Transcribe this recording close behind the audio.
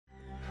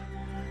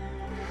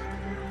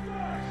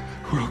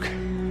We're okay.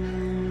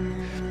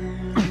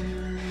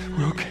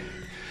 We're okay.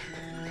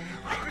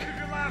 This is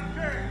your last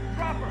chance.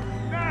 Drop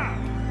her, now!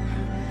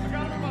 I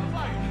got him in my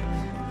sight.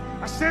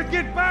 I said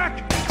get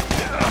back!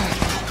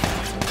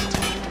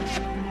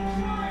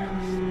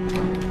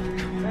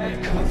 Hey,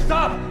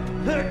 stop!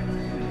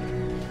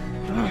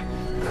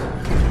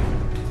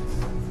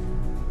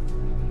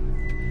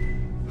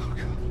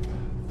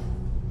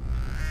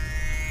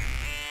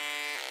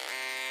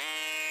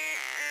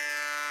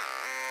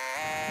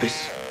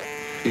 This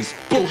is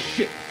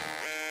bullshit.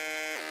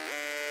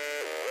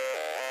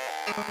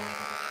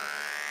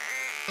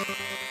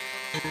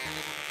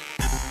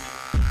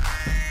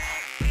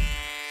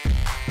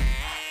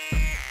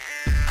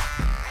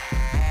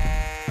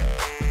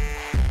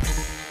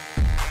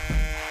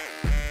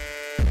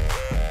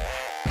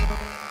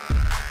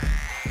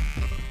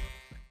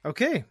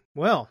 Okay,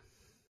 well,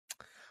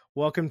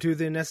 welcome to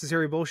the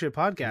Necessary Bullshit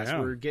Podcast. Yeah.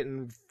 We're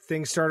getting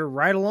things started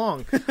right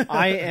along.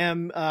 I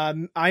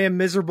am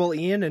miserable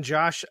Ian, and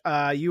Josh,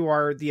 you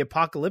are the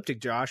apocalyptic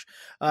Josh.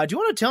 Do you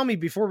want to tell me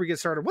before we get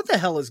started what the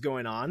hell is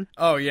going on?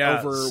 Oh yeah,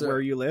 over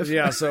where you live.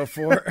 Yeah, so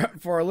for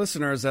our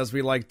listeners, as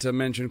we like to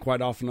mention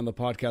quite often on the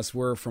podcast,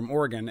 we're from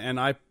Oregon, and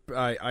I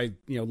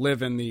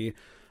live in the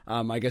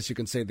I guess you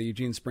can say the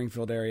Eugene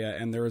Springfield area,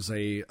 and there is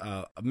a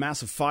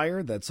massive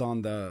fire that's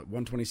on the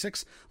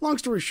 126. Long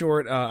story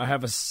short, I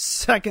have a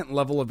second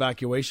level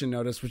evacuation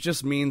notice, which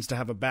just means to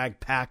have a bag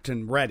packed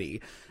and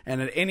ready.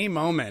 And at any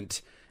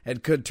moment,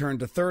 it could turn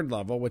to third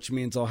level, which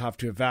means I'll have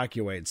to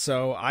evacuate.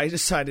 So I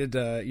decided,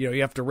 you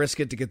have to risk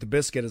it to get the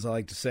biscuit, as I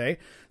like to say.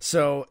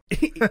 So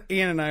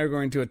Ian and I are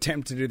going to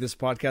attempt to do this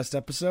podcast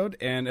episode.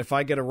 And if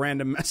I get a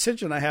random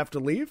message and I have to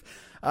leave,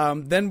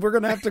 then we're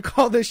going to have to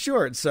call this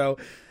short. So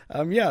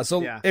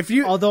if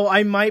you, although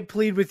I might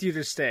plead with you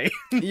to stay.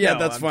 Yeah, No,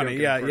 that's I'm funny.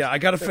 joking, Yeah. I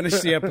got to finish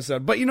the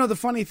episode. But the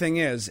funny thing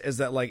is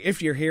that like,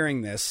 if you're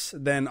hearing this,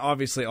 then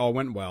obviously all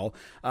went well.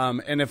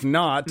 And if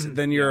not,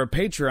 then you're a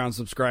Patreon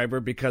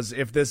subscriber, because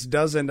if this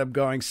does end up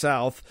going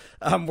south,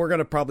 we're going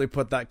to probably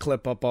put that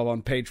clip up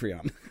on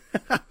Patreon.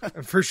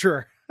 For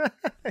sure.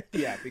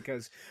 Yeah,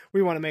 because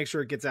we want to make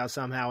sure it gets out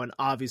somehow, and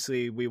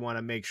obviously we want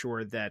to make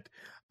sure that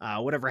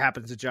whatever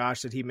happens to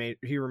Josh, that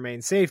he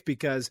remains safe,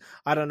 because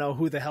I don't know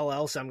who the hell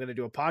else I'm going to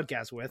do a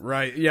podcast with.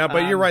 Right. Yeah,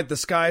 but you're right. The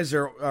skies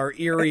are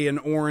eerie and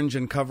orange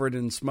and covered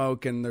in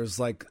smoke, and there's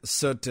like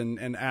soot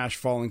and ash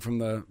falling from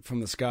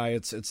the sky.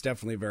 It's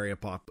definitely very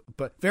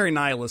very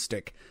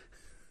nihilistic.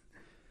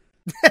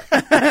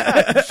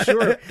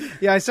 Sure.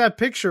 Yeah, I saw a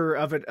picture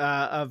of it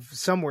of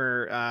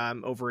somewhere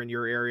over in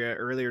your area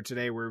earlier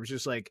today, where it was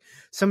just like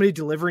somebody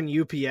delivering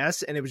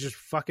UPS, and it was just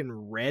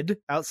fucking red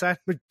outside.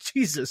 But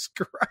Jesus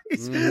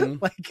Christ,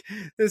 like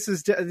this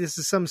is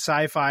some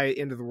sci-fi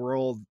end of the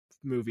world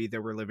movie that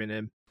we're living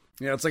in.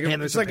 Yeah, it's like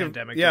there's a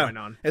pandemic going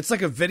on. It's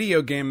like a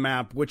video game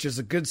map, which is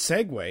a good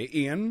segue.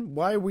 Ian,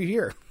 why are we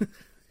here?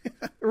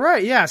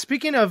 Right. Yeah.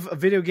 Speaking of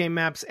video game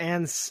maps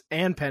and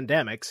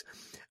pandemics.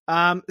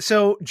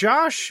 So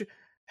Josh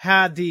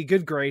had the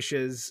good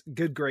graces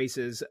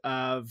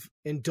of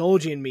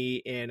indulging me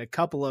in a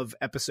couple of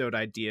episode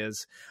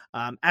ideas.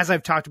 As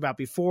I've talked about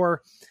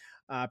before,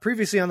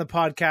 previously on the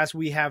podcast,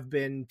 we have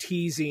been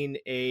teasing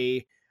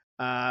an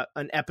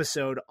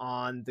episode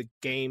on the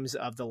games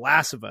of The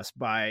Last of Us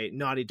by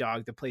Naughty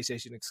Dog, the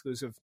PlayStation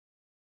exclusive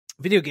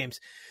video games.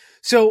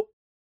 So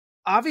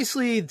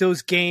obviously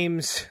those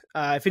games,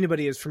 if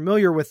anybody is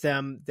familiar with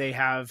them, they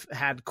have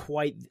had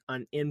quite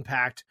an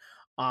impact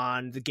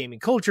on the gaming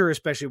culture,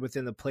 especially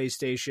within the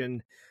PlayStation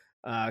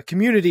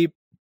community.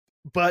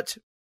 But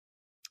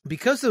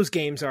because those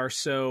games are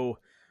so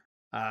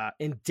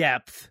in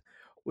depth,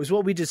 was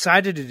what we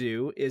decided to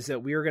do is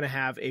that we are going to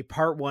have a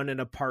part 1 and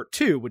a part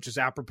 2, which is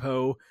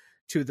apropos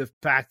to the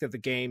fact that the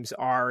games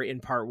are in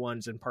part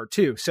 1s and part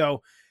 2.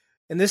 So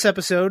in this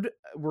episode,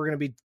 we're going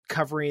to be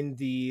covering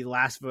The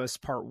Last of Us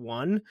Part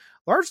 1.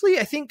 Largely,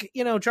 I think,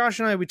 Josh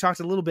and I, we talked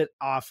a little bit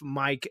off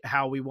mic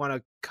how we want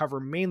to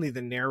cover mainly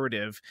the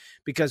narrative,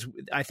 because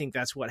I think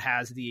that's what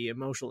has the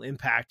emotional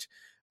impact.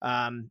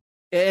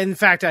 In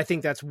fact, I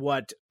think that's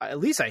what, at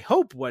least I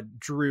hope, what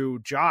drew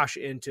Josh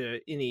into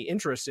any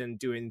interest in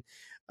doing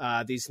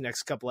these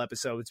next couple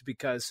episodes,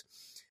 because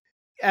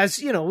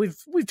as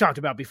we've talked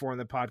about before on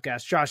the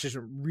podcast, Josh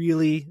isn't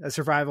really a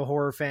survival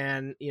horror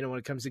fan, when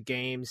it comes to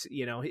games.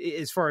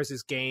 As far as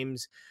his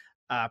games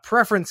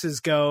preferences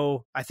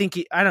go, I think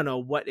I don't know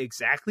what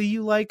exactly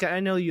you like.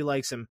 I know you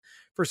like some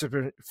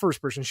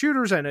first person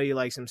shooters. I know you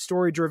like some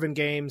story driven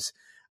games.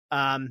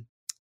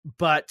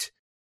 But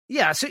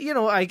yeah,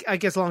 so I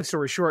guess long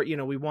story short,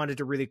 we wanted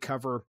to really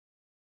cover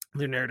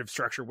the narrative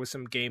structure with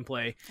some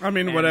gameplay. I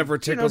mean, whatever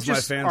tickles my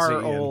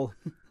fancy.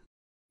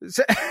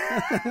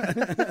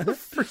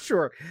 For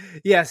sure.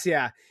 Yes.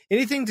 Yeah.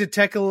 Anything to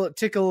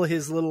tickle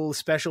his little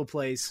special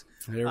place.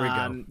 There we go.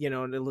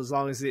 And as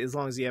long as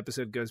the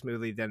episode goes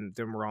smoothly, then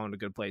we're all in a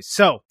good place.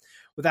 So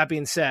with that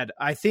being said,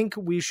 I think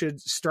we should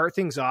start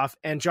things off.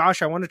 And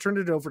Josh, I want to turn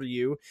it over to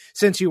you,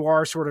 since you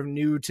are sort of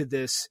new to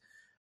this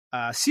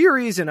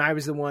series, and I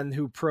was the one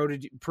who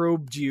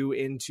probed you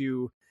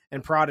into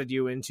and prodded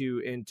you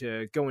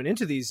into going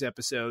into these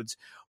episodes.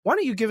 Why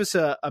don't you give us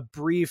a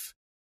brief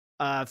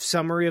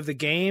summary of the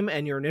game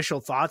and your initial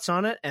thoughts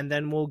on it, and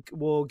then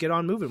we'll get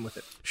on moving with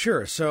it.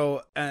 Sure.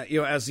 So,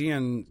 as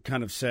Ian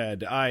kind of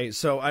said, I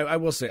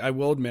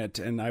will admit,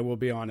 and I will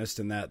be honest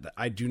in that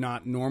I do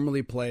not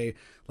normally play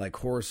like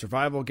horror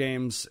survival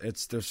games.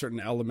 There's certain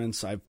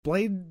elements. I've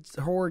played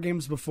horror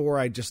games before.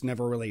 I just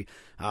never really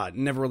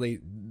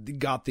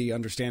got the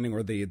understanding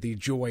or the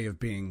joy of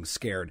being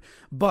scared.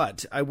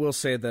 But I will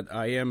say that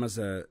I am, as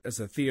a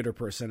theater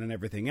person and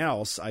everything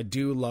else, I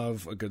do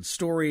love a good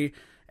story.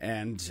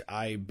 And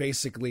I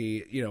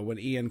basically, when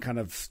Ian kind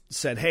of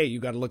said, "Hey, you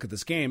got to look at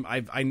this game,"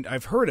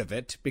 I've heard of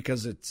it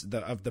because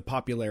of the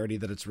popularity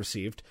that it's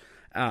received,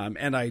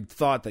 and I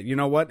thought that, you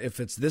know what,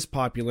 if it's this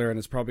popular and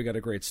it's probably got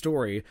a great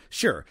story,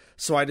 sure.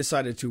 So I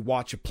decided to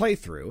watch a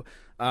playthrough.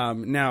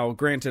 Now,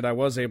 granted, I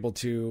was able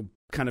to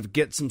kind of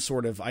get some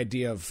sort of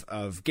idea of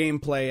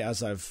gameplay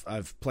as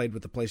I've played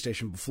with the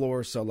PlayStation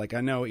before. So like,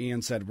 I know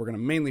Ian said we're going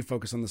to mainly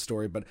focus on the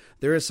story, but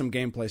there is some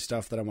gameplay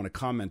stuff that I want to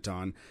comment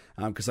on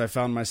because I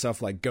found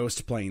myself like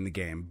ghost playing the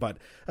game. But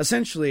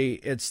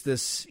essentially it's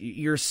this,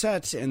 you're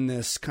set in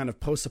this kind of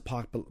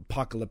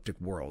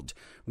post-apocalyptic world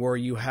where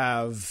you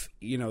have,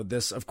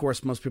 this, of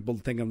course, most people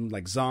think of them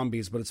like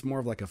zombies, but it's more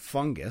of like a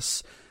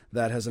fungus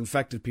that has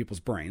infected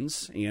people's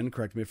brains. Ian,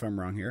 correct me if I'm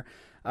wrong here.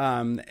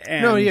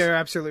 No, you're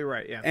absolutely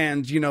right. Yeah.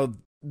 And,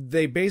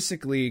 they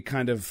basically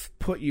kind of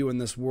put you in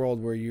this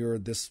world where you're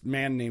this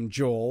man named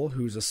Joel,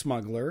 who's a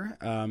smuggler.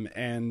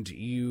 And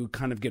you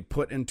kind of get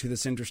put into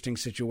this interesting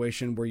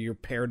situation where you're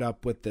paired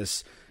up with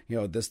this,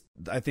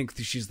 I think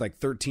she's like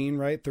 13,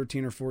 right?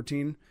 13 or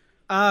 14?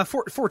 14.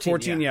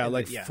 14, yeah,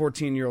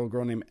 14-year-old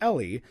girl named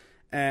Ellie.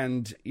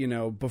 And,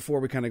 before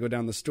we kind of go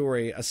down the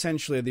story,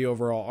 essentially the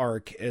overall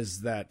arc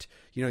is that,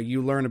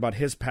 you learn about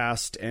his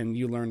past and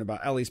you learn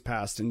about Ellie's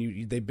past,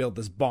 and they build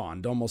this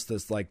bond, almost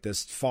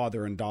this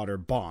father and daughter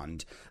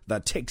bond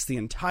that takes the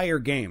entire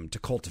game to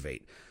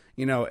cultivate,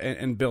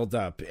 and build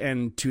up,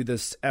 and to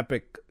this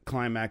epic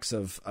climax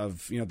of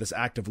this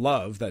act of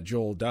love that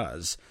Joel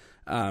does,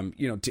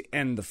 to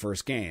end the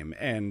first game.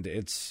 And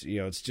it's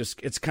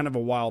kind of a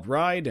wild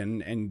ride,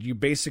 and you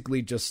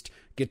basically just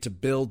get to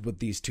build with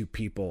these two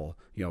people,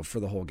 for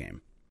the whole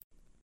game.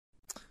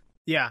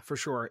 Yeah, for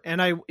sure.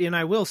 And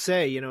I will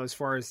say, as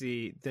far as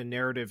the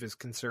narrative is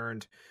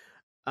concerned,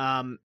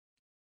 the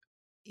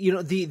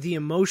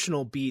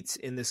emotional beats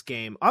in this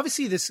game,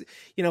 obviously this,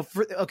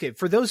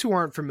 for those who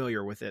aren't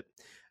familiar with it,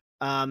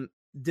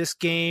 this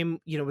game,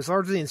 was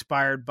largely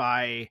inspired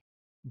by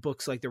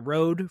books like The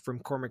Road from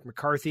Cormac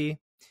McCarthy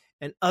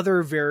and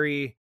other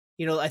very,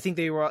 I think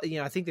they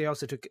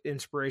also took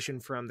inspiration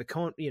from the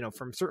Coen,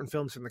 from certain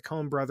films from the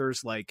Coen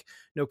brothers, like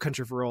No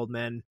Country for Old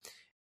Men.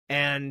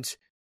 And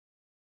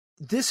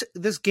this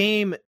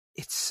game,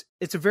 it's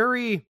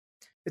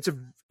a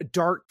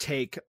dark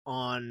take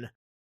on,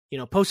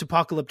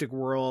 post-apocalyptic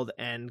world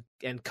and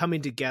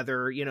coming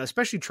together,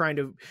 especially trying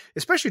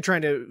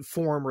to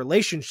form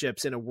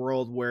relationships in a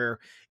world where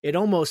it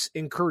almost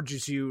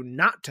encourages you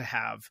not to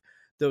have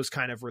those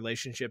kind of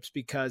relationships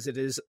because it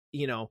is,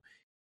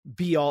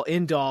 be all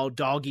end all,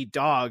 dog eat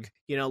dog,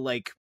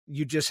 like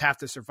you just have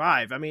to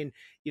survive. I mean,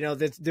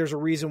 there's a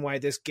reason why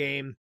this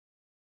game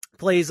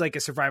plays like a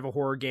survival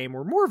horror game,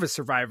 or more of a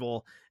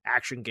survival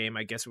action game,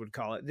 I guess I would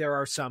call it. There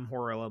are some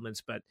horror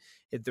elements, but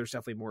there's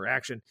definitely more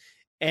action.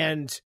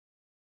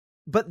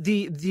 But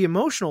the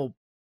emotional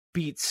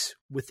beats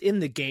within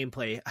the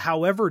gameplay,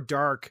 however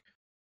dark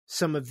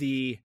some of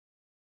the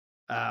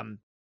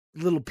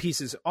little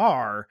pieces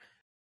are,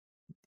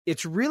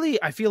 it's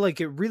really, I feel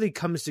like it really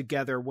comes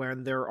together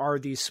when there are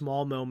these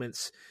small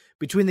moments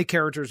between the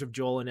characters of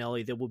Joel and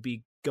Ellie that we'll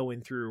be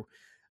going through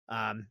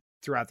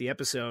throughout the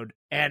episode.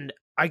 And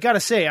I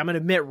gotta say, I'm gonna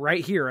admit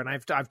right here, and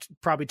I've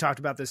probably talked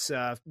about this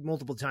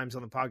multiple times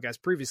on the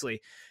podcast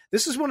previously,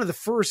 this is one of the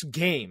first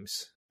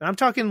games, and I'm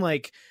talking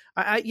like,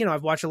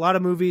 I've watched a lot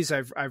of movies,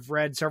 I've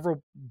read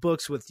several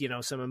books with,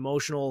 some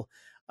emotional,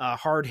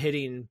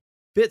 hard-hitting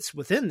bits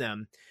within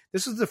them.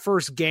 This is the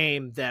first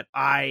game that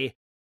I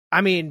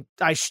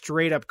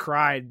straight up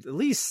cried at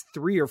least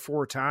 3 or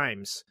 4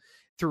 times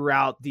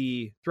throughout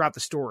the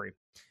story.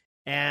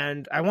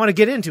 And I want to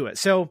get into it.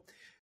 So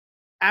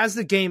as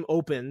the game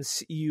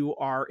opens, you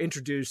are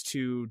introduced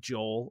to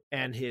Joel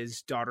and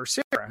his daughter,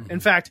 Sarah. Mm-hmm. In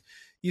fact,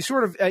 you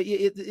sort of,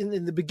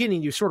 in the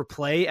beginning, you sort of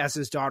play as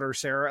his daughter,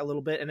 Sarah, a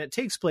little bit, and it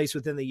takes place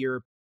within the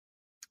year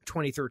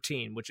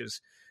 2013, which is,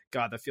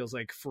 God, that feels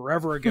like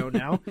forever ago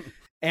now.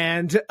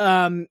 And,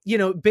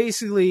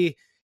 basically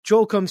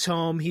Joel comes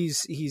home.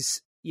 He's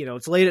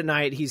it's late at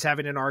night. He's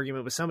having an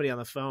argument with somebody on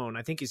the phone.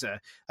 I think he's a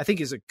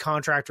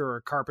contractor or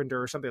a carpenter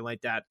or something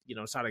like that.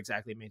 It's not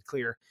exactly made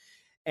clear.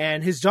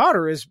 And his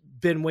daughter has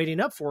been waiting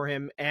up for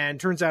him, and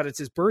turns out it's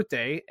his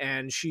birthday,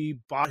 and she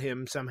bought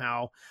him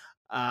somehow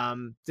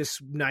this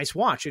nice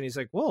watch. And he's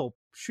like, whoa,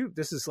 shoot,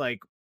 this is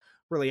like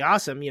really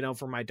awesome,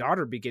 for my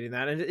daughter to be getting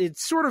that. And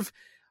it's sort of,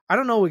 I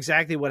don't know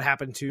exactly what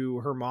happened to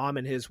her mom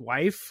and his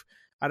wife.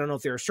 I don't know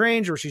if they're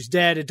estranged or she's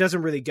dead. It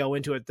doesn't really go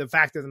into it. The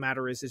fact of the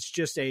matter is it's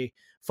just a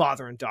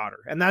father and daughter.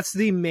 And that's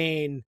the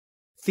main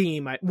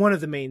theme. One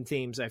of the main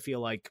themes I feel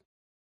like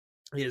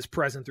is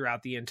present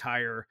throughout the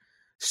entire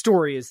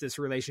story is this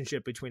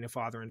relationship between a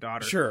father and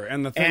daughter. Sure.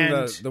 And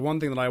the one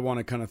thing that I want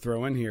to kind of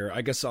throw in here,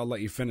 I guess I'll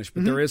let you finish,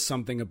 but there is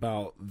something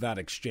about that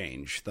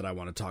exchange that I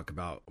want to talk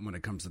about when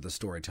it comes to the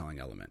storytelling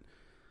element.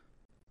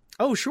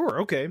 Oh,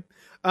 sure. Okay.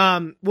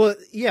 Well,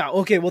 yeah.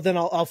 Okay. Well, then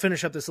I'll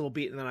finish up this little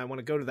beat and then I want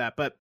to go to that.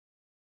 But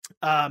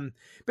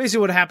basically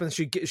what happens,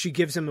 she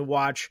gives him the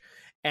watch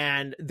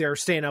and they're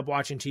staying up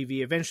watching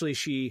TV. Eventually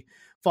she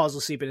falls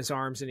asleep in his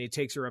arms and he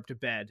takes her up to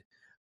bed.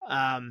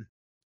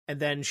 And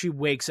then she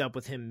wakes up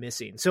with him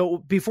missing. So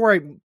before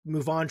I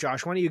move on,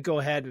 Josh, why don't you go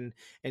ahead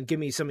and give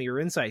me some of your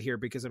insight here,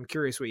 because I'm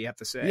curious what you have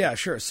to say. Yeah,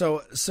 sure.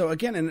 So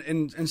again,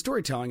 in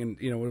storytelling, and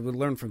we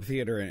learn from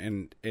theater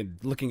and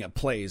looking at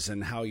plays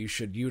and how you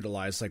should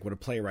utilize like what a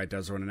playwright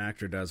does or what an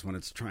actor does when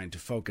it's trying to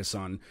focus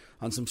on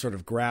some sort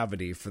of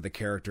gravity for the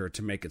character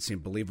to make it seem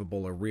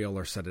believable or real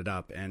or set it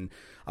up. And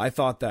I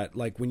thought that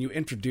like when you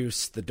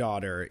introduce the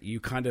daughter,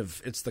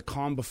 it's the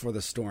calm before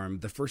the storm.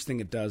 The first thing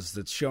it does is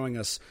it's showing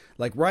us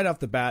like right off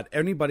the bat,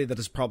 anybody that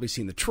has probably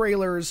seen the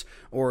trailers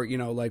or,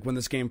 like when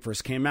this game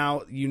first came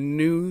out, you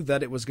knew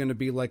that it was going to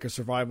be like a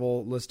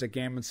survivalistic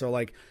game. And so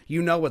like,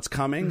 what's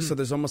coming. Mm-hmm. So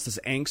there's almost this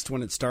angst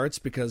when it starts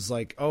because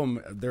like,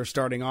 they're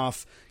starting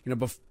off,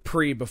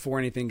 before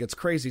anything gets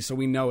crazy. So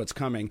we know it's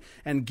coming,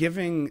 and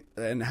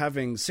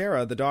having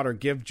Sarah, the daughter,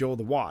 give Joel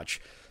the watch.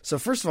 So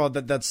first of all,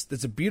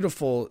 that's a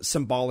beautiful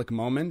symbolic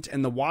moment.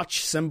 And the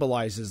watch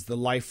symbolizes the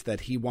life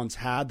that he once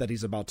had that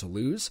he's about to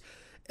lose.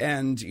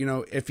 And,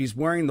 if he's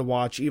wearing the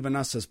watch, even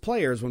us as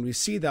players, when we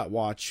see that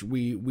watch,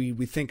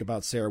 we think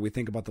about Sarah, we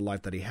think about the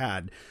life that he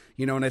had,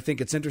 and I think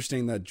it's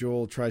interesting that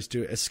Joel tries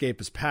to escape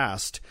his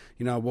past.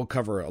 We'll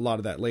cover a lot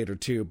of that later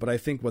too. But I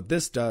think what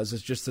this does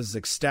is just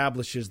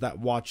establishes that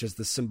watch as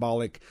the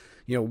symbolic,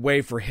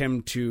 way for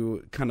him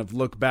to kind of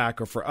look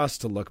back, or for us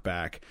to look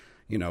back,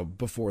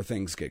 before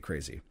things get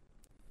crazy.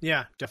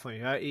 Yeah,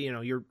 definitely.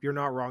 You're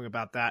not wrong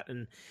about that.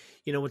 And,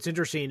 what's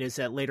interesting is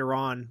that later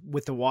on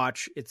with the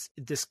watch, it's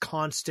this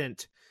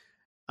constant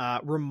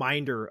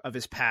reminder of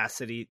his past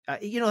that he,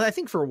 I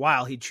think for a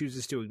while he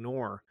chooses to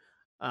ignore.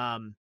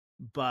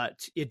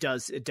 But it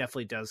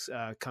definitely does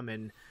come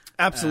in.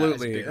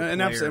 Absolutely.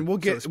 And we'll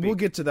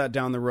get to that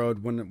down the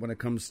road when it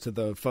comes to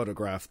the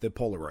photograph, the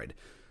Polaroid,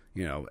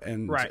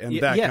 and right. And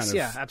that kind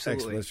of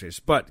absolutely.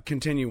 But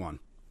continue on.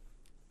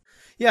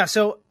 Yeah,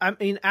 so I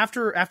mean,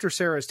 after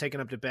Sarah is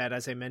taken up to bed,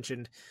 as I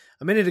mentioned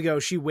a minute ago,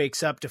 she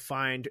wakes up to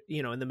find,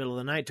 in the middle of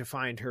the night, to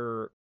find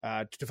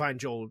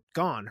Joel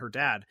gone, her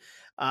dad.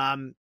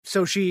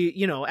 So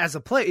she, as a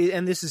play,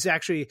 and this is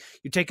actually,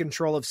 you take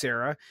control of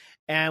Sarah.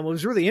 And what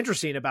was really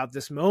interesting about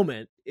this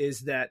moment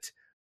is that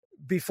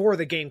before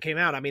the game came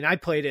out, I mean, I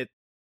played it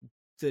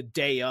the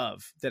day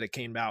of that it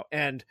came out,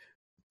 and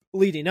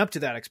leading up to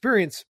that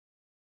experience,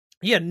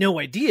 you had no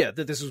idea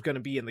that this was going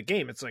to be in the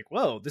game. It's like,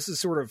 whoa, this is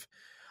sort of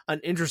an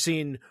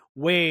interesting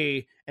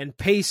way and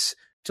pace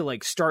to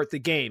like start the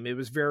game. It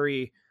was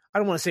very, I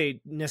don't want to say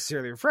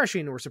necessarily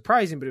refreshing or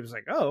surprising, but it was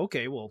like, oh,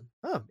 okay, well,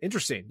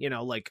 interesting.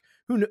 Like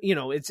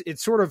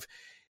it's sort of,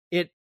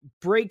 it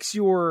breaks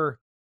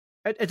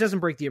it doesn't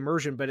break the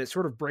immersion, but it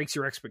sort of breaks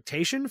your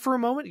expectation for a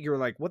moment. You're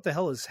like, what the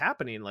hell is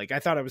happening? Like, I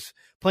thought I was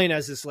playing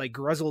as this like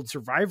grizzled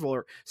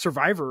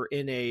survivor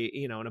in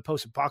a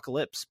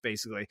post-apocalypse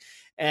basically.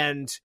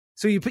 And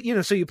so you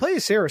play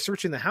as Sarah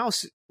searching the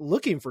house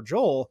looking for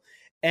Joel.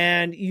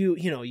 And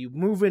you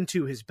move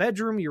into his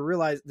bedroom, you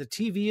realize the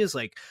TV is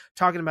like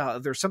talking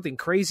about there's something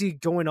crazy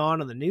going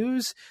on the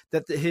news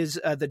that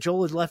that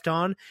Joel had left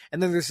on.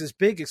 And then there's this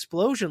big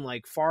explosion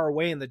like far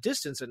away in the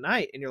distance at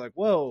night. And you're like,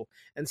 whoa.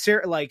 And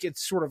Sarah, like,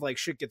 it's sort of like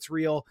shit gets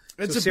real.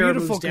 It's so a Sarah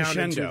beautiful moves down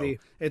crescendo.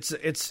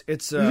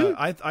 into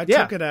I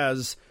took it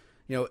as,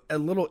 a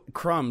little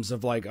crumbs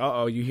of like,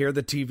 you hear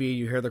the TV,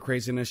 you hear the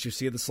craziness, you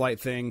see the slight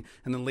thing,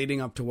 and then leading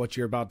up to what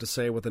you're about to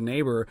say with a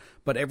neighbor.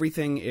 But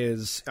everything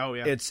is,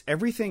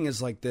 everything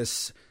is like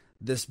this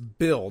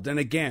build. And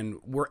again,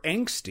 we're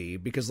angsty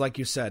because, like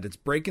you said, it's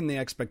breaking the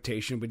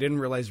expectation. We didn't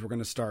realize we're going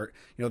to start,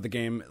 the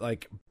game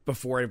like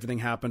before everything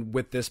happened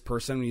with this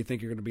person. When you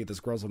think you're going to be this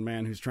grizzled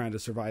man who's trying to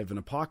survive an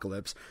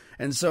apocalypse,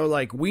 and so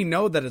like we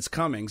know that it's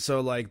coming.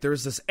 So like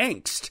there's this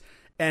angst.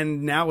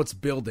 And now it's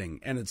building,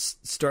 and it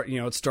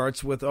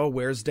starts with,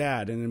 where's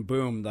dad? And then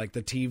boom, like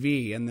the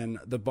TV, and then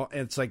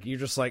it's like, you're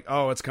just like,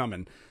 it's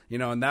coming,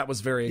 and that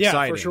was very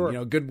exciting. For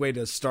sure. Good way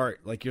to start.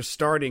 Like you're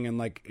starting and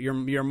like your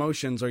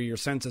emotions or your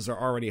senses are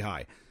already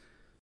high.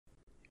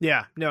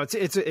 Yeah, no,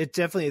 it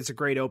definitely is a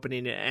great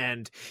opening,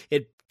 and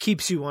it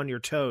keeps you on your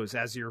toes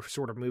as you're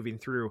sort of moving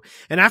through.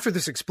 And after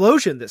this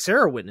explosion that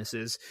Sarah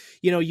witnesses,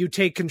 you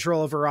take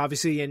control of her,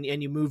 obviously, and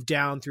you move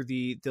down through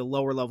the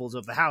lower levels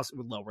of the house,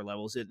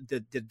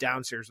 the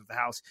downstairs of the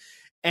house.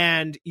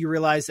 And you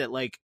realize that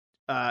like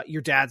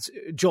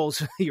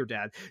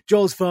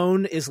Joel's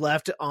phone is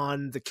left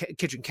on the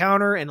kitchen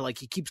counter, and like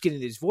he keeps getting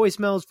these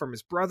voicemails from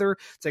his brother.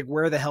 It's like,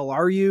 where the hell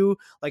are you?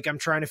 Like, I'm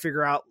trying to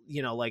figure out,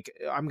 like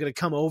I'm going to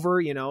come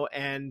over,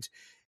 and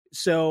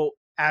so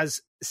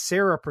as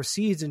Sarah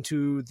proceeds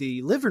into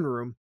the living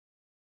room,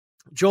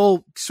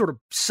 Joel sort of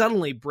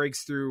suddenly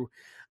breaks through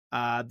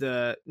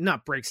but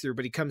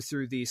he comes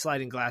through the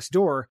sliding glass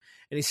door,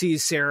 and he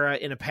sees Sarah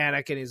in a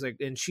panic,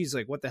 and she's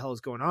like, what the hell is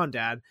going on,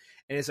 Dad?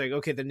 And it's like,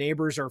 okay, the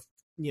neighbors are,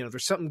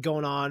 there's something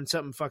going on,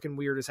 something fucking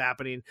weird is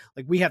happening.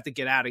 Like, we have to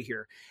get out of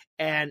here.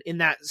 And in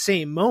that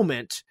same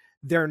moment,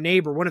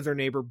 one of their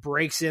neighbor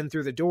breaks in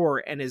through the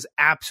door and is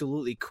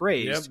absolutely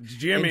crazed. Yep,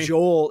 Jimmy. And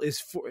Joel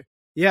is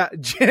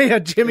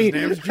Jimmy. His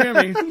name's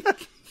Jimmy.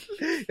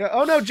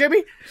 Oh no,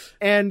 Jimmy.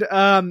 And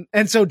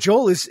so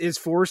Joel is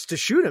forced to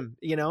shoot him,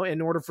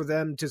 in order for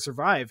them to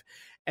survive.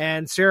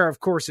 And Sarah, of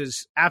course,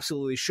 is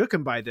absolutely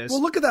shooken by this.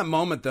 Well, look at that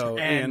moment though.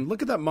 And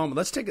look at that moment.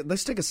 Let's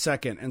take a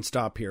second and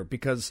stop here,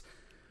 because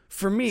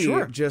for me,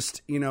 sure.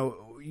 just, we're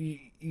going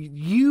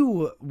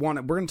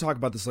to talk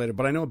about this later,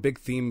 but I know a big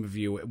theme of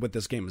you with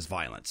this game is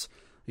violence.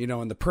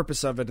 And the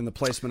purpose of it and the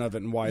placement of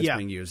it and why it's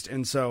being used.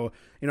 And so,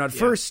 at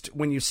first,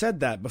 when you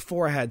said that,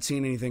 before I had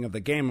seen anything of the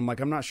game, I'm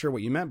like, I'm not sure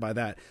what you meant by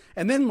that.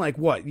 And then, like,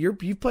 what?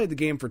 You've played the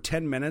game for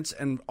 10 minutes,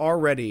 and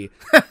already,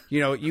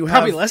 you have...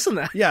 Probably less than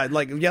that. Yeah,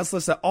 like, yes,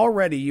 less than that.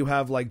 Already you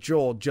have, like,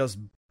 Joel just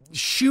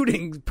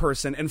shooting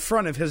person in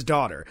front of his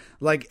daughter.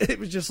 Like, it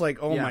was just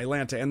like, oh my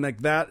Lanta. And, like,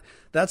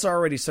 that's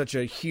already such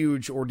a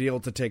huge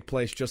ordeal to take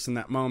place just in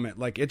that moment.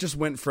 Like, it just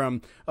went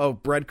from,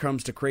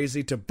 breadcrumbs to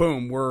crazy to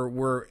boom,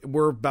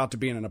 we're about to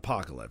be in an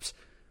apocalypse.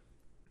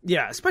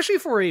 Yeah, especially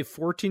for a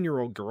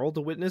 14-year-old girl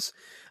to witness.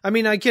 I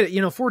mean, I get it.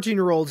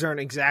 14-year-olds aren't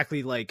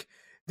exactly like,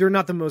 they're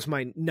not the most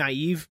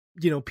naive,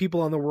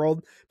 people in the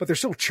world, but they're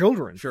still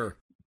children. Sure.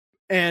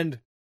 And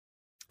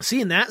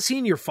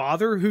seeing your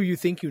father, who you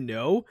think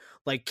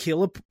like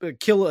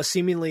kill a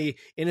seemingly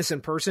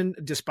innocent person,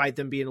 despite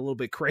them being a little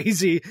bit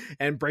crazy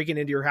and breaking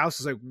into your house,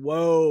 is like,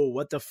 whoa,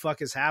 what the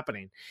fuck is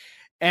happening?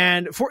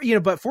 And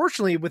but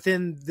fortunately,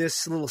 within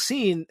this little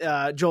scene,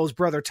 Joel's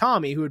brother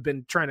Tommy, who had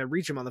been trying to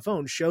reach him on the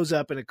phone, shows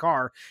up in a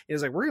car and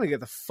is like, "We're gonna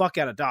get the fuck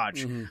out of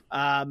Dodge,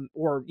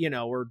 or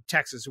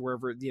Texas, or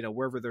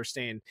wherever they're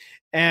staying."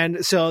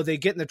 And so they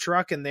get in the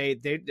truck and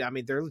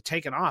they're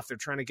taking off. They're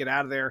trying to get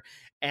out of there,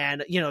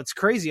 and it's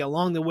crazy.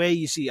 Along the way,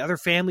 you see other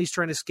families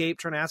trying to escape,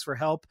 trying to ask for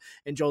help,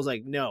 and Joel's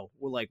like, "No,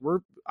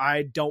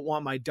 I don't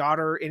want my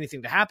daughter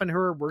anything to happen to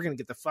her. We're gonna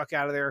get the fuck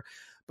out of there."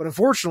 But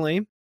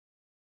unfortunately,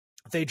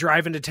 they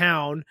drive into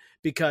town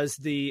because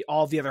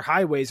all the other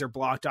highways are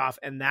blocked off,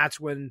 and that's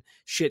when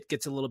shit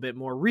gets a little bit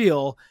more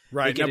real.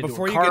 Right. Now,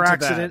 before you get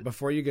to that,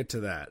 before you get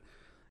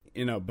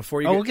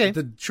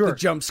the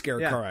jump scare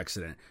car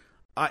accident,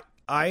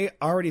 I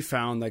already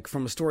found, like,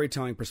 from a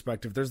storytelling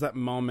perspective, there's that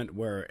moment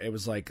where it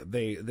was like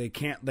they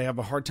have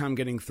a hard time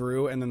getting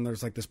through, and then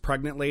there's like this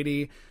pregnant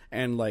lady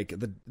and like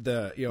the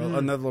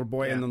another little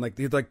boy, and then like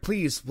they're like,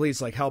 please,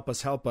 like, help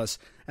us,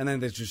 and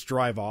then they just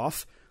drive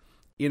off.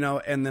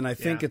 And then I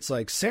think it's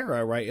like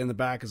Sarah right in the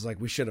back is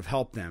like, we should have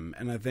helped them.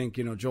 And I think,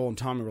 Joel and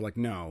Tommy were like,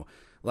 no,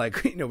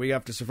 like, we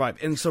have to survive.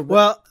 And so,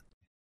 well,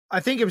 I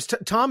think it was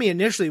Tommy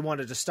initially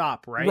wanted to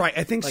stop, right? Right.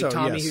 I think like so.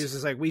 Tommy, yes. He was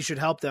just like, we should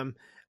help them.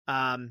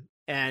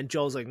 And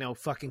Joel's like, no,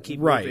 fucking keep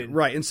moving.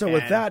 Right. And so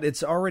with that,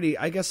 it's already,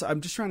 I guess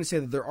I'm just trying to say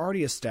that they're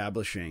already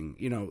establishing,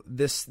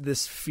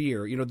 this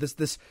fear,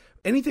 this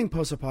anything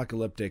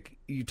post-apocalyptic.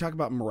 You talk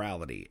about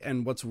morality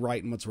and what's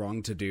right and what's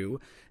wrong to do.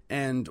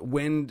 And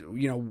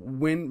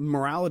when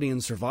morality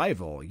and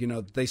survival,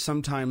 they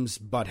sometimes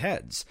butt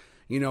heads,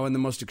 in the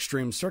most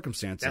extreme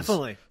circumstances.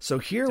 Definitely. So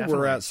here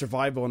we're at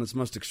survival in its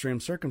most extreme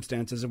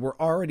circumstances, and we're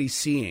already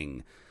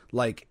seeing,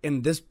 like,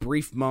 in this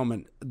brief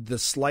moment, the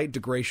slight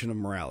degradation of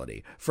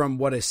morality from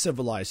what a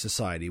civilized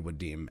society would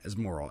deem as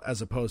moral,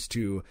 as opposed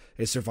to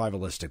a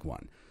survivalistic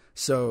one.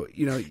 So,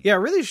 yeah,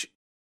 really,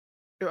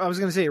 I was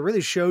going to say, it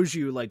really shows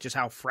you, like, just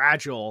how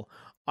fragile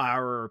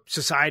our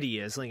society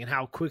is, like, and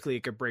how quickly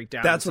it could break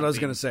down. That's what I was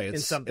going to say.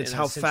 It's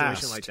how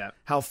fast, like that.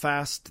 How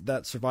fast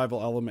that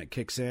survival element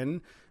kicks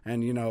in.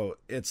 And,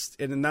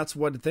 and that's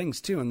what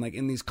things too. And like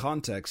in these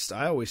contexts,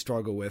 I always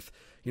struggle with,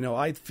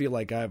 I feel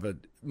like I have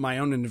my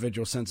own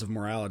individual sense of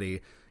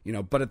morality,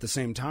 but at the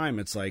same time,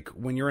 it's like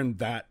when you're in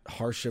that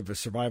harsh of a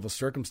survival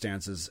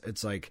circumstances,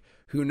 it's like,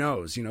 who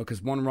knows,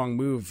 because one wrong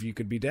move, you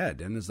could be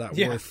dead. And is that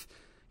worth,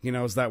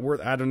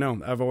 I don't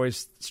know. I've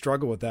always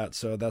struggled with that.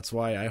 So that's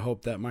why I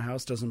hope that my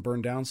house doesn't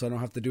burn down so I don't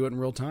have to do it in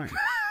real time.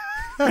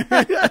 You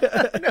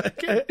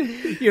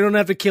don't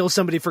have to kill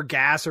somebody for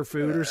gas or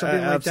food or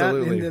something like that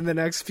in the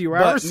next few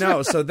hours. But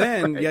no, so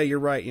then, right. Yeah, you're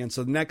right. And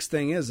so the next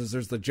thing is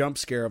there's the jump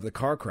scare of the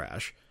car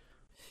crash.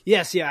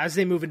 Yes, yeah. As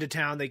they move into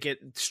town, they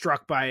get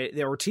struck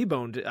or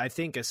T-boned, I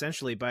think,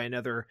 essentially by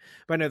another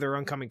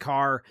oncoming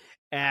car.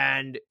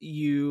 And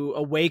you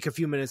awake a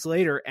few minutes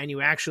later, and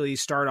you actually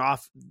start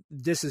off.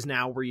 This is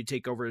now where you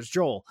take over as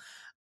Joel.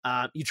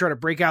 You try to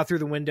break out through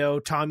the window.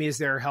 Tommy is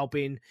there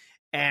helping,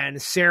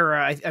 and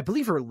Sarah, I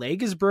believe her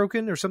leg is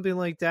broken or something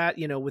like that,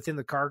 within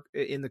the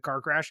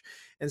car crash.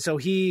 And so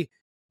he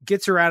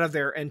gets her out of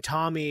there, and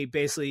Tommy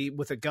basically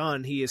with a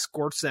gun, he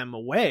escorts them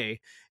away.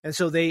 And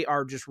so they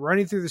are just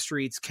running through the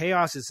streets.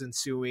 Chaos is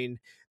ensuing.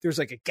 There's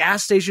like a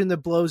gas station that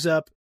blows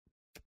up.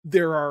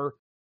 There are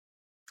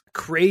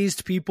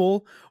crazed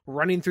people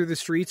running through the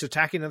streets,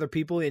 attacking other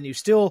people. And you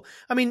still,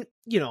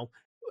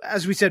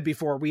 as we said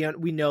before,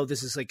 we know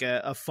this is like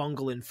a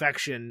fungal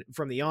infection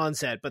from the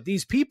onset, but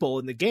these people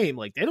in the game,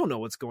 like, they don't know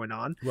what's going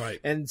on. Right.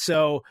 And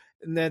so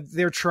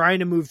they're trying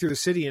to move through the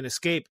city and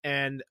escape.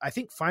 And I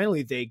think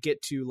finally they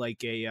get to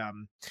like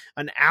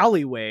an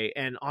alleyway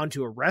and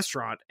onto a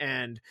restaurant.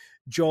 And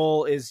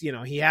Joel is,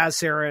 he has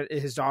Sarah,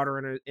 his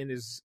daughter, in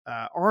his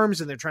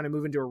arms, and they're trying to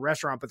move into a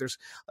restaurant, but there's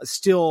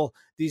still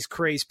these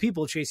crazed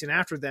people chasing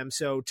after them.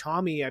 So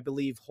Tommy, I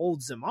believe,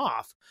 holds them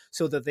off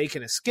so that they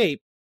can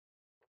escape.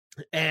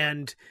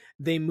 And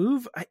they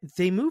move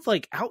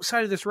like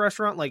outside of this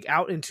restaurant, like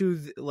out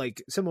into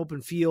like some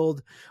open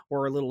field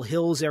or a little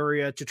hills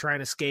area to try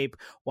and escape,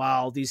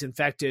 while these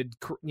infected,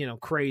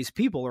 crazed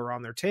people are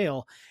on their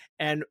tail.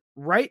 And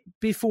right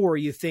before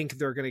you think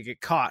they're going to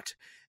get caught,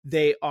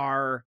 they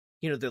are,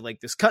 they're like,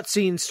 this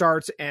cutscene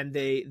starts, and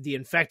the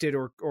infected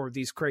or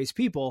these crazed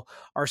people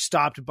are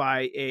stopped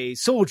by a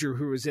soldier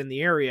who is in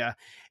the area.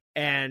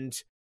 And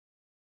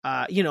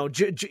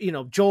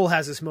Joel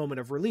has this moment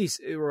of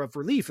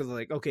relief of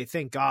like, okay,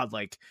 thank God,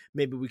 like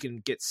maybe we can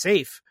get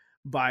safe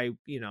by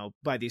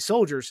these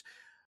soldiers.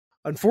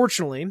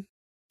 Unfortunately,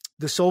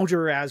 the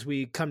soldier, as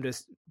we come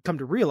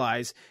to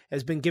realize,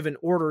 has been given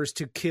orders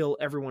to kill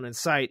everyone in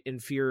sight in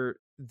fear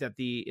that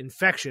the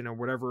infection or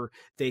whatever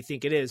they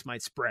think it is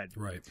might spread.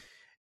 Right.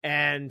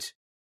 And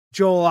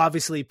Joel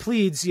obviously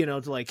pleads,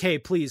 to like, hey,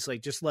 please,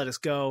 like, just let us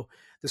go.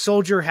 The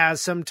soldier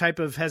has some type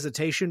of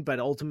hesitation, but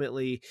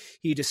ultimately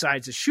he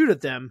decides to shoot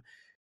at them.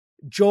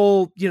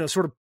 Joel,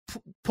 sort of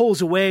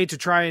pulls away to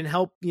try and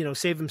help,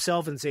 save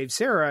himself and save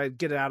Sarah,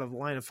 get out of the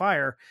line of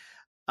fire.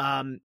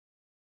 And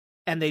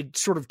they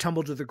sort of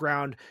tumble to the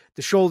ground.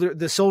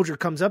 The soldier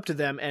comes up to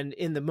them, and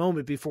in the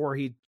moment before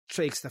he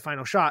takes the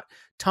final shot,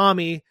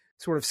 Tommy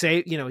sort of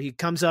he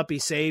comes up, he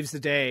saves the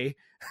day,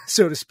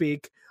 so to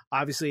speak.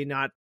 Obviously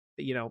not,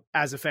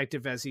 as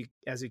effective as he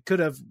could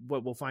have,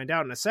 what we'll find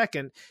out in a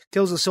second,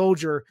 kills a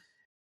soldier.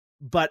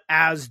 But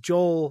as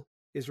Joel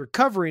is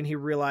recovering, he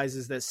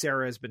realizes that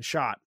Sarah has been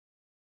shot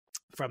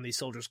from these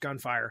soldiers'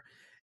 gunfire.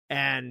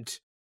 And,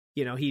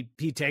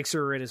 he takes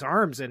her in his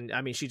arms, and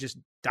she just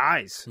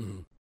dies.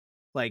 Mm-hmm.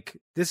 Like,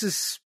 this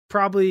is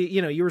probably,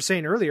 you were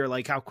saying earlier,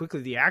 like how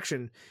quickly the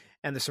action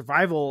and the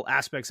survival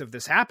aspects of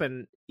this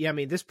happen. Yeah.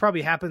 This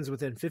probably happens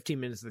within 15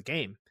 minutes of the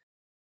game.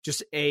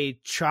 Just a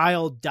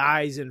child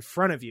dies in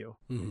front of you,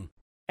 mm-hmm.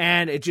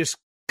 and it just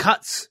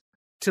cuts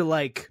to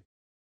like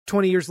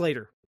 20 years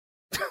later.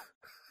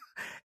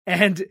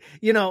 And,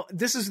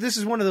 this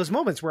is one of those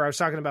moments where I was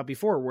talking about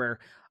before, where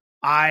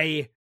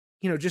I,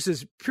 just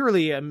as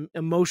purely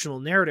emotional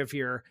narrative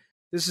here,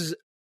 this is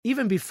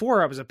even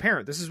before I was a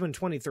parent. This is when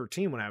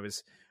 2013,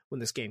 when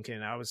this game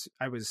came out,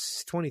 I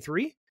was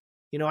 23.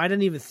 I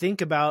didn't even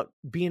think about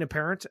being a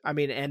parent.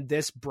 And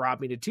this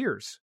brought me to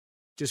tears.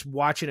 Just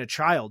watching a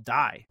child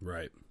die.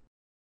 Right.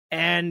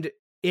 And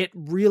it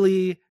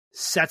really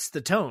sets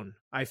the tone,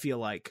 I feel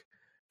like,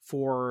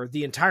 for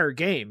the entire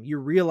game. You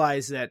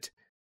realize that,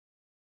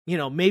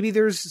 maybe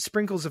there's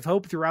sprinkles of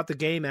hope throughout the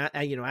game,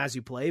 as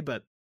you play,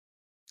 but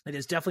it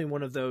is definitely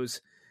one of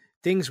those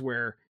things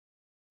where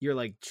you're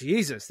like,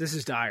 Jesus, this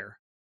is dire.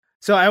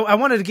 So I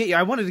wanted to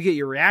get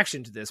your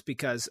reaction to this,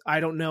 because I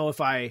don't know if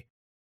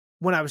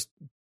when I was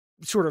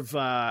sort of,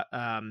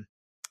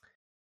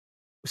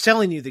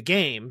 selling you the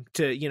game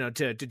to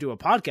do a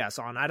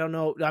podcast on, I don't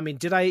know.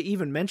 Did I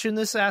even mention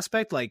this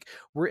aspect? Like,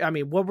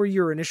 what were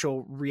your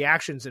initial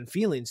reactions and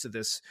feelings to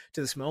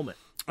this moment?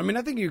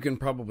 I think you can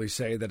probably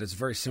say that it's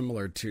very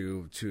similar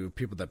to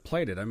people that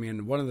played it.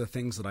 One of the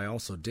things that I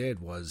also did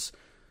was,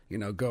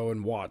 go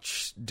and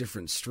watch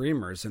different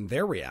streamers and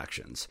their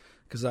reactions,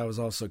 because I was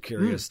also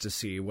curious to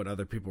see what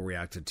other people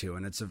reacted to.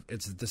 And it's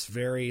this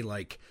very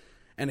like,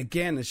 and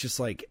again, it's just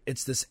like,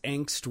 it's this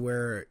angst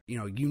where,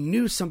 you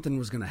knew something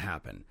was going to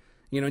happen,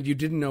 you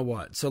didn't know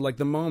what. So like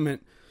the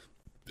moment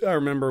I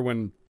remember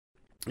when,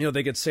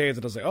 they get saved,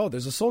 and I was like, oh,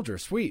 there's a soldier,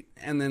 sweet.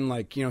 And then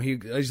like,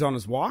 he's on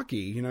his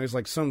walkie, he's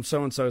like,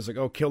 so-and-so is like,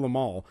 oh, kill them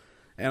all.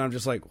 And I'm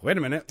just like, wait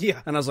a minute.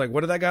 Yeah. And I was like,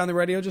 what did that guy on the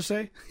radio just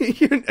say?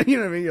 You know what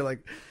I mean? You're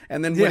like,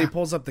 and then when he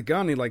pulls up the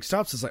gun, he like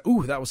stops. It's like,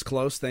 ooh, that was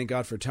close. Thank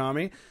God for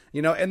Tommy.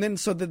 And then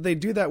so that they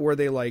do that where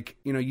they like,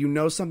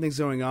 something's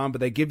going on,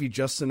 but they give you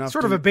just enough.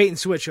 Sort of a bait and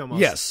switch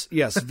almost.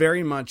 Yes.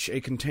 Very much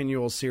a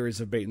continual series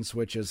of bait and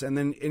switches.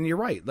 And you're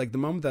right. Like the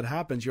moment that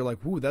happens, you're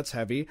like, ooh, that's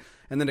heavy.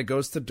 And then it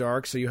goes to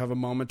dark. So you have a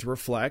moment to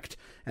reflect.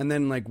 And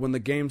then like when the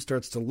game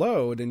starts to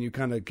load and you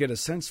kind of get a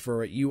sense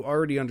for it, you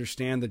already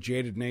understand the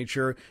jaded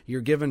nature.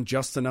 You're given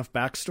just enough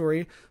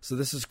backstory. So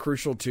this is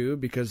crucial too,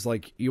 because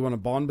like you want to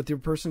bond with your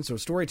person. So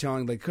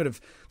storytelling, they could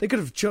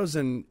have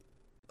chosen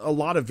a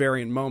lot of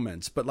variant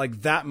moments, but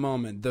like that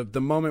moment,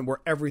 the moment where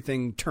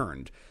everything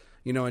turned,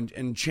 you know,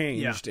 and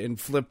changed and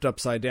flipped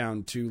upside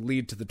down to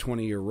lead to the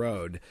 20-year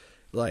road.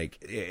 Like,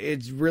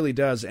 it really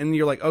does. And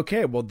you're like,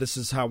 okay, well, this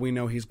is how we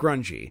know he's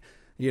grungy,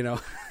 you know,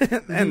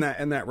 in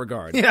that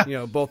regard, you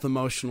know, both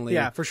emotionally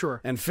for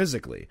sure. and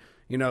physically,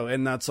 you know,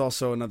 and that's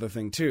also another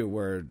thing too,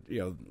 where, you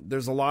know,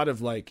 there's a lot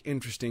of like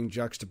interesting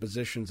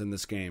juxtapositions in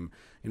this game,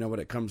 you know, when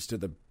it comes to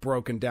the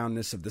broken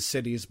downness of the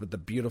cities, but the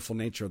beautiful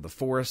nature of the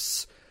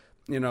forests,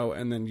 you know,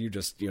 and then you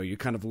just, you know, you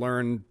kind of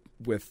learn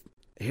with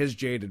his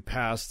jaded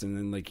past, and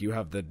then like you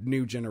have the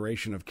new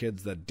generation of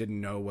kids that didn't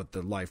know what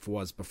the life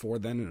was before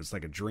then, and it's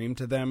like a dream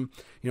to them.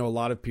 You know, a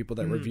lot of people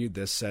that reviewed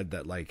this said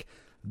that like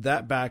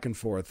that back and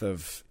forth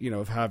of, you know,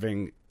 of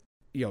having,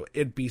 you know,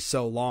 it be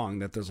so long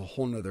that there's a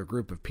whole nother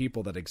group of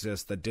people that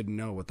exist that didn't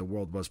know what the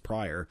world was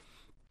prior,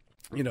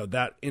 you know,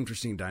 that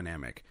interesting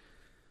dynamic.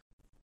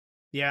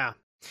 Yeah.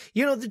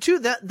 You know, the two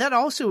that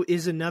also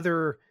is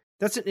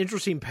that's an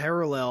interesting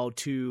parallel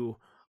to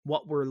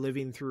what we're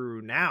living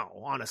through now,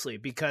 honestly,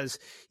 because,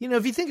 you know,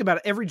 if you think about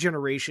it, every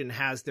generation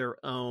has their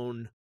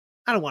own,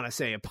 I don't want to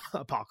say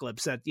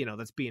apocalypse, that, you know,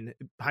 that's being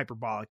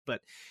hyperbolic, but,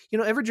 you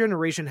know, every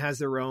generation has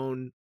their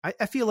own,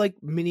 I feel like,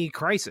 mini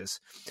crisis.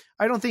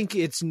 I don't think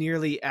it's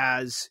nearly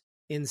as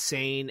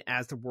insane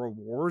as the world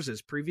wars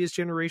as previous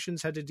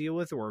generations had to deal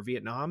with, or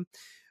Vietnam,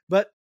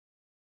 but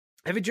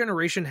every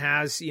generation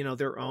has, you know,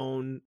 their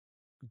own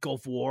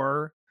Gulf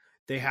War.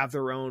 They have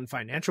their own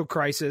financial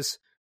crisis.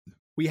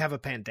 We have a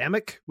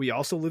pandemic. We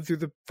also lived through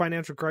the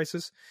financial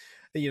crisis,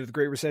 you know, the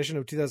Great Recession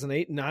of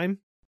 2008 and 9.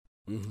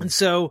 Mm-hmm. And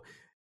so,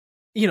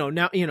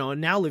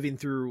 now living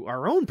through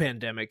our own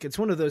pandemic, it's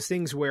one of those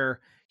things where,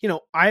 you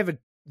know, I have a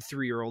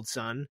 3-year-old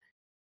son.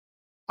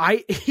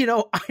 I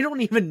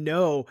don't even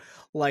know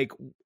like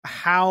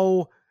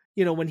how,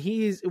 you know,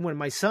 when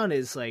my son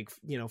is like,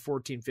 you know,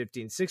 14,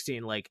 15,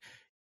 16, like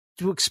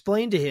to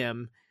explain to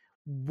him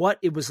what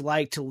it was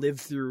like to live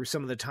through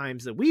some of the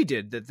times that we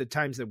did, the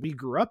times that we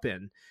grew up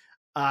in.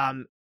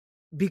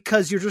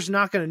 Because you're just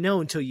not going to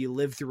know until you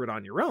live through it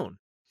on your own.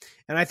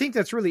 And I think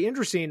that's really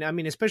interesting. I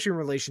mean, especially in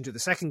relation to the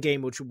second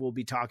game, which we'll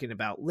be talking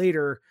about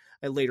later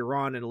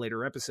on in a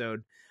later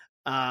episode.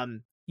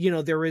 You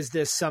know, there was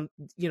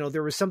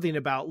something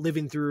about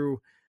living through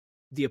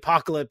the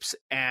apocalypse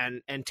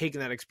and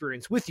taking that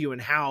experience with you,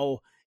 and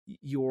how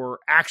your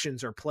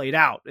actions are played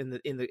out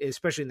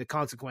especially in the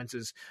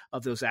consequences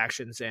of those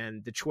actions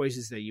and the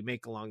choices that you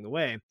make along the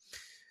way.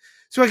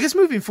 So I guess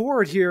moving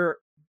forward here,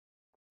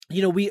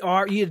 you know,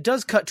 it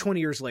does cut 20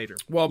 years later.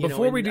 Well,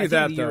 before we do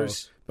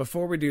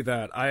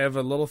that, I have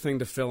a little thing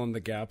to fill in the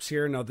gaps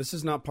here. Now, this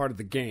is not part of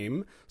the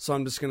game, so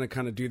I'm just going to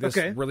kind of do this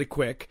really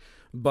quick.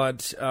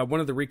 But one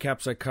of the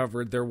recaps I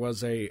covered, there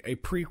was a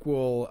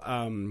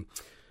prequel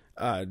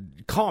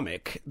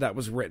comic that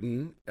was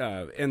written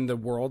in the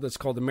world. It's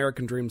called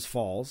American Dreams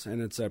Falls,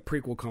 and it's a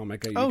prequel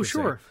comic. Oh,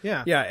 sure.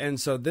 Yeah. Yeah, and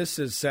so this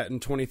is set in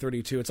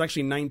 2032. It's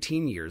actually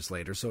 19 years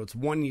later, so it's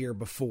 1 year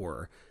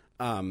before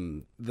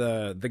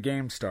the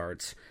game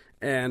starts.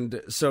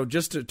 And so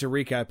just to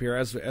recap here,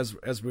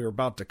 as we were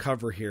about to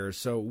cover here,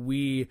 so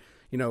we,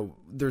 you know,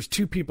 there's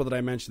two people that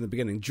I mentioned in the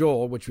beginning,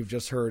 Joel, which we've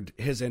just heard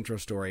his intro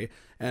story,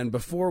 and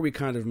before we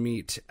kind of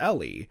meet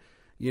Ellie,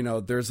 you know,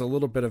 there's a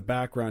little bit of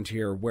background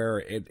here where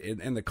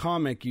in the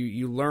comic,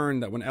 you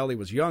learn that when Ellie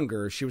was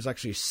younger, she was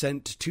actually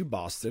sent to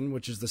Boston,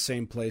 which is the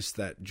same place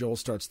that Joel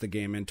starts the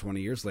game in 20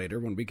 years later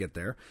when we get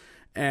there.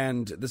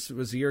 And this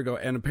was a year ago,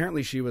 and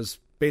apparently she was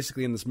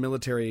basically in this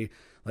military,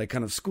 like,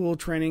 kind of school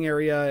training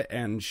area,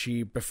 and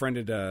she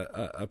befriended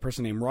a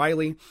person named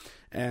Riley.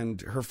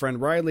 And her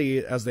friend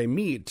Riley, as they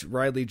meet,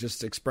 Riley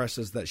just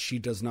expresses that she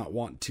does not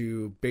want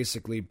to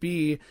basically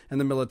be in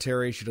the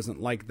military. She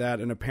doesn't like that.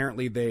 And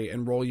apparently they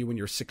enroll you when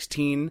you're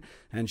 16.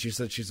 And she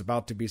said she's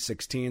about to be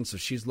 16. So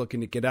she's looking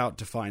to get out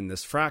to find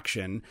this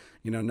fraction,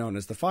 you know, known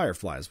as the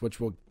Fireflies, which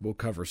we'll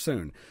cover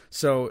soon.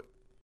 So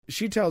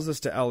she tells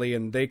this to Ellie,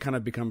 and they kind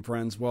of become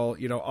friends. Well,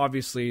 you know,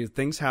 obviously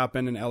things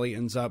happen, and Ellie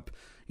ends up,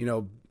 you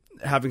know,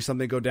 having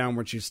something go down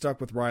where she's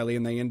stuck with Riley,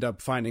 and they end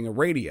up finding a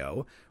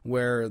radio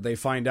where they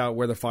find out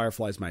where the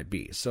Fireflies might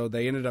be. So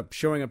they ended up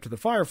showing up to the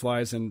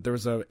Fireflies, and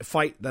there's a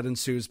fight that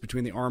ensues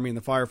between the army and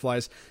the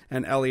Fireflies,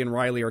 and Ellie and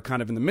Riley are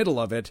kind of in the middle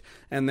of it.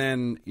 And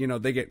then, you know,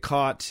 they get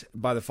caught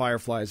by the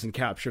Fireflies and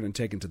captured and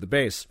taken to the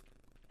base.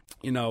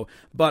 You know,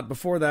 but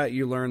before that,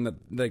 you learn that,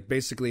 like,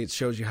 basically it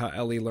shows you how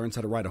Ellie learns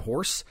how to ride a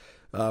horse.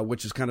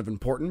 Which is kind of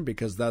important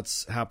because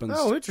happens.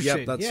 Oh, interesting.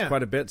 Yep, that's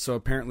quite a bit. So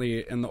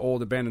apparently in the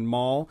old abandoned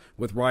mall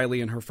with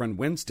Riley and her friend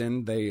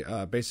Winston, they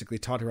basically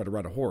taught her how to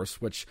ride a horse,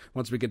 which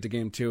once we get to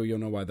game 2, you'll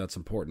know why that's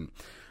important.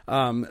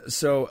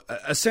 So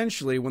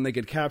essentially when they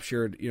get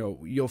captured, you know,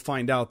 you'll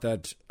find out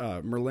that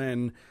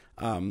Merlin,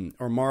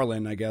 or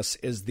Marlin, I guess,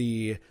 is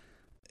the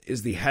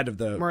head of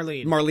the...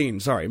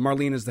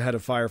 Marlene is the head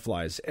of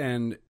Fireflies.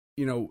 And,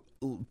 you know,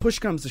 push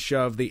comes to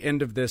shove, the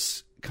end of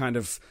this kind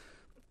of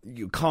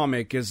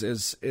comic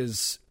is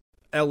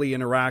Ellie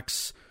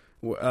interacts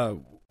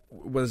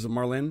was it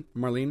Marlene,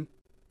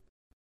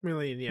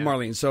 yeah.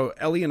 Marlene. So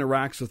Ellie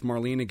interacts with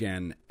Marlene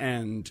again,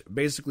 and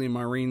basically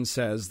Marlene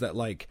says that,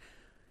 like,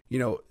 you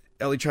know,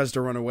 Ellie tries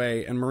to run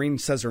away, and Maureen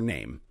says her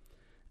name.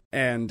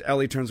 And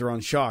Ellie turns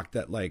around shocked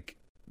that, like,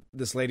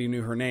 this lady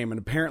knew her name. And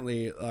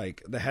apparently,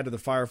 like, the head of the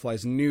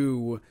Fireflies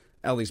knew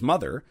Ellie's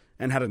mother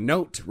and had a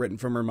note written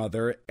from her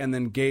mother and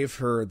then gave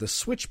her the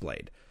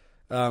switchblade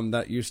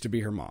that used to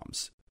be her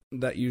mom's.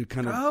 That you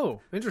kind of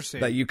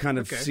interesting. That you kind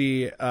of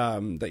see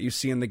that you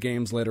see in the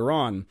games later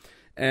on.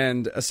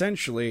 And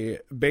essentially,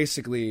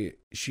 basically,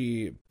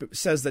 she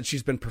says that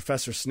she's been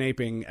Professor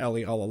Snaping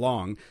Ellie all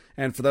along.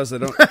 And for those that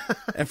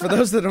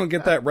don't,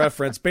 get that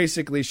reference,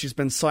 basically, she's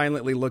been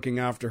silently looking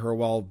after her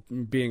while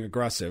being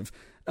aggressive.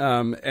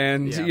 And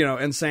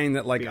saying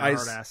that, like,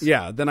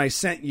 then I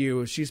sent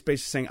you. She's basically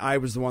saying I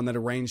was the one that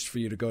arranged for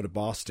you to go to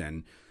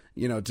Boston,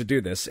 to do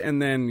this. And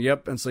then,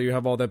 and so you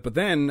have all that. But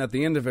then at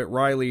the end of it,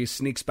 Riley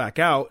sneaks back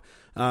out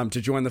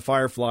to join the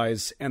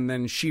Fireflies, and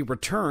then she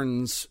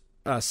returns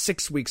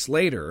 6 weeks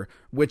later,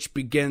 which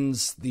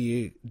begins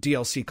the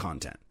DLC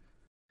content.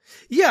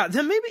 Yeah,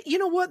 then maybe, you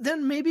know what?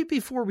 Then maybe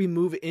before we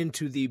move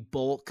into the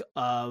bulk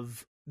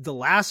of The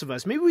Last of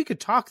Us, maybe we could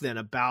talk then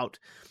about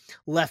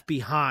Left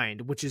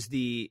Behind, which is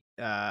the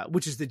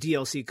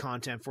DLC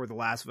content for The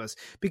Last of Us,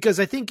 because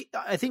I think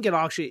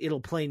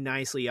it'll play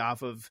nicely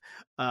off of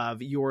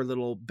your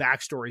little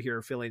backstory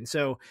here, Philly.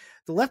 So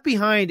the Left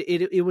Behind,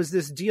 it was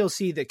this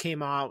DLC that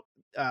came out,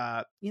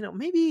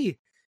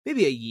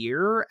 maybe a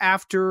year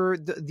after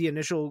the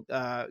initial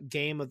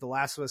game of The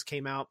Last of Us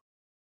came out.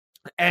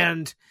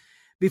 And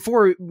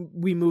before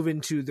we move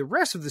into the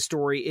rest of the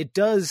story, it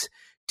does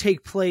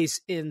take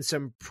place in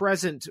some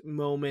present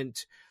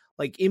moment,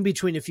 like in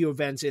between a few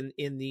events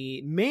in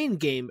the main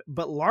game,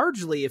 but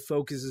largely it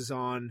focuses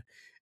on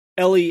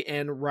Ellie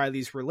and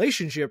Riley's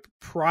relationship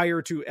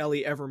prior to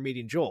Ellie ever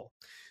meeting Joel.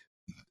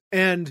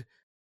 And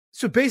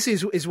so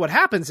basically is what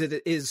happens.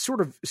 It is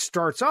sort of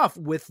starts off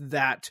with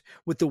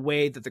the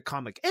way that the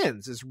comic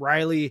ends, is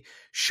Riley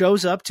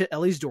shows up to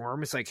Ellie's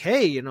dorm. It's like,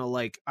 hey,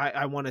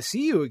 I want to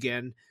see you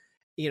again,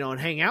 and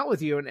hang out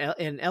with you.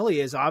 And Ellie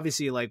is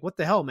obviously like, what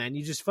the hell, man?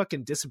 You just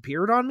fucking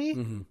disappeared on me.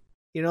 Mm-hmm.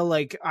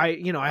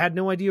 I had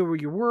no idea where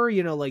you were,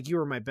 you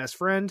were my best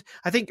friend.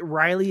 I think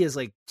Riley is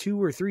like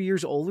 2 or 3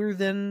 years older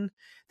than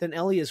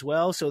Ellie as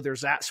well. So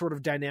there's that sort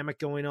of dynamic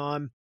going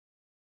on.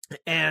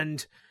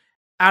 And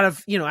out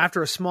of,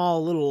 after a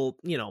small little,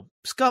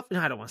 scuffle,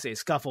 I don't want to say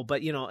scuffle,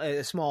 but,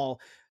 a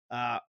small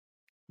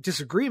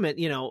disagreement,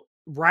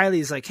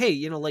 Riley's like,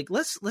 hey,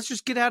 let's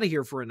just get out of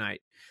here for a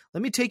night.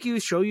 Let me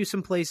show you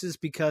some places,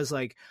 because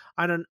like,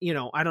 I don't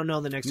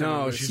know the next time.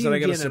 No, she said, I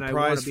got a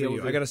surprise for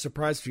you. I got a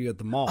surprise for you at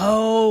the mall.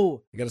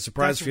 Oh, I got a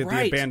surprise for you at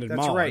the abandoned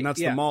mall. Right. And that's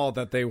the mall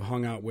that they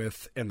hung out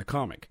with in the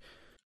comic.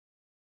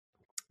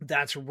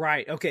 That's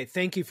right. Okay.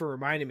 Thank you for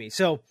reminding me.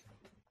 So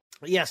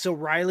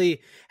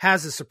Riley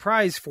has a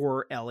surprise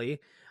for Ellie.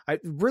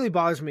 It really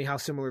bothers me how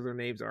similar their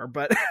names are,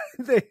 but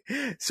they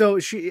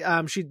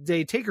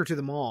take her to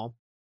the mall.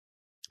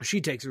 She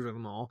takes her to the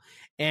mall,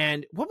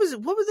 and what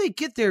would they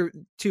get there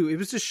to? It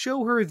was to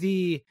show her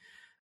the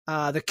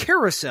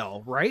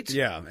carousel, right?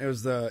 Yeah, it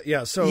was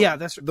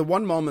that's the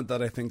one moment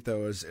that I think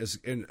though is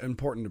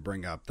important to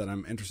bring up, that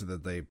I'm interested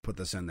that they put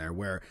this in there,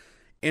 where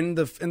in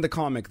the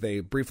comic they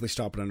briefly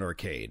stop at an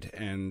arcade,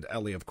 and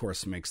Ellie of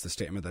course makes the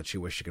statement that she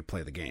wished she could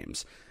play the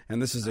games.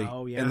 And this is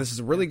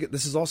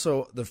this is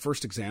also the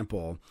first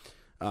example,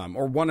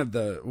 or one of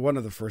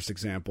the first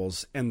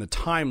examples in the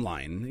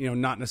timeline,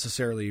 not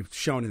necessarily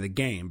shown in the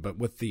game, but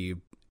with the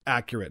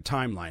accurate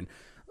timeline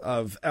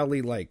of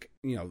Ellie,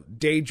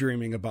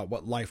 daydreaming about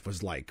what life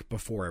was like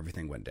before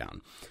everything went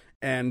down.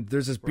 And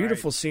there's this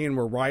beautiful scene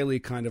where Riley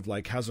kind of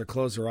has her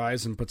close her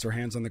eyes and puts her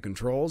hands on the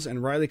controls,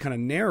 and Riley kind of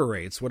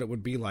narrates what it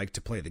would be like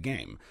to play the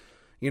game,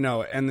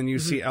 and then you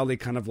see Ellie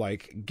kind of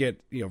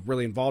get,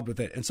 really involved with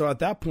it. And so at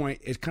that point,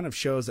 it kind of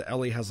shows that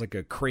Ellie has a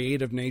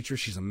creative nature.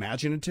 She's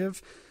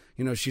imaginative.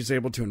 She's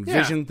able to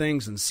envision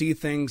things and see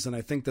things. And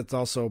I think that's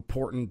also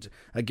important,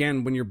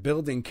 again, when you're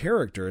building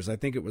characters. I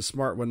think it was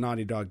smart what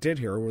Naughty Dog did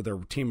here with their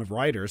team of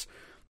writers,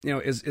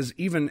 is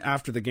even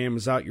after the game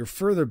is out, you're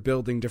further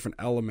building different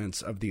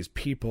elements of these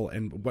people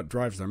and what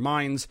drives their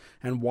minds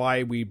and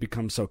why we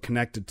become so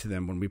connected to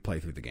them when we play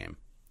through the game.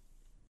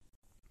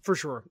 For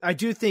sure. I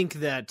do think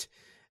that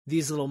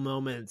these little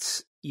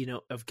moments,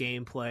 of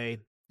gameplay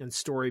and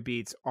story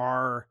beats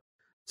are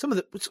some of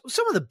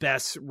the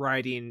best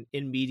writing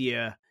in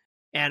media.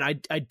 And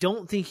I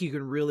don't think you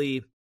can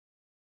really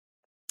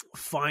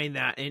find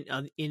that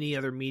on any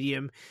other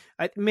medium.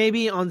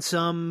 Maybe on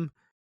some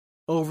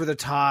over the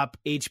top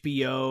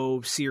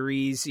HBO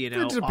series, it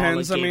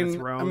depends.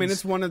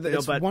 It's one of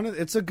the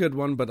it's a good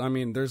one, but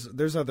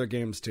there's other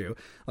games too.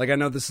 I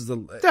know this is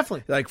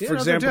definitely for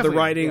example, the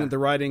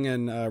writing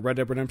in Red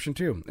Dead Redemption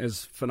 2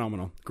 is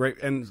phenomenal. Great,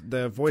 and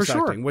the voice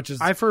acting, which is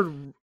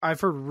I've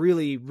heard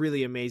really,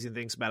 really amazing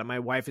things about it. My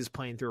wife is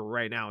playing through it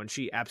right now, and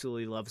she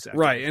absolutely loves it.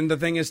 Right, and the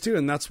thing is too,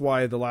 and that's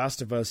why The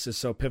Last of Us is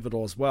so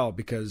pivotal as well,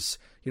 because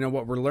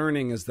what we're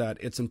learning is that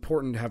it's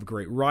important to have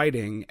great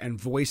writing and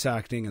voice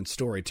acting and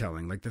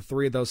storytelling. The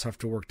three of those have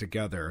to work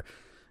together,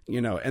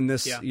 and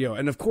this,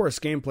 and of course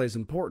gameplay is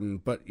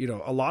important, but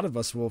a lot of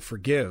us will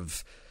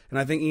forgive And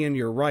I think, Ian,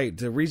 you're right.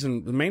 The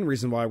main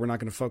reason why we're not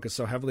going to focus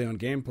so heavily on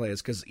gameplay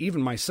is because even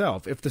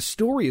myself, if the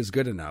story is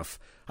good enough,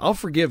 I'll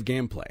forgive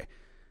gameplay.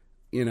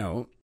 You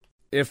know,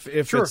 if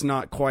Sure. it's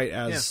not quite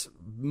as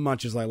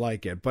much as I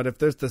like it. But if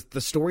there's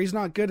the story's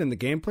not good and the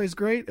gameplay's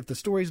great, if the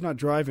story's not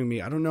driving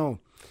me, I don't know.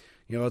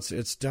 You know,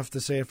 it's tough to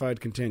say if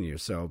I'd continue.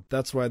 So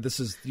that's why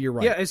you're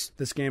right. Yeah,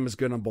 this game is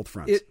good on both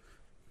fronts.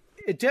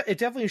 It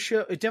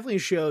definitely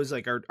shows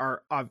like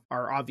our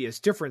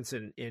obvious difference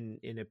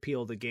in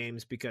appeal to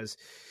games, because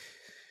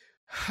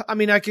I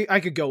mean, I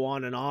could go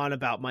on and on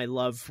about my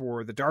love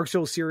for the Dark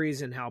Souls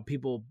series and how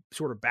people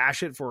sort of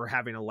bash it for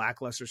having a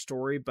lackluster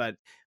story, but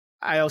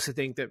I also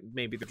think that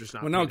maybe they're just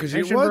not. Well, no, because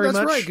that's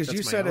right, because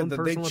you said it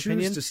that they choose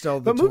opinion. to tell.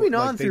 But moving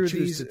on through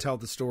these, to tell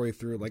the story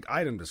through like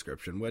item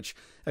description, which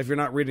if you're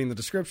not reading the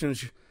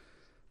descriptions,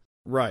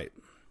 right.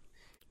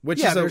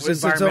 Which is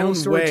its own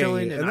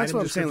way, and that's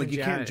what I'm saying. Like,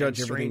 you can't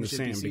judge everything the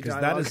same, because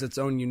that is its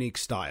own unique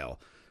style.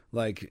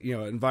 Like, you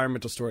know,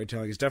 environmental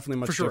storytelling is definitely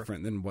much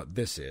different than what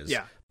this is.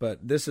 Yeah.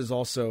 But this is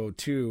also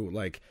too,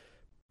 like,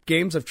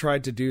 games have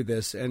tried to do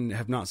this and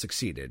have not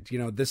succeeded. You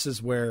know, this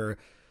is where,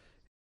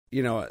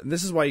 you know,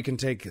 this is why you can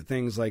take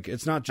things like,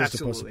 it's not just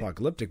a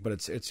post-apocalyptic, but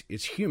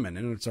it's human,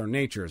 and it's our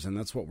natures, and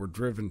that's what we're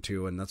driven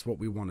to, and that's what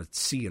we want to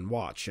see and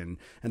watch, and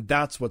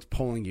that's what's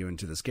pulling you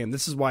into this game.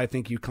 This is why I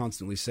think you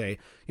constantly say,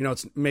 you know,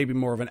 it's maybe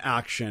more of an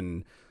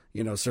action,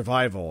 you know,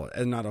 survival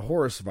and not a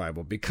horror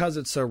survival, because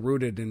it's so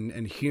rooted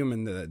in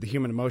human, the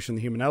human emotion,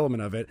 the human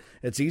element of it.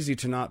 It's easy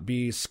to not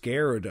be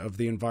scared of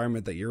the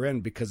environment that you're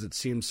in, because it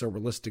seems so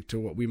realistic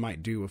to what we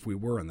might do if we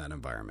were in that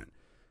environment.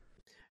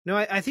 No,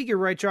 I think you're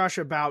right, Josh,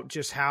 about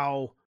just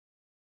how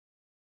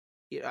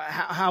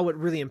it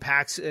really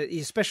impacts,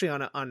 especially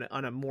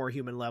on a more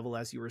human level,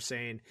 as you were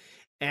saying.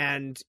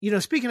 And, you know,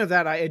 speaking of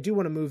that, I do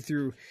want to move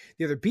through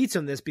the other beats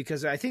on this,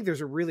 because I think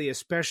there's a really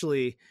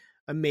especially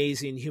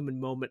amazing human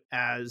moment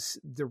as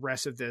the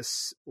rest of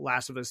this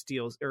Last of Us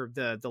deals, or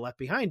the Left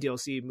Behind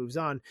DLC moves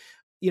on.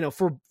 You know,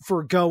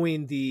 for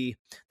going the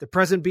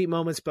present beat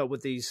moments, but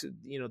with these,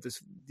 you know,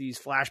 these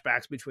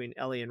flashbacks between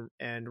Ellie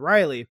and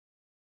Riley.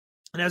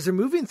 And as they're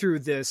moving through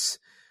this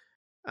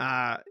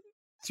department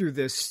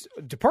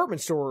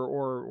store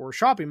or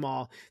shopping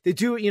mall, they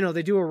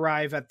do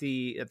arrive at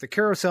the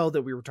carousel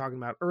that we were talking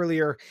about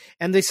earlier,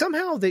 and they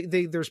somehow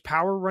there's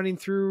power running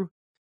through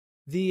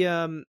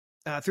the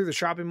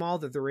shopping mall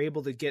that they're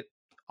able to get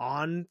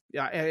on.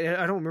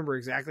 I don't remember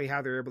exactly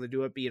how they're able to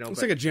do it, but, you know,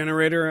 it's like a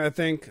generator. I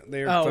think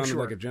they found sure.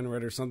 like a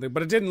generator or something,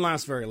 but it didn't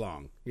last very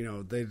long. You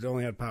know, they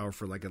only had power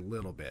for like a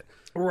little bit,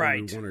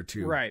 right? Maybe one or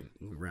two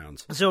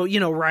rounds. So, you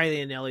know,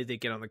 Riley and Ellie, they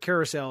get on the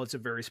carousel. It's a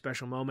very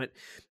special moment,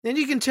 and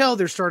you can tell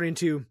they're starting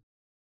to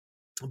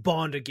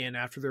bond again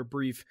after their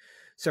brief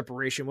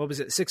separation. What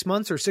was it, 6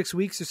 months or 6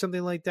 weeks or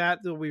something like that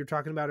we were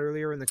talking about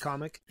earlier in the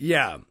comic?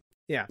 Yeah.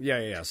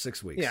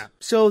 6 weeks. Yeah.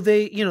 So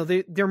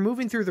they're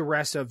moving through the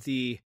rest of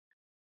the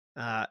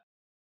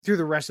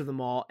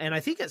mall, and I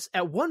think it's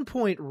at one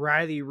point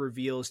Riley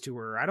reveals to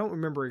her, I don't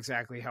remember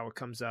exactly how it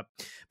comes up,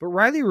 but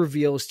Riley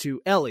reveals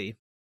to Ellie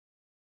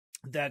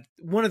that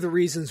one of the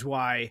reasons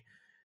why,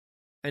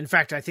 in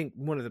fact, I think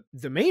one of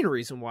the main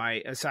reason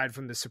why, aside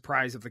from the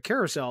surprise of the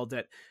carousel,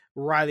 that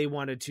Riley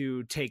wanted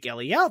to take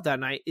Ellie out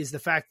that night is the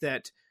fact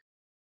that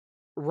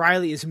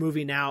Riley is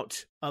moving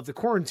out of the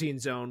quarantine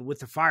zone with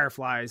the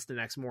Fireflies the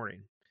next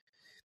morning.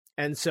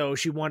 And so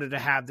she wanted to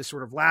have this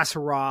sort of last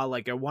hurrah,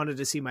 like, I wanted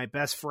to see my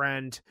best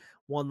friend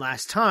one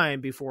last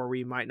time before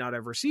we might not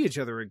ever see each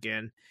other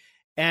again.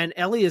 And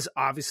Ellie is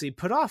obviously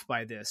put off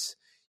by this.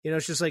 You know,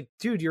 it's just like,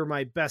 dude, you're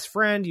my best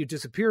friend. You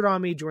disappeared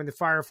on me, joined the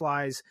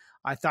Fireflies.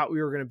 I thought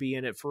we were going to be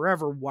in it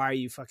forever. Why are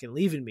you fucking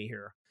leaving me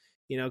here?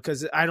 You know,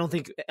 because I don't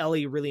think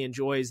Ellie really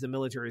enjoys the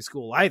military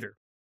school either.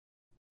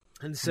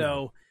 And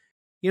so,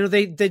 you know,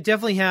 they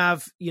definitely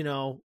have, you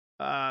know,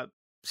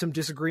 some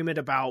disagreement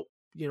about,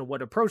 you know,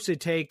 what approach they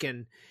take.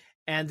 And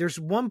there's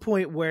one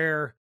point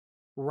where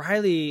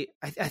Riley,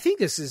 I think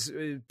this is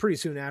pretty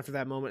soon after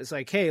that moment, it's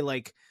like, hey,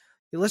 like,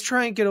 let's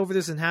try and get over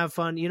this and have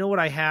fun. You know, what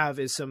I have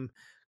is some,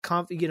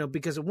 you know,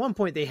 because at one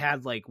point they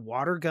had like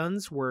water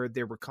guns where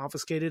they were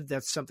confiscated.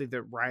 That's something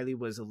that Riley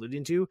was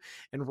alluding to.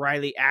 And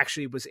Riley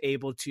actually was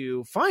able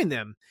to find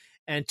them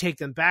and take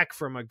them back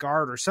from a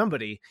guard or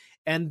somebody.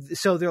 And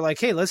so they're like,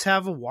 hey, let's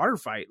have a water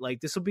fight.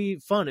 Like, this will be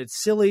fun.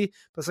 It's silly,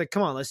 but it's like,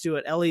 come on, let's do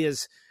it. Ellie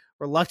is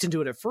reluctant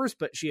to it at first,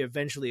 but she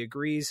eventually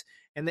agrees.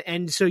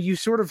 And so you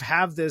sort of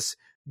have this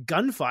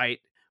gunfight,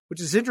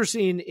 which is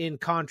interesting in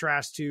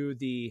contrast to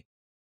the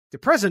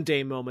present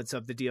day moments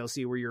of the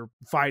DLC where you're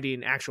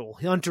fighting actual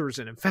hunters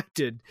and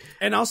infected.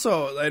 And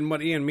also, and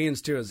what Ian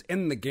means too, is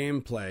in the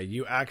gameplay,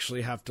 you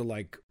actually have to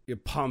like you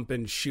pump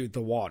and shoot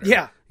the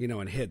water, you know,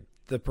 and hit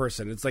the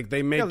person. It's like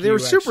they make they were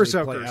super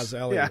soakers. Play as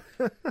Ellie.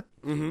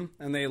 Mm-hmm.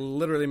 And they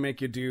literally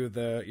make you do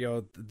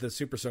the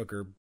super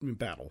soaker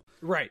battle.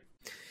 Right.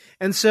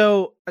 And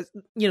so,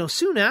 you know,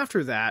 soon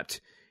after that,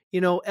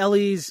 you know,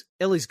 Ellie's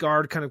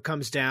guard kind of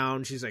comes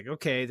down. She's like,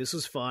 okay, this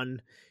was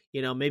fun.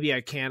 You know, maybe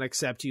I can't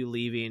accept you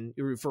leaving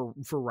for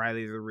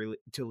Riley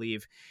to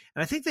leave.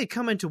 And I think they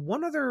come into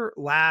one other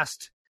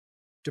last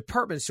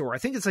department store. I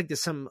think it's like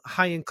some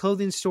high-end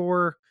clothing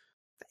store.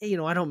 I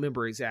don't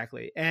remember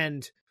exactly.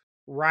 And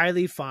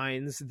Riley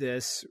finds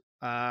this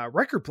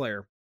record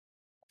player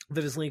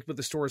that is linked with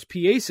the store's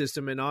PA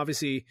system. And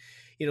obviously,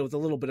 with a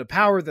little bit of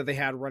power that they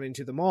had running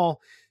to the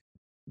mall,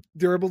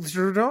 they're able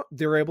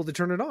to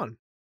turn it on.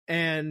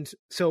 And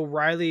so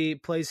Riley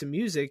plays some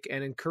music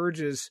and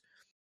encourages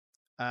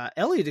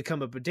Ellie to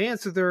come up and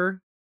dance with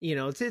her.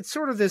 It's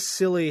sort of this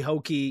silly,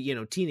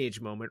 hokey,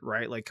 teenage moment,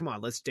 right? Like, come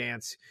on, let's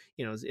dance,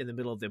 in the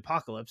middle of the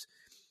apocalypse.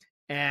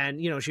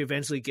 And, she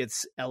eventually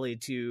gets Ellie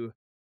to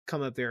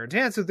come up there and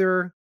dance with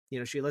her.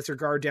 She lets her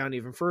guard down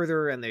even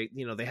further, and they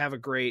have a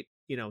great,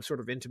 sort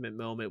of intimate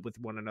moment with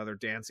one another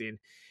dancing.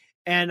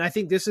 And I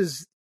think this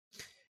is,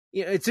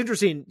 it's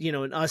interesting,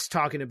 in us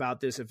talking about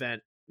this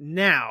event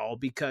now,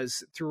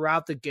 because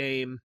throughout the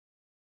game,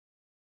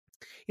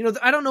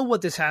 I don't know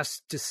what this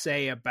has to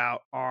say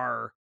about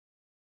our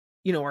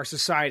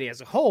society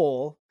as a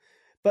whole,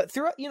 but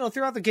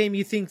throughout the game,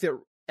 you think that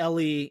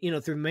Ellie,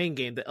 through the main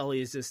game, that Ellie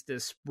is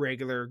this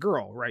regular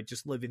girl, right?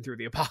 Just living through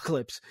the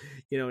apocalypse,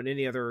 in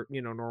any other,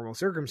 normal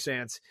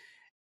circumstance.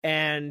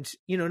 And,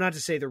 not to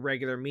say the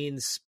regular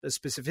means a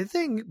specific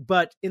thing,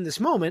 but in this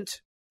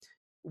moment,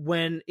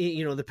 when,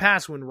 the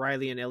past, when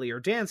Riley and Ellie are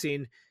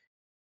dancing,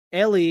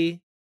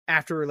 Ellie,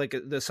 after like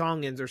the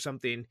song ends or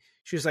something,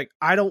 she's like,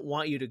 I don't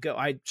want you to go.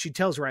 She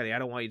tells Riley, I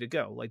don't want you to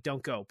go. Like,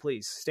 don't go,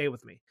 please stay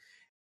with me.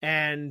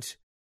 And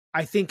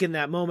I think in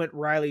that moment,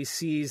 Riley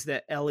sees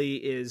that Ellie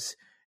is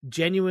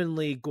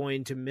genuinely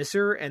going to miss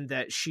her, and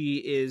that she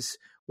is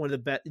one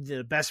of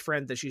the best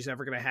friend that she's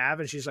ever going to have.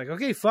 And she's like,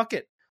 okay, fuck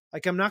it.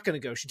 Like, I'm not going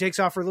to go. She takes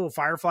off her little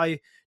Firefly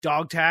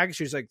dog tag.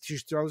 She's like, she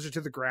throws her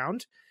to the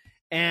ground,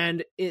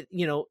 and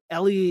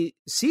Ellie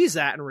sees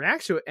that and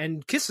reacts to it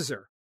and kisses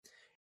her.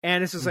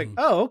 And it's just like,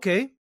 oh,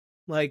 okay.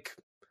 Like,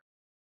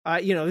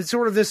 it's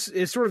sort of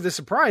this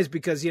surprise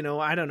because,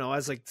 I don't know,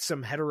 as like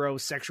some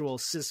heterosexual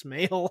cis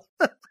male,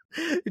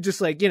 just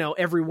like,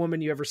 every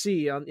woman you ever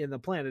see in the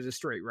planet is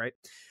straight. Right.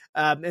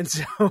 And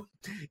so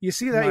you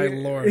see that. My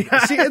Lord.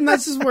 See, and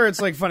this is where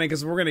it's like funny,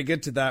 because we're going to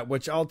get to that,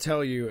 which I'll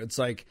tell you, it's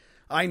like,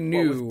 I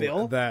knew with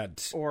Bill?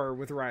 that, or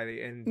with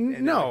Riley and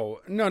no,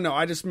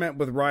 I just meant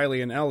with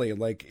Riley and Ellie.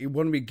 Like,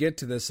 when we get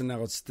to this, and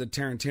now it's the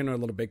Tarantino a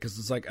little bit, because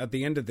it's like at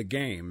the end of the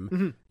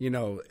game,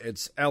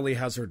 it's Ellie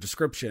has her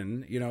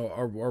description,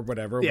 or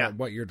whatever,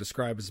 what you're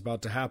described is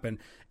about to happen,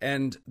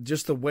 and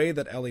just the way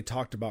that Ellie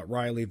talked about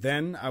Riley,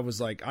 then I was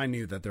like, I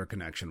knew that their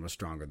connection was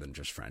stronger than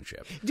just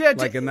friendship. Yeah,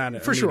 like in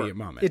that for immediate sure.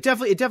 moment, it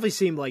definitely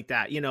seemed like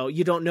that.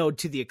 You don't know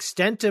to the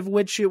extent of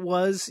which it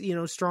was,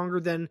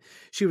 stronger than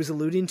she was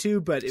alluding to,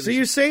 but it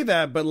was. You say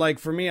that, but like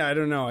for me, I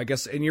don't know, I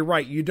guess, and you're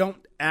right, you don't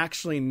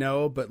actually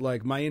know, but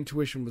like my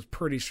intuition was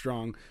pretty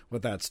strong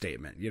with that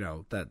statement,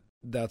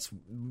 that's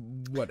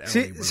what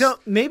Ellie was. So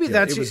maybe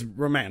it was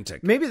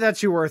romantic. Maybe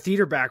that's your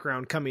theater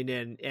background coming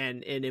in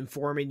and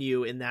informing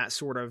you in that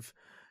sort of,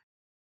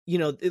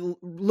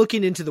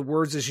 looking into the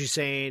words as she's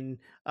saying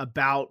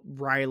about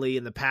Riley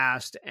in the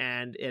past,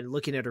 and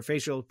looking at her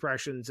facial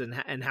expressions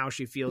and how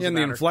she feels, and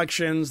about the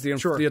inflections,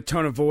 Sure. the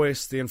tone of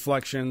voice, the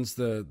inflections,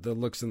 the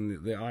looks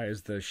in the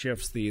eyes, the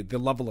shifts, the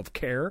level of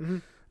care.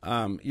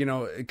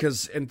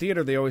 Because in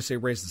theater they always say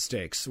raise the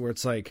stakes, where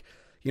it's like,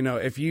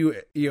 if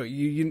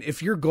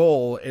if your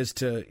goal is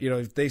to,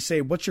 if they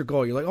say, what's your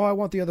goal? You're like, oh, I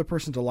want the other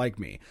person to like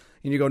me.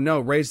 And you go, no,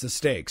 raise the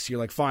stakes. You're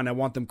like, fine, I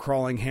want them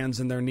crawling hands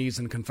in their knees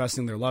and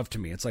confessing their love to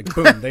me. It's like,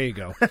 boom, there you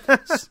go.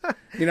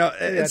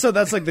 And so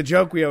that's like the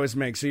joke we always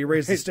make. So you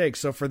raise the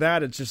stakes. So for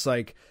that, it's just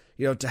like,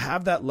 to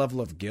have that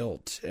level of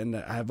guilt and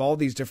have all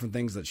these different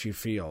things that she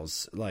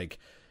feels, like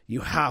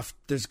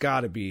there's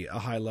got to be a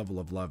high level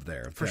of love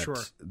there. For sure.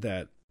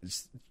 That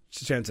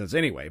Chan says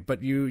anyway,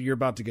 but you're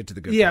about to get to the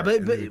good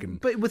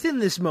part. But within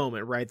this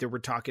moment, right, that we're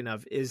talking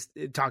about is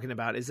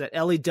that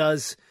Ellie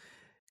does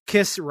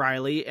kiss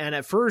Riley, and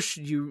at first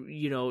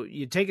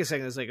you take a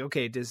second, it's like,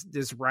 okay,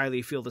 does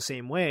Riley feel the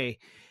same way?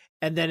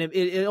 And then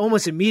it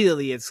almost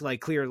immediately it's like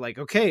clear, like,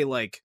 okay,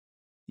 like,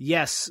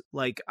 yes,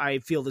 like I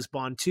feel this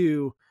bond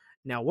too.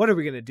 Now what are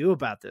we gonna do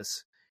about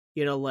this?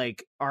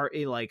 Marlene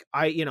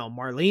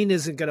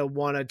isn't gonna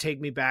want to take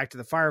me back to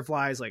the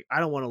Fireflies, like I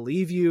don't want to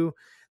leave you,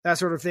 that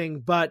sort of thing.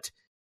 But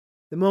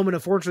the moment,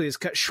 unfortunately, is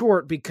cut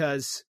short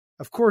because,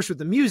 of course, with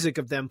the music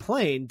of them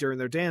playing during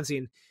their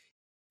dancing,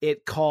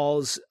 it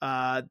calls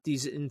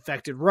these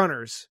infected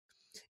runners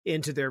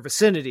into their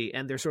vicinity,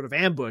 and they're sort of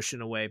ambushed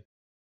in a way.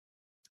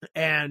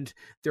 And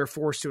they're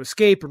forced to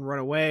escape and run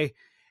away.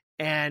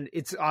 And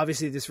it's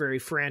obviously this very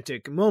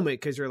frantic moment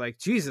because you're like,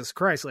 Jesus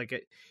Christ, like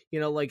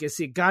it's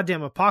the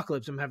goddamn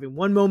apocalypse. I'm having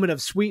one moment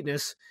of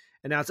sweetness,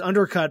 and now it's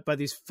undercut by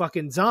these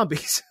fucking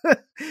zombies.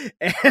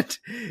 And,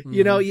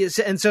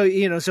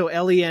 so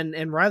Ellie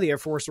and Riley are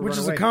forced to run away.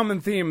 Which is a common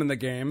theme in the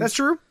game. That's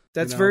true.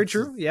 That's very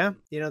true. Yeah.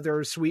 There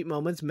are sweet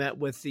moments met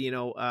with,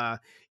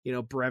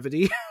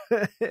 brevity,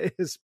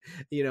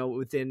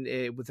 within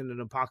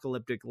an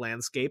apocalyptic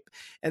landscape.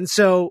 And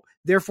so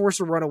they're forced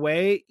to run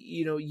away.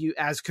 You,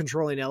 as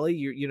controlling Ellie,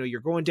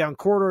 you're going down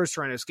corridors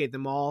trying to escape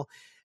them all.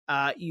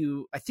 I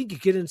think you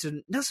get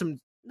into not some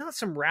not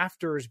some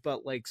rafters,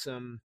 but like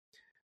some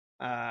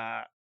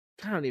I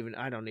don't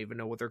even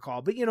know what they're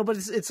called, but but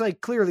it's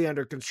like clearly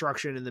under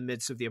construction in the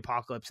midst of the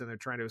apocalypse, and they're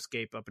trying to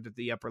escape up into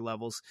the upper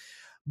levels,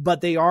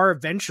 but they are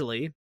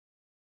eventually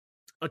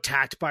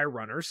attacked by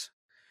runners.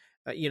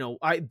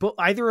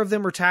 Either of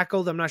them are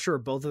tackled. I'm not sure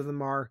if both of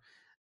them are.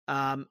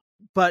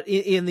 But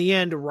in the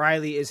end,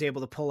 Riley is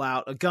able to pull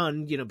out a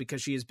gun,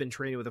 because she has been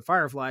training with the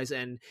Fireflies,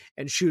 and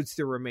shoots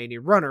the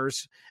remaining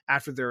runners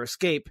after their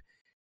escape.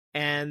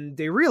 And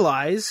they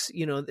realize,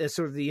 at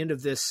sort of the end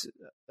of this,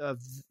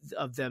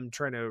 of them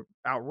trying to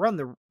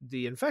outrun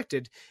the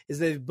infected, is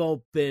they've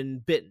both been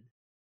bitten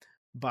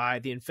by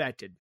the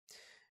infected.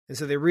 And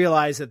so they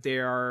realize that they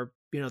are,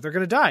 they're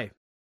going to die.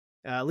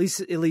 At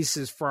least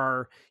as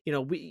far,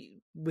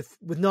 with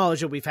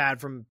knowledge that we've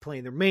had from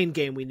playing their main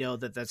game, we know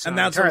that's and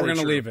not that's where we're going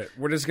to true. leave it.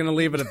 We're just going to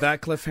leave it at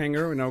that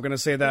cliffhanger. We're going to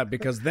say that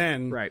because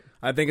then right.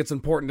 I think it's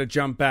important to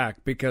jump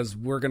back because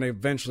we're going to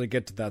eventually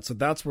get to that. So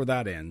that's where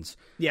that ends.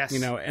 Yes.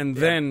 And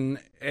then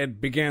it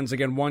begins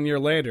again 1 year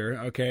later.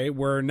 Okay.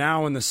 We're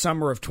now in the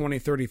summer of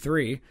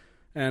 2033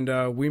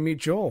 and we meet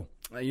Joel,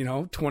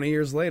 20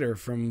 years later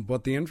from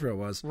what the intro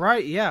was.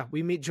 Right. Yeah.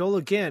 We meet Joel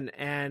again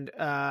and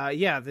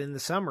in the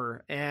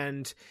summer,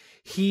 and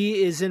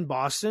he is in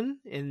Boston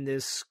in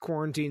this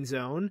quarantine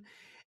zone,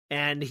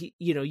 and he,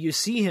 you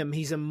see him,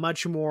 he's a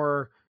much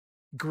more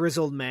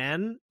grizzled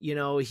man.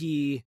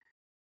 He's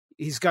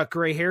got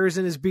gray hairs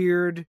in his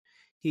beard.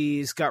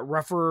 He's got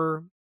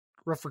rougher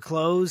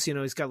clothes.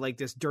 He's got like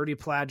this dirty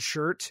plaid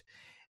shirt.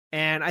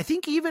 And I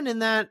think even in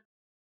that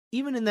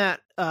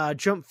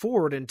jump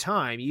forward in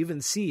time, you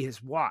even see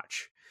his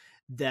watch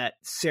that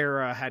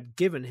Sarah had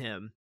given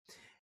him.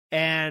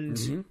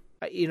 And,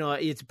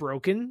 it's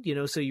broken,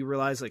 so you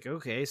realize like,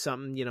 okay,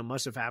 something,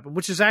 must have happened,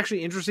 which is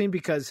actually interesting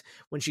because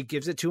when she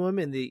gives it to him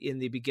in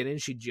the beginning,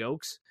 he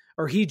jokes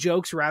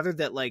rather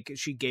that like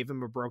she gave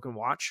him a broken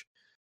watch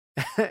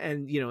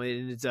and,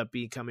 it ends up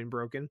becoming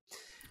broken.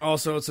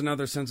 Also, it's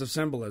another sense of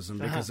symbolism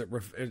because it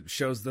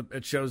shows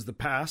the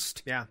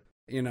past. Yeah.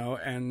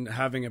 And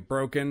having it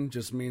broken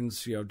just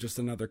means, just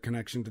another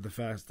connection to the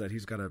fact that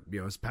he's got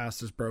his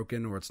past is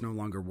broken, or it's no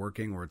longer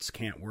working, or it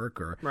can't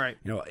work, or, right.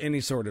 Any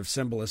sort of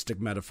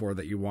symbolistic metaphor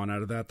that you want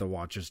out of that. The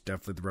watch is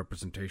definitely the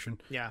representation.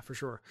 Yeah, for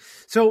sure.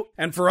 So,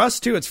 and for us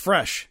too, it's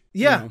fresh.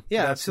 Yeah.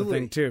 Yeah, that's absolutely. the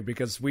thing too,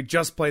 because we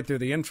just played through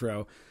the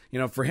intro.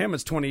 For him,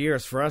 it's 20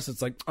 years. For us,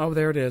 it's like, oh,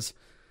 there it is.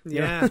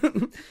 Yeah.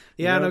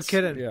 Yeah. No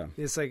kidding. Yeah.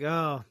 It's like,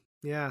 oh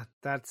yeah,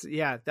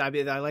 I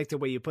mean, I like the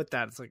way you put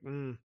that. It's like,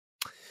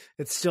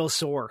 it's still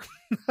sore,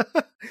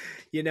 but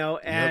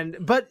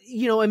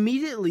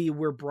immediately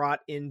we're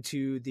brought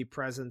into the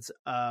presence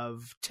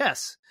of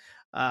Tess,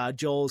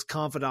 Joel's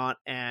confidant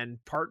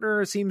and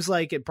partner, seems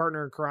like, and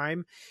partner in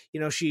crime.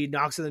 She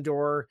knocks on the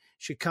door,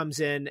 she comes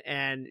in,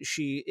 and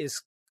she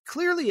is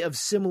clearly of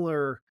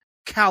similar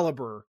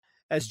caliber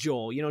as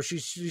Joel.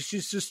 She's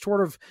just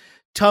sort of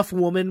tough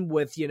woman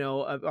with,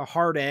 a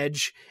hard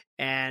edge.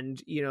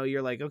 And,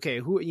 you're like, okay,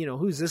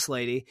 who's this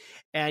lady?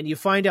 And you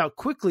find out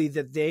quickly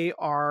that they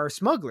are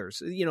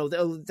smugglers.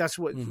 That's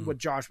what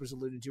Josh was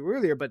alluding to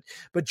earlier. But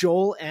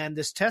Joel and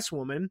this Tess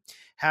woman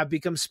have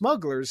become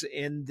smugglers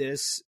in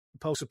this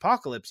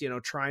post-apocalypse,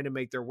 trying to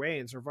make their way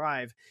and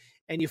survive.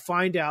 And you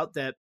find out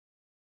that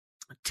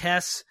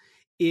Tess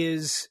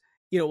is,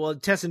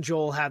 Tess and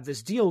Joel have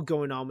this deal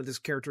going on with this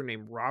character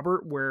named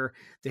Robert, where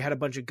they had a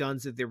bunch of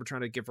guns that they were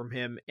trying to get from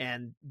him,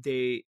 and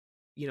they,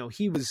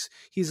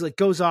 he's like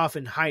goes off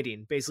in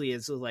hiding, basically,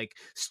 as like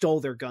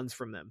stole their guns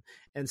from them.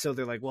 And so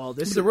they're like, well,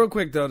 this is real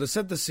quick though, to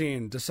set the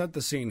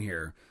scene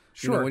here.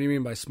 Sure. What do you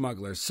mean by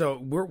smugglers? So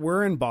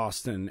we're in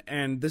Boston,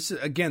 and this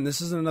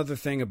is another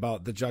thing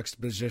about the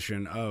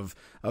juxtaposition of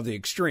the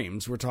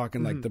extremes. We're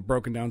talking like the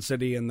broken down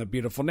city and the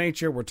beautiful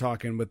nature. We're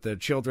talking with the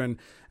children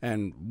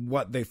and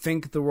what they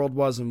think the world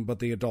was and what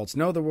the adults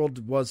know the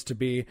world was to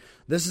be.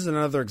 This is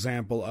another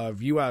example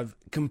of you have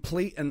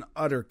complete and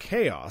utter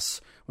chaos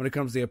when it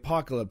comes to the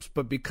apocalypse,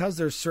 but because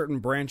there's certain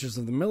branches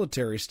of the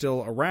military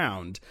still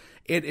around,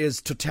 it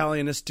is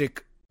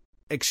totalitarianistic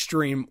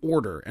extreme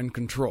order and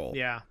control.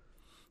 Yeah.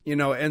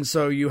 And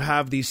so you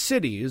have these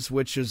cities,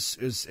 which is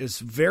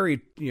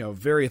very,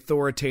 very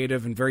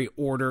authoritative and very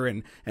order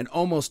and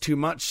almost too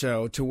much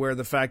so to where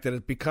the fact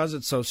that because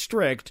it's so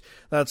strict,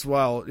 that's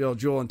why,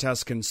 Joel and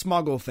Tess can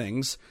smuggle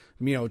things,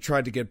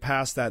 try to get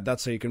past that.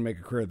 That's how you can make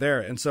a career there.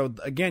 And so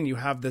again, you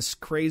have this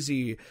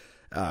crazy,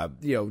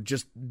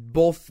 just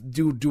both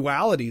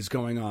dualities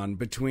going on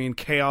between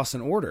chaos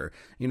and order,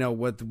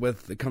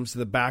 with it comes to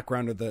the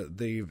background of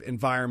the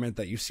environment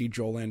that you see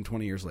Joel in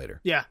 20 years later.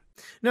 Yeah.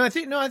 I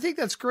think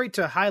that's great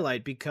to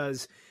highlight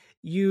because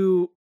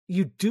you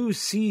do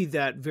see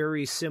that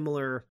very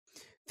similar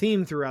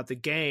theme throughout the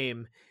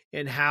game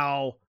and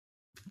how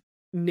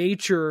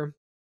nature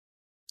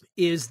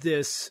is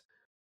this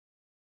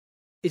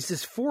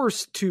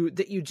force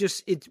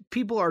that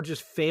people are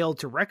just failed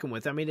to reckon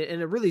with. I mean,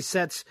 and it really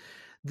sets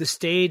the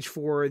stage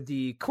for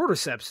the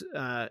cordyceps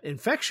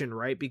infection,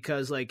 right?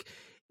 Because like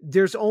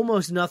there's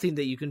almost nothing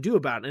that you can do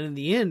about it. And in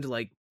the end,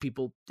 like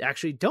people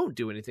actually don't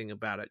do anything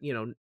about it.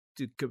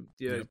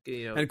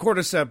 you know, and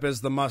cordyceps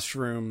is the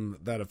mushroom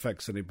that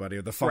affects anybody,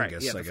 or the fungus,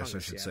 right, yeah, I guess fungus, I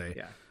should say.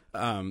 Yeah.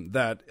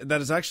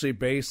 That is actually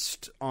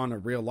based on a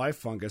real life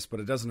fungus, but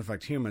it doesn't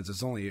affect humans.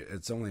 It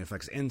only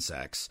affects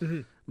insects.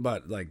 Mm-hmm.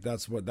 But like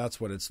that's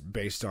what it's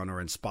based on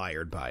or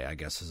inspired by, I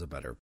guess, is a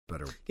better.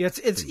 Yeah,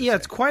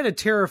 it's quite a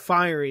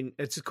terrifying.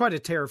 It's quite a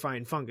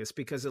terrifying fungus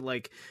because it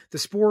like the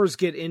spores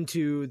get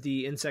into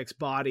the insect's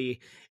body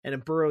and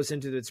it burrows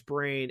into its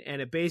brain,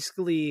 and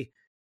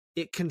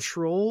it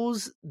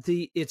controls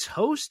its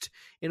host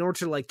in order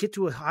to like get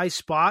to a high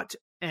spot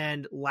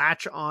and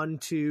latch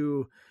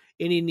onto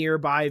any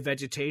nearby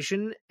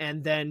vegetation,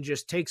 and then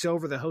just takes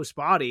over the host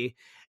body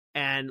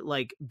and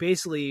like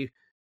basically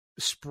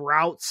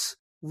sprouts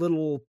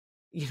little,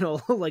 you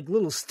know, like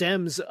little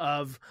stems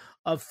of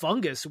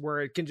fungus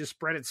where it can just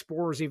spread its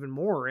spores even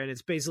more. And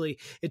it's basically,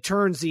 it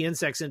turns the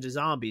insects into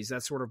zombies.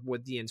 That's sort of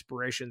what the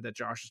inspiration that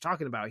Josh is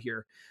talking about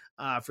here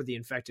for the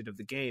infected of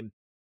the game.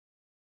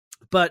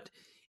 But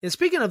and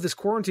speaking of this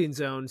quarantine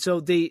zone,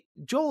 so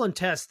Joel and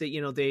Tess, that,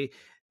 you know, they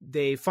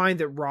find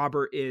that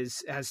Robert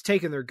has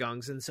taken their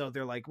guns, and so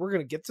they're like, we're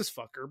gonna get this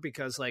fucker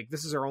because like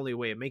this is our only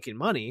way of making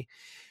money.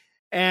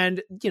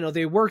 And you know,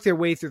 they work their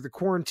way through the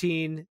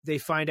quarantine. They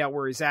find out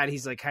where he's at.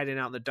 He's like hiding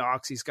out in the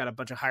docks. He's got a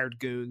bunch of hired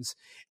goons,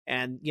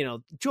 and you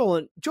know,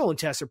 Joel and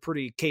Tess are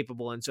pretty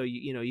capable, and so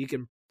you know you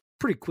can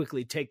pretty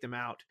quickly take them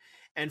out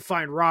and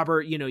find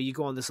Robert. You know, you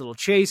go on this little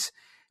chase,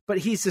 but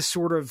he's this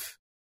sort of,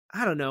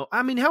 I don't know.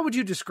 I mean, how would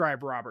you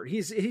describe Robert?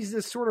 He's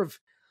this sort of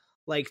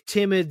like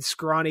timid,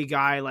 scrawny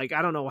guy. Like,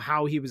 I don't know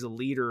how he was a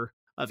leader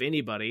of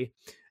anybody.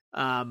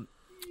 I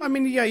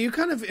mean, yeah, you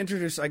kind of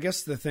introduce, I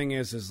guess the thing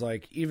is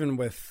like, even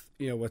with,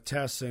 you know, with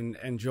Tess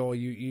and Joel,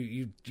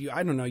 you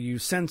I don't know, you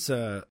sense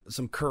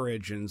some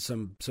courage and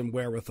some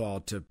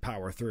wherewithal to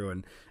power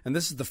through. And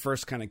this is the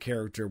first kind of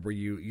character where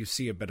you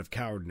see a bit of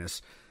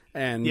cowardness.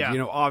 And, you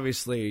know,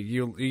 obviously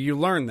you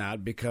learn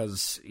that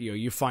because, you know,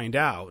 you find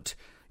out,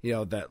 you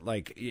know, that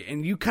like,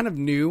 and you kind of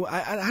knew,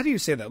 how do you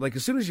say that? Like,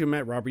 as soon as you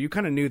met Robert, you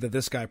kind of knew that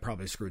this guy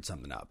probably screwed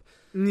something up.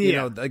 Yeah. You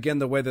know, again,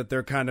 the way that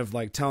they're kind of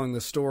like telling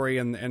the story,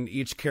 and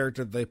each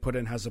character that they put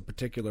in has a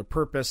particular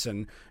purpose,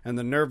 and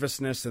the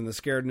nervousness and the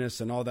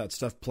scaredness and all that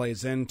stuff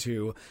plays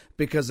into,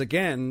 because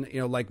again, you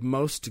know, like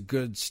most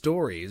good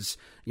stories,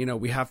 you know,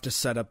 we have to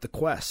set up the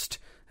quest.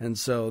 And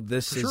so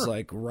this is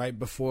like right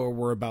before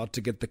we're about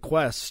to get the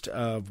quest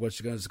of what's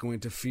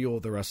going to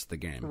fuel the rest of the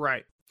game.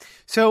 Right.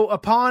 So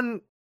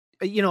upon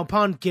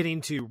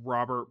getting to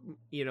Robert,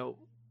 you know,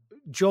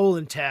 Joel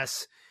and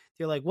Tess,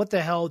 they're like, what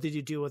the hell did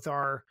you do with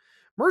our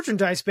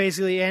merchandise,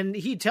 basically? And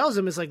he tells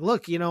them, it's like,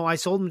 look, you know, I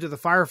sold them to the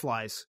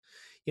Fireflies.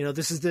 You know,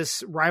 this is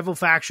this rival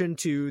faction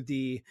to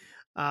the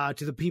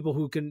people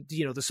who can,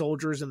 you know, the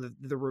soldiers and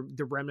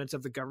the remnants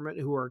of the government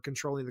who are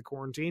controlling the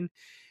quarantine.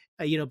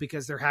 You know,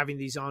 because they're having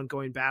these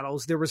ongoing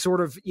battles. There was sort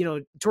of, you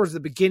know, towards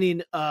the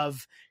beginning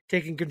of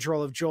taking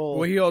control of Joel.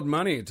 Well, he owed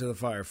money to the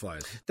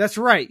Fireflies. That's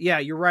right. Yeah,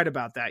 you're right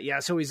about that. Yeah,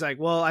 so he's like,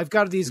 well, I've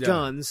got these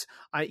guns,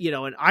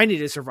 and I need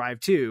to survive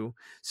too.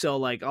 So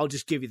like, I'll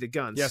just give you the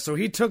guns. Yeah, so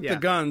he took the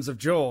guns of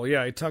Joel.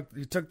 Yeah, he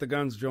took the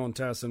guns of Joel and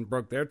Tess and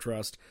broke their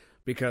trust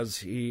because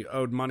he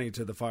owed money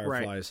to the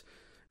Fireflies. Right.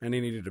 And he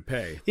needed to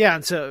pay. Yeah,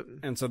 and so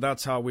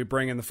that's how we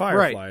bring in the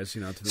Fireflies, you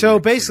know. To the so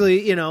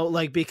basically, you know,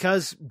 like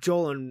because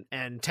Joel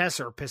and Tess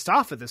are pissed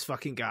off at this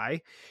fucking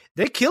guy,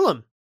 they kill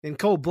him in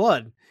cold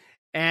blood.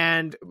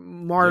 And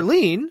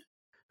Marlene,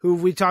 who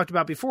we talked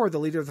about before,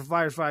 the leader of the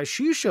Fireflies,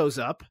 she shows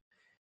up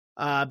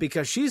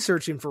because she's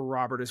searching for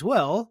Robert as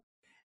well.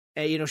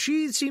 And, you know,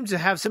 she seems to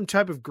have some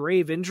type of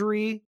grave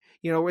injury.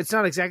 You know, it's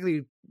not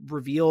exactly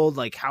revealed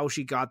like how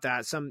she got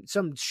that. Some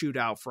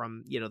shootout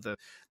from, you know,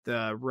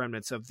 the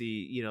remnants of the,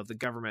 you know, the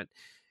government.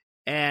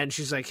 And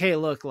she's like, hey,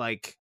 look,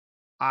 like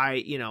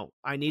I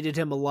needed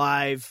him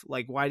alive.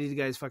 Like, why did you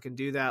guys fucking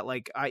do that?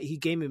 Like, he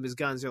gave him his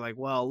guns. They're like,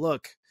 well,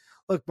 look,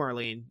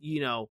 Marlene,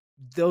 you know,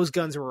 those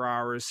guns were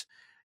ours.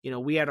 You know,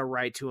 we had a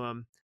right to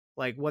them.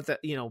 Like, what the,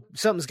 you know,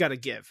 something's got to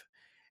give.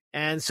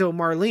 And so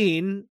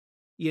Marlene,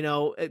 you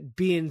know,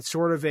 being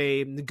sort of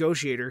a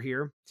negotiator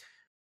here,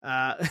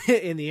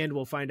 in the end,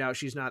 we'll find out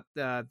she's not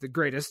the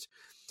greatest,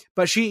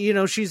 but she, you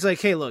know, she's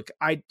like, hey, look,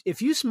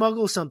 if you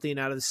smuggle something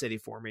out of the city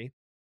for me,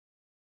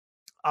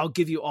 I'll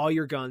give you all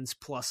your guns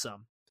plus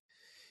some.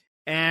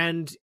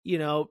 And, you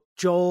know,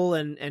 Joel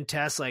and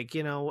Tess, like,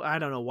 you know, I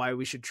don't know why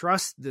we should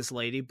trust this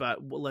lady, but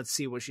let's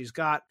see what she's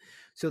got.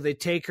 So they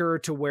take her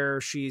to where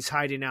she's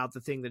hiding out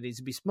the thing that needs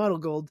to be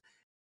smuggled,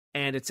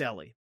 and it's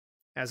Ellie.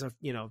 As a,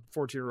 you know,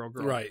 14-year-old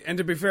girl. Right. And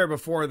to be fair,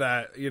 before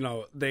that, you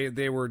know,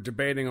 they were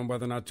debating on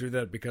whether or not to do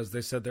that because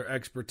they said their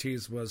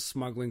expertise was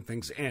smuggling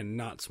things in,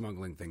 not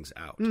smuggling things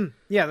out.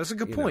 Yeah, that's a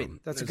good point.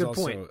 That's a good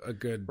point. A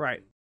good,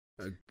 right.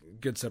 A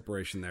good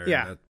separation there.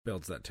 Yeah. That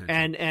builds that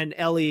tension. And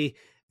Ellie,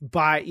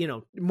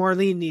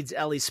 Marlene needs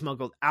Ellie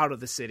smuggled out of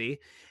the city.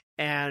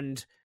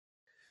 And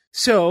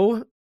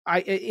so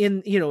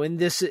in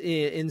these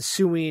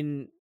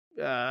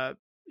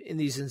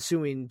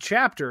ensuing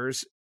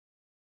chapters,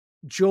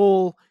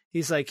 Joel,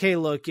 he's like, hey,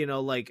 look, you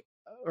know, like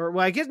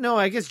I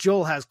guess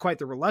Joel has quite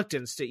the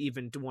reluctance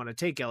to want to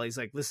take Ellie. He's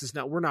like,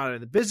 we're not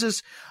in the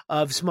business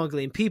of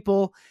smuggling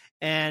people.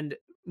 And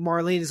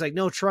Marlene is like,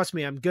 no, trust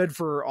me, I'm good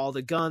for all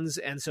the guns.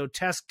 And so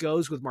Tess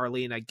goes with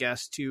Marlene, I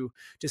guess, to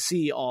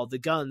see all the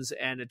guns.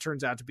 And it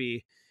turns out to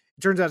be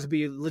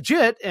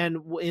legit. And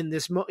in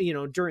this,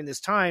 during this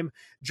time,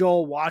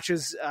 Joel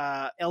watches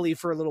Ellie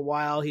for a little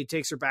while. He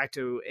takes her back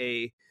to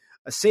a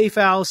safe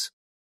house.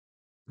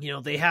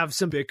 They have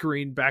some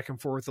bickering back and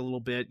forth a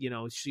little bit.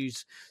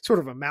 She's sort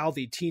of a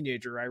mouthy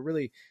teenager. I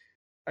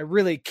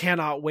really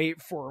cannot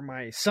wait for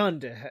my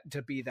son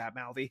to be that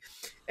mouthy.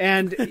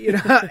 And,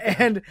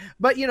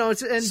 but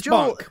it's, and spunk.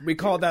 Joel, we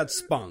call that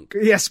spunk.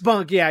 Yeah,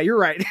 spunk. Yeah, you're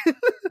right.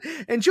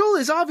 And Joel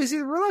is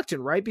obviously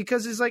reluctant, right?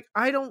 Because it's like,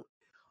 I don't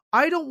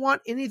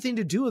want anything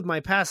to do with my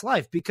past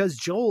life, because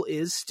Joel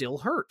is still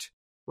hurt,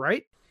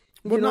 right?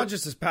 Well, not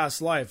just his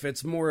past life.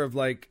 It's more of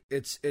like,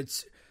 it's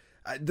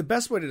the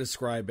best way to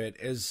describe it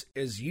is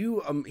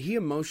he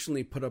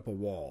emotionally put up a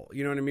wall.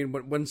 You know what I mean?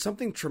 When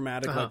something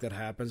traumatic like that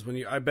happens,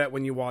 I bet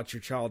when you watch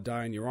your child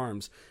die in your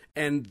arms,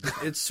 and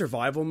it's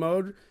survival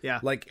mode, yeah,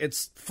 like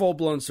it's full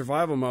blown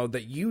survival mode,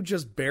 that you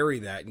just bury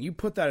that and you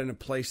put that in a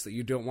place that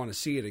you don't want to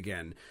see it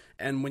again.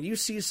 And when you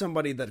see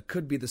somebody that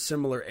could be the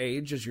similar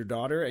age as your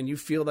daughter, and you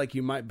feel like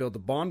you might build a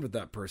bond with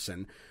that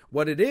person,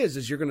 what it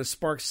is you're going to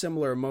spark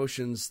similar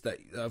emotions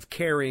of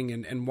caring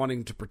and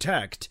wanting to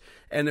protect,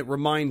 and it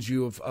reminds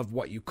you of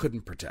what you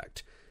couldn't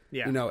protect,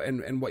 yeah,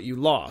 and what you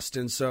lost.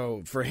 And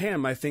so for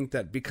him, I think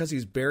that because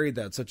he's buried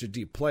that in such a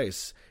deep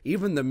place,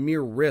 even the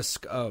mere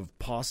risk of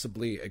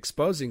possibly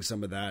exposing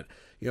some of that,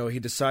 he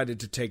decided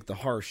to take the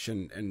harsh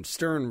and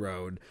stern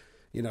road,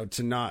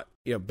 to not,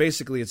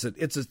 basically it's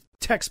a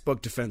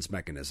textbook defense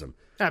mechanism.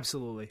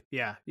 Absolutely.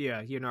 Yeah.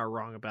 You're not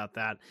wrong about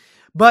that.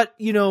 But,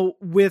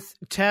 with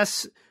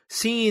Tess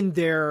seeing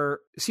that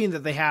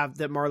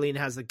Marlene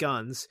has the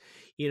guns,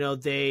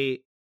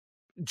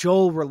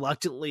 Joel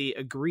reluctantly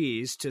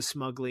agrees to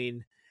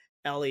smuggling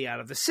Ellie out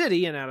of the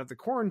city and out of the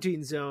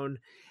quarantine zone.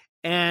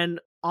 And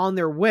on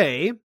their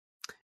way,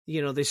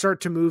 they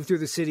start to move through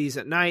the cities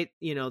at night.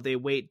 They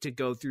wait to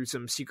go through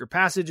some secret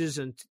passages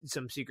and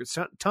some secret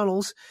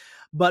tunnels.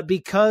 But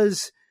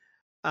because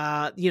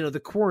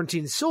the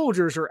quarantine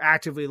soldiers are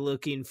actively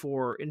looking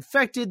for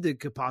infected that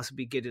could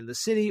possibly get in the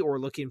city, or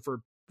looking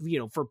for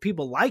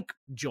people like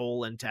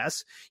Joel and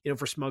Tess,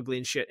 for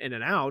smuggling shit in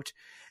and out.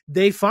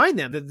 They find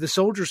them. The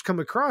soldiers come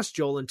across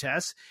Joel and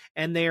Tess,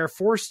 and they are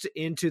forced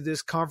into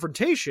this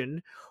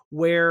confrontation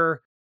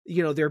where,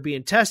 they're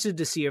being tested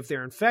to see if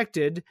they're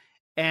infected.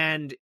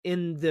 And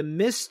in the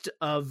midst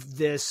of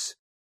this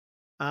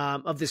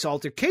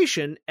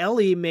altercation,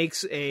 Ellie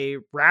makes a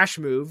rash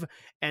move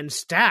and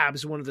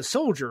stabs one of the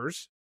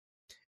soldiers,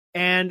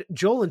 and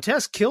Joel and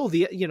Tess kill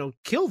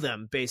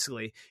them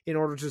basically in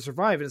order to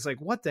survive. And it's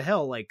like, what the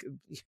hell? Like,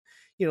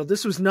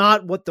 this was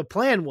not what the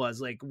plan was.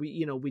 Like,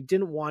 we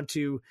didn't want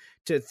to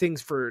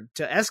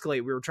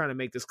escalate. We were trying to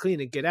make this clean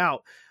and get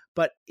out.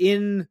 But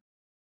within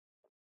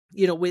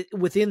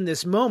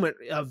this moment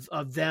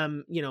of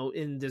them,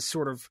 in this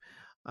sort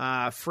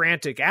of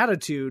frantic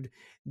attitude,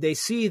 they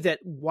see that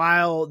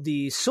while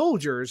the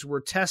soldiers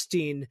were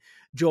testing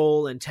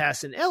Joel and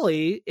Tess and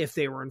Ellie if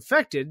they were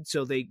infected,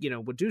 so they,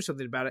 would do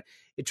something about it,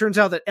 it turns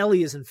out that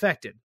Ellie is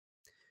infected.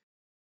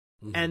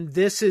 Mm-hmm. And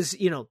this is,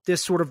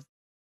 this sort of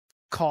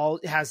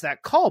has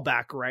that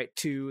callback, right,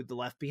 to The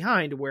Left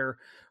Behind, where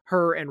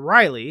her and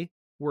Riley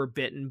were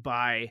bitten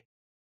by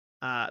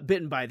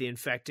the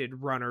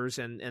infected runners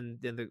and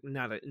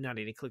not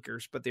any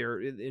clickers, but they're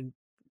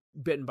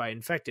bitten by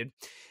infected.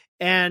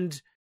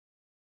 And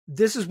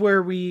this is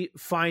where we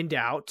find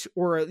out,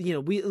 or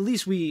we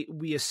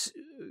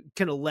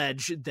can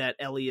allege that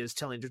Ellie is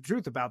telling the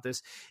truth about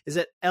this, is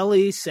that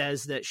Ellie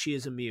says that she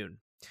is immune,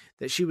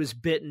 that she was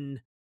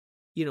bitten,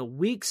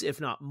 weeks,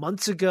 if not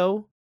months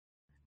ago,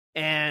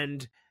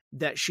 and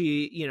that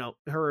she,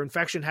 her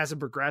infection hasn't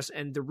progressed.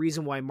 And the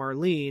reason why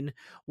Marlene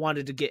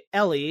wanted to get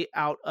Ellie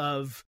out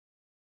of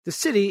the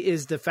city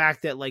is the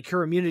fact that, like,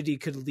 her immunity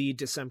could lead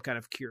to some kind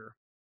of cure.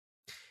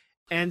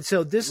 And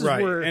so this is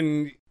right. where...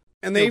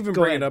 And they even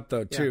bring it up,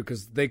 though, too,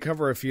 because they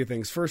cover a few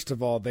things. First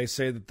of all, they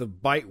say that the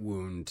bite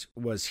wound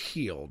was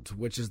healed,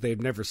 which is they've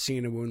never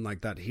seen a wound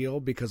like that heal,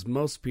 because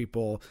most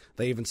people,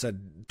 they even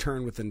said,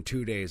 turn within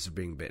 2 days of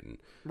being bitten,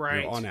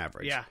 right, on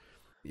average. Yeah.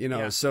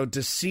 So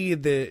to see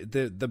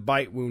the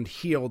bite wound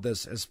healed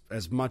as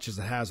much as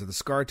it has, with the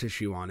scar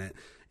tissue on it,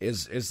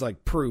 is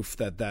like proof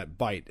that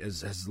bite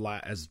has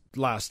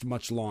last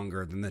much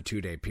longer than the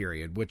 2 day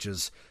period, which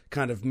is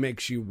kind of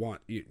makes you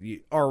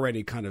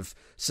already kind of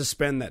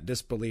suspend that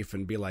disbelief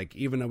and be like,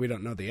 even though we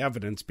don't know the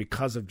evidence,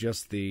 because of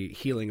just the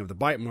healing of the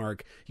bite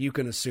mark, you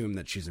can assume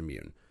that she's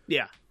immune.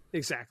 Yeah.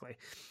 Exactly.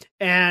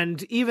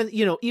 And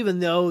even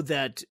though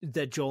that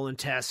Joel and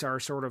Tess are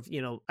sort of,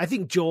 I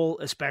think Joel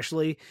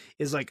especially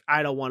is like,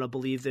 I don't want to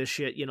believe this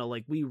shit,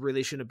 like, we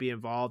really shouldn't be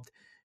involved.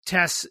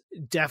 Tess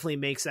definitely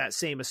makes that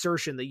same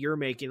assertion that you're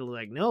making,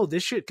 like, no,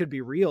 this shit could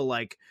be real.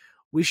 Like,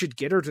 we should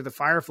get her to the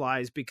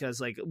Fireflies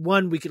because like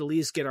one, we could at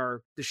least get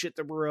the shit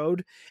that we're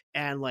owed,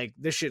 and like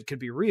this shit could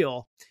be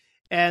real.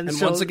 And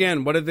so, once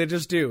again, what did they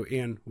just do,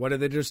 Ian? What did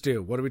they just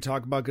do? What do we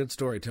talk about good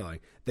storytelling?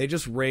 They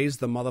just raised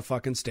the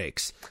motherfucking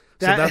stakes.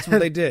 So that's what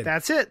they did.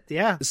 That's it.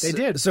 Yeah, they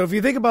did. So if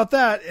you think about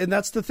that, and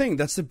that's the thing,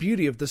 that's the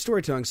beauty of the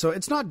storytelling. So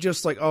it's not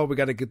just like, oh, we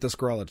got to get this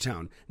girl out of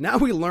town. Now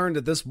we learned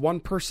that this one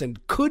person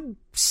could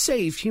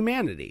save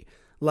humanity.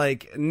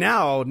 Like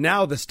now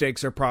the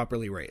stakes are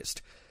properly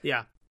raised.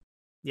 Yeah.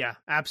 Yeah,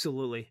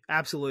 absolutely.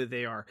 Absolutely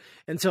they are.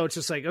 And so it's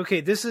just like,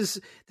 okay, this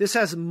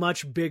has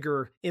much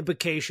bigger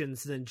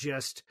implications than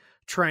just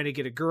trying to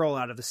get a girl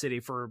out of the city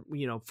for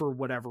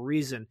whatever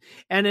reason.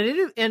 And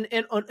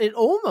it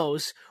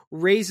almost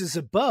raises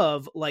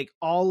above like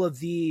all of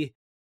the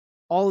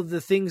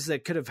things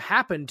that could have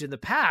happened in the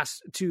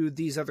past to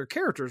these other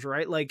characters,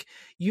 right? Like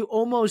you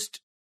almost,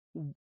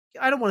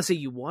 I don't want to say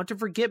you want to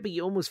forget, but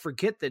you almost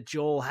forget that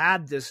Joel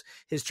had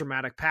his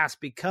traumatic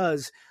past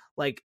because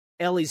like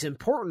Ellie's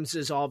importance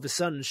is all of a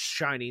sudden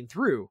shining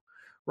through,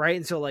 right?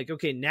 And so like,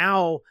 okay,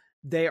 now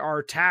they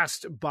are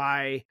tasked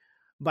by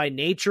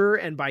nature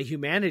and by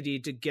humanity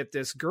to get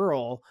this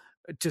girl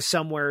to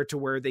somewhere to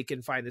where they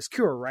can find this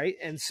cure, right?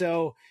 And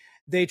so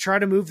they try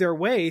to move their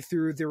way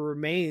through the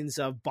remains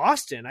of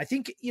Boston. I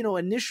think,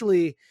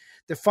 initially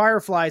the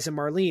Fireflies and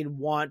Marlene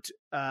want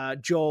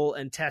Joel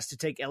and Tess to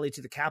take Ellie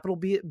to the Capitol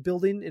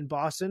building in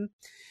Boston,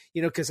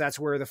 because that's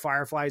where the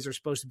Fireflies are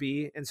supposed to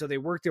be. And so they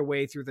work their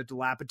way through the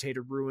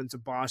dilapidated ruins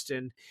of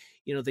Boston.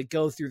 They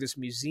go through this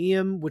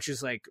museum, which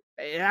is like,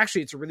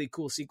 actually, it's a really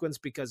cool sequence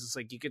because it's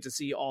like you get to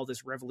see all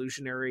this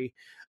Revolutionary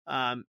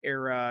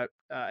era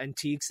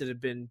antiques that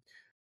have been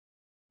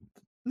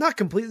not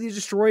completely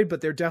destroyed,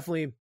 but they're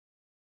definitely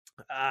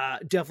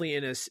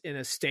in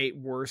a state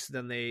worse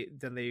than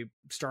they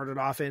started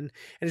off in. And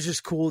it's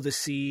just cool to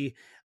see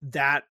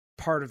that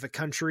part of the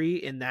country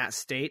in that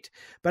state.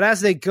 But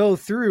as they go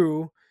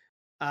through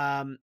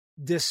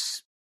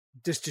this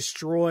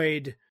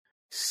destroyed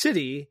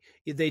city,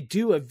 they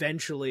do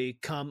eventually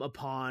come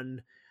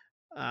upon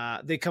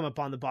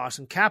the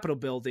Boston Capitol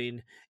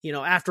building,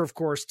 after of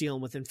course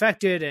dealing with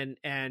infected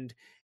and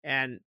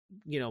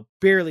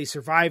barely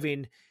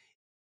surviving.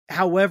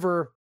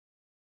 However,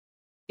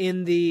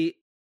 in the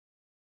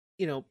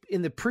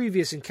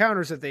previous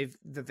encounters that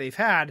they've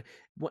had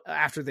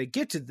after they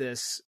get to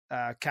this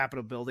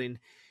Capitol building,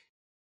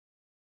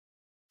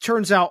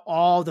 turns out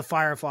all the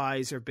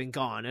Fireflies have been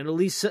gone, and at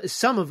least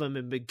some of them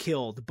have been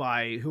killed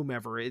by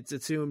whomever. It's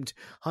assumed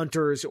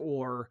hunters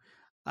or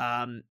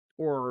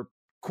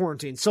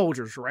quarantine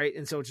soldiers, right?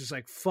 And so it's just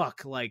like,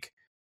 fuck, like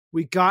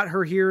we got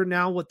her here.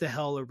 Now what the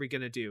hell are we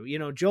going to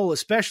do? Joel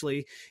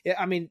especially,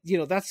 I mean,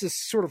 that's this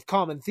sort of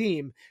common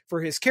theme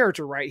for his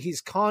character, right?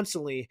 He's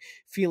constantly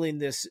feeling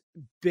this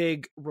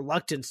big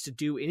reluctance to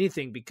do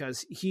anything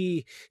because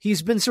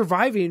he's been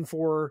surviving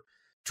for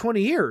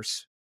 20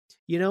 years,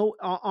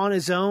 on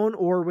his own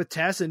or with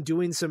Tess and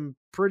doing some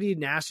pretty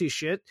nasty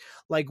shit.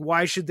 Like,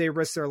 why should they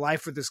risk their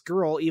life for this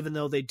girl, even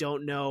though they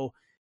don't know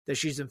that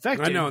she's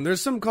infected? I know, and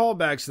there's some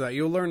callbacks to that.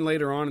 You'll learn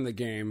later on in the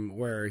game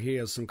where he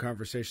has some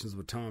conversations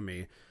with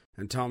Tommy,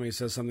 and Tommy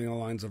says something along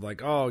the lines of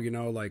like, oh,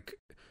 like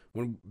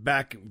when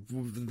back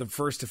the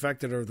first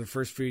affected or the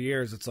first few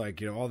years, it's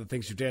like, all the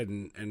things you did,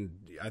 and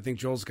I think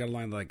Joel's got a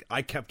line like,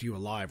 I kept you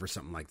alive or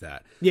something like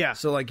that. Yeah.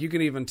 So like you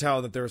can even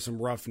tell that there was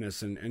some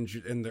roughness in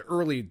the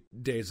early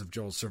days of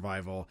Joel's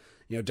survival,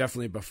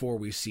 definitely before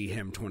we see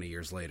him 20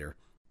 years later.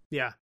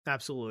 Yeah,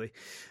 absolutely.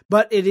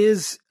 But it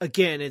is,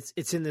 again,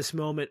 it's in this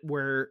moment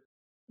where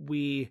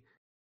we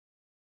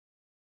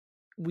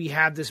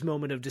have this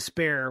moment of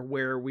despair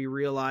where we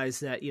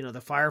realize that,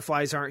 the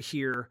Fireflies aren't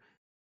here,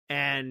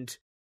 and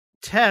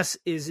Tess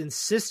is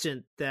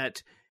insistent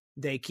that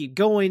they keep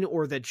going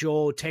or that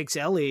Joel takes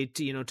Ellie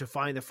to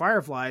find the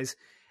Fireflies.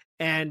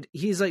 And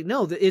he's like,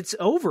 no, it's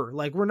over.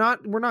 Like, we're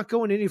not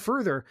going any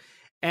further.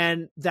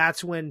 And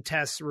that's when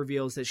Tess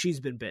reveals that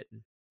she's been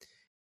bitten.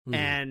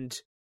 And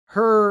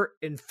her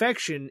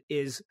infection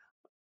is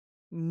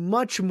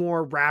much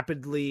more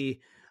rapidly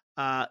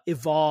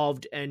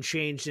evolved and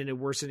changed in a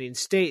worsening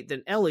state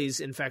than Ellie's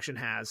infection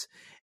has.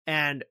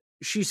 And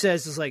she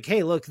says, "Is like,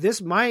 hey, look,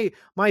 this my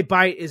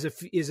bite is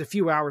a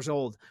few hours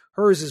old.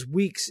 Hers is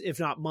weeks, if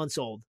not months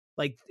old.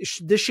 Like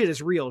this shit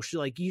is real.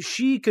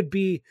 She could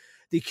be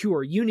the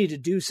cure. You need to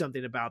do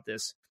something about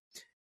this."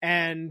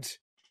 And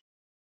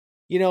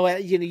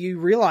you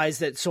realize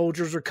that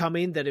soldiers are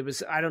coming. That it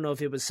was, I don't know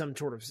if it was some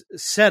sort of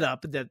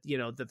setup that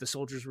that the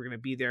soldiers were going to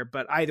be there,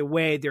 but either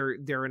way,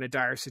 they're in a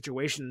dire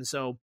situation.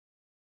 So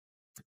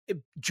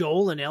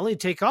Joel and Ellie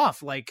take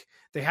off. Like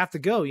they have to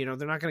go.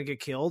 They're not going to get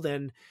killed,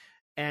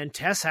 and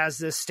Tess has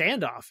this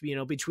standoff,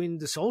 between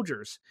the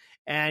soldiers,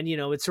 and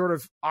it's sort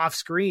of off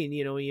screen.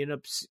 You end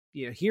up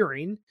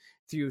hearing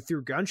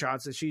through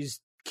gunshots that she's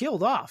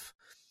killed off,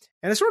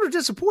 and it's sort of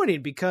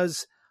disappointing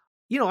because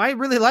I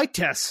really like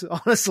Tess,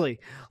 honestly.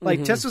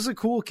 Like Tess was a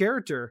cool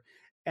character,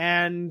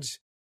 and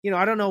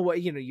I don't know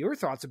what your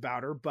thoughts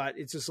about her, but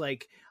it's just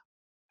like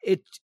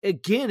it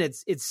again,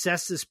 it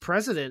sets this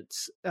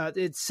precedence.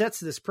 It sets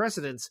this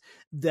precedence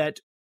that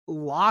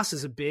loss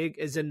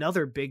is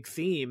another big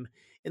theme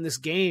in this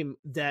game,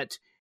 that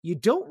you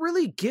don't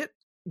really get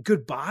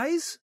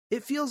goodbyes.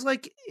 It feels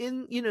like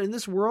in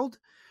this world,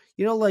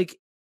 like,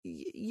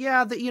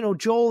 yeah, that,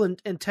 Joel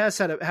and Tess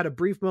had a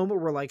brief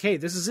moment where like, hey,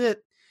 this is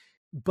it.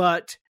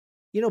 But,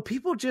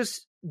 people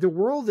just, the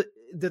world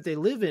that they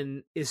live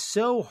in is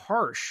so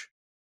harsh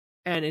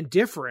and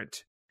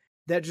indifferent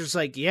that just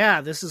like,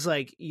 yeah, this is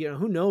like,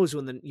 who knows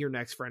when your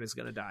next friend is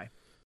going to die.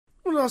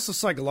 Well, also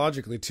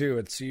psychologically too,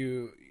 it's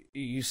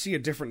you see a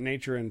different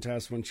nature in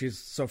Tess when she's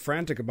so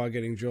frantic about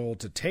getting Joel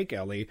to take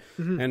Ellie.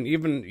 Mm-hmm. And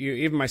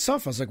even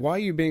myself, I was like, why are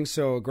you being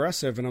so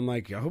aggressive? And I'm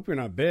like, I hope you're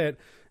not bit.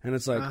 And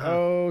it's like,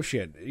 oh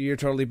shit, you're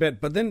totally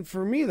bit. But then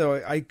for me though,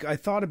 I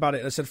thought about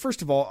it. I said,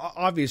 first of all,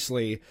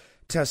 obviously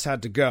Tess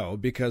had to go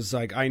because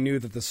like I knew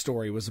that the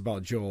story was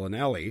about Joel and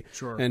Ellie.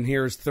 Sure. And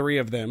here's 3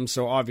 of them,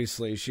 so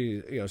obviously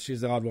she's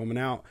the odd woman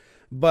out.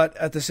 But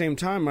at the same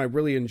time, I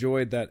really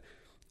enjoyed that.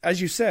 As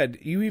you said,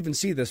 you even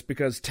see this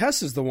because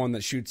Tess is the one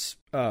that shoots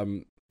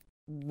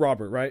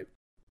Robert, right?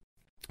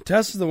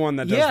 Tess is the one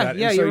that does that.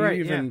 Yeah, and so you're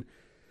right.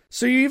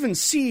 So you even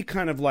see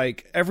kind of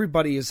like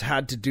everybody has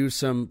had to do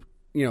some,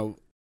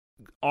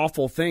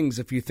 awful things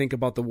if you think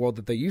about the world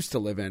that they used to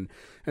live in.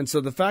 And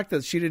so the fact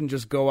that she didn't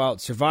just go out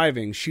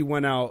surviving, she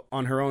went out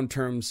on her own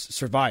terms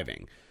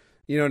surviving.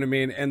 You know what I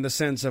mean? In the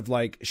sense of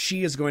like,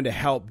 she is going to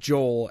help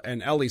Joel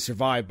and Ellie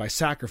survive by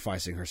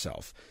sacrificing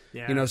herself.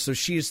 Yeah. So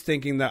she's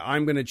thinking that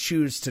I'm going to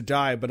choose to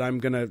die, but I'm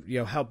going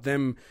to, help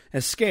them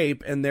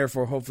escape and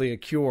therefore hopefully a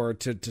cure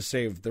to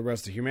save the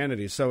rest of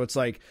humanity. So it's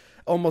like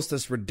almost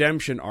this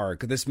redemption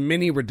arc, this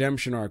mini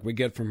redemption arc we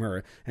get from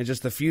her. And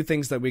just the few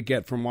things that we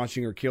get from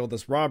watching her kill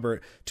this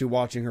Robert to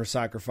watching her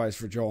sacrifice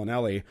for Joel and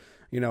Ellie.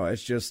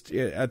 It's just,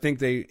 I think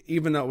they,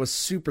 even though it was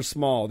super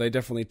small, they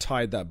definitely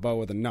tied that bow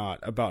with a knot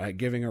about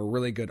giving her a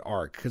really good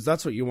arc. Because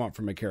that's what you want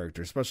from a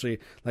character, especially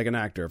like an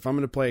actor. If I'm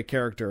going to play a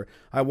character,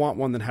 I want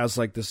one that has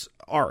like this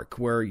arc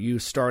where you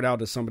start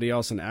out as somebody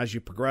else, and as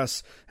you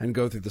progress and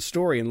go through the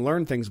story and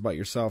learn things about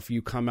yourself,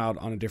 you come out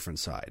on a different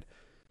side.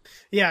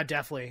 Yeah,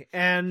 definitely.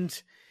 And,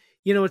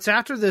 it's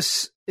after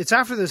this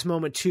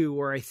moment too,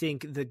 where I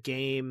think the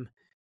game,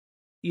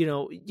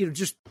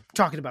 just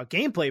talking about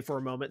gameplay for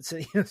a moment,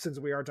 since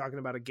we are talking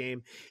about a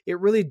game, it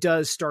really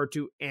does start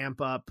to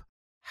amp up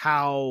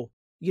how,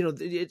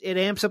 it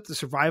amps up the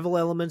survival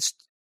elements,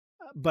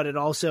 but it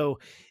also,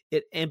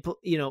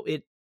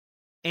 it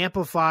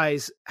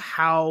amplifies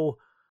how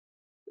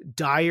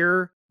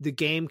dire the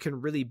game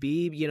can really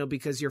be,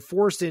 because you're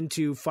forced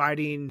into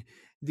fighting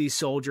these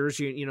soldiers,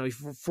 you're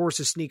forced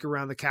to sneak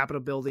around the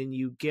Capitol building.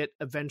 You get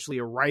eventually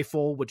a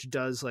rifle, which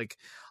does like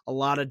a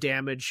lot of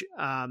damage,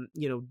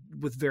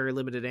 with very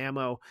limited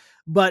ammo.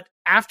 But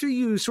after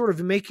you sort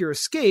of make your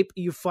escape,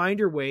 you find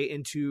your way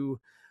into,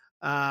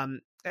 I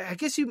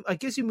guess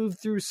you move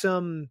through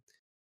some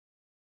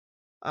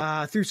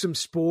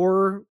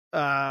spore,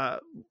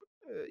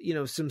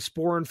 some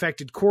spore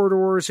infected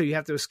corridors. So you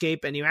have to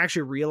escape, and you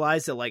actually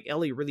realize that like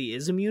Ellie really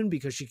is immune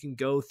because she can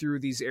go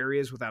through these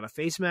areas without a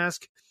face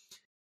mask.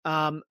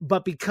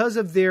 But because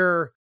of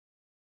their,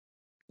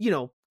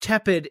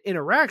 tepid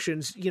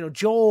interactions,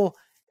 Joel,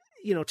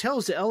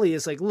 tells to Ellie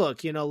is like,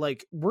 look,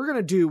 like we're going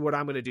to do what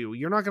I'm going to do.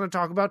 You're not going to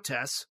talk about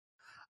Tess.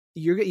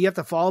 You have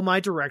to follow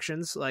my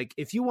directions. Like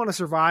if you want to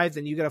survive,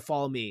 then you got to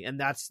follow me. And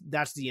that's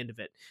the end of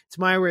it. It's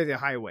my way or the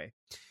highway.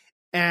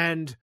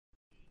 And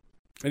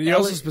he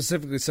also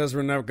specifically says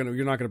you're not going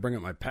to bring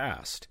up my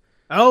past.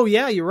 Oh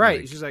yeah, you're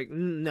right. She's like,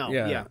 no,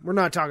 yeah, we're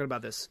not talking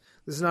about this.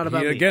 This is not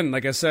about me. Again,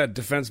 like I said,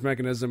 defense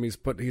mechanism.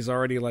 He's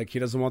already like, he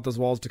doesn't want those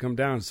walls to come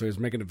down, so he's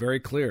making it very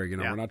clear.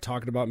 We're not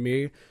talking about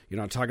me. You're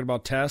not talking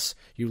about Tess.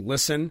 You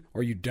listen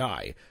or you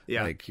die.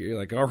 Yeah, like you're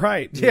like, all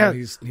right. Yeah,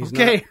 he's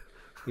okay.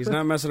 He's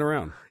not messing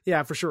around.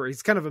 Yeah, for sure.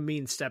 He's kind of a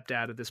mean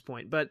stepdad at this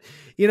point, but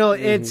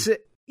it's.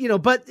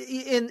 But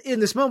in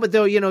this moment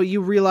though,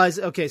 you realize,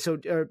 okay, so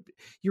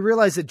you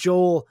realize that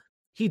Joel,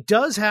 he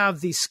does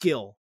have the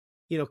skill,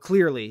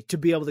 clearly to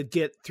be able to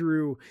get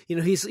through,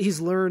 he's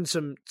learned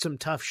some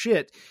tough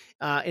shit,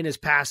 in his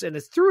past, and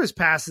it's through his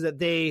past that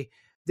they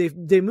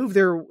move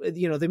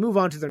they move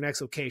on to their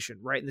next location,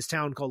 right? In this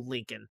town called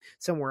Lincoln,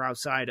 somewhere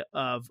outside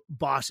of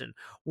Boston,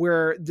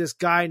 where this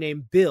guy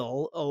named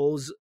Bill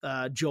owes,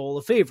 Joel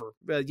a favor,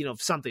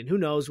 something, who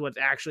knows what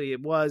actually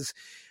it was,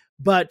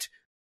 but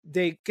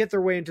they get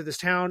their way into this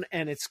town,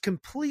 and it's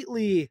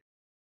completely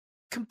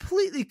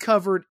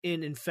covered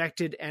in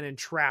infected and in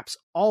traps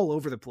all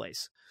over the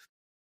place.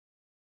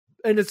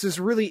 And it's this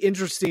really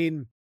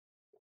interesting,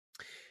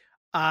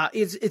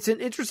 it's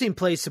an interesting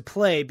place to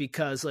play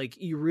because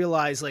like you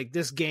realize like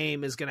this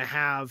game is going to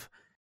have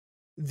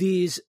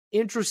these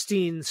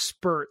interesting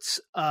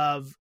spurts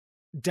of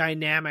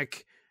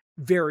dynamic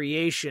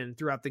variation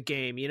throughout the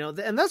game,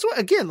 and that's what,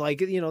 again,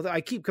 like,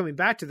 I keep coming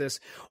back to this,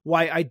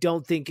 why I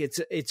don't think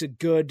it's a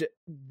good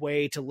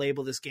way to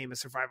label this game as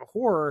survival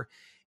horror.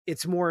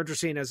 It's more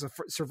interesting as a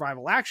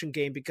survival action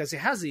game because it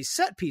has these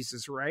set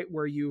pieces, right?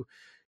 Where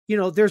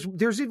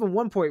there's even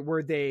one point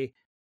where they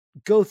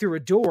go through a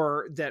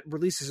door that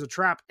releases a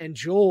trap, and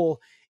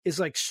Joel is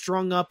like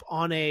strung up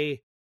on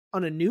a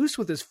noose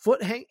with his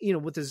foot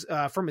with his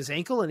from his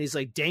ankle, and he's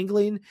like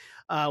dangling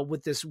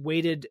with this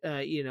weighted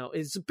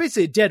it's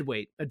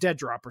basically a dead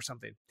drop or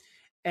something.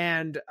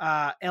 And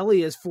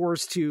Ellie is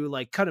forced to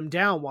like cut him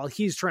down while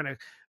he's trying to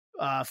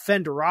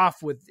fend her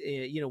off with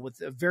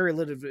with a very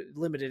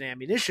limited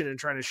ammunition and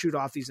trying to shoot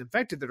off these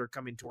infected that are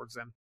coming towards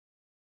them,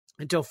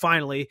 until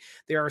finally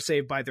they are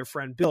saved by their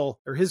friend Bill,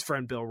 or his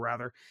friend Bill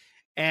rather.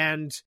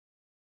 And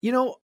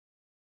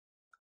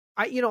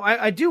I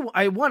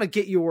want to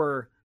get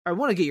your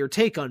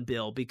take on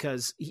Bill,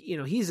 because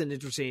he's an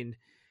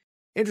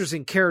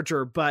interesting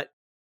character, but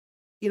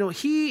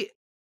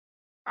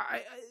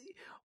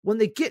when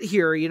they get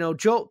here,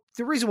 Joel,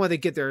 the reason why they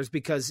get there is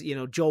because,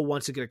 Joel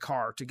wants to get a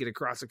car to get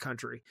across the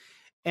country.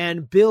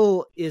 And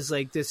Bill is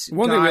like this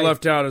one guy. Thing we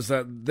left out is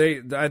that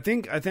I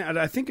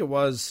think it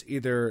was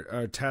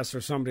either Tess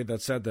or somebody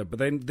that said that, but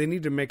they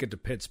need to make it to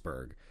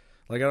Pittsburgh.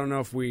 Like, I don't know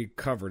if we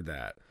covered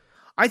that.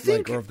 I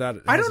think, or if that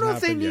I don't know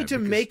if they need to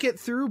make it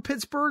through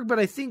Pittsburgh, but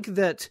I think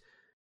that,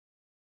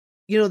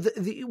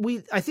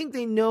 I think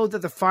they know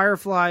that the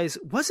Fireflies,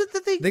 was it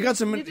that they got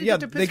some,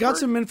 they got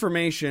some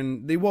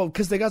information.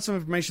 Because they got some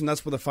information.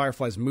 That's where the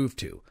Fireflies moved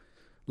to.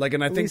 Like,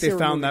 and I think they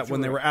found that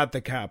when they were at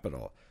the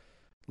Capitol,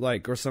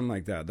 like, or something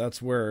like that.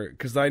 That's where,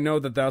 because I know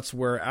that's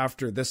where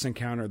after this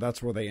encounter,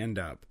 that's where they end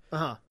up.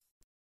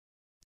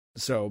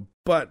 So,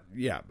 but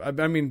yeah,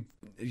 I mean,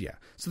 yeah.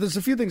 So there's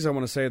a few things I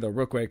want to say though,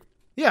 real quick.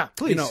 Yeah,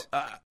 please.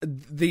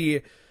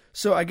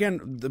 So again,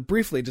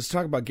 briefly, just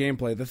talk about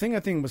gameplay. The thing I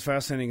think was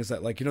fascinating is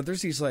that, like,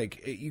 there's these,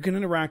 like, you can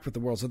interact with the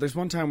world. So there's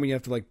one time when you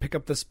have to, like, pick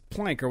up this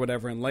plank or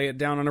whatever and lay it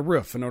down on a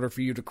roof in order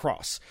for you to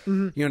cross.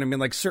 Mm-hmm. You know what I mean?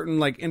 Like, certain,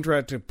 like,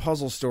 interactive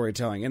puzzle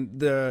storytelling. And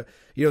the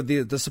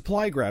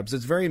supply grabs,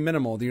 it's very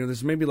minimal.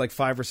 There's maybe, like,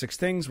 5 or 6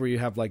 things where you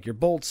have, like, your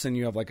bolts and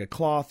you have, like, a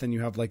cloth and you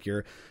have, like,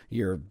 your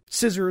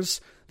scissors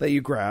that you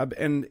grab.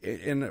 And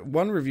in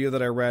one review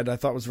that I read, I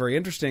thought was very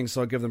interesting, so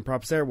I'll give them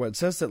props there. What it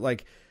says that,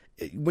 like,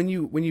 when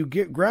you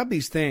grab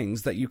these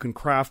things that you can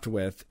craft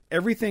with,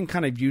 everything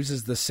kind of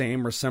uses the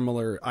same or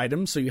similar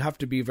items, so you have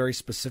to be very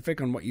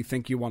specific on what you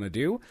think you want to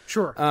do.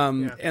 Sure.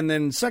 And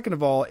then second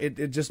of all, it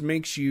just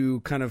makes you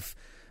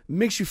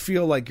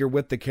feel like you're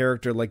with the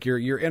character, like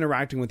you're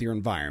interacting with your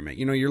environment.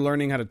 You're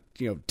learning how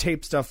to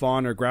tape stuff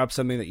on or grab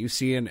something that you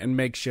see and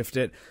makeshift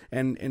it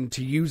and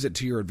to use it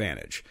to your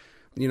advantage.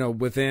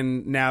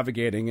 Within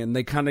navigating, and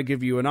they kind of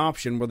give you an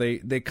option where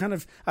they kind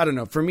of, I don't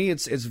know, for me,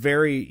 it's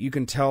very, you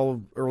can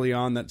tell early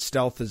on that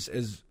stealth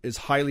is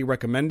highly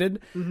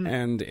recommended. Mm-hmm.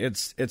 And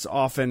it's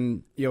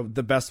often,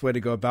 the best way to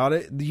go about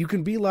it. You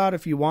can be loud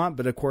if you want,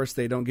 but of course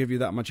they don't give you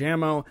that much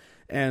ammo,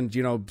 and,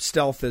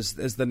 stealth is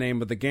the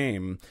name of the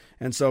game.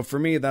 And so for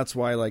me, that's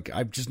why, like,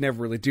 I just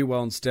never really do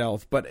well in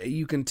stealth, but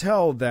you can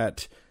tell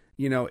that,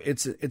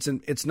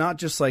 it's not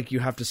just like you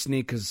have to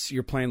sneak because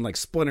you're playing like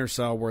Splinter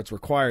Cell where it's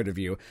required of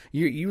you.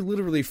 You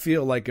literally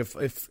feel like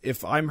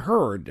if I'm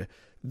heard,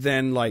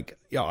 then, like,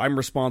 I'm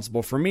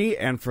responsible for me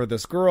and for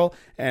this girl,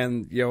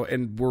 and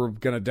and we're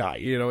gonna die.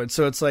 And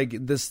so it's like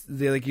this,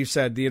 like you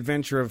said, the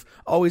adventure of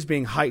always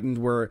being heightened,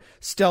 where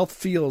stealth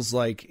feels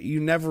like you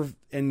never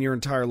in your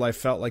entire life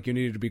felt like you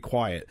needed to be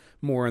quiet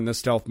more in the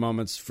stealth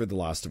moments for The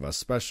Last of Us,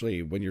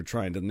 especially when you're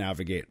trying to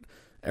navigate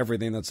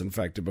everything that's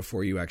infected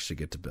before you actually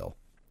get to Bill.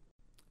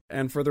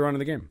 And further on in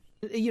the game.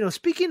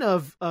 Speaking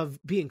of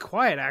being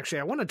quiet, actually,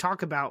 I want to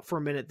talk about for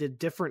a minute the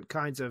different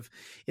kinds of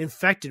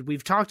infected.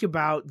 We've talked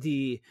about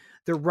the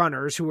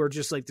runners, who are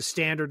just like the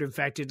standard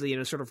infected,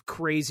 sort of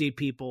crazy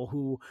people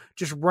who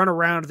just run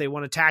around. They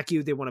want to attack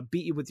you. They want to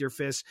beat you with your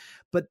fists.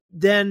 But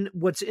then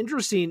what's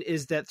interesting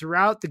is that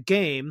throughout the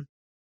game,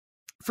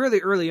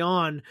 fairly early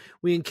on,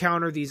 we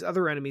encounter these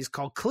other enemies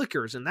called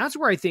clickers. And that's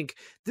where I think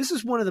this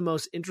is one of the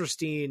most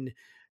interesting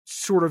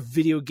sort of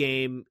video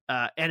game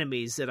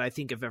enemies that I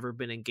think have ever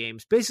been in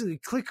games. Basically,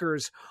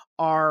 clickers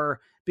are,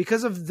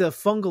 because of the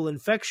fungal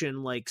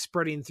infection like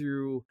spreading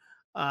through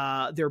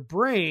their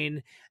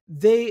brain,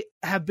 they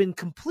have been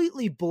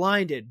completely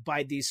blinded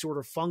by these sort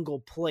of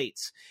fungal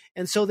plates,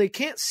 and so they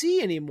can't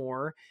see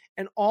anymore,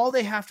 and all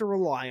they have to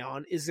rely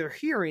on is their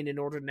hearing in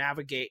order to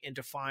navigate and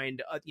to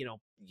find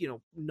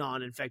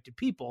non-infected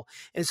people.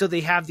 And so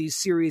they have these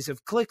series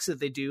of clicks that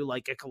they do,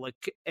 like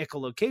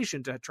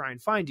echolocation, to try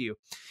and find you.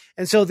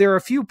 And so there are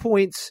a few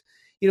points,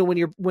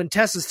 when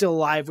Tess is still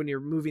alive, when you're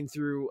moving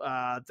through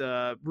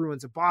the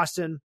ruins of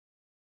Boston,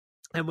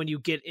 and when you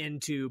get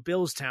into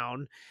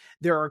Billstown,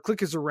 there are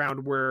clickers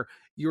around where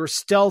your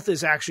stealth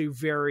is actually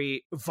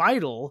very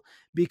vital,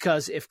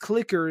 because if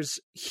clickers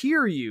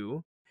hear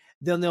you,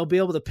 then they'll be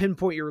able to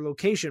pinpoint your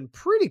location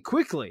pretty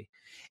quickly.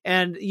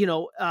 And,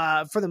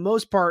 for the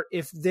most part,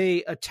 if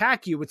they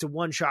attack you, it's a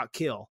one-shot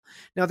kill.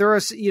 Now, there are,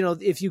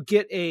 if you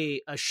get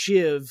a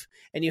shiv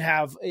and you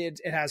have,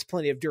 it has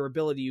plenty of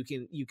durability,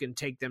 you can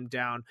take them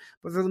down.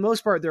 But for the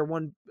most part, they're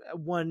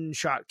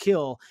one-shot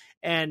kill.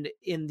 And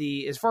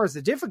as far as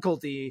the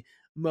difficulty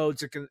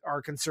modes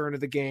are concerned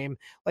of the game,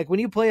 like when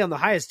you play on the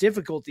highest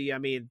difficulty, I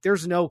mean,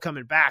 there's no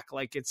coming back.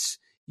 Like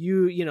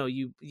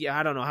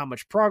I don't know how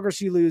much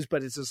progress you lose,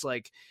 but it's just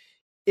like,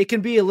 it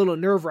can be a little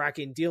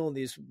nerve-wracking dealing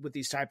with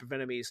these type of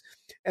enemies.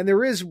 And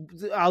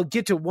I'll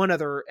get to one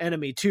other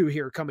enemy too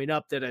here coming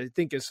up that I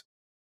think is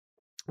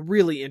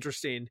really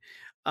interesting.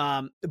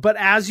 But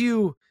as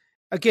you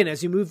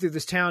move through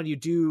this town, you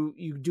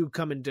do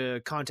come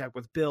into contact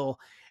with Bill,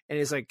 and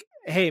he's like,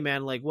 hey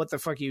man, like, what the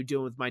fuck are you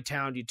doing with my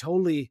town? You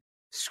totally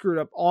screwed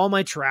up all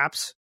my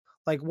traps.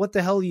 Like, what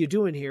the hell are you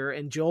doing here?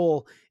 And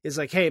Joel is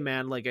like, hey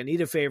man, like, I need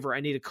a favor. I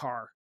need a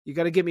car. You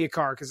got to get me a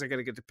car, 'cause I got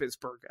to get to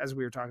Pittsburgh, as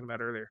we were talking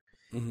about earlier.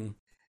 Mm-hmm.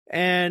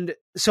 And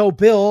so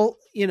Bill,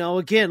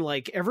 again,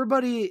 like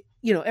everybody,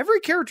 every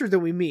character that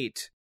we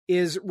meet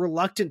is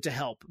reluctant to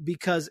help,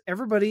 because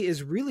everybody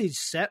is really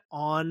set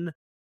on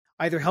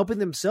either helping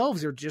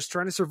themselves or just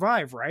trying to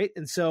survive. Right.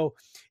 And so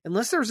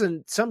unless there's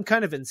some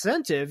kind of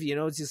incentive,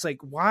 it's just like,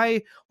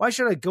 why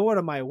should I go out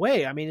of my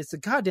way? I mean, it's the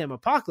goddamn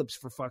apocalypse,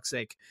 for fuck's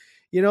sake.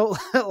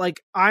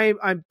 Like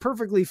I'm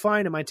perfectly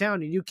fine in my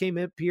town, and you came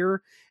up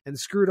here and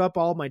screwed up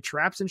all my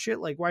traps and shit.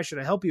 Like, why should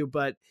I help you?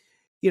 But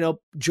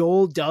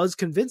Joel does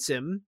convince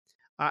him.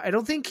 I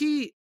don't think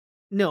he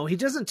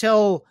doesn't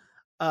tell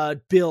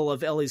Bill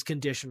of Ellie's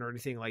condition or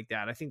anything like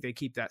that. I think they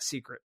keep that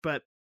secret.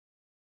 But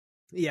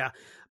yeah,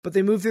 but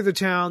they move through the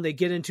town. They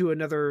get into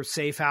another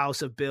safe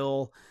house of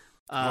Bill's,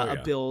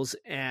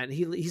 and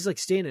he's like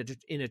staying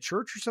in a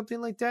church or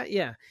something like that.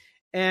 Yeah.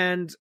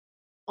 And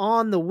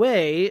on the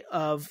way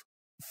of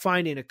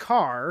finding a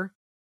car,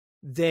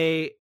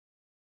 they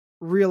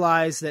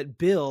realize that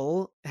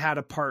Bill had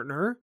a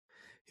partner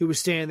who was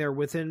staying there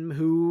with him,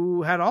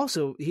 who had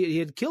also, he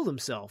had killed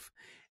himself.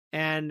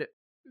 And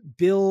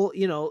Bill,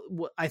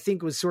 I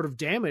think was sort of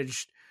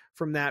damaged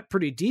from that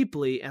pretty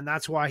deeply. And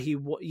that's why he,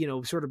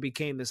 sort of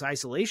became this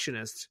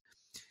isolationist.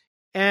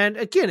 And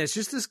again, it's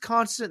just this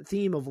constant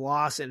theme of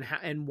loss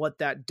and what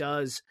that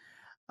does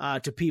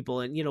to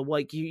people. And,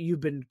 like you've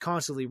been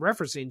constantly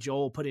referencing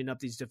Joel putting up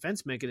these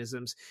defense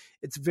mechanisms.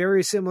 It's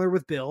very similar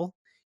with Bill,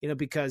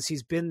 because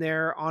he's been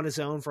there on his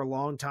own for a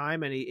long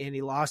time, and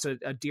he lost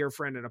a dear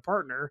friend and a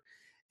partner,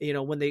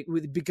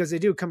 because they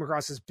do come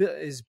across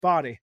his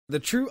body. The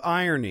true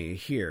irony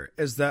here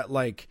is that,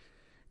 like,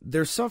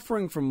 they're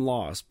suffering from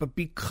loss, but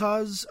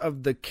because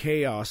of the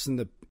chaos and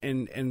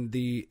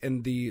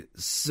the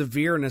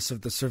severeness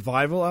of the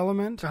survival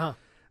element,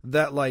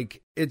 that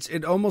like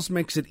it almost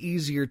makes it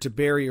easier to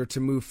bury or to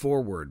move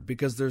forward,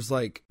 because there's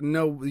like,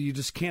 no, you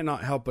just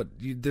cannot help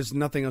it. There's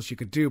nothing else you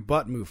could do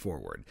but move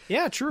forward.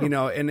 Yeah, true.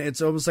 And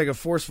it's almost like a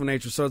forceful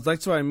nature. So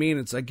that's what I mean.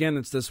 It's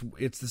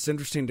this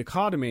interesting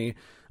dichotomy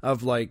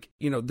of like,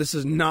 this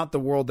is not the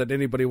world that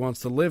anybody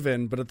wants to live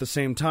in, but at the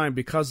same time,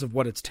 because of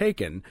what it's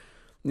taken,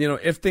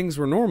 if things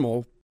were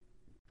normal,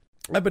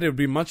 I bet it would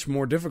be much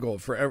more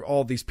difficult for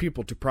all these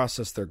people to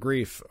process their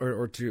grief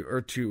or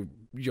to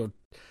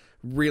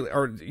really,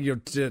 or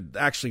to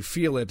actually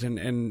feel it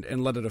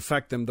and let it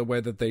affect them the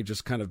way that they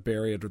just kind of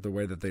bury it, or the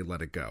way that they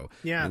let it go.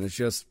 Yeah. And it's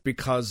just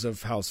because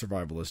of how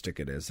survivalistic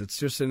it is. It's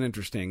just an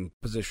interesting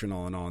position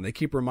all in all, and they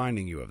keep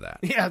reminding you of that.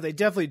 Yeah, they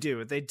definitely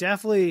do. They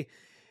definitely,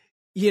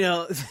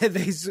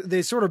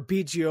 they sort of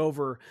beat you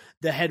over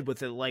the head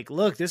with it. Like,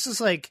 look, this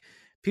is like,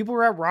 people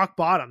are at rock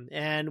bottom,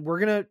 and we're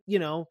going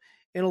to,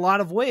 in a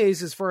lot of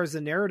ways, as far as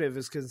the narrative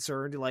is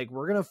concerned, like,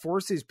 we're going to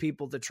force these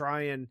people to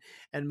try and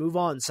move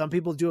on. Some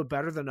people do it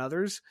better than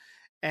others.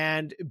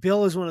 And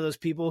Bill is one of those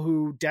people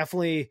who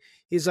definitely,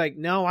 he's like,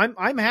 no,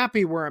 I'm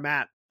happy where I'm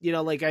at.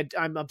 Like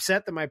I'm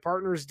upset that my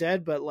partner's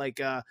dead, but like,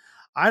 I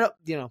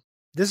don't,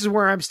 this is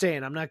where I'm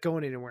staying. I'm not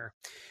going anywhere.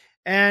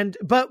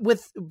 But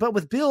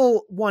with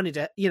Bill wanting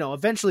to,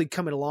 eventually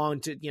coming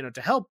along to,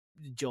 to help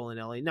Joel and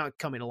Ellie, not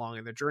coming along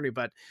in their journey,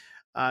 but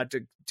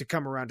to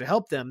come around to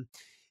help them,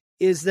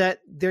 is that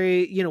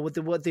they,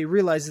 what they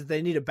realize is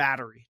they need a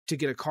battery to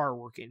get a car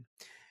working.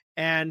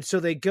 And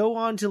so they go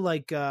on to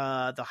like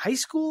the high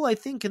school, I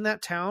think, in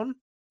that town.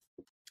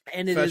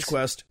 And it is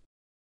Quest.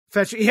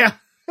 Fetch, yeah.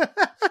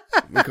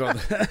 We call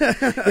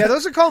Yeah,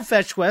 those are called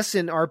fetch quests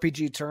in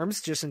RPG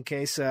terms, just in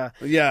case.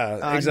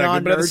 Yeah, exactly.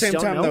 But at the same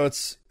time, know. though,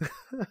 it's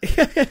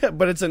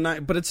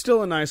but it's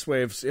still a nice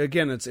way of,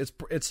 again,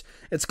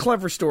 it's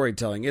clever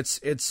storytelling.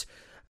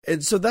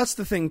 And so that's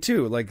the thing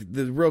too. Like,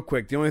 real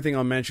quick, the only thing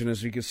I'll mention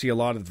is you can see a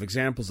lot of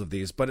examples of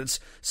these, but it's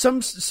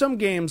some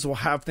games will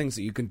have things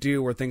that you can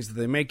do or things that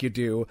they make you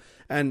do,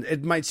 and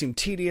it might seem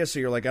tedious,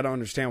 or you're like, I don't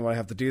understand why I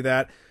have to do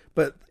that.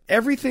 But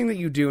everything that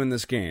you do in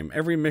this game,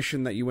 every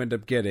mission that you end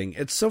up getting,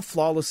 it's so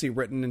flawlessly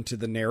written into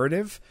the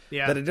narrative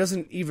that it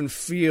doesn't even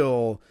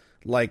feel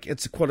like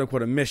it's a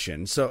quote-unquote a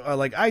mission. So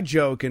like, I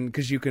joke, and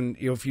because you can,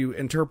 if you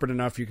interpret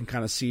enough, you can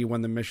kind of see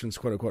when the missions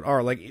quote-unquote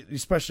are, like,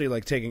 especially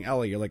like taking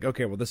Ellie, you're like,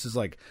 okay, well, this is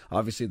like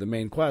obviously the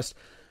main quest,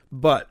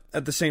 but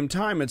at the same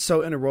time, it's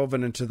so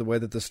interwoven into the way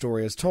that the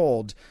story is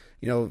told.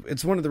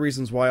 It's one of the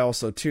reasons why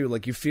also too,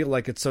 like, you feel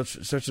like it's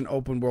such an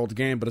open world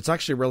game, but it's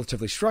actually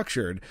relatively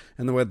structured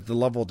in the way that the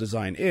level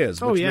design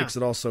is, which makes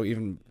it also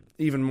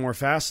even more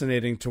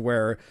fascinating, to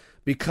where,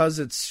 because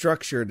it's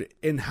structured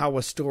in how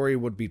a story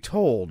would be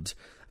told,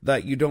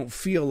 that you don't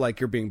feel like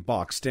you're being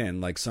boxed in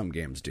like some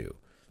games do.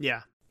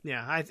 Yeah.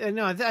 Yeah, I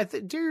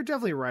think you're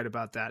definitely right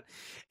about that.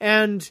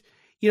 And,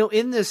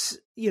 in this,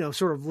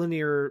 sort of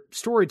linear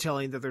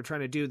storytelling that they're trying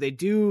to do, they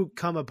do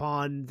come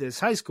upon this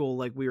high school,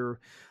 like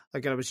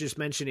I was just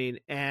mentioning,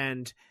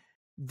 and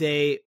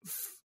I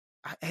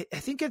don't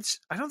think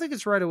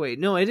it's right away.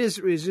 No, it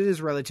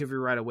is relatively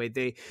right away.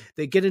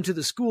 They get into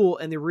the school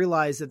and they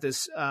realize that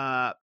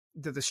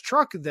this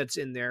truck that's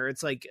in there,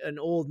 it's like an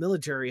old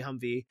military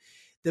Humvee,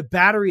 the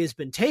battery has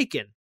been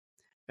taken.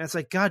 And it's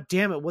like, God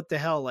damn it, what the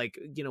hell? Like,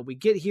 we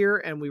get here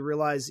and we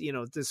realize,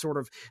 it's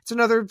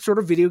another sort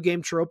of video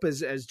game trope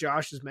as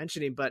Josh is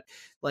mentioning, but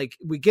like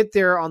we get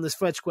there on this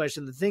fetch quest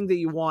and the thing that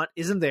you want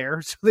isn't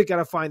there. So they got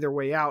to find their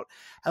way out.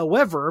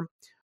 However,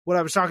 what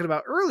I was talking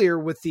about earlier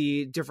with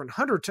the different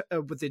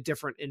with the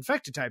different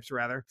infected types,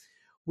 rather,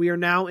 we are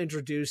now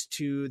introduced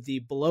to the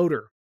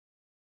bloater,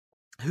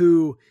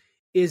 who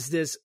is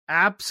this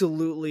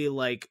absolutely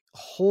like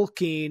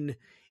hulking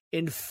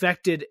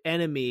infected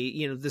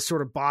enemy, this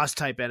sort of boss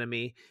type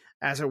enemy,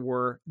 as it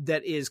were,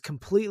 that is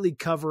completely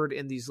covered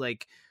in these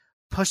like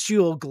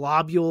pustule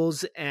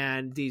globules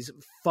and these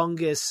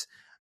fungus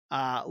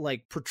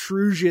like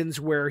protrusions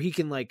where he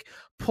can like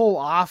pull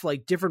off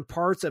like different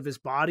parts of his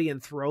body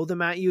and throw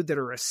them at you that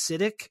are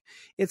acidic.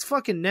 It's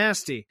fucking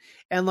nasty.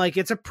 And like,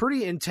 it's a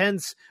pretty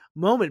intense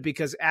moment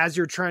because as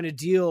you're trying to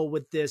deal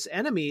with this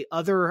enemy,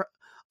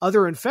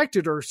 other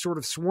infected are sort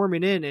of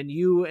swarming in, and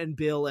you and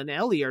Bill and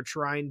Ellie are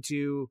trying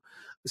to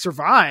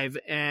survive.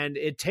 And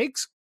it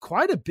takes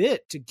quite a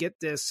bit to get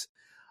this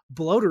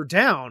bloater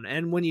down.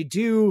 And when you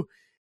do,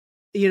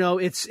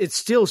 it's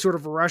still sort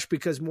of a rush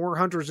because more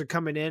hunters are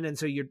coming in. And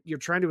so you're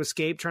trying to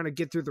escape, trying to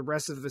get through the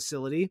rest of the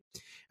facility.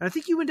 And I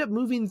think you end up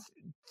moving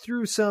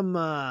through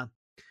some,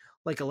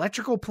 like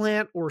electrical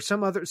plant or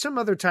some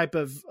other type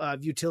of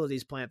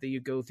utilities plant that you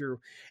go through,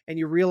 and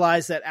you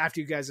realize that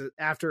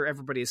after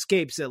everybody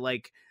escapes, that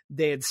like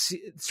they had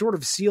sort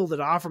of sealed it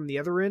off from the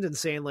other end and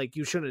saying like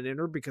you shouldn't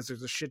enter because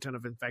there's a shit ton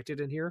of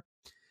infected in here.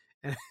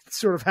 And it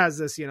sort of has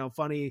this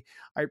funny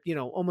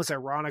almost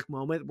ironic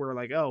moment where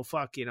like, oh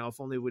fuck,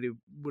 if only we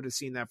would have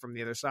seen that from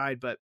the other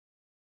side. But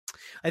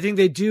I think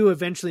they do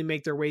eventually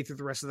make their way through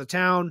the rest of the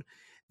town.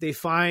 They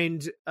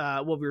find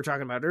what we were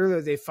talking about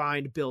earlier. They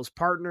find Bill's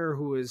partner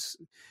who has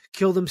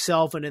killed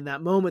himself. And in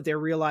that moment, they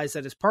realize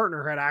that his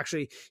partner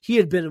he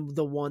had been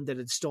the one that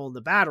had stolen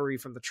the battery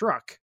from the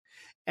truck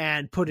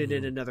and put it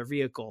in another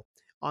vehicle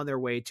on their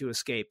way to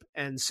escape.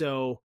 And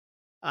so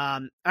I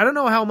don't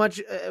know how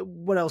much,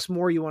 what else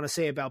more you want to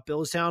say about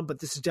Billstown, but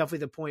this is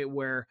definitely the point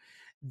where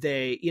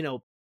they,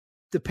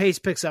 the pace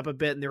picks up a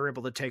bit and they're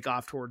able to take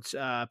off towards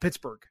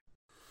Pittsburgh.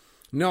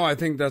 No, I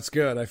think that's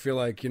good. I feel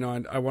like,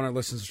 I want our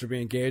listeners to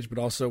be engaged, but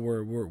also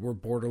we're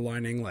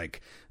borderlining.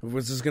 Like,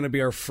 was this going to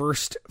be our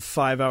first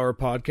 5-hour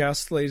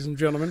podcast, ladies and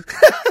gentlemen?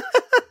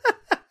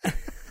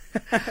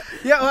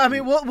 Yeah, I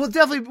mean, we'll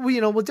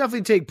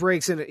definitely take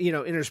breaks and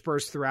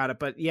interspersed throughout it.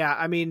 But yeah,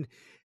 I mean,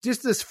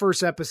 just this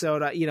first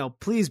episode,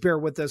 please bear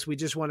with us. We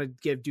just want to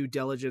give due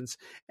diligence,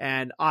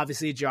 and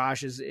obviously,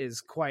 Josh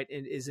is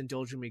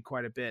indulging me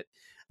quite a bit.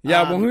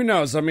 Yeah, well, who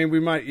knows? I mean, we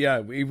might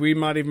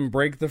even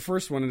break the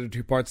first one into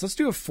 2 parts. Let's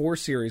do a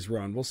 4-series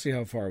run. We'll see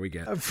how far we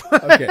get.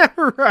 Okay,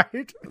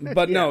 right.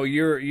 But yeah. No,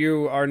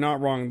 you are not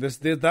wrong.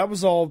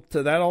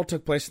 That all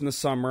took place in the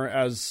summer,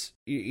 as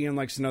Ian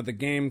likes to know. The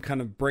game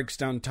kind of breaks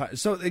down.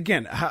 So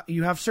again,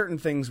 you have certain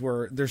things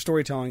where there's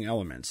storytelling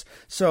elements.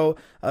 So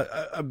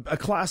a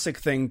classic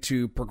thing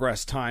to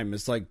progress time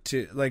is like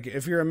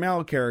if you're a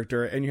male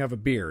character and you have a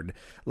beard,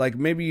 like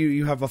maybe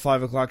you have a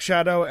 5 o'clock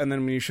shadow, and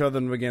then when you show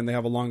them again, they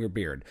have a longer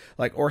beard.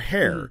 Or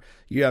hair.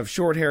 You have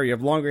short hair, you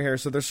have longer hair.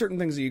 So there's certain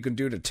things that you can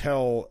do to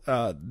tell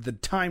the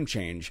time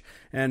change.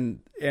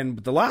 And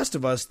The Last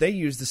of Us, they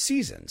use the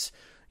seasons,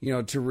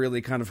 to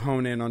really kind of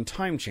hone in on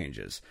time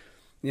changes.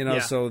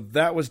 So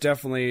that was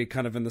definitely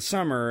kind of in the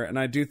summer. And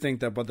I do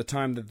think that by the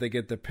time that they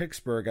get to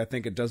Pittsburgh, I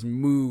think it does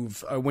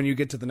move, when you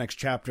get to the next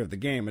chapter of the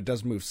game, it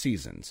does move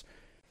seasons.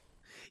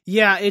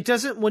 Yeah, it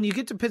doesn't. When you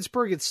get to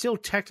Pittsburgh, it's still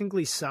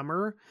technically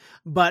summer,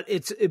 but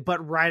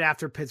right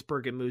after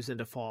Pittsburgh, it moves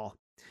into fall.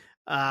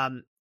 So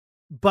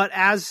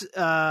as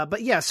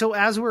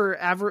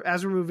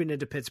we're moving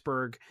into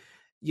Pittsburgh,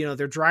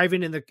 they're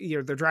driving in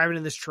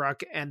this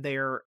truck, and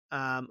they're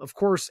of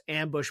course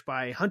ambushed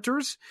by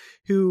hunters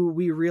who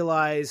we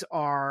realize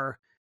they're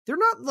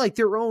not like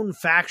their own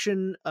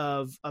faction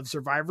of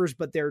survivors,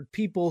 but they're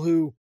people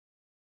who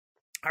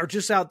are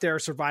just out there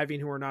surviving,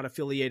 who are not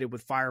affiliated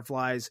with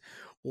Fireflies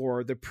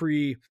or the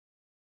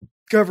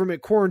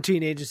pre-government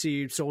quarantine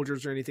agency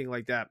soldiers or anything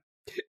like that.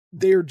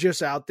 They're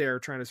just out there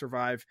trying to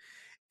survive.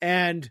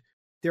 And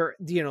they're,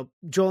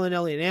 Joel and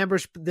Ellie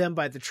ambush them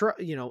by the truck,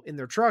 in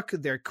their truck.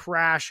 They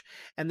crash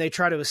and they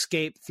try to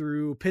escape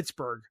through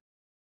Pittsburgh.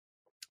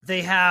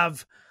 They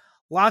have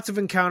lots of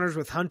encounters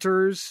with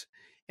hunters,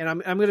 and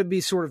I'm going to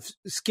be sort of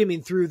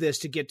skimming through this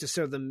to get to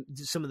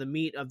some of the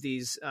meat of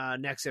these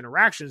next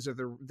interactions that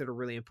are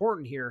really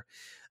important here.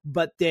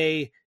 But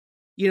they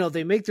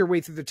make their way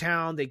through the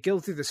town. They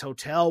go through this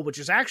hotel, which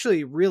is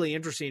actually really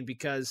interesting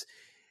because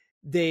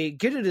they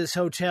get into this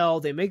hotel,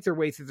 they make their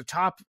way through the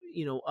top,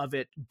 of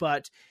it,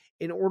 but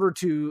in order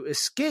to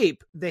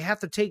escape, they have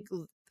to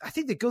I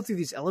think they go through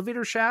these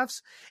elevator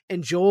shafts,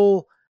 and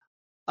Joel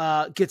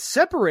gets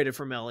separated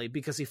from Ellie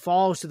because he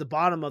falls to the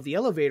bottom of the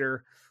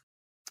elevator,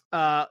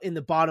 in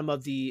the bottom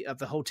of the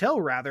hotel,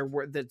 rather,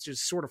 where that's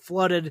just sort of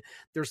flooded.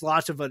 There's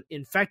lots of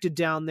infected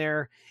down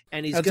there,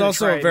 and he's going to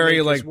try and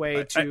make his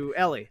way to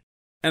Ellie.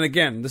 And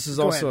again, this is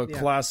also a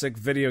classic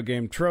video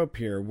game trope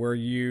here, where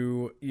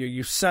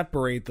you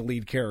separate the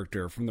lead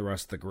character from the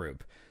rest of the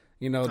group.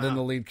 Then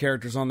the lead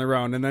character's on their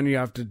own, and then you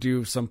have to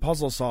do some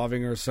puzzle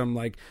solving or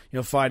some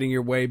fighting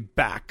your way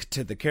back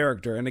to the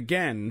character. And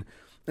again,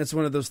 it's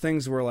one of those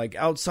things where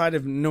outside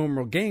of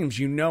normal games,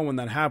 when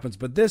that happens,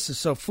 but this is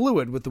so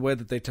fluid with the way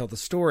that they tell the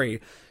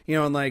story,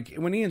 and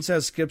when Ian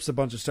says skips a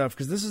bunch of stuff,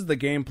 because this is the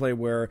gameplay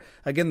where,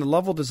 again, the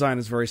level design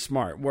is very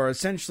smart, where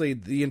essentially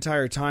the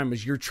entire time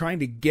is you're trying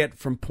to get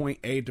from point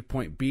A to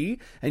point B,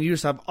 and you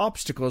just have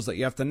obstacles that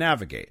you have to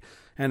navigate.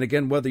 And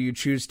again, whether you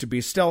choose to be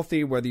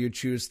stealthy, whether you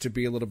choose to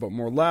be a little bit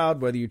more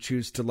loud, whether you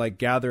choose to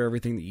gather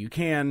everything that you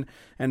can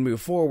and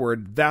move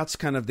forward, that's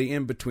kind of the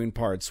in-between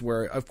parts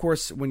where, of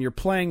course, when you're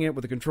playing it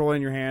with a controller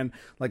in your hand,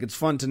 it's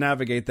fun to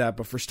navigate that.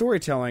 But for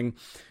storytelling,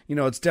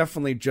 it's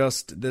definitely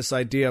just this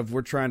idea of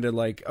we're trying to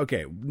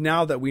okay,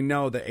 now that we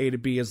know that A to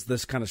B is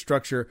this kind of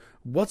structure,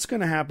 what's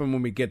going to happen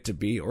when we get to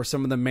B, or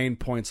some of the main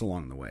points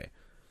along the way?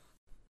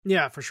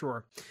 Yeah, for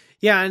sure.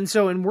 Yeah. And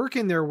so in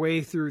working their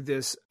way through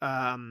this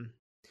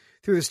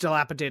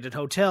dilapidated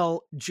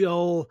hotel,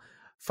 Joel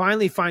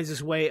finally finds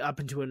his way up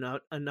into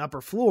an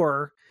upper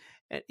floor,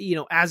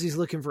 as he's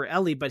looking for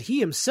Ellie, but he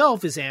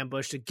himself is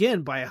ambushed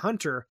again by a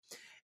hunter,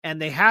 and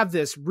they have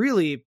this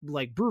really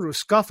brutal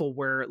scuffle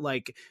where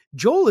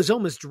Joel is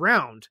almost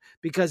drowned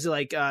because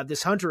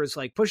this hunter is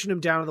pushing him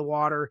down in the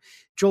water.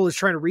 Joel is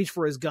trying to reach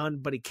for his gun,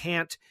 but he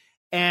can't.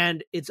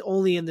 And it's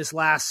only in this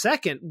last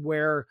second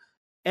where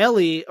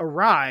Ellie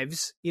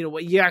arrives.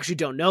 You actually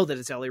don't know that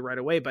it's Ellie right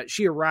away, but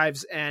she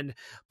arrives and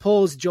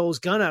pulls Joel's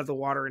gun out of the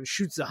water and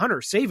shoots the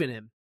hunter, saving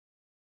him.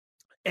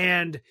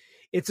 And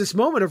it's this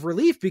moment of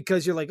relief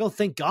because you're oh,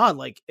 thank God,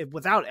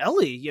 without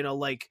Ellie,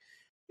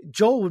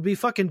 Joel would be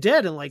fucking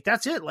dead. And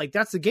that's it.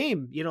 That's the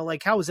game,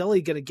 how is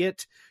Ellie going to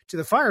get to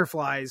the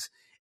Fireflies?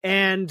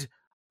 And,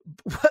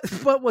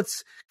 but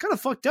what's kind of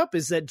fucked up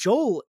is that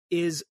Joel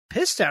is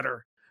pissed at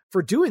her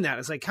for doing that.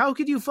 It's how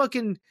could you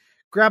fucking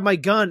grab my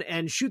gun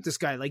and shoot this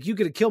guy? You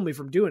could have killed me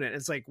from doing it.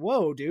 It's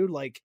whoa, dude,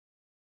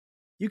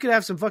 you could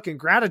have some fucking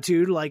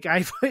gratitude.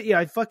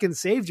 I fucking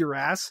saved your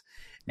ass.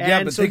 And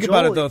yeah, but so think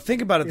about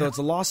it though. It's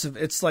a loss of,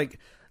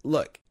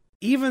 look,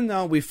 even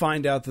though we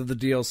find out that the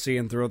DLC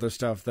and through other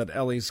stuff that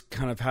Ellie's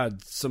kind of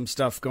had some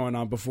stuff going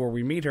on before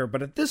we meet her,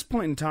 but at this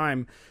point in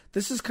time,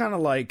 this is kind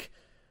of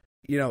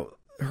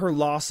her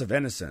loss of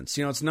innocence.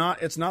 It's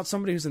not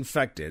somebody who's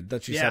infected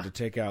that she's had to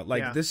take out.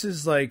 This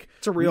is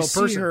it's a real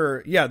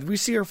person. We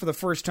see her for the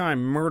first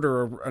time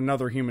murder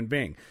another human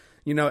being.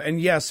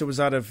 And yes, it was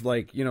out of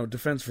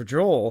defense for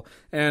Joel,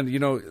 and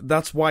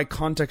that's why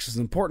context is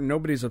important.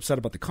 Nobody's upset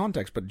about the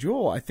context, but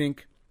Joel, I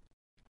think,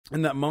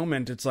 in that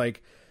moment, it's I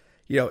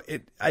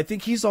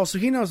think he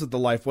knows what the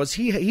life was.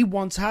 He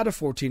once had a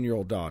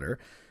 14-year-old daughter.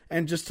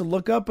 And just to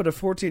look up at a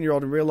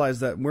 14-year-old and realize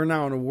that we're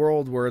now in a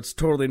world where it's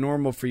totally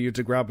normal for you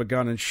to grab a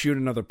gun and shoot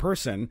another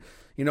person,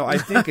 I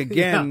think,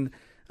 again,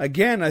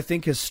 I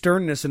think his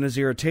sternness and his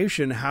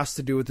irritation has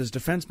to do with his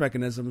defense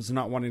mechanisms and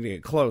not wanting to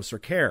get close or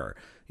care,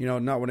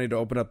 not wanting to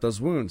open up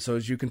those wounds. So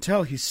as you can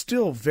tell, he's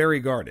still very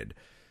guarded.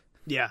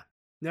 Yeah.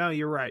 No,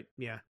 you're right.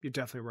 Yeah, you're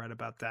definitely right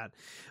about that.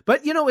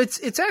 But,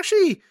 it's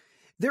actually,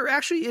 there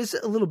actually is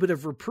a little bit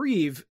of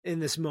reprieve in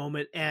this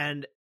moment.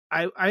 And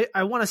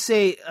I want to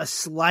say a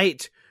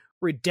slight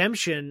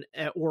redemption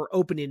or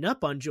opening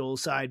up on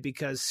Joel's side,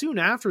 because soon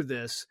after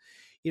this,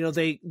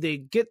 they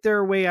get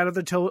their way out of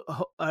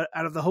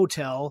the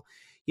hotel.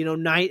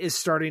 Night is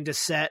starting to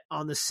set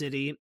on the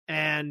city,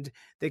 and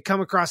they come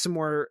across some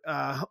more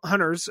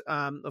hunters,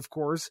 of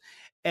course.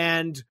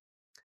 And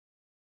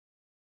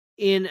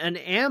in an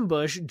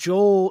ambush,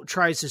 Joel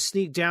tries to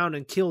sneak down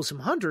and kill some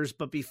hunters,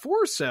 but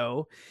before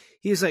so,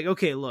 he's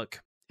okay,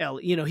 look,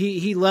 Ellie,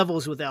 he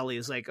levels with Ellie.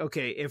 Is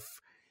okay,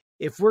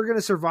 if we're going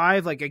to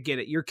survive, I get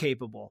it. You're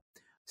capable.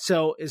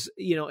 So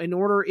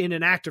in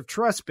an act of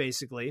trust,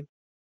 basically,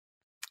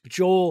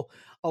 Joel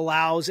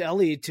allows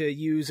Ellie to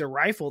use a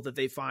rifle that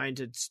they find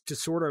to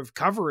sort of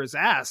cover his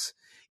ass,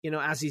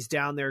 as he's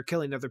down there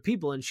killing other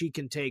people, and she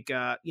can take,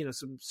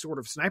 some sort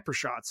of sniper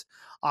shots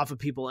off of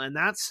people. And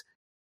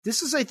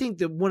this is, I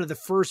think, one of the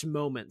first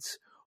moments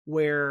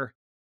where,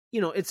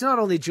 it's not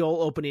only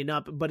Joel opening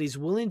up, but he's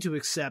willing to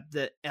accept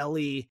that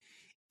Ellie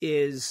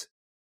is,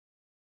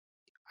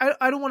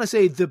 I don't want to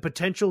say the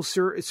potential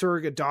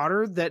surrogate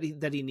daughter that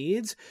he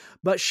needs,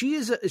 but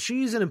she's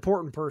an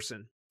important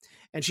person,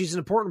 and she's an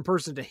important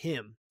person to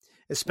him,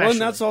 especially. Well,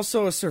 and that's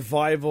also a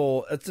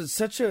survival.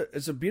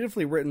 It's a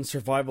beautifully written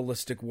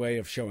survivalistic way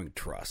of showing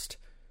trust.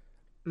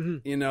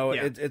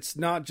 Mm-hmm. It's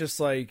not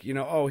just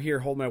oh,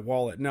 here, hold my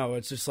wallet. No,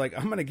 it's just I'm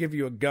going to give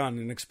you a gun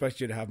and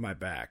expect you to have my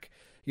back.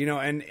 You know,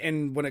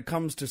 and when it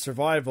comes to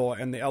survival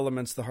and the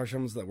elements, the harsh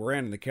elements that we're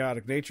in, and the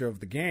chaotic nature of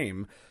the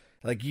game,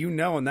 like, you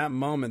know, in that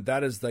moment,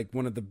 that is like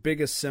one of the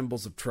biggest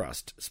symbols of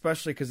trust,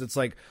 especially because it's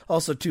like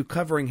also too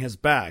covering his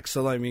back.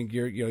 So I mean,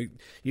 you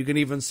can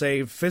even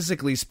say,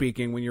 physically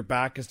speaking, when your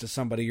back is to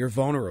somebody, you're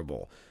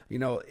vulnerable. You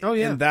know,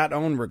 in that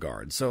own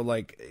regard. So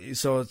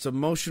it's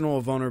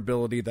emotional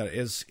vulnerability that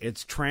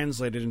it's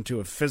translated into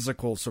a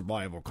physical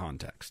survival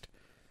context.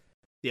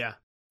 Yeah,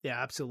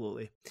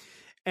 absolutely.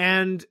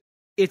 And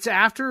it's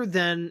after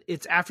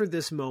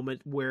this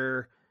moment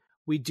where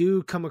we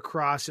do come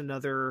across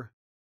another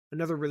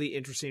really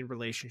interesting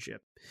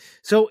relationship.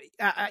 So,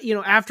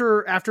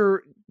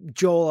 after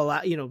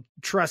Joel,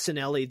 trusts in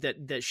Ellie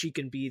that she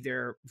can be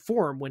there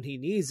for him when he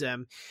needs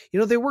them,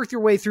 they work their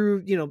way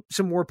through,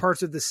 some more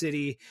parts of the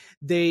city.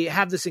 They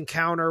have this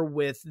encounter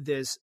with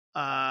this,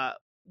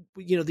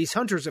 these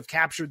hunters have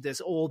captured this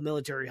old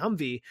military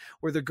Humvee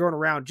where they're going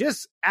around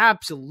just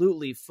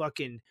absolutely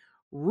fucking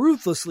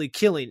ruthlessly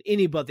killing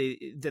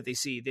anybody that they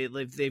see.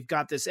 They've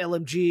got this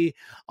LMG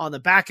on the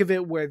back of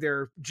it where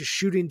they're just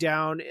shooting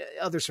down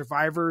other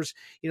survivors.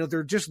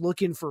 They're just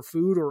looking for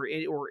food or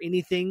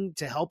anything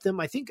to help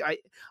them. I think I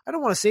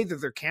don't want to say that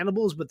they're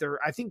cannibals, but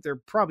I think they're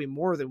probably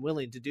more than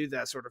willing to do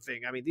that sort of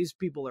thing. I mean, these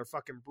people are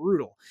fucking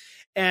brutal.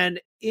 And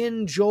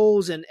in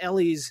Joel's and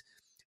Ellie's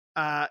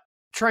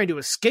trying to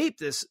escape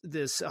this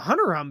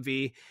hunter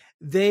Humvee,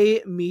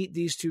 they meet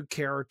these two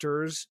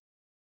characters,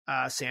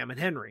 Sam and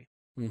Henry.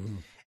 Mm-hmm.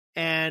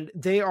 And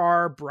they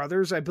are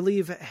brothers. I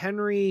believe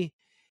Henry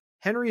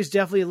is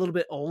definitely a little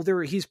bit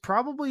older. He's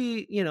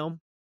probably, I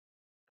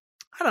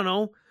don't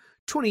know,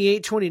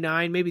 28,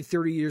 29, maybe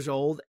 30 years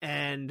old.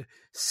 And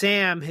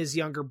Sam, his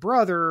younger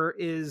brother,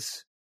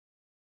 is,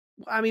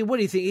 I mean, what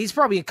do you think? He's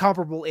probably a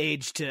comparable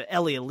age to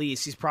Ellie, at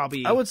least. He's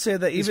probably, I would say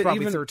that he's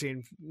probably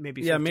 13,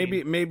 maybe 15. Yeah,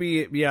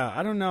 maybe, yeah,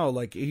 I don't know.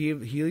 Like, he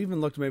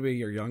even looked maybe a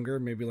year younger,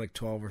 maybe like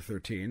 12 or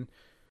 13,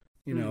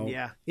 Yeah,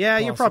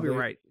 possibly. You're probably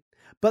right.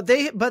 But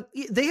they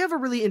have a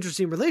really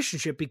interesting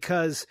relationship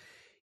because,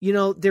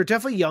 they're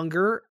definitely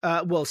younger.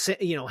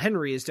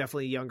 Henry is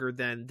definitely younger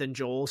than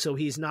Joel. So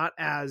he's not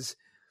as,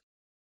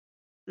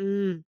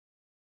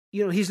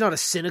 he's not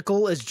as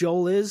cynical as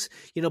Joel is,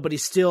 but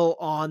he's still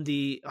on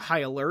the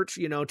high alert,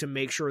 to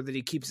make sure that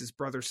he keeps his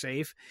brother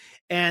safe.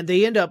 And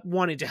they end up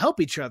wanting to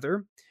help each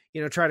other,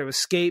 try to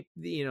escape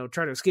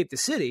the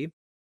city.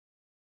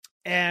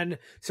 And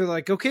so they're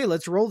like, okay,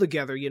 let's roll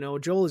together.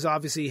 Joel is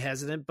obviously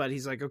hesitant, but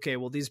he's like, okay,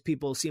 well, these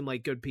people seem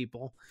like good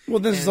people. Well,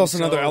 this is also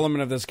another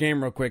element of this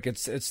game real quick.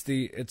 It's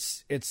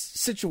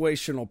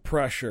situational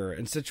pressure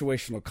and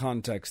situational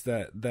context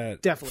that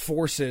definitely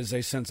forces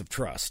a sense of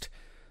trust.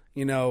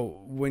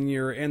 When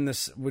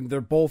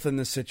they're both in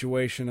this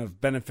situation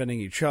of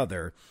benefiting each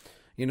other,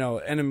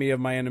 enemy of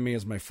my enemy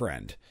is my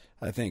friend,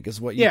 I think, is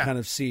what you kind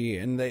of see.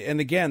 And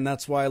again,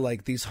 that's why,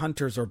 like, these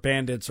hunters or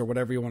bandits or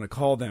whatever you want to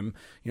call them,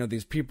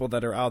 these people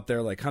that are out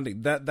there, like,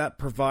 hunting, that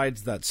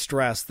provides that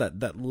stress,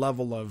 that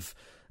level of,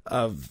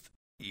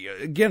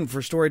 again,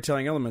 for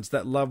storytelling elements,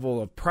 that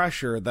level of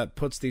pressure that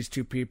puts these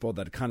two people,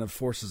 that kind of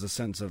forces a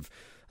sense of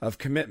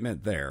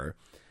commitment there.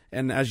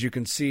 And as you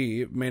can see,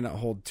 it may not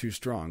hold too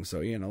strong.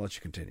 So, Ian, I'll let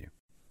you continue.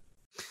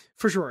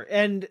 For sure.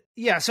 And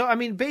yeah, so I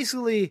mean,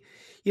 basically,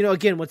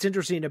 again, what's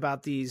interesting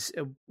about these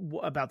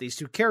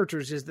two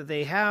characters is that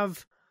they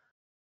have,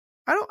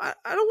 I don't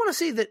want to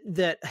say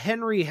that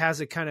Henry has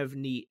a kind of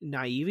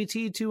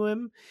naivety to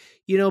him,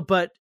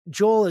 but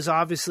Joel has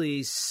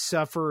obviously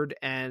suffered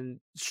and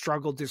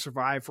struggled to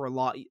survive for a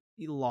lot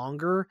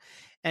longer.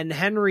 And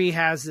Henry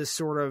has this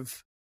sort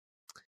of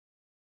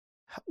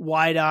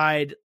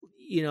wide-eyed,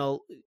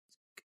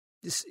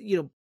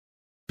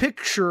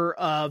 picture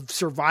of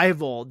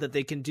survival that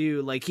they can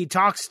do. Like, he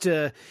tells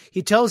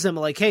them,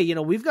 like, hey,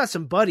 we've got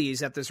some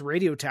buddies at this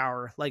radio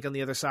tower, like on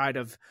the other side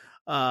of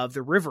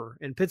the river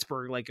in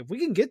Pittsburgh. Like, if we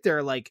can get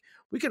there, like,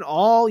 we can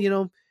all,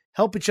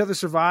 help each other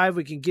survive.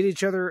 We can get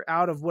each other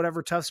out of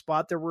whatever tough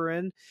spot that we're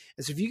in.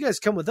 And so if you guys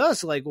come with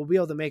us, like, we'll be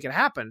able to make it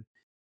happen.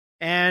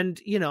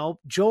 And,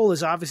 Joel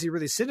is obviously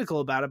really cynical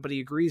about it, but he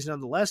agrees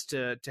nonetheless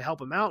to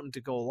help him out and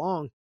to go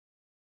along.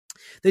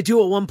 They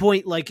do at one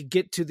point, like,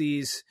 get to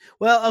these.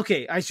 Well,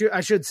 okay, I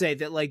should say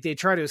that, like, they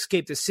try to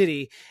escape the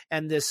city,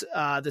 and this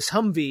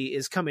Humvee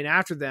is coming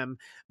after them.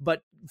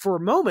 But for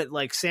a moment,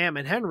 like, Sam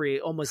and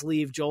Henry almost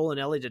leave Joel and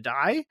Ellie to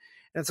die,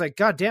 and it's like,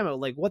 God damn it,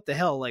 like, what the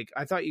hell? Like,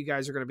 I thought you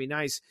guys are going to be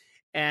nice.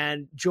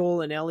 And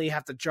Joel and Ellie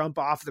have to jump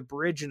off the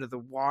bridge into the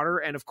water.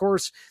 And of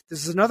course,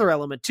 this is another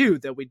element too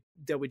that we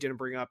didn't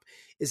bring up,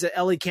 is that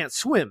Ellie can't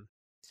swim,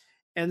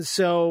 and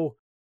so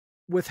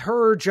with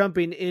her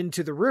jumping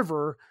into the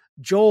river,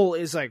 Joel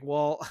is like,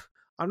 well,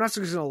 I'm not just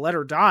going to let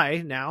her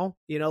die now.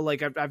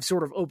 Like, I've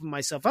sort of opened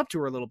myself up to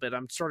her a little bit.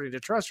 I'm starting to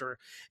trust her.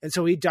 And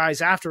so he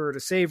dies after her to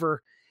save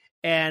her.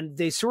 And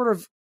they sort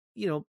of,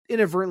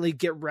 inadvertently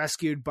get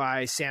rescued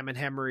by Sam and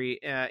Henry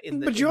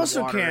But you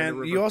also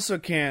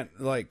can't,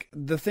 like,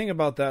 the thing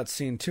about that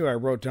scene too, I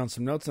wrote down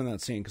some notes on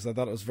that scene because I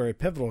thought it was very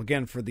pivotal,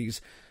 again, for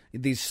these,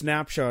 these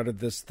snapshot of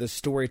this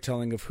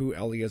storytelling of who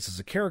Ellie is as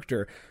a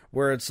character,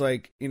 where it's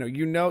like,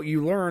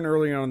 you learn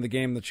early on in the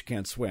game that you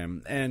can't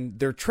swim, and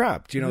they're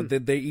trapped.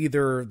 They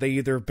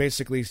either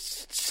basically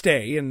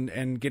stay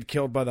and get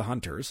killed by the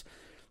hunters,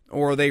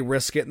 or they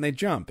risk it and they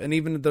jump. And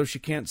even though she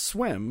can't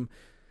swim,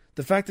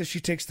 the fact that she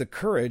takes the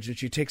courage and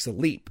she takes a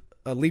leap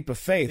of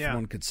faith,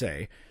 one could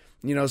say.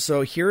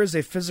 So here is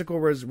a physical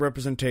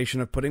representation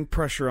of putting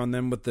pressure on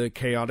them with the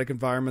chaotic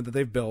environment that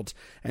they've built.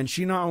 And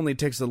she not only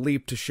takes the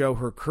leap to show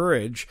her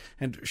courage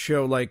and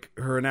show like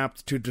her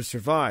inaptitude to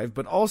survive,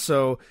 but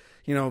also,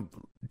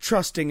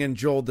 trusting in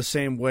Joel the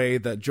same way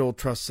that Joel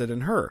trusted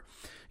in her.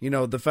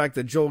 The fact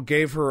that Joel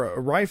gave her a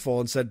rifle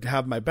and said,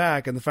 have my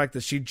back, and the fact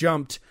that she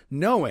jumped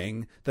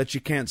knowing that she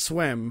can't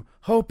swim,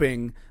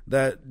 hoping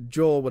that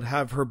Joel would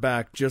have her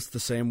back just the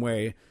same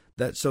way.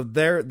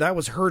 That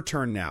was her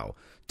turn now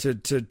to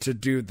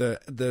do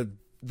the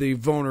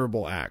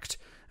vulnerable act,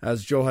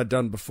 as Joel had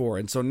done before.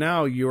 And so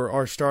now you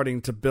are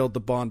starting to build the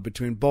bond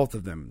between both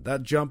of them.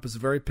 That jump is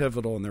very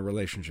pivotal in their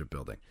relationship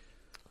building.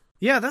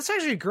 Yeah, that's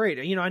actually great.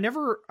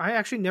 I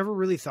actually never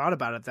really thought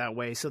about it that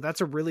way. So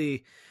that's a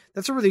really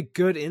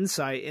good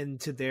insight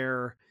into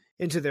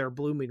their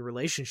blooming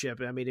relationship.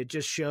 I mean, it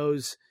just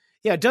shows,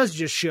 it does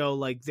just show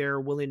like their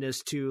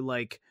willingness to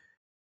like,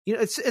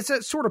 it's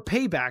a sort of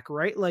payback,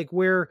 right? Like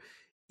where,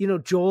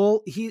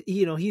 Joel,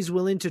 he's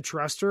willing to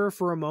trust her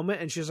for a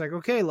moment, and she's like,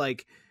 okay,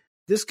 like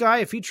this guy,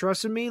 if he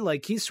trusted me,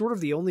 like he's sort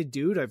of the only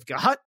dude I've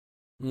got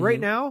right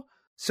now.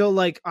 So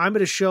like, I'm going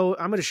to show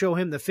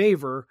him the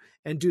favor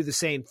and do the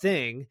same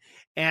thing.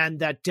 And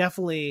that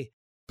definitely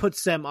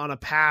puts them on a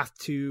path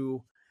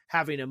to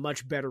having a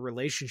much better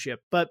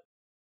relationship. But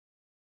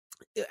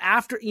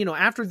after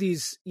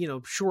these,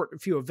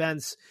 short few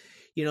events,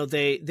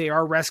 they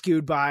are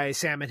rescued by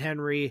Sam and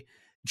Henry.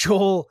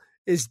 Joel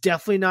is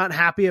definitely not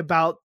happy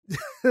about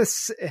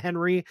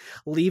Henry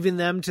leaving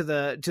them to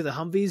the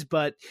Humvees,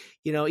 but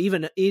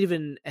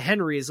even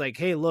Henry is like,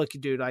 hey, look,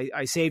 dude,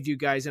 I saved you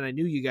guys, and I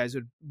knew you guys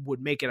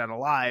would make it out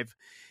alive.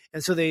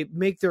 And so they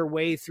make their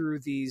way through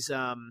these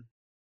through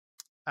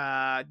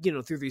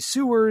these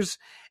sewers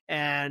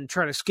and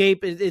try to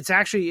escape. It's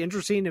actually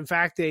interesting. In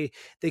fact, they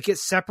get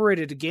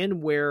separated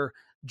again, where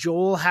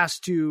Joel has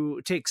to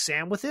take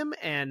Sam with him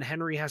and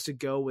Henry has to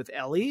go with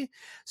Ellie.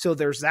 So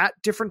there's that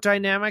different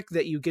dynamic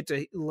that you get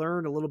to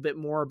learn a little bit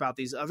more about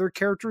these other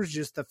characters,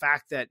 just the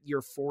fact that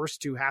you're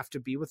forced to have to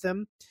be with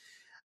them.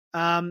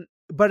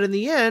 But in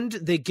the end,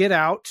 they get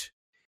out,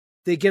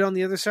 they get on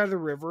the other side of the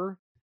river.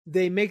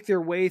 They make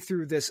their way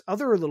through this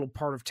other little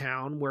part of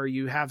town where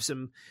you have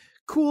some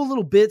cool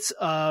little bits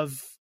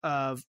of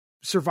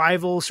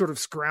survival, sort of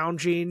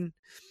scrounging.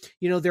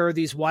 There are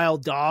these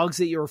wild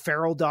dogs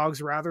feral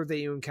dogs rather, that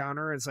you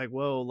encounter. It's like,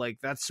 whoa, like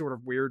that's sort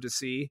of weird to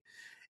see.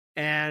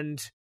 And,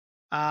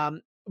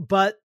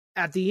 but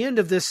at the end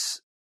of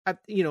this,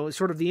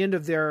 sort of the end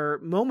of their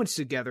moments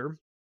together,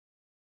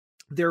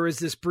 there is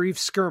this brief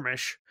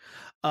skirmish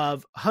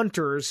of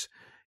hunters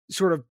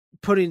sort of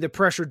putting the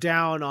pressure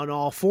down on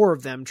all four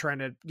of them, trying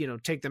to,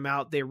 take them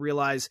out. They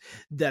realize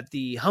that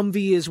the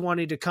Humvee is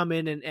wanting to come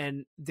in,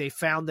 and they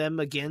found them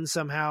again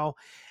somehow.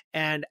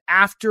 And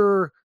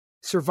after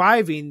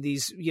surviving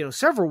these,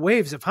 several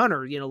waves of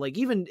hunter, like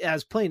even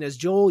as playing as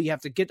Joel, you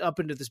have to get up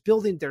into this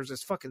building. There's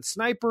this fucking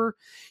sniper,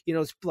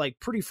 it's like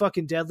pretty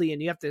fucking deadly.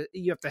 And you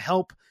have to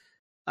help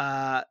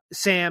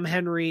Sam,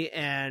 Henry,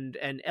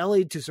 and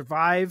Ellie to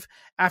survive.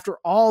 After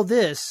all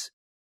this,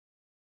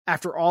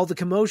 after all the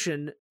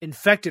commotion,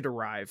 infected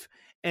arrive.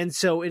 And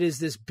so it is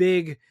this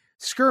big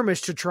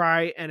skirmish to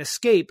try and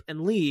escape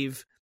and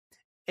leave.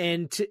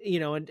 And,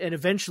 and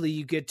eventually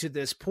you get to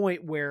this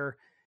point where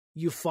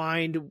you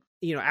find,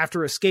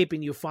 after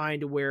escaping, you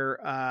find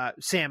where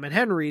Sam and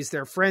Henry's,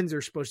 their friends,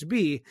 are supposed to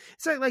be.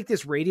 It's like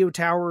this radio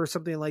tower or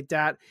something like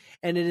that.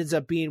 And it ends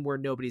up being where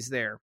nobody's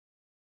there.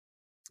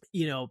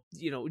 They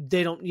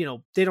don't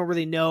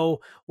really know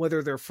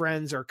whether their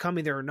friends are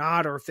coming there or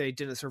not, or if they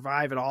didn't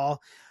survive at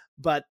all.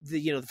 But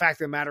the fact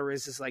of the matter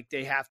is like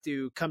they have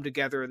to come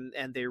together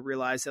and they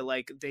realize that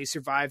like they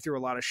survived through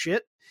a lot of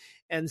shit.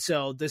 And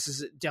so this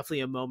is definitely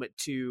a moment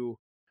to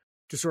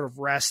sort of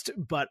rest,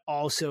 but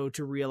also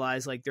to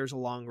realize like there's a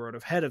long road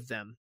ahead of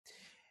them.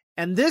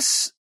 And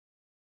this,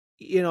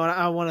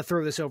 I want to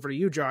throw this over to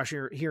you, Josh,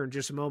 here in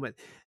just a moment.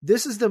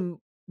 This is the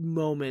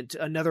moment,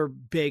 another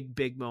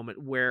big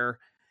moment where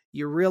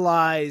you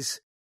realize,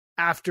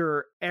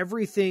 after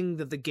everything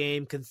that the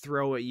game can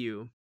throw at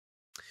you,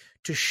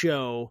 to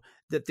show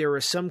that there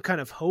is some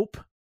kind of hope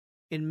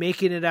in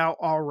making it out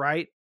all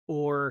right,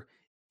 or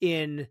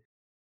in,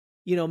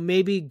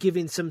 maybe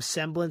giving some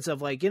semblance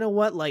of like,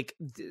 like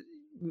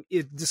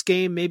this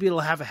game, maybe it'll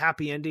have a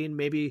happy ending.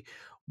 Maybe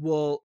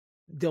there'll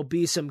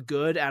be some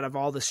good out of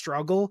all the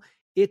struggle.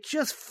 It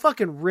just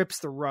fucking rips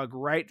the rug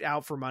right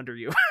out from under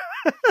you.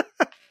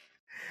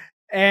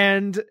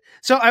 And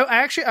so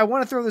I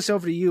want to throw this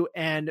over to you,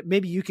 and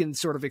maybe you can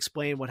sort of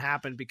explain what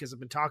happened, because I've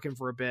been talking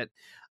for a bit.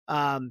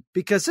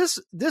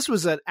 Because this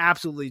was an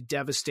absolutely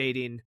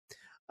devastating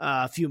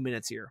few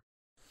minutes here.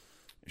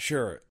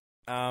 Sure.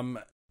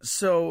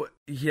 So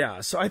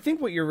I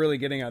think what you're really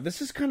getting at,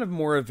 this is kind of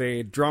more of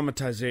a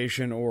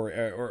dramatization or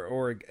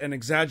an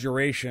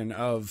exaggeration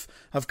of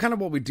kind of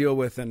what we deal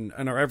with in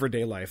our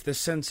everyday life. This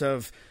sense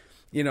of,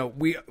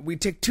 we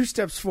take 2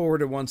 steps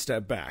forward and 1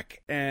 step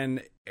back,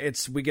 and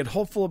we get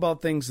hopeful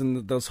about things,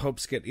 and those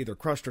hopes get either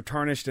crushed or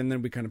tarnished, and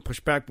then we kind of push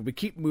back, but we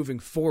keep moving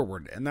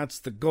forward, and that's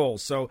the goal.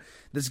 So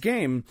this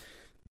game,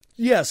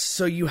 yes,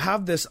 so you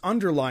have this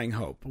underlying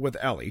hope with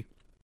Ellie,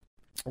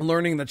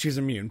 learning that she's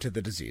immune to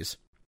the disease,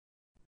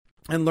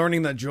 and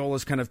learning that Joel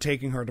is kind of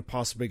taking her to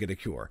possibly get a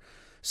cure.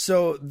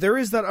 So there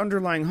is that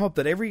underlying hope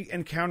that every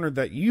encounter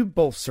that you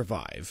both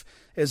survive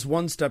is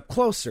 1 step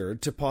closer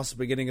to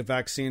possibly getting a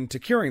vaccine to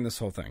curing this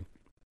whole thing.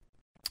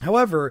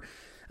 However,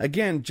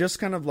 again, just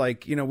kind of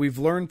like, we've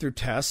learned through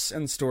tests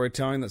and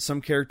storytelling that some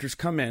characters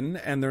come in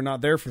and they're not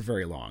there for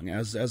very long,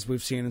 as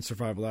we've seen in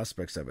survival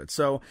aspects of it.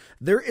 So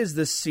there is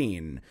this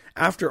scene,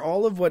 after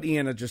all of what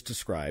Ian had just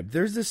described,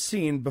 there's this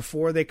scene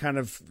before they kind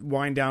of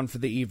wind down for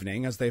the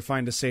evening as they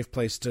find a safe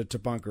place to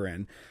bunker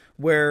in,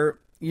 where,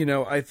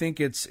 I think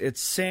it's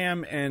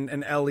Sam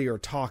and Ellie are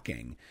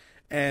talking.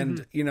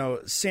 And,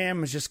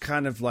 Sam is just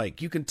kind of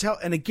like, you can tell.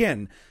 And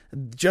again,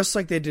 just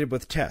like they did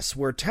with Tess,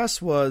 where Tess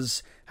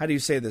was, how do you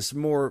say this,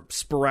 more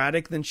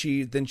sporadic than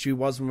she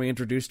was when we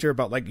introduced her,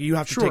 about like, you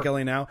have to take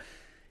Ellie now.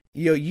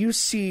 You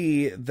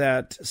see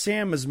that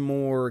Sam is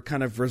more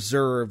kind of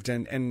reserved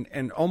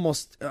and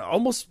almost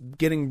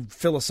getting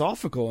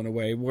philosophical in a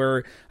way,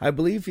 where I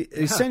believe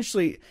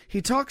essentially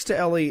he talks to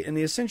Ellie, and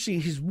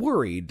he's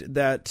worried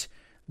that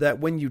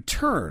when you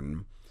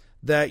turn,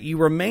 that you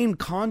remain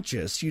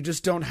conscious, you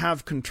just don't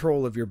have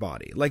control of your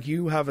body. Like,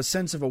 you have a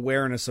sense of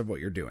awareness of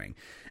what you're doing.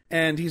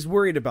 And he's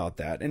worried about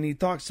that. And he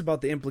talks about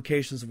the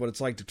implications of what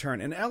it's like to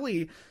turn. And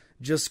Ellie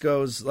just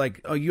goes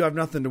like, oh, you have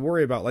nothing to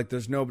worry about. Like,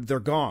 they're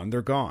gone.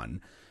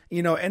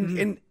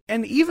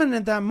 And even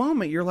at that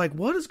moment, you're like,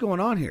 what is going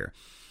on here?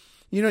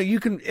 You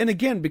can, and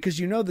again, because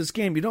this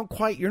game,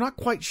 you're not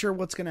quite sure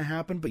what's going to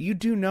happen, but you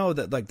do know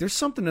that, like, there's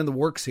something in the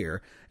works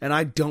here, and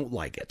I don't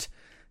like it.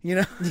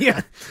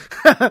 Yeah.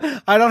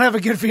 I don't have a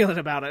good feeling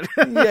about it.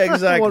 Yeah,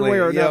 exactly. One way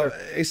or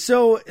another.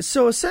 So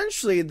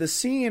essentially the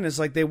scene is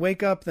like they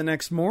wake up the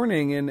next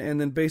morning,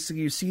 and then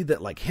basically you see that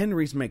like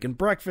Henry's making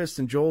breakfast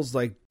and Joel's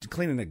like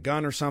cleaning a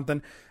gun or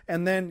something.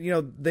 And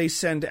then, they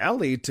send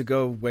Ellie to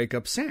go wake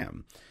up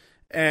Sam.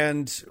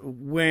 And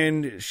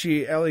when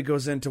Ellie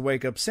goes in to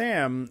wake up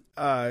Sam,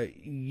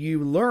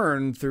 you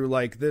learn through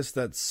like this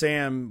that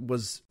Sam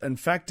was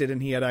infected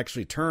and he had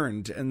actually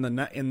turned in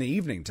the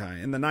evening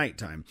time, in the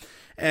nighttime,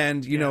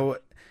 and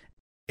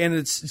and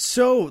it's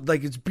so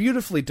like it's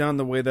beautifully done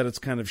the way that it's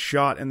kind of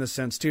shot in the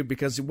sense too,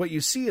 because what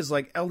you see is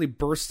like Ellie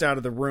bursts out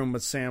of the room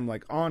with Sam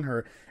like on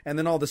her, and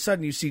then all of a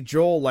sudden you see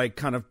Joel like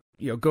kind of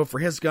go for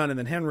his gun, and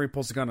then Henry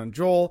pulls the gun on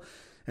Joel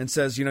and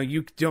says,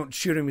 you don't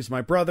shoot him, he's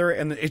my brother.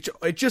 And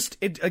it just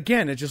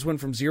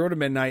went from 0 to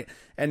midnight,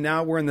 and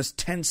now we're in this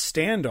tense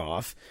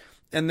standoff.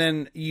 And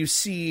then you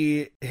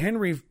see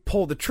Henry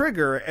pull the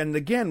trigger, and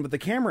again, with the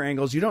camera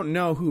angles, you don't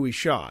know who he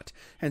shot.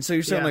 And so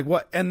you're saying, like,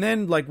 what? And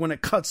then, like, when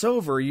it cuts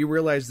over, you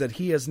realize that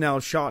he has now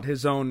shot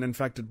his own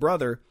infected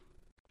brother.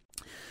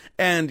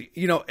 And,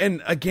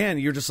 and again,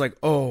 you're just like,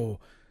 oh.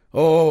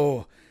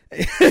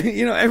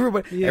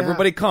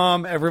 Everybody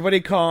calm.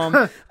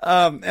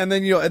 And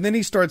then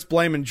he starts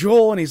blaming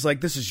Joel, and he's like,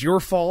 this is your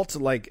fault.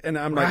 Like, and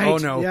I'm like, oh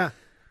no. Yeah.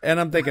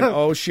 And I'm thinking,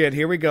 oh shit,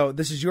 here we go.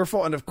 This is your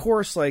fault. And of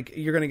course, like,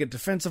 you're going to get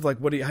defensive.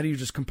 Like, how do you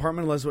just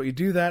compartmentalize what you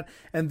do that?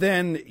 And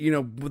then,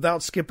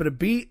 without skipping a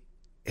beat,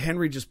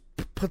 Henry just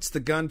puts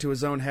the gun to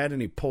his own head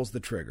and he pulls the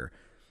trigger.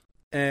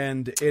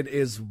 And it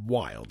is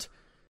wild.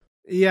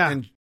 Yeah.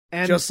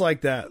 And just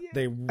like that,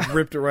 they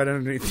ripped it right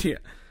underneath you.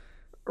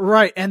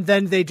 Right. And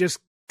then they just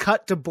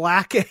cut to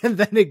black, and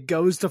then it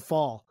goes to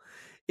fall.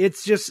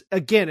 It's just,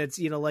 again, it's,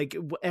 like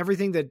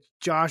everything that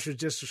Josh was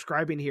just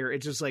describing here.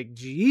 It's just like,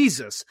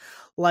 Jesus,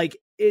 like,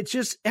 it's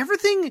just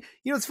everything,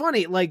 it's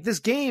funny. Like, this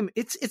game,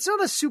 it's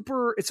not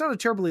a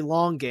terribly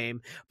long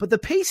game, but the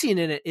pacing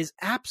in it is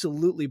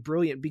absolutely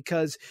brilliant,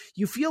 because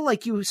you feel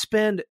like you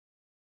spend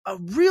a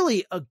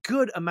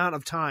good amount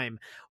of time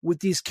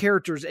with these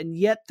characters, and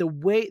yet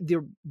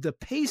the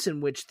pace in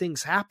which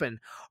things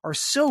happen are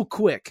so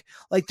quick.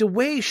 Like, the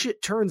way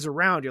shit turns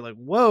around, you're like,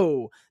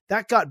 whoa,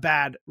 that got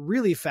bad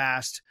really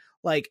fast.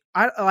 Like,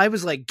 I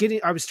was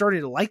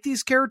starting to like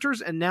these characters,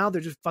 and now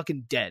they're just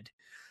fucking dead.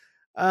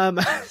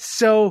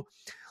 So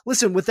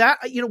listen, with that,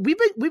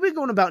 we've been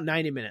going about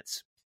 90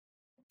 minutes.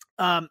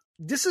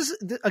 This is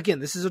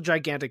a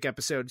gigantic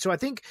episode. So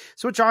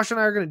what Josh and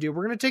I are going to do,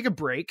 we're going to take a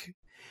break.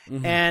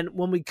 Mm-hmm. And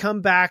when we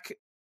come back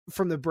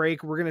from the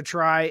break, we're going to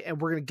try and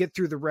we're going to get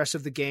through the rest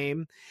of the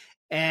game.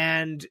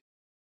 And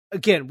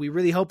again, we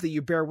really hope that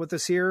you bear with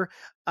us here.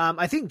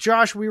 I think,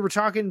 Josh, we were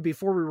talking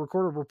before we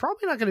recorded, we're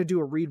probably not going to do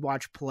a read,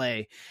 watch,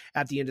 play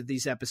at the end of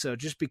these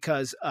episodes, just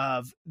because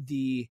of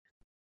the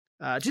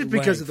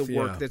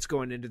work that's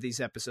going into these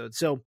episodes.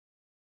 So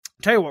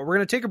tell you what, we're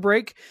going to take a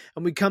break,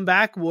 and we come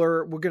back.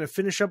 We're going to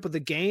finish up with the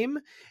game,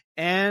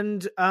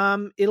 and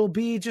it'll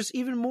be just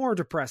even more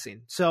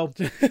depressing. So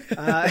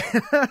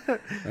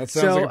that sounds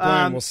like a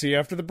plan. We'll see you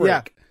after the break.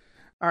 Yeah.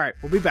 All right,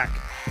 we'll be back.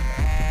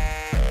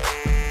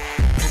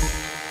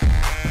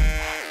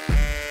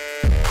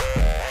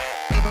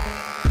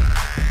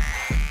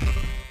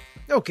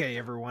 Okay,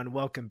 everyone,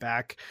 welcome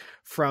back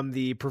from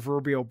the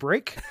proverbial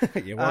break.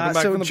 Yeah, welcome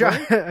back from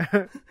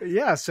the break.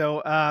 Yeah,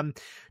 so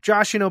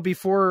Josh,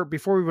 before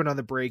we went on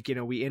the break,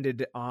 we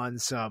ended on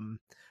some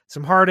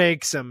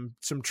heartache, some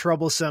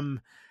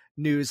troublesome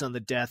news on the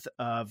death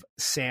of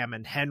Sam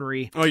and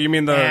Henry. Oh, you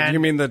mean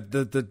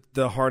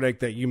the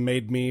heartache that you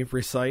made me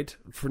recite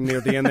for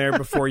near the end there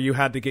before you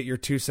had to get your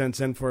 2 cents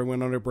in before I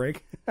went on a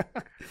break?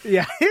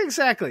 Yeah,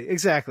 exactly.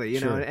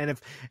 Sure.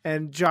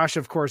 And Josh,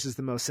 of course, is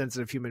the most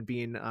sensitive human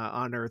being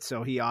on earth,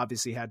 so he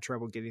obviously had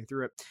trouble getting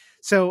through it.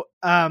 So,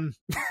 I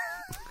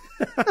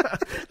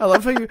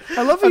love how you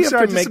have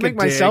to make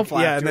myself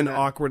laugh. Yeah, and then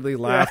awkwardly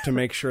laugh to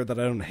make sure that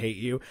I don't hate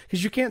you,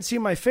 because you can't see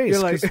my face.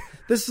 Like,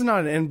 this is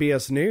not an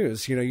NBS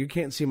News. You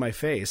can't see my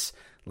face.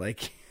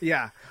 Like,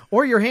 yeah,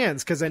 or your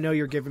hands, because I know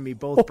you're giving me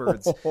both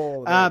birds.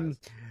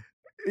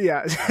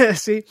 Yeah,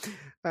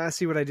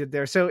 see what I did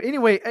there. So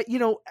anyway,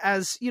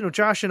 as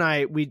Josh and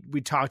I,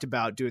 we talked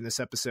about doing this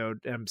episode.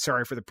 I'm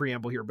sorry for the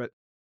preamble here, but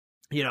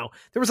there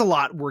was a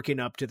lot working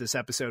up to this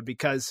episode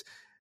because,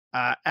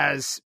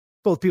 as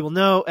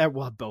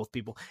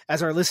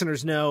as our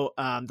listeners know,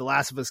 the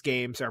Last of Us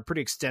games are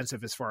pretty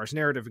extensive as far as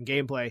narrative and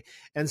gameplay.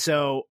 And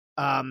so,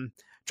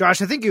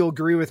 Josh, I think you'll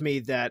agree with me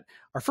that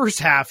our first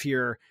half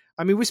here,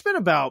 we spent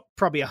about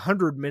probably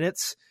 100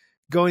 minutes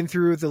going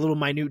through the little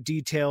minute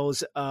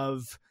details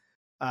of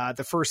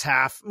the first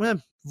half,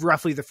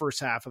 roughly the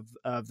first half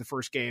of the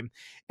first game.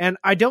 And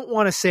I don't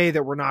want to say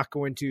that we're not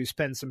going to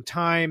spend some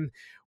time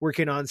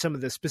working on some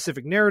of the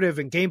specific narrative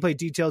and gameplay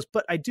details,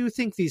 but I do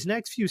think these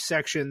next few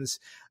seasons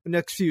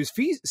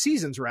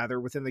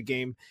within the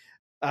game,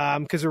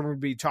 because we're going to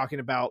be talking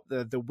about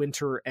the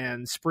winter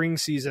and spring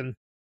season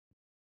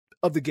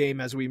of the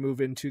game as we move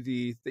into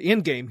the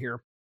end game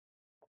here.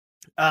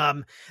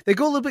 They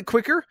go a little bit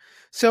quicker.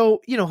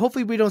 So,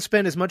 hopefully we don't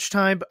spend as much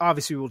time, but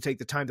obviously we'll take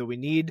the time that we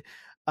need.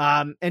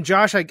 And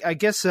Josh, I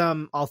guess,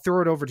 I'll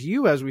throw it over to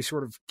you as we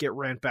sort of get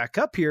ramped back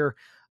up here.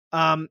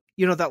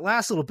 That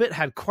last little bit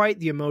had quite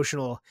the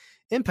emotional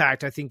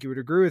impact. I think you would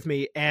agree with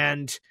me.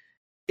 And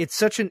it's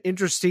such an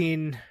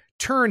interesting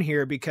turn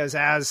here because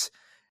as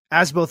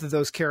both of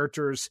those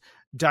characters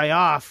die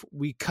off,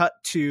 we cut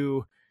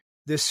to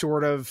this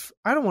sort of,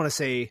 I don't want to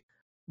say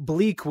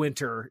bleak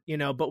winter,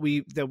 but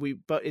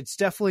it's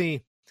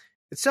definitely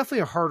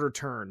a harder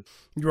turn.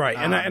 Right.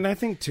 And I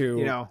think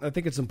too, I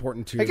think it's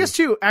important to, I guess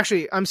too,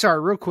 actually, I'm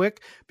sorry, real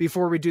quick,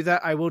 before we do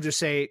that, I will just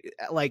say,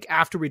 like,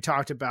 after we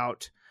talked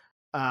about,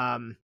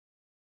 I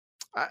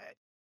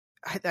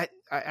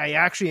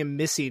actually am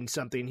missing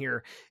something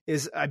here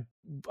is I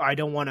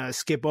don't want to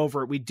skip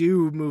over it. We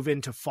do move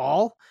into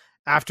fall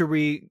after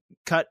we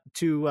cut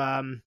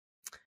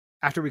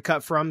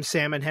from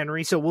Sam and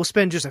Henry. So we'll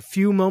spend just a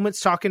few moments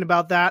talking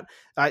about that.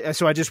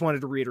 So I just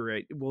wanted to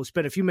reiterate, we'll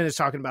spend a few minutes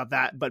talking about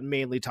that, but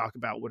mainly talk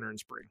about winter and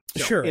spring.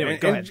 So, sure. Anyway,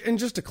 go ahead. And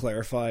just to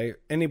clarify,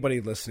 anybody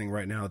listening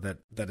right now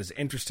that is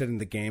interested in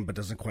the game but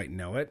doesn't quite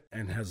know it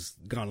and has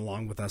gone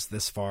along with us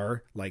this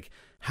far, like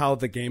how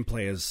the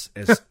gameplay is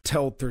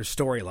told through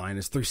storyline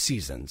is through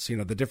seasons.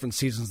 The different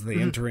seasons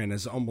they enter in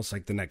is almost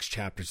like the next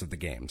chapters of the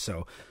game.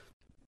 So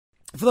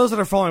for those that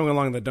are following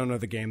along that don't know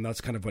the game,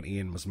 that's kind of what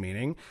Ian was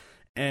meaning.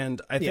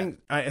 And I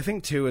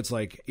think too, it's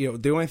like,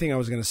 the only thing I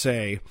was going to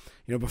say,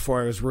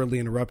 before I was rudely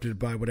interrupted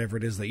by whatever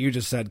it is that you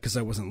just said, because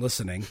I wasn't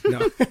listening.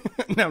 No,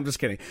 no, I'm just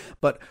kidding.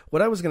 But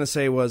what I was going to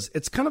say was,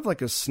 it's kind of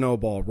like a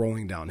snowball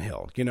rolling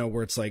downhill,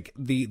 where it's like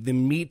the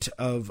meat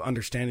of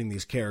understanding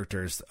these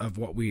characters of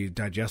what we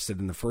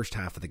digested in the first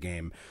half of the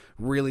game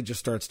really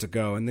just starts to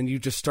go. And then you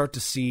just start to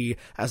see,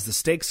 as the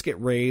stakes get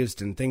raised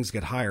and things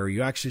get higher,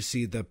 you actually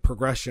see the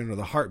progression or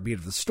the heartbeat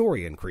of the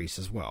story increase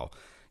as well,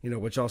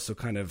 which also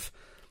kind of,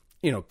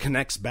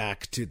 connects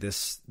back to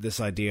this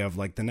idea of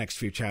like the next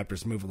few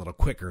chapters move a little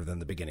quicker than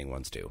the beginning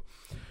ones do.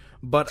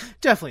 But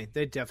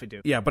they definitely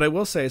do. Yeah, but I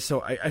will say,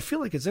 so I feel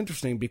like it's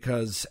interesting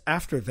because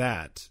after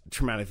that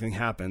traumatic thing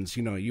happens,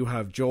 you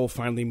have Joel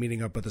finally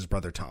meeting up with his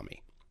brother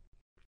Tommy.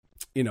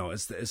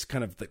 It's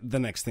kind of the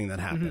next thing that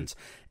happens.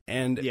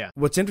 And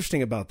what's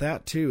interesting about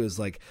that too is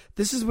like,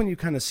 this is when you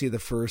kind of see the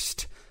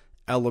first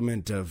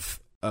element of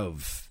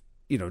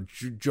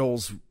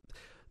Joel's,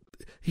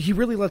 he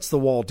really lets the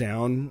wall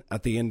down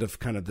at the end of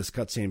kind of this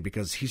cutscene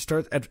because he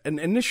starts, and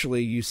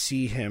initially you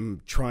see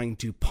him trying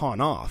to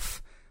pawn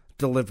off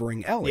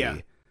delivering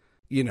Ellie,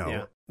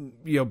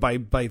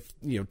 by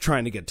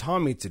trying to get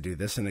Tommy to do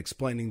this and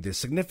explaining the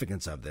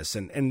significance of this.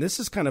 And this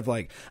is kind of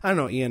like, I don't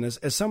know, Ian, as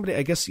somebody,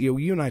 I guess, you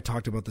and I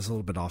talked about this a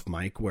little bit off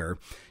mic where,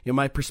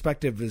 my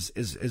perspective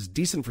is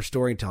decent for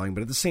storytelling,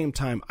 but at the same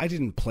time, I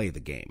didn't play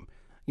the game.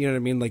 You know what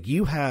I mean? Like,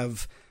 you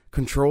have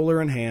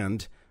controller in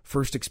hand,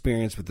 first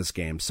experience with this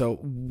game. So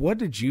what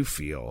did you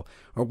feel,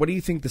 or what do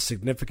you think the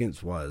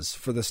significance was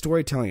for the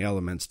storytelling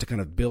elements to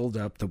kind of build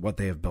up what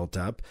they have built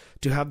up,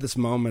 to have this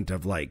moment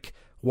of like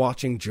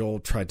watching Joel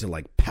try to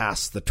like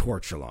pass the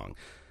torch along,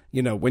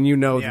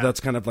 when that's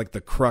kind of like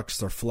the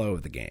crux or flow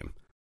of the game?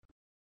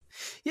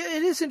 Yeah,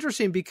 it is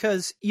interesting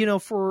because,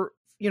 for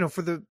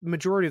the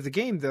majority of the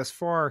game thus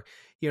far,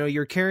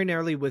 you're carrying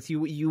Ellie with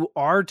you. You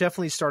are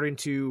definitely starting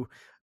to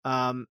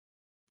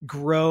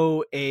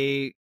grow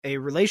a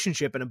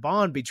relationship and a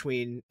bond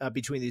between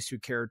these two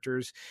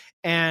characters.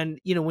 And,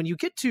 when you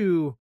get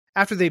to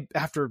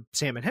after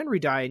Sam and Henry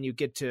die and you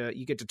get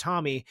to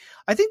Tommy,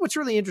 I think what's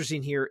really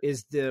interesting here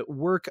is the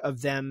work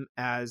of them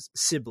as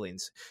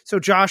siblings. So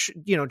Josh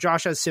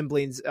has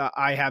siblings.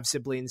 I have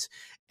siblings.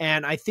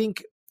 And I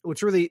think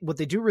what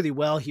they do really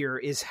well here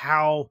is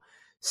how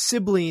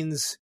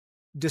siblings,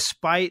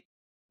 despite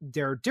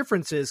their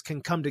differences,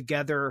 can come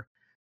together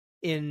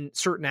in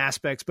certain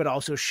aspects, but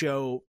also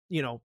show,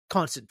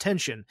 constant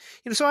tension.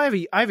 So I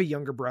have a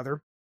younger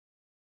brother,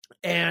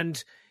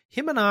 and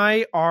him and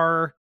I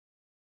are,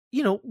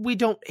 we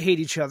don't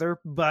hate each other,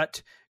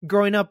 but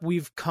growing up,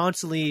 we've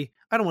constantly,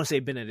 I don't want to say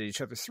been at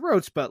each other's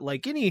throats, but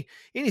like any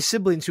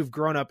siblings who've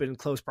grown up in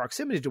close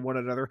proximity to one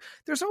another,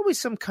 there's always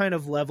some kind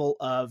of level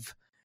of,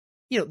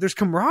 there's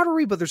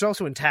camaraderie, but there's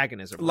also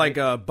antagonism. Like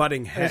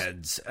butting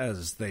heads,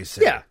 as they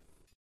say. Yeah.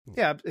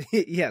 Yeah.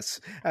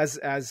 Yes. As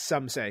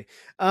some say.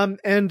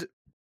 And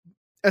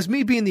as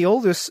me being the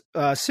oldest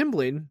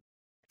sibling,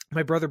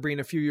 my brother being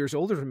a few years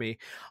older than me,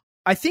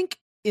 I think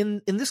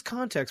in this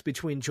context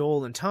between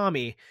Joel and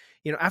Tommy,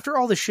 after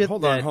all the shit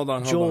Hold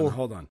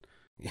on.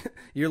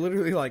 You're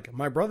literally like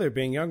my brother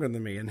being younger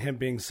than me and him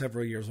being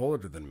several years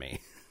older than me.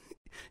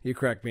 You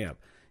crack me up.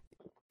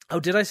 Oh,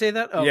 did I say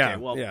that? Okay, yeah,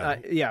 well,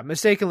 yeah.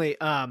 Mistakenly.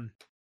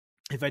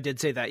 If I did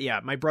say that, yeah,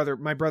 my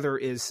brother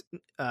is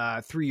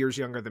 3 years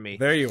younger than me.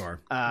 There you are.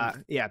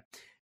 Yeah,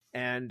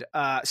 and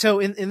so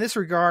in this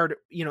regard,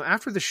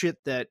 after the shit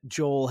that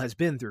Joel has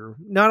been through,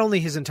 not only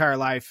his entire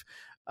life,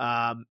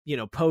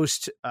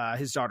 post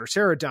his daughter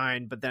Sarah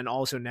dying, but then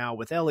also now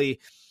with Ellie,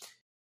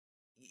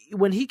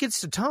 when he gets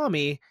to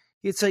Tommy,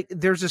 it's like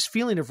there's this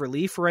feeling of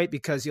relief, right?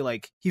 Because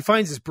he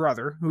finds his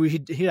brother, who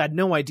he had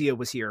no idea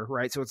was here,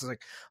 right? So it's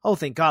like, oh,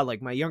 thank God,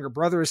 like my younger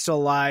brother is still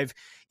alive,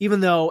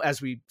 even though,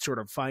 as we sort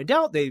of find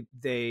out, they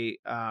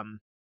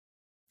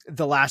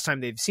the last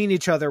time they've seen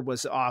each other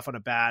was off on a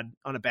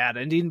bad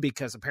ending,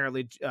 because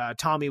apparently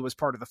Tommy was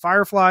part of the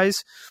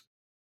Fireflies.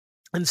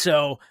 And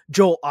so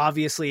Joel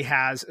obviously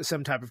has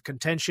some type of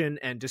contention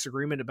and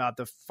disagreement about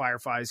the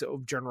Fireflies'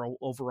 general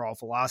overall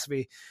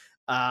philosophy.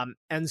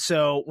 And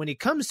so when he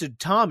comes to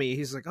Tommy,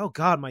 he's like, oh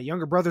God, my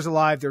younger brother's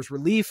alive. There's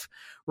relief,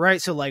 right?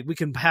 So like we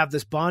can have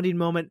this bonding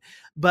moment.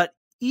 But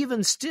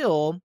even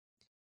still,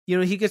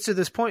 he gets to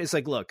this point. It's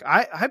like, look,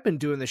 I've been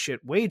doing this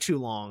shit way too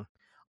long.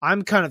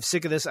 I'm kind of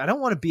sick of this. I don't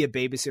want to be a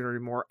babysitter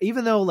anymore.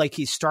 Even though like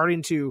he's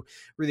starting to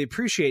really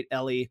appreciate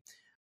Ellie,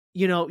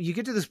 you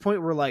get to this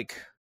point where like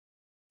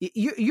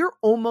you're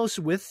almost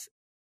with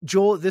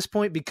Joel at this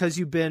point because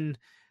you've been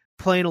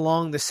playing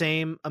along the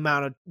same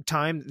amount of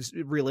time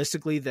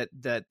realistically that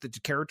the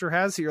character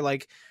has. So you're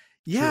like,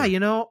 yeah,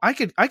 sure.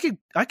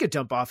 I could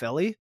dump off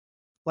Ellie.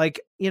 Like,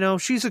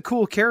 she's a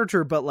cool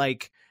character, but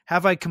like,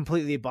 have I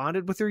completely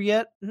bonded with her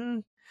yet?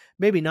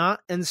 Maybe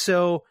not. And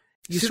so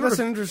you that's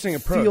an interesting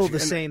approach. Feel the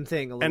same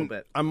thing a little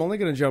bit. I'm only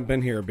going to jump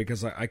in here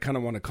because I kind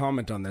of want to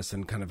comment on this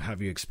and kind of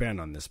have you expand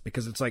on this,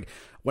 because it's like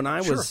when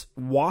I was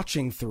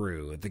watching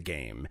through the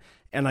game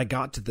and I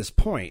got to this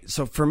point.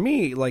 So for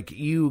me, like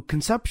you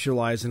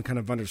conceptualize and kind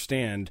of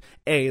understand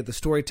A, the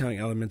storytelling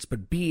elements,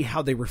 but B,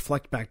 how they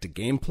reflect back to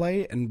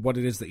gameplay and what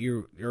it is that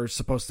you're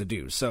supposed to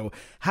do. So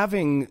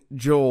having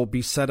Joel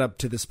be set up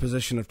to this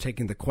position of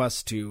taking the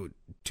quest to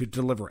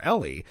deliver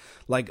Ellie,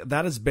 like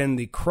that has been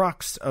the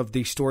crux of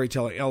the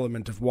storytelling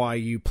element of why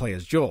you play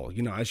as Joel,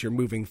 as you're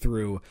moving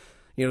through,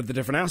 the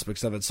different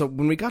aspects of it. So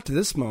when we got to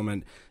this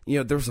moment,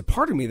 there was a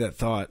part of me that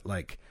thought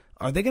like,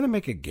 are they going to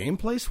make a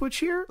gameplay switch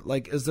here?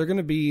 Like, is there going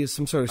to be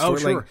some sort of story? Oh,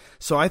 sure. Like,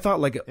 so I thought,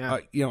 like,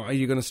 are you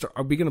going to start?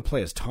 Are we going to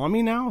play as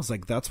Tommy now? It's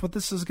like that's what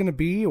this is going to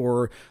be,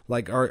 or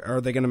like,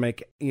 are they going to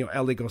make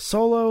Ellie go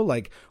solo?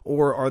 Like,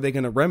 or are they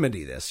going to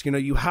remedy this?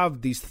 You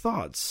have these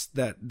thoughts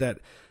that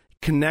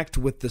connect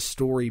with the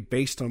story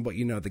based on what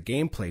the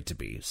gameplay to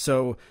be.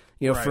 So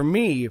right. For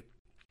me,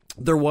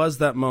 there was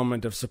that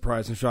moment of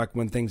surprise and shock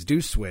when things do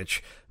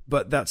switch.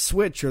 But that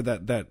switch or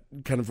that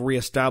kind of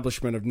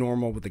reestablishment of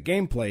normal with the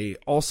gameplay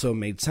also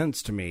made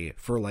sense to me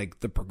for like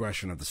the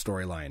progression of the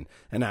storyline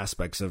and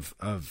aspects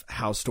of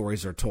how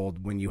stories are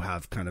told when you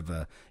have kind of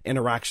a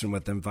interaction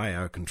with them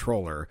via a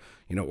controller,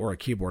 or a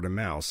keyboard and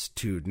mouse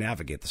to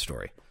navigate the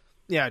story.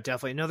 Yeah,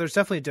 definitely. No, there's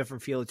definitely a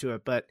different feel to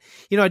it. But,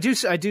 I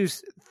do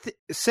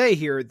say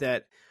here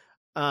that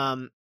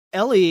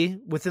Ellie,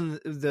 within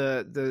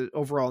the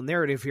overall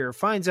narrative here,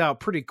 finds out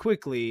pretty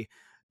quickly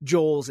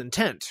Joel's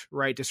intent,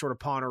 right, to sort of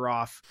pawn her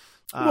off.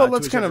 Well,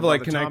 let's to his kind of younger like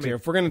brother, connect Tommy. here.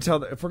 If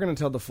we're gonna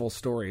tell the full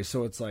story,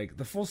 so it's like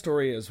the full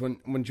story is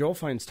when Joel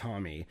finds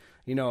Tommy,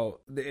 you know,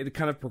 it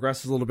kind of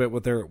progresses a little bit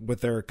with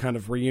their kind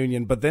of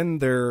reunion, but then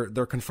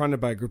they're confronted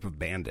by a group of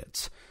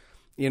bandits.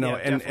 You know,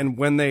 Yeah, and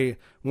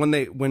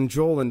when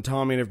Joel and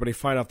Tommy and everybody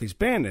fight off these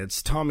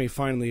bandits, Tommy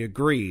finally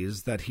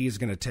agrees that he's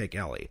going to take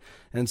Ellie.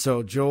 And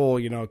so Joel,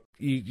 you know,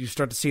 you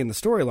start to see in the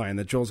storyline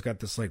that Joel's got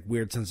this like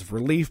weird sense of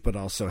relief, but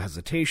also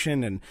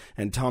hesitation,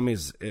 and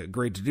Tommy's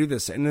agreed to do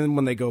this. And then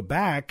when they go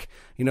back,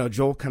 you know,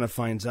 Joel kind of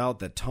finds out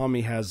that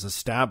Tommy has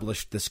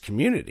established this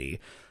community,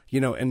 you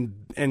know, and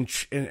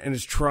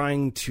is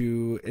trying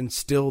to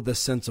instill this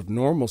sense of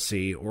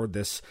normalcy or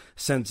this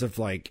sense of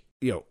like,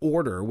 you know,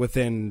 order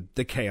within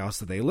the chaos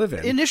that they live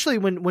in. Initially,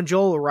 when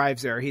Joel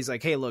arrives there, he's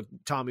like, "Hey, look,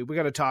 Tommy, we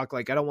got to talk.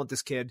 Like, I don't want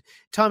this kid."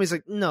 Tommy's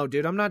like, "No,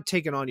 dude, I'm not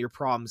taking on your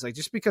problems. Like,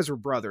 just because we're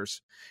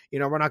brothers, you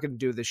know, we're not going to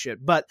do this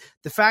shit." But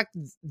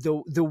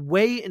the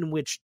way in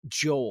which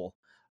Joel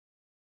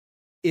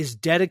is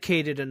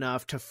dedicated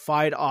enough to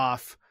fight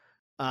off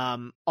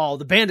all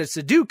the bandits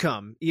that do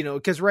come, you know,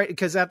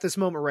 because at this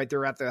moment, right,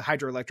 they're at the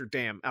hydroelectric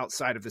dam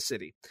outside of the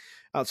city,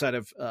 outside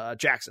of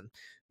Jackson,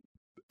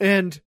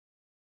 and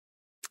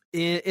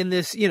in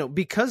this, you know,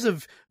 because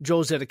of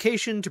Joel's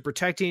dedication to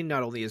protecting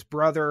not only his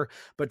brother,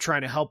 but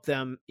trying to help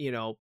them, you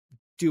know,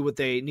 do what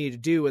they need to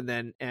do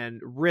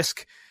and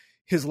risk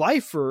his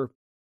life for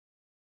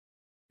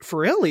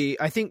Ellie,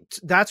 I think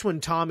that's when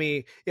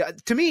Tommy,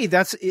 to me,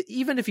 that's,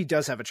 even if he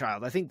does have a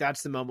child, I think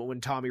that's the moment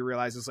when Tommy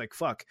realizes like,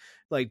 fuck,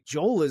 like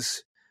Joel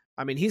is,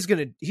 I mean, he's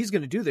going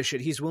to do this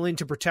shit. He's willing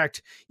to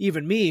protect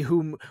even me,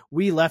 whom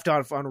we left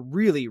off on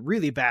really,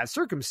 really bad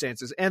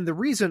circumstances. And the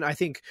reason I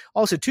think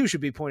also too should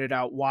be pointed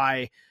out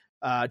why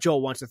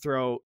Joel wants to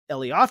throw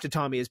Ellie off to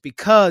Tommy is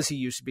because he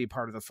used to be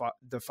part of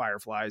the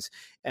Fireflies,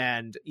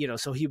 and, you know,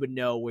 so he would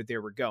know where they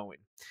were going.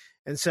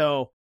 And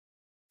so,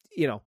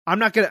 you know, I'm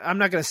not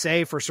gonna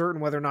say for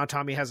certain whether or not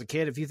Tommy has a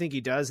kid. If you think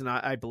he does, and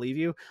I believe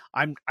you,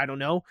 I don't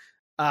know.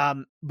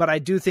 But I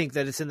do think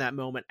that it's in that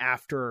moment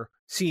after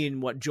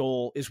seeing what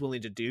Joel is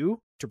willing to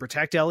do to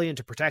protect Ellie and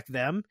to protect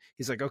them.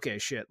 He's like, okay,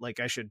 shit, like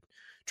I should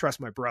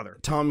trust my brother.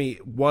 Tommy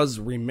was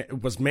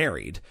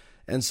married.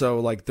 And so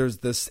like, there's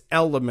this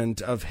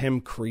element of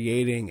him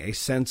creating a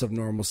sense of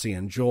normalcy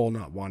and Joel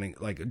not wanting,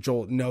 like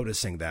Joel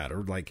noticing that,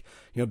 or like,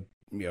 you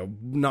know,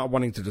 not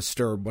wanting to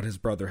disturb what his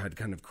brother had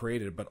kind of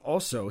created, but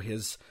also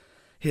his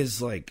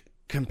like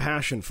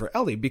compassion for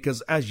Ellie,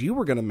 because as you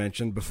were going to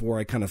mention before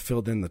I kind of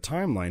filled in the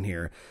timeline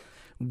here,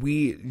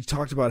 we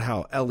talked about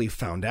how Ellie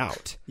found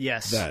out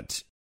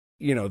that,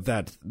 you know,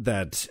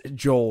 that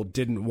Joel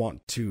didn't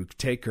want to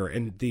take her,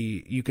 and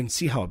you can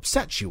see how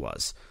upset she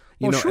was,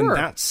 you know, sure. And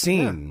that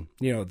scene,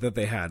 you know, that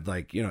they had,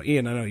 like, you know,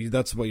 Ian, I know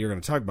that's what you're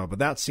going to talk about, but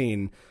that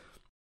scene,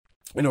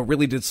 you know,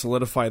 really did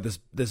solidify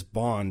this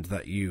bond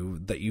that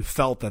you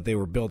felt that they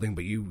were building,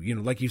 but you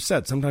know, like you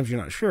said, sometimes you're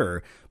not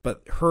sure,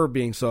 but her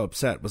being so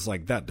upset was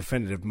like that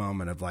definitive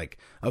moment of like,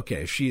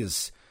 okay, she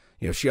is,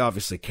 you know, she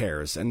obviously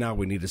cares, and now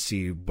we need to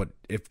see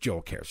if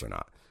Joel cares or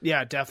not.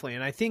 Yeah, definitely.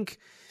 And I think,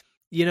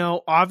 you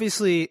know,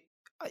 obviously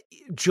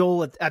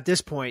Joel at this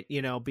point,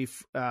 you know,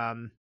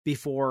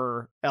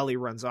 before Ellie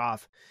runs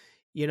off,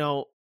 you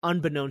know,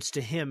 unbeknownst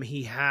to him,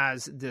 he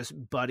has this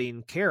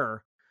budding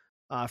care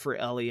for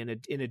Ellie in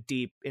a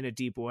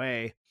deep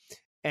way.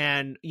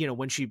 And, you know,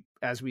 when she,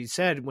 as we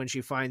said, when she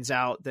finds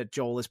out that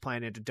Joel is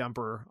planning to dump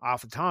her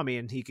off with Tommy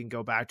and he can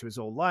go back to his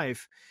old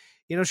life,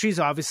 you know, she's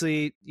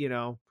obviously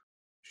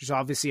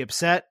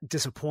upset,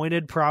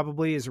 disappointed,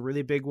 probably is a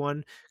really big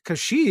one, because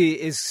she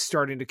is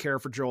starting to care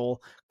for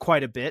Joel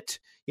quite a bit.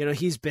 You know,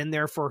 he's been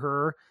there for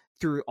her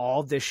through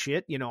all this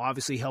shit, you know,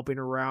 obviously helping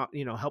her out,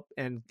 you know,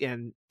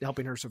 and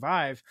helping her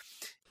survive.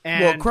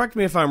 And, well, correct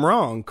me if I'm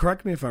wrong.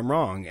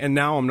 And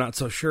now I'm not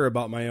so sure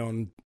about my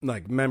own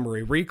like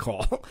memory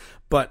recall,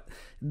 but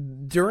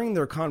during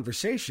their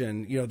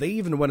conversation, you know, they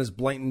even went as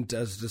blatant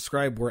as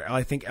described, where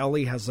I think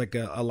Ellie has like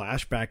a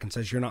lashback and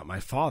says, "You're not my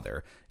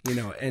father," you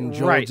know, and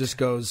Joel just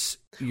goes,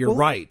 "You're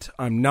right,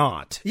 I'm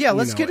not." Yeah,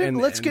 let's get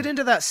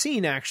into that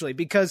scene actually,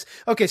 because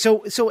okay,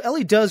 so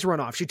Ellie does run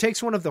off. She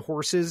takes one of the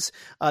horses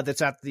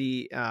that's at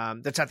the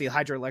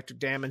hydroelectric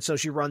dam, and so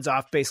she runs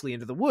off basically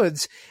into the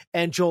woods.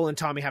 And Joel and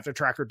Tommy have to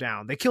track her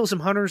down. They kill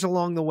some hunters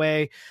along the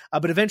way,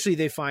 but eventually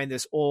they find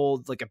this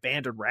old like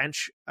abandoned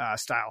ranch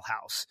style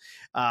house,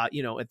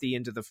 you know, at the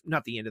end of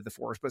not the end of the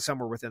forest, but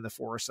somewhere within the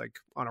forest, like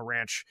on a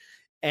ranch,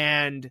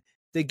 and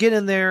they get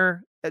in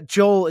there.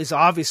 Joel is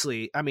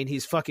obviously, I mean,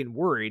 he's fucking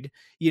worried,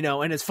 you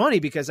know, and it's funny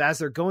because as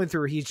they're going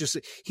through,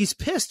 he's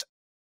pissed.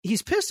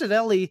 He's pissed at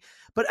Ellie,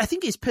 but I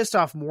think he's pissed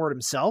off more at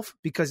himself,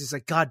 because he's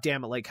like, God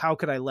damn it. Like, how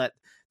could I let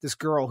this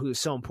girl who is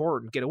so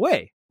important get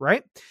away?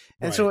 Right.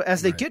 And so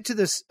as they get to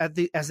this,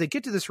 as they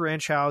get to this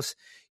ranch house,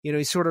 you know,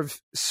 he sort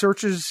of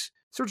searches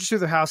through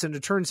the house, and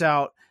it turns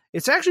out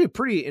it's actually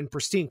pretty in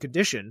pristine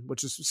condition,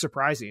 which is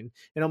surprising.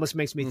 It almost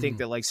makes me think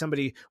that like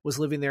somebody was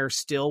living there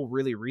still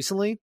really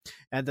recently,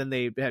 and then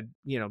they had,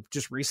 you know,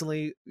 just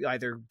recently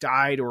either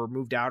died or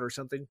moved out or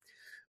something.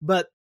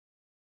 But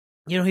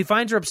he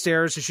finds her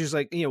upstairs, and she's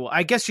like,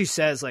 I guess she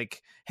says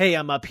like, "Hey,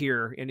 I'm up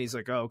here," and he's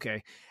like, "Oh,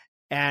 okay."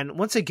 And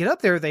once they get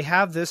up there, they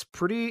have this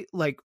pretty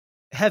like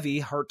heavy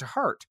heart to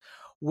heart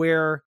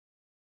where,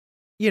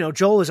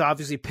 Joel is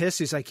obviously pissed.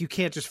 He's like, "You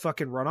can't just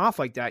fucking run off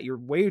like that. You're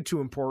way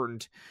too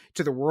important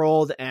to the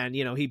world." And,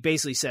 he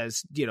basically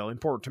says,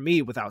 important to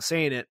me without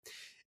saying it.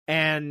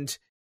 And,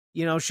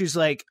 she's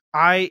like,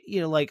 I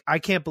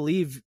can't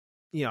believe,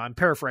 I'm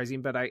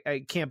paraphrasing, but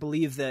I can't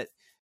believe that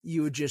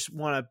you would just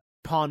want to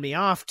pawn me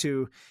off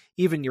to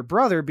even your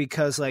brother,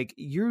 because like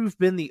you've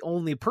been the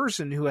only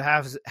person who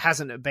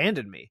hasn't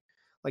abandoned me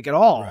like at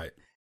all. Right.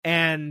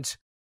 And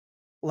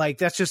like,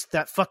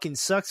 that fucking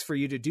sucks for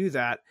you to do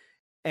that.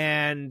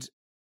 And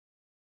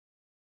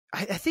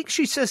I think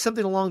she says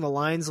something along the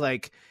lines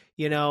like,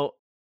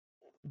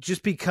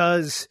 just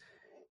because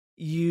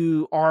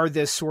you are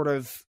this sort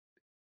of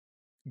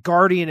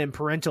guardian and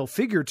parental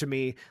figure to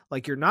me,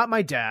 like you're not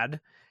my dad.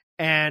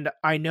 And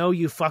I know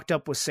you fucked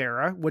up with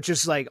Sarah, which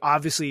is like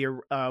obviously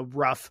a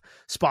rough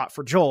spot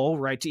for Joel,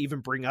 right? To even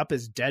bring up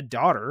his dead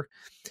daughter.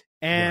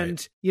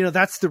 And,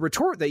 that's the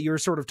retort that you're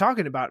sort of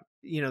talking about,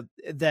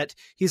 that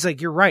he's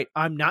like, "You're right.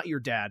 I'm not your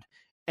dad.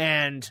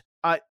 And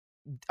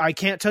I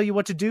can't tell you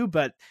what to do,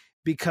 but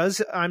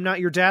because I'm not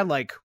your dad,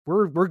 like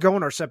we're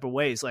going our separate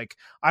ways. Like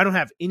I don't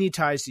have any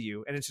ties to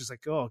you." And it's just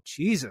like, oh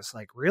Jesus,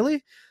 like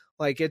really?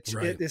 Like it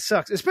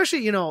sucks,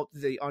 especially,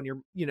 on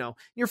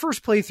your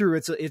first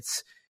playthrough,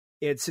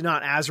 it's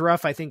not as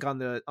rough. I think on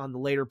the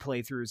later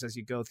playthroughs, as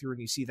you go through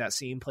and you see that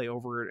scene play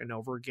over and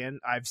over again,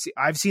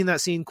 I've seen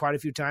that scene quite a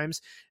few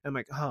times. And I'm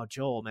like, oh,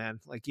 Joel, man,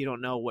 like you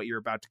don't know what you're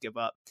about to give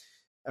up,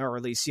 or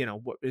at least,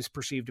 what is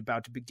perceived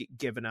about to be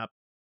given up.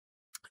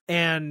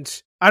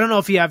 And I don't know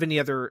if you have any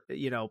other,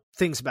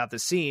 things about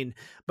this scene,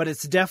 but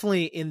it's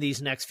definitely in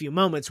these next few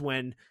moments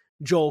when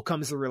Joel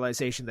comes to the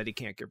realization that he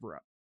can't give her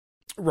up.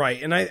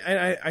 Right. And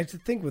I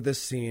think with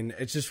this scene,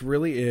 it just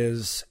really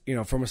is,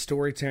 from a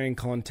storytelling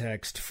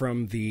context,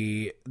 from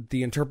the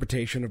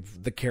interpretation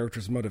of the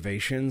character's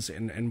motivations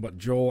and what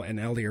Joel and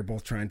Ellie are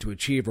both trying to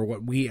achieve, or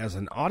what we as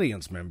an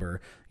audience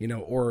member,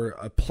 or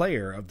a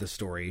player of the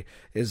story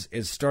is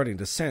starting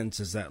to sense,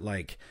 is that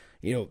like,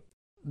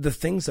 the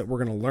things that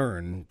we're going to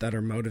learn that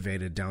are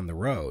motivated down the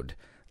road,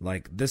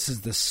 like this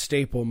is the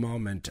staple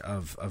moment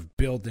of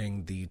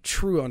building the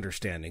true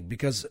understanding.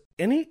 Because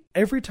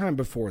every time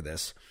before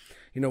this,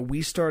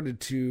 we started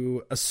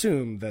to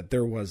assume that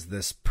there was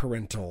this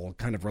parental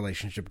kind of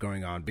relationship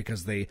going on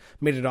because they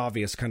made it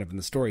obvious kind of in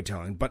the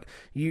storytelling. But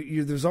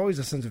there's always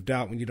a sense of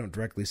doubt when you don't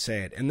directly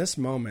say it. In this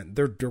moment,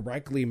 they're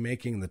directly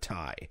making the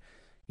tie,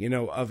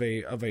 of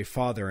a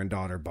father and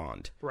daughter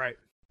bond. Right.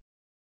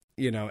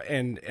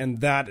 And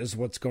that is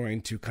what's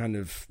going to kind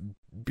of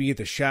be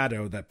the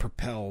shadow that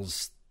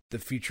propels the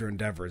future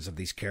endeavors of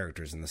these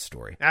characters in the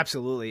story.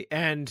 Absolutely.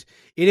 And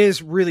it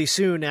is really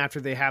soon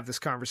after they have this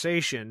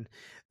conversation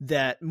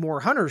that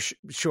more hunters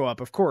show up,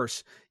 of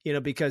course,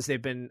 because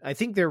I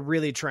think they're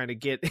really trying to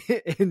get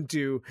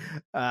into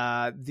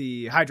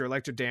the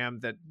hydroelectric dam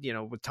that,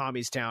 with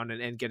Tommy's town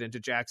and get into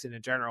Jackson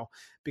in general,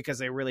 because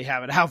they really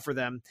have it out for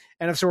them.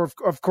 And so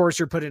of course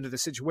you're put into the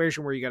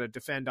situation where you got to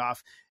defend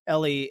off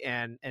Ellie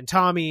and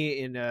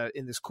Tommy in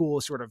this cool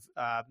sort of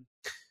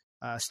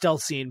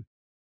stealth scene.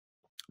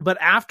 But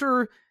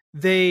after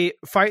they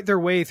fight their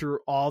way through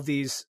all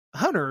these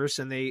hunters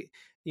and they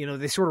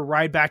sort of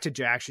ride back to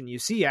Jackson, you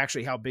see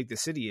actually how big the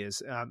city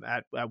is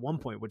at one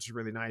point, which is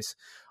really nice,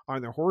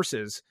 on their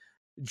horses.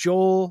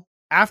 Joel,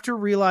 after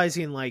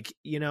realizing like,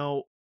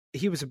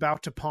 he was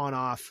about to pawn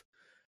off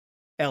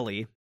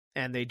Ellie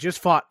and they just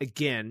fought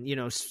again,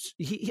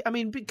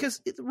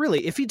 because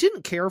really, if he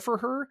didn't care for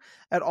her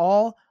at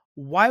all,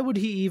 why would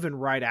he even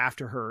ride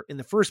after her in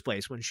the first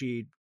place when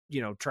she,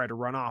 tried to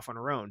run off on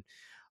her own?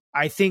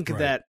 I think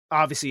that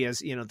obviously,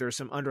 as there's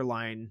some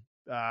underlying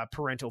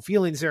parental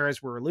feelings there, as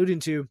we're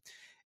alluding to.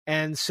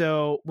 And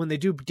so when they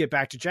do get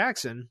back to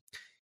Jackson,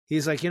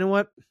 he's like, you know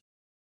what,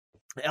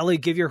 Ellie,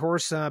 give your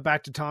horse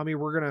back to Tommy.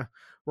 We're going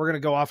to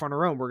go off on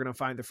our own. We're going to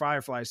find the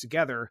Fireflies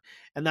together.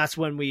 And that's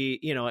when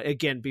we,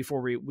 again, before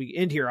we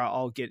end here,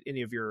 I'll get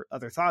any of your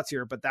other thoughts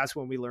here, but that's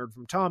when we learned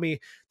from Tommy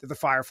that the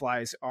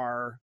Fireflies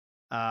are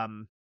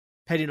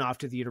heading off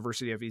to the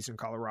University of Eastern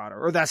Colorado,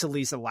 or that's at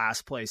least the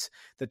last place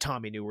that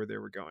Tommy knew where they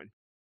were going.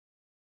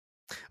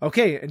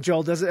 Okay, and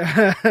Joel doesn't.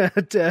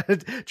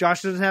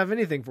 Josh doesn't have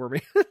anything for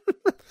me.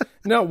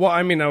 No, well,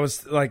 I mean, I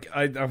was like,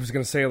 I was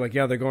going to say, like,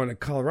 yeah, they're going to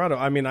Colorado.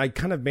 I mean, I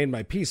kind of made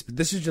my peace, but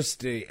this is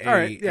just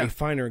a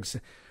finer.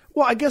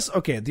 Well, I guess,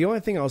 okay, the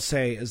only thing I'll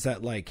say is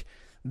that, like,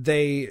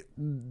 they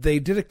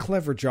did a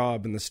clever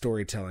job in the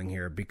storytelling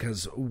here,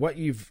 because what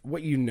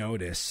you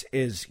notice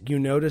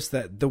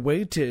that the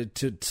way to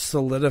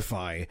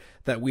solidify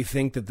that we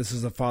think that this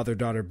is a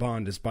father-daughter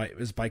bond is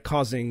by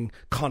causing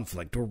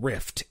conflict or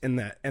rift in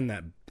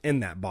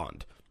that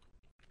bond.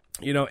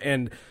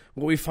 And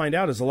what we find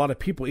out is a lot of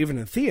people, even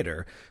in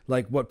theater,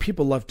 like what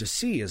people love to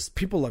see is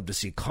people love to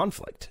see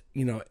conflict,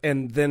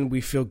 and then we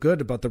feel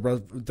good about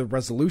the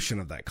resolution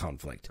of that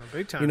conflict. Oh,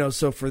 big time.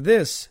 So for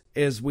this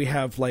is we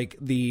have like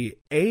the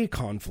A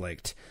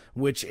conflict,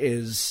 which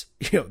is,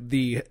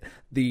 the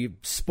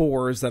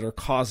spores that are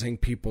causing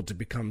people to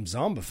become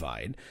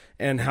zombified,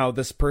 and how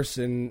this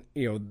person,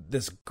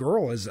 this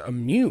girl is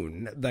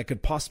immune that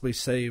could possibly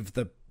save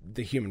the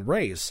human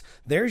race.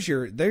 There's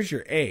your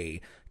A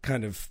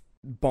kind of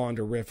bond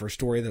or riff or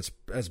story that's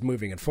as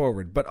moving it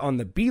forward. But on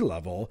the B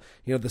level,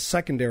 the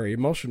secondary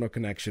emotional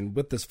connection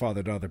with this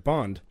father-daughter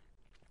bond,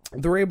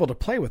 they're able to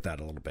play with that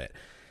a little bit.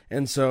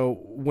 And so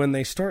when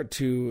they start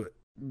to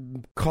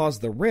cause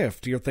the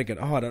rift, you're thinking,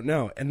 oh, I don't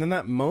know. And then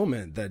that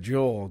moment that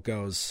Joel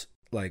goes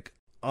like,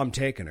 I'm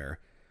taking her,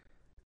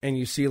 and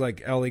you see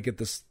like Ellie get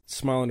this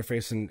smile on her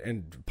face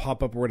and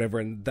pop up or whatever,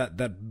 and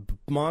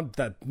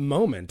that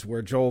moment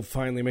where Joel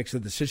finally makes the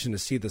decision to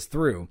see this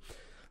through,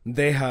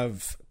 they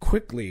have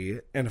quickly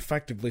and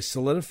effectively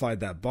solidified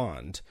that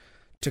bond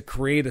to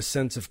create a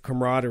sense of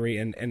camaraderie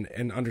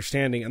and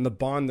understanding. And the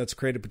bond that's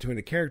created between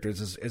the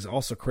characters is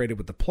also created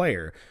with the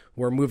player,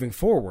 where moving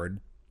forward,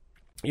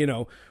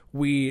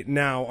 we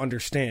now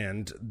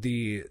understand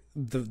the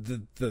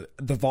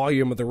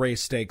volume of the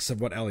race stakes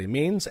of what Ellie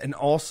means, and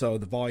also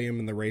the volume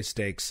and the race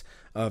stakes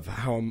of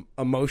how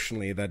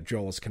emotionally that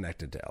Joel is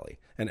connected to Ellie,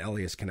 and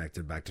Ellie is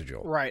connected back to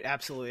Joel. Right,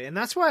 absolutely. And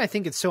that's why I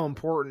think it's so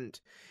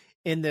important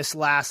in this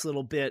last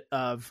little bit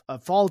of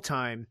fall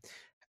time,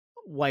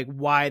 like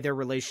why their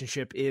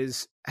relationship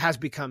has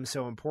become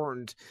so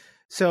important.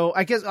 So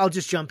I guess I'll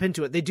just jump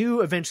into it. They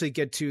do eventually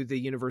get to the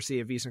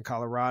University of Eastern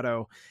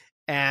Colorado,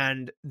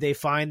 and they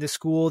find the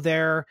school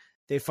there.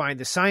 They find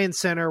the science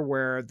center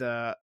where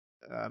the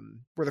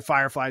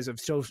Fireflies have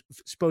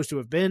supposed to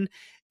have been.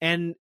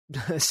 And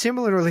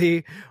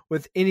similarly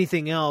with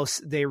anything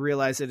else, they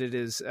realize that it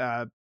has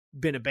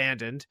been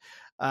abandoned.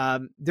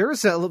 There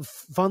is a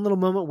fun little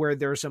moment where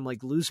there are some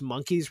like loose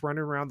monkeys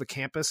running around the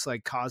campus,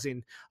 like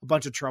causing a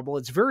bunch of trouble.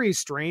 It's very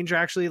strange,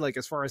 actually, like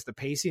as far as the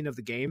pacing of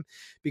the game,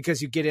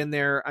 because you get in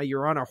there,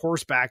 you're on a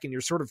horseback and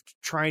you're sort of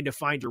trying to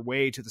find your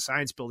way to the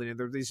science building, and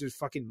there are these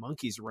fucking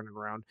monkeys running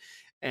around,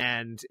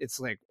 and it's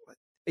like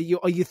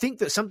you think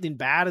that something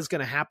bad is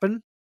going to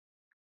happen,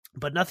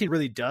 but nothing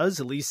really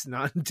does, at least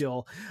not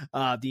until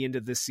the end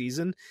of this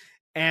season.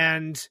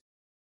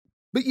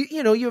 But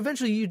you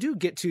eventually do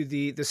get to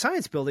the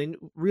science building,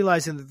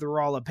 realizing that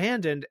they're all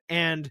abandoned,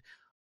 and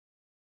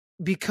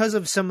because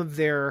of some of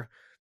their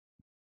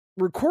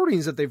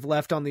recordings that they've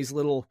left on these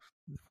little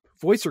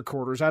voice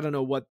recorders, I don't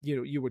know what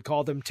you would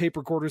call them, tape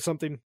recorders,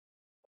 something,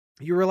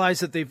 you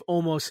realize that they've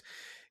almost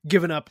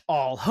given up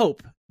all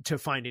hope to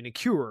finding a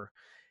cure.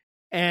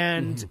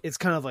 And it's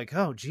kind of like,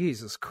 oh,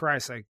 Jesus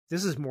Christ, like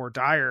this is more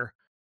dire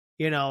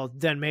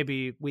than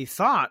maybe we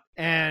thought.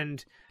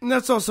 And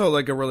that's also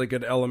like a really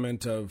good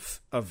element of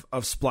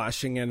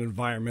splashing and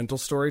environmental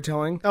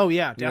storytelling. Oh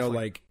yeah, definitely.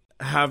 Like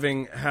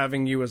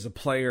having you as a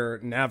player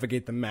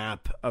navigate the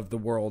map of the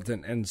world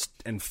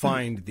and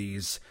find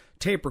these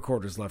tape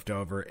recorders left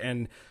over.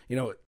 And,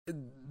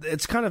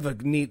 it's kind of a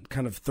neat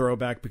kind of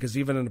throwback, because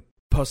even in a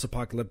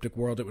post-apocalyptic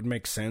world, it would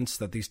make sense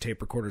that these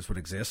tape recorders would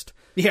exist.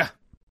 Yeah.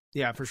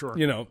 Yeah, for sure.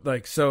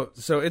 So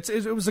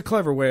it was a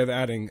clever way of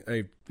adding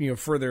a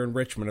further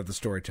enrichment of the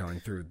storytelling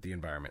through the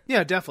environment.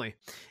 Yeah, definitely.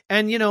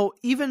 And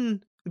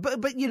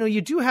but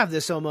you do have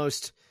this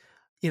almost,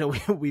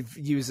 we've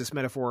used this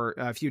metaphor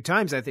a few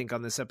times, I think,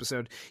 on this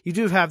episode. You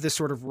do have this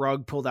sort of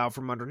rug pulled out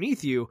from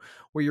underneath you,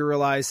 where you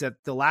realize that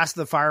the last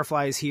of the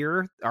Fireflies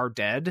here are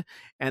dead,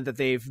 and that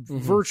they've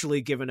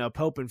virtually given up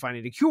hope in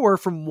finding a cure,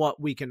 from what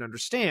we can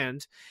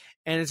understand.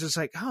 And it's just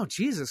like, oh,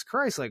 Jesus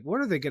Christ, like,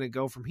 what are they going to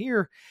go from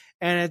here?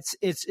 And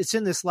it's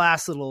in this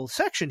last little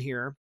section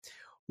here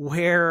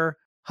where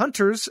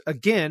hunters,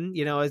 again,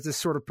 as this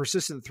sort of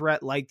persistent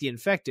threat like the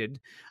infected,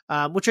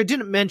 which I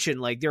didn't mention,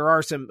 like there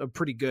are some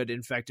pretty good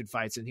infected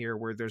fights in here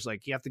where there's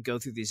like, you have to go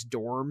through these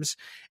dorms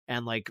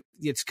and like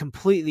it's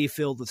completely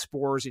filled with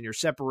spores and you're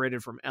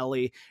separated from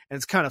Ellie, and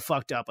it's kind of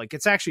fucked up. Like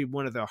it's actually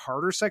one of the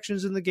harder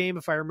sections in the game,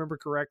 if I remember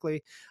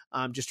correctly.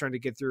 Just trying to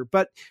get through.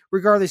 But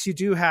regardless, you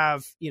do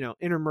have,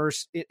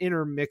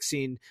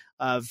 intermixing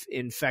of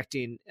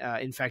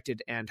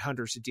infected and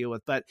hunters to deal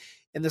with. But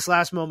in this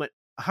last moment,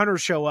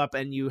 hunters show up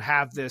and you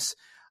have this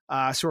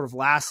sort of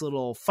last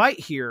little fight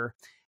here,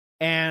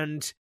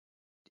 and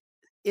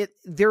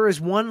there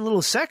is one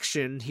little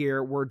section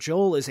here where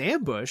Joel is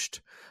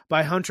ambushed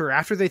by Hunter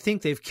after they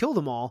think they've killed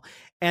them all,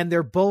 and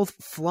they're both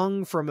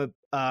flung from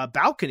a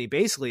balcony.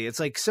 Basically, it's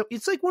like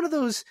one of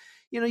those,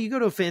 you go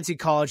to a fancy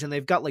college and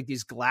they've got like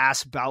these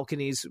glass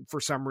balconies for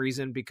some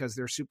reason because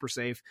they're super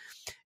safe.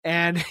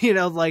 And,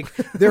 like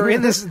they're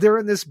in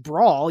this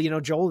brawl,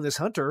 Joel and this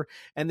Hunter,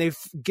 and they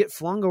get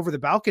flung over the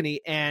balcony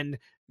and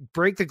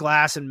break the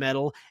glass and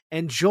metal.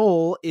 And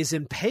Joel is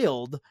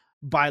impaled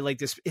by like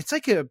this, it's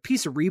like a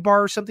piece of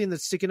rebar or something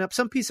that's sticking up,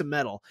 some piece of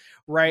metal.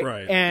 Right.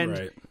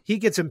 And he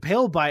gets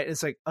impaled by it. And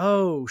it's like,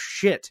 oh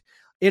shit.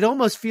 It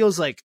almost feels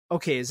like,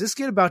 okay, is this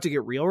about to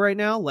get real right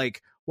now?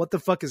 Like, what the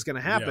fuck is going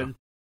to happen?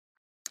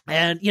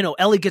 And, you know,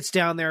 Ellie gets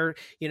down there,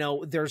 you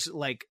know, there's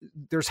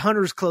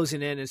hunters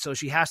closing in. And so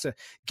she has to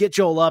get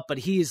Joel up, but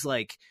he's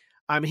like,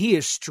 he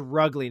is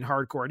struggling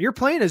hardcore. And you're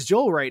playing as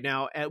Joel right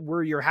now,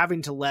 where you're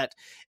having to let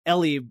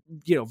Ellie,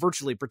 you know,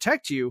 virtually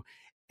protect you.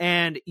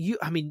 And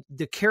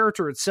the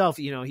character itself,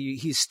 you know,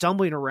 he's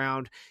stumbling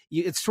around.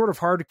 It's sort of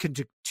hard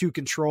to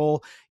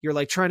control. You're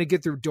like trying to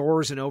get through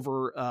doors and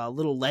over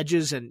little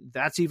ledges, and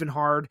that's even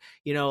hard.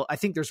 You know, I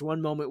think there's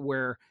one moment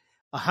where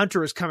a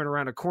hunter is coming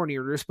around a corner.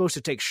 You're supposed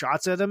to take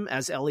shots at him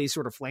as Ellie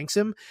sort of flanks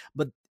him,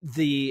 but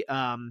the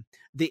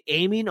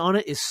aiming on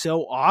it is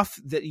so off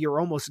that you're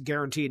almost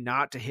guaranteed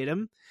not to hit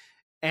him.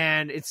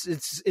 And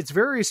it's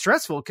very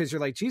stressful because you're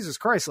like, Jesus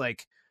Christ,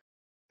 like,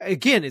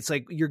 again, it's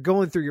like you're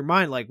going through your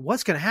mind, like,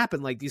 what's going to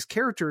happen? Like, these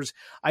characters,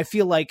 I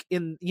feel like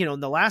in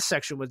the last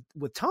section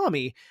with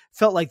Tommy,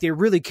 felt like they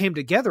really came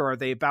together. Are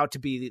they about to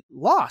be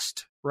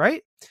lost?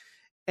 Right.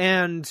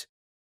 And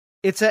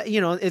it's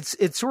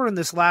sort of in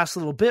this last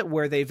little bit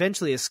where they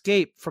eventually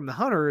escape from the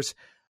hunters,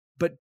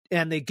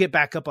 and they get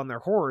back up on their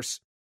horse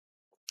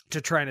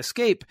to try and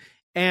escape.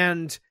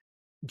 And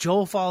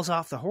Joel falls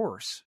off the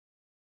horse,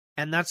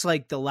 and that's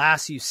like the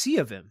last you see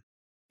of him,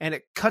 and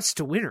it cuts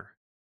to winter.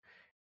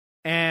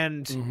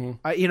 And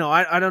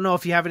I don't know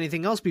if you have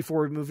anything else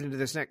before we move into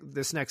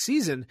this next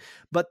season,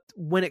 but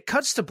when it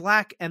cuts to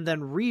black and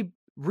then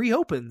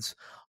reopens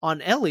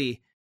on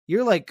Ellie,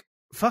 you're like,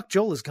 fuck,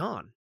 Joel is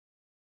gone.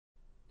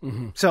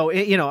 So,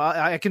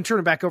 I can turn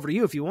it back over to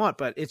you if you want,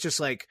 but it's just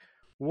like,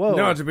 whoa.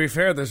 No, to be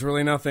fair, there's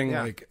really nothing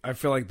like, I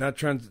feel like that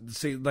trend,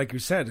 see, like you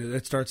said,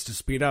 it starts to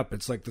speed up.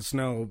 It's like the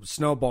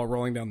snowball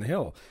rolling down the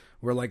hill.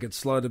 Where like it's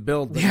slow to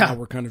build, but now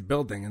we're kind of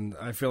building. And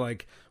I feel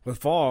like with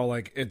fall,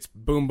 like it's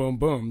boom, boom,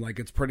 boom. Like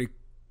it's pretty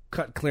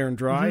cut, clear, and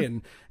dry,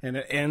 and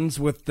it ends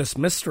with this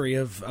mystery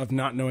of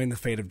not knowing the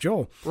fate of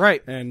Joel,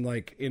 right? And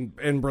like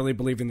in really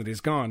believing that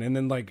he's gone. And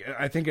then like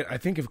I think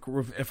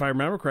if I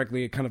remember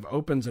correctly, it kind of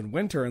opens in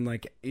winter, and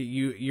like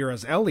you're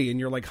as Ellie,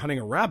 and you're like hunting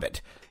a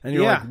rabbit, and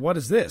you're like, what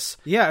is this?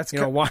 Yeah, it's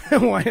why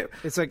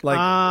it's like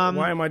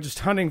why am I just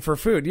hunting for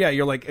food? Yeah,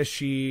 you're like,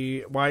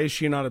 why is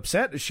she not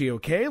upset? Is she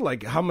okay?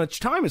 Like, how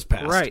much time has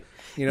passed? Right.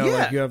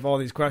 Like you have all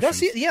these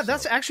questions.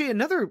 That's actually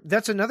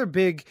another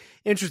big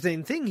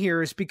interesting thing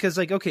here, is because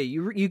like, okay,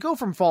 you go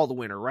from fall to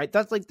winter, right?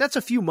 That's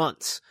a few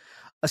months.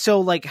 So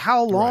like,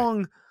 how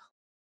long?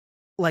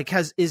 Like,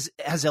 has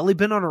Ellie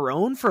been on her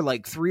own for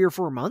like 3 or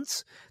 4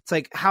 months? It's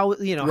like, how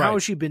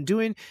has she been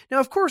doing? Now,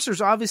 of course,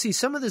 there's obviously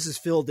some of this is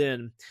filled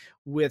in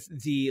with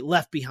the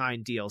Left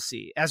Behind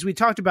DLC. As we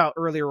talked about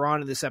earlier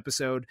on in this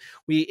episode,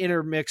 we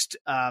intermixed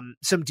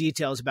some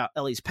details about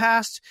Ellie's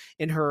past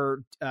in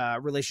her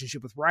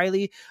relationship with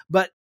Riley.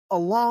 But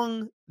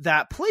along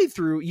that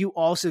playthrough, you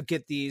also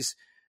get these,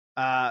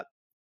 I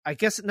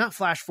guess not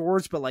flash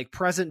forwards, but like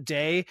present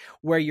day,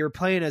 where you're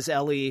playing as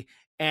Ellie,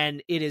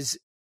 and it is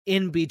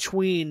in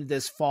between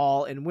this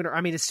fall and winter.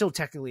 I mean, it's still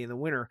technically in the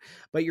winter,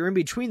 but you're in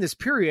between this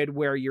period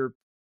where you're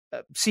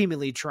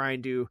seemingly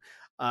trying to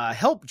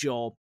help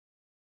Joel,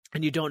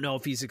 and you don't know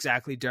if he's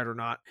exactly dead or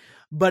not.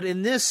 But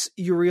in this,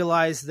 you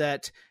realize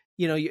that,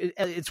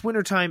 it's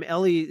wintertime.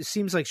 Ellie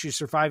seems like she's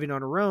surviving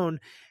on her own.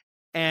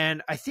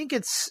 And I think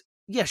it's,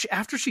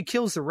 after she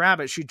kills the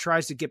rabbit, she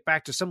tries to get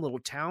back to some little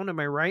town. Am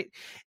I right?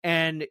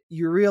 And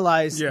you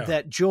realize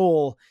that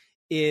Joel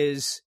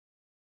is,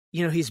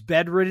 he's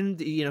bedridden.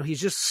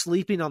 He's just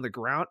sleeping on the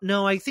ground.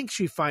 No, I think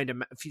she found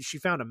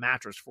a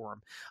mattress for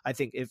him. I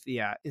think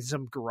in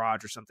some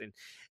garage or something.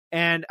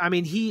 And I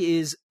mean, he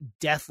is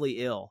deathly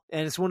ill.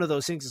 And it's one of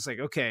those things. It's like,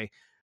 okay,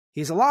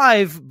 he's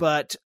alive,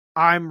 but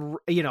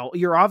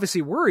you're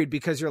obviously worried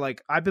because you're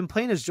like, I've been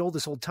playing as Joel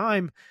this whole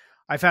time.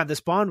 I've had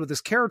this bond with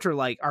this character.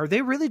 Like, are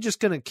they really just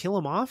going to kill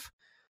him off?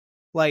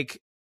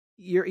 Like,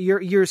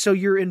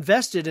 you're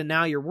invested, and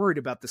now you're worried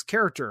about this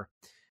character.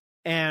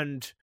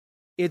 And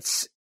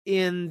it's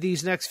in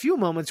these next few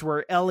moments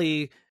where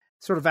Ellie,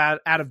 sort of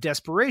out of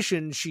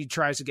desperation, she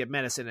tries to get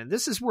medicine. And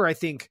this is where I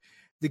think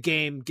the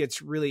game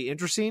gets really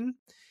interesting,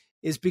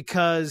 is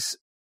because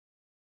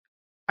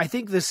I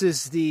think this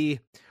is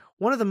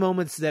one of the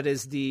moments that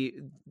is the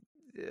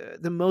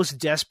most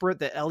desperate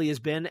that Ellie has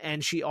been.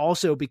 And she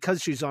also,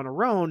 because she's on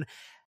her own,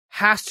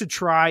 has to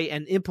try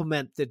and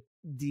implement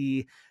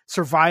the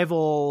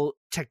survival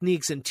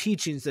techniques and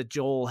teachings that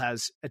Joel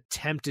has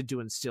attempted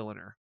to instill in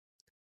her.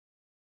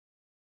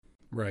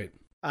 Right.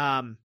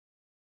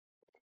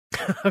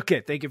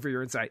 Okay. Thank you for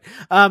your insight.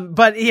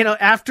 But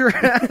after,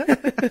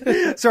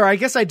 sorry, I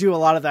guess I do a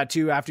lot of that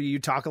too. After you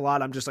talk a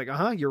lot, I'm just like,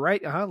 you're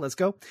right. Let's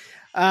go.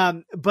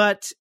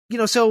 But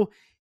so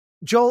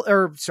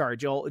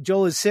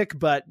Joel is sick,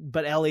 but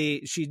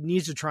Ellie, she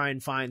needs to try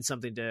and find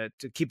something to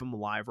keep him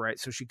alive. Right.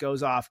 So she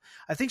goes off.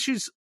 I think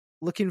she's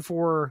looking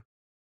for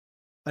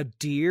a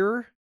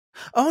deer.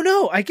 Oh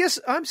no, I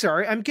guess I'm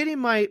sorry. I'm getting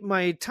my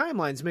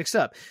timelines mixed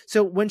up.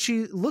 So when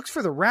she looks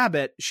for the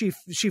rabbit, she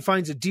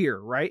finds a deer,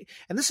 right?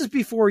 And this is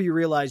before you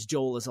realize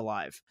Joel is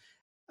alive,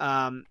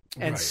 and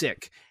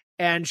sick.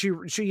 And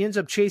she ends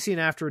up chasing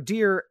after a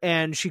deer,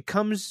 and she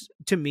comes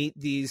to meet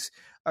these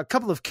a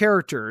couple of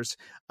characters,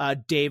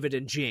 David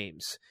and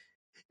James.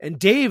 And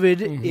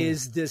David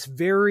is this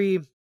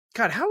very,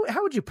 God,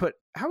 how would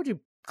you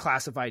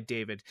classify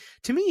David?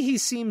 To me, he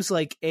seems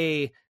like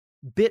a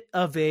bit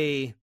of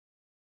a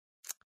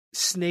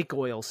snake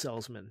oil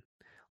salesman.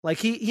 Like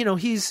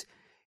he's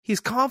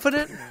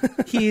confident.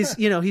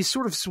 he's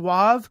sort of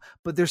suave,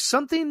 but there's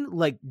something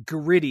like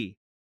gritty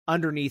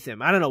underneath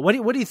him. I don't know.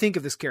 What do you think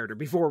of this character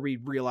before we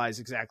realize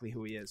exactly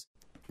who he is?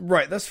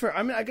 Right, that's fair.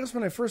 I mean, I guess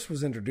when I first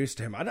was introduced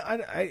to him,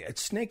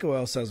 snake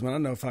oil salesman. I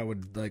don't know if I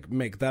would like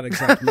make that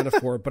exact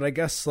metaphor, but I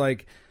guess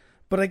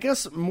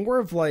more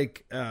of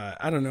like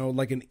I don't know,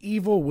 like an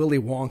evil Willy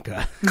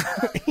Wonka.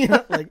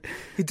 Like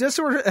he does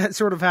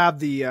sort of have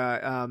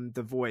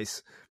the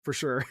voice for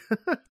sure.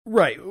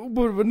 Right,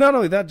 but not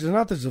only that,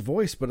 not there's a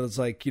voice, but it's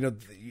like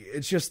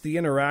it's just the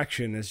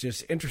interaction is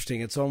just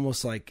interesting. It's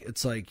almost like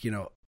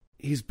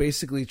he's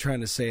basically trying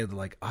to say that,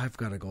 like, I've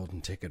got a golden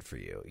ticket for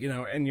you,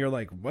 and you're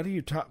like, what are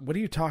you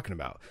talking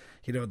about?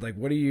 Like,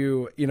 what are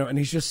you, and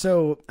he's just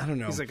so, I don't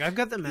know. He's like, I've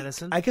got the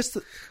medicine. I guess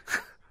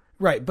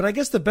right. But I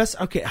guess the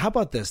best, okay, how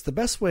about this? The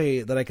best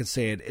way that I could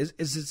say it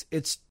is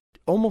it's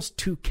almost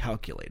too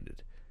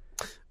calculated.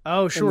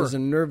 Oh, sure. And there's a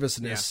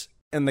nervousness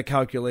in the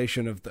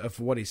calculation of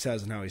what he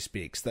says and how he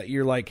speaks that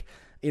you're like,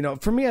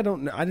 for me, I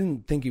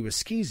didn't think he was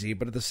skeezy,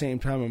 but at the same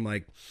time, I'm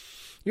like,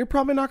 you're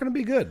probably not going to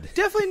be good.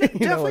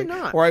 Definitely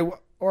not.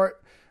 Or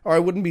I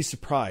wouldn't be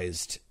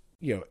surprised,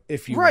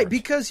 if you right, weren't.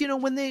 because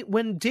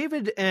when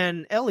David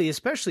and Ellie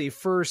especially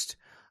first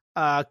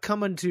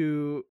come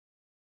into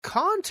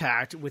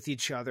contact with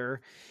each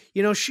other,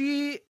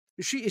 she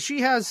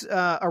has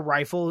a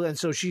rifle, and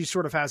so she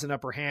sort of has an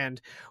upper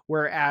hand,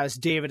 whereas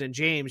David and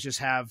James just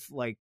have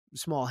like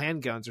small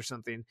handguns or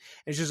something.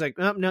 And she's like,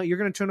 oh, no, you're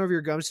going to turn over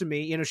your guns to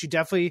me. She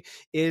definitely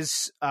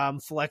is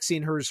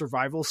flexing her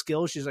survival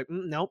skills. She's like,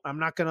 nope, I'm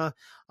not gonna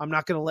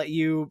let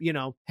you,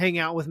 hang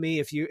out with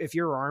me if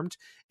you're armed.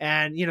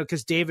 And,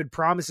 cause David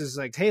promises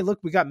like, hey, look,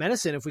 we got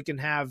medicine. If we can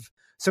have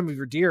some of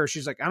your deer.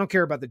 She's like, I don't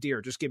care about the deer.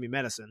 Just give me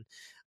medicine.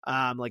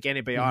 Like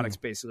antibiotics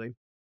basically.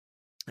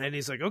 And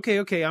he's like,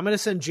 okay. I'm going to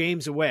send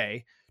James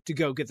away to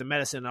go get the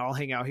medicine. And I'll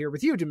hang out here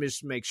with you to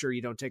just make sure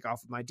you don't take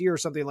off with my deer or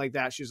something like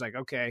that. She's like,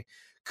 okay,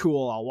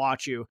 cool. I'll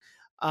watch you.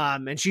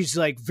 And she's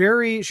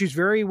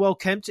very well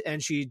kept,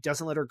 and she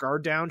doesn't let her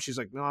guard down. She's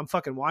like, no, I'm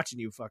fucking watching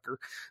you, fucker.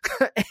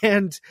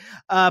 And,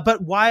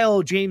 but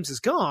while James is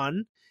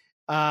gone,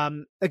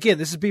 again,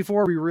 this is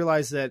before we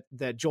realize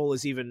that Joel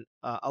is even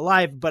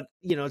alive, but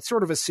it's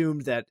sort of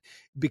assumed that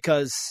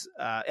because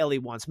Ellie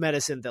wants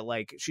medicine that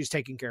like she's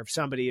taking care of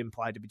somebody,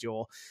 implied to be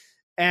Joel.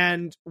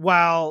 And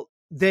while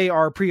they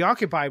are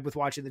preoccupied with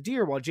watching the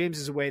deer, while James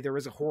is away, there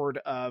is a horde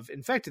of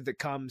infected that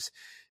comes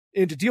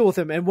in to deal with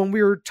him. And when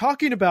we were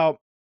talking about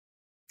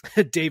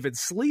David's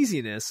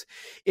sleaziness,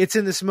 it's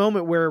in this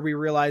moment where we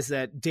realize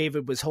that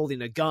David was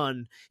holding a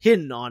gun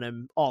hidden on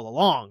him all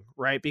along,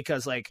 right?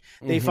 Because like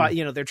they fight,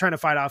 they're trying to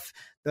fight off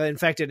the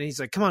infected, and he's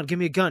like, come on, give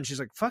me a gun. She's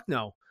like, fuck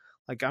no.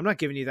 Like, I'm not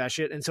giving you that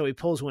shit. And so he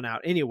pulls one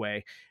out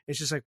anyway. It's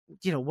just like,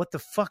 what the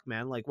fuck,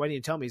 man? Like, why didn't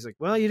you tell me? He's like,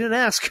 well, you didn't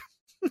ask.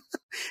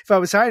 If I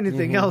was hiding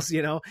anything else,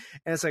 and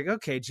it's like,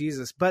 okay,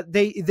 Jesus. But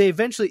they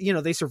eventually,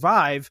 they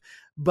survive.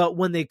 But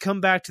when they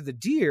come back to the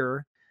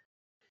deer,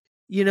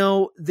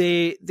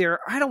 they're,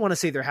 I don't want to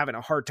say they're having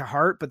a heart to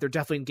heart, but they're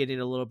definitely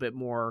getting a little bit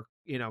more,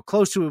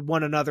 close to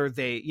one another.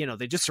 They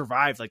just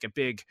survived like a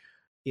big,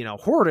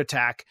 horde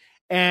attack.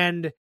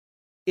 And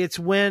it's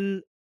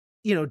when,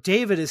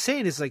 David is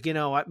saying, it's like,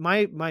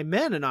 my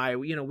men and I,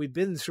 we've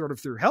been sort of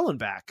through hell and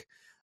back,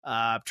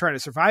 trying to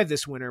survive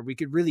this winter. We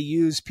could really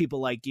use people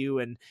like you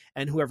and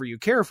whoever you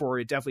care for.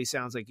 It definitely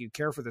sounds like you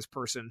care for this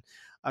person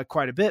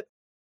quite a bit.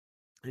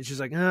 And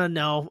she's like,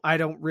 no, I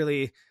don't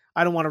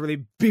want to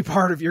really be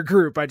part of your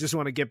group. I just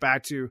want to get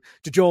back to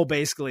Joel,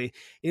 basically. And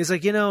he's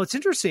like, it's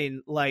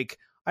interesting. Like,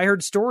 I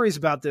heard stories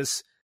about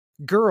this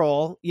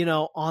girl,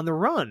 on the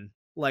run,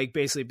 like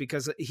basically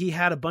because he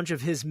had a bunch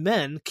of his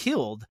men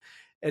killed.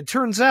 It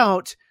turns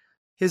out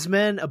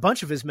a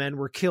bunch of his men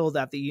were killed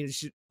at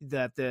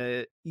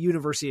the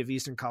University of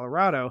Eastern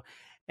Colorado.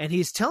 And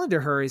he's telling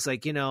to her, he's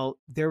like,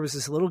 there was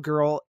this little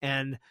girl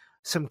and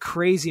some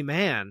crazy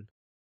man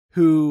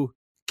who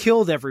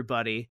killed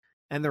everybody,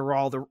 and they're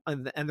all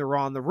on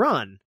the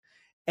run.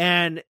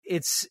 And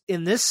it's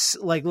in this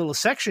like little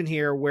section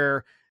here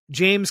where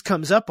James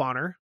comes up on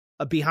her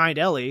behind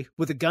Ellie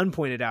with a gun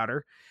pointed at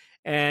her.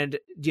 And,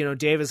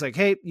 Dave is like,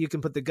 hey, you can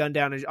put the gun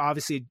down. And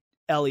obviously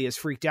Ellie is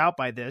freaked out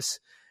by this,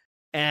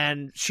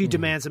 and she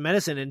demands a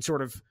medicine and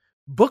sort of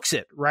books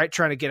it, right?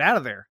 Trying to get out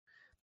of there.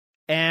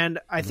 And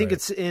I think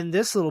it's in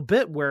this little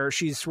bit where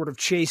she's sort of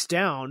chased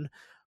down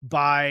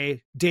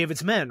by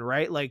David's men,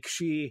 right? Like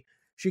she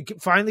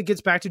finally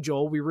gets back to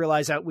Joel. We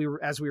realize that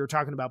as we were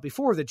talking about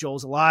before, that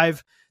Joel's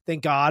alive.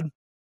 Thank God.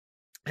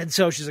 And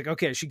so she's like,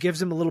 okay, she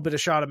gives him a little bit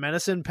of shot of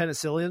medicine,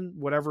 penicillin,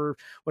 whatever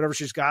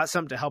she's got,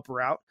 something to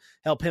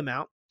help him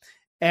out.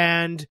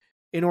 And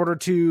in order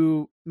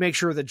to make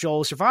sure that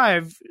Joel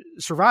survives,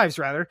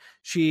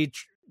 she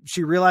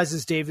she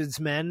realizes David's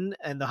men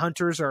and the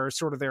hunters are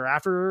sort of there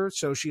after her,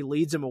 so she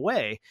leads them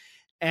away.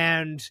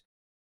 And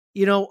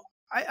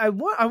I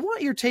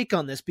want your take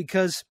on this,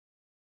 because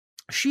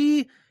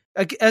she,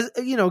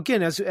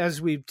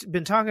 as we've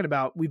been talking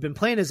about, we've been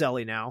playing as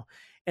Ellie now,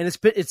 and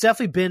it's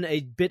definitely been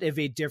a bit of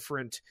a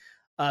different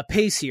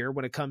pace here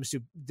when it comes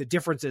to the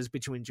differences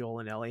between Joel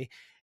and Ellie.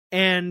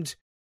 And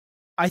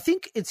I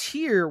think it's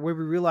here where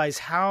we realize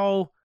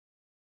how,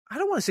 I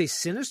don't want to say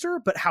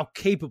sinister, but how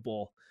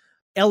capable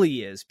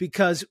Ellie is,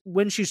 because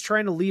when she's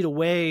trying to lead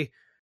away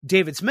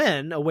David's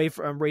men away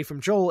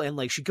from Joel, and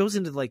like she goes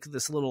into like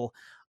this little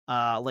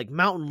like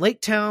mountain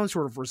lake town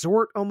sort of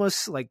resort,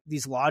 almost like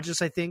these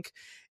lodges, I think,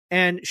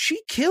 and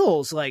she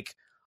kills like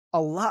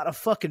a lot of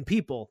fucking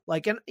people,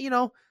 like, and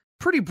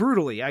pretty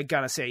brutally, I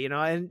gotta say,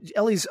 and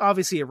Ellie's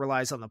obviously, it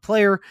relies on the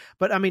player,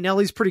 but I mean,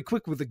 Ellie's pretty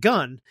quick with a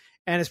gun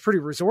and is pretty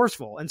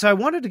resourceful. And so I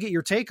wanted to get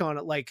your take on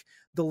it, like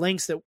the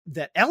lengths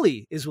that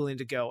Ellie is willing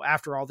to go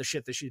after all the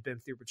shit that she's been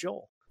through with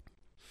Joel.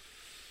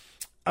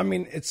 I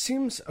mean, it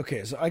seems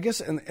okay. So I guess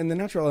in the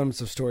natural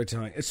elements of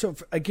storytelling, so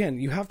again,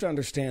 you have to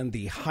understand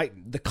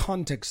the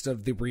context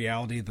of the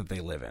reality that they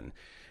live in,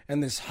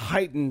 and this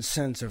heightened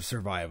sense of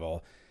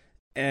survival,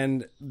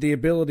 and the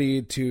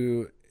ability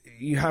to,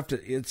 you have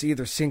to, it's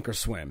either sink or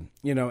swim,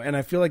 and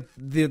I feel like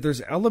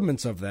there's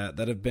elements of that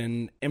have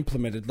been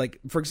implemented. Like,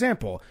 for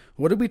example,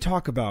 what did we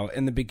talk about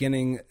in the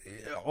beginning,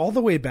 all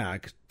the way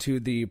back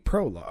to the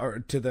prologue, or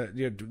to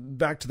the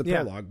back to the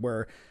prologue,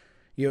 where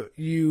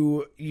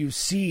you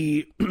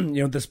see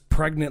this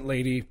pregnant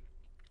lady,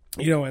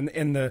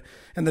 and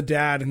the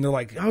dad, and they're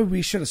like, oh,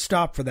 we should have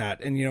stopped for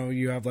that, and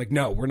you have like,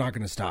 no, we're not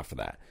going to stop for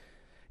that.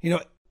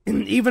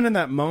 Even in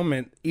that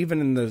moment, even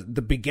in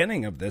the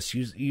beginning of this,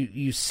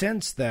 you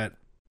sense that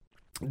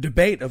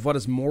debate of what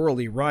is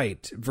morally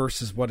right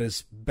versus what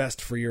is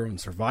best for your own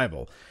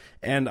survival.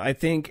 And I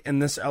think in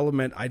this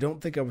element, I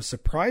don't think I was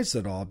surprised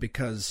at all,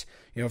 because,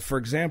 for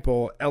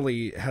example,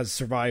 Ellie has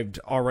survived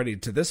already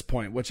to this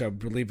point, which I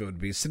believe it would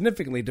be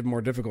significantly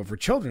more difficult for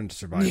children to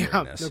survive.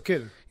 Yeah, in this. no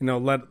kidding.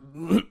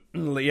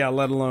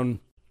 Let alone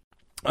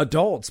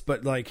adults.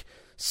 But like,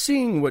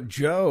 seeing what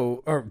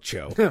Joe,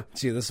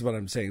 see, this is what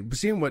I'm saying.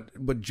 Seeing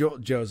what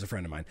Joe's a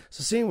friend of mine.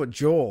 So seeing what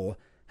Joel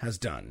has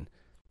done,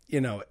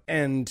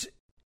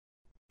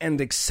 and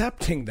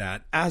accepting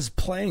that as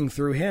playing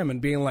through him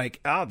and being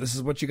like, this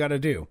is what you got to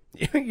do.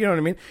 You know what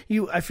I mean?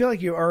 I feel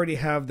like you already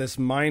have this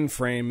mind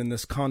frame in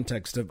this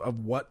context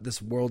of what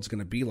this world's going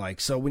to be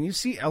like. So when you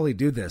see Ellie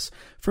do this,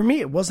 for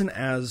me, it wasn't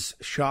as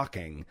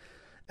shocking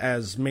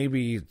as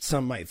maybe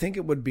some might think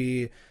it would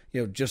be,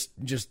 just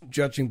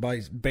judging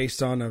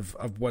based on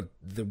of what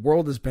the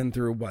world has been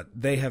through, what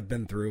they have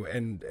been through,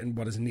 and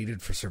what is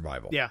needed for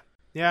survival.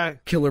 Yeah.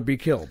 Kill or be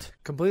killed.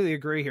 Completely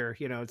agree here.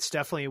 It's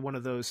definitely one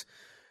of those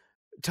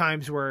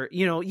times where,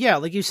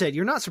 like you said,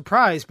 you're not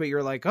surprised, but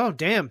you're like, oh,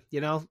 damn,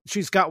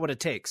 she's got what it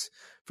takes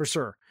for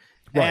sure.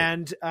 Right.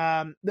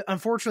 And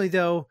unfortunately,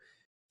 though,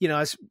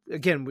 as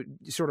again,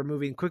 sort of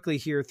moving quickly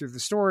here through the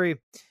story,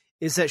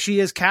 is that she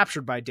is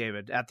captured by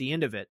David at the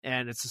end of it.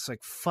 And it's just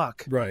like,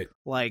 fuck. Right.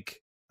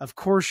 Like, of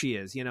course she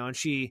is, and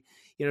she,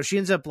 she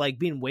ends up like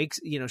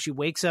she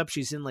wakes up,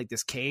 she's in like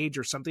this cage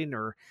or something,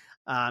 or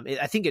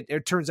I think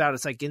it turns out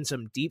it's like in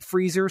some deep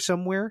freezer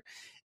somewhere.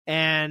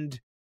 And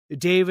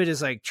David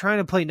is like trying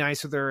to play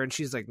nice with her, and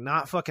she's like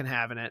not fucking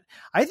having it.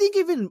 I think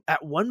even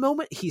at one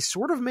moment he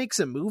sort of makes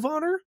a move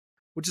on her,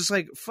 which is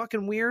like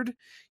fucking weird,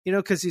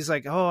 because he's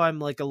like, oh, I'm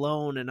like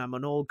alone and I'm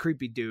an old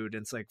creepy dude.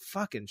 And it's like,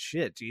 fucking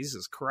shit,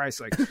 Jesus Christ.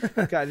 Like,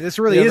 God, this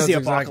really is the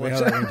apocalypse.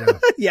 Exactly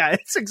yeah,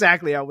 it's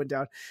exactly how it went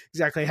down.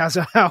 Exactly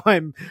how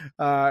I'm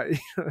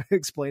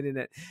explaining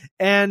it.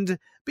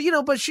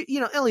 But she,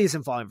 Ellie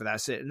isn't falling for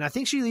that shit. And I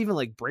think she even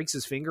like breaks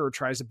his finger or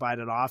tries to bite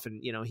it off,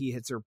 and, he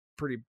hits her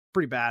pretty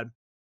bad.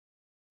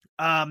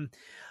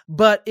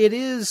 But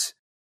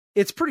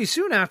it's pretty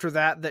soon after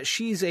that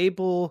she's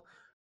able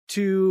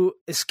to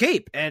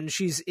escape, and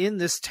she's in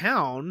this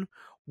town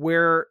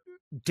where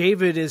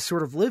David is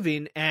sort of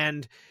living,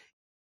 and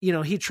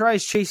he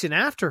tries chasing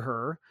after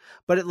her,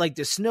 but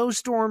the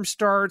snowstorm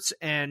starts,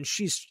 and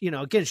she's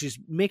again she's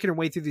making her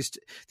way through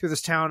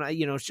this town.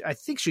 I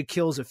think she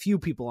kills a few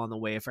people on the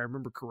way, if I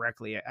remember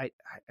correctly. I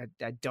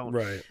don't.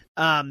 Right.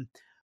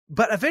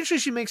 But eventually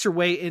she makes her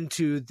way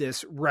into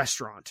this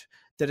restaurant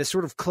that is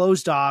sort of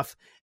closed off,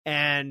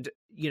 and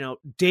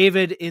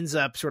David ends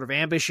up sort of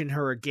ambushing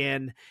her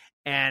again,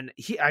 and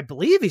I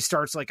believe he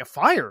starts like a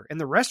fire in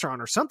the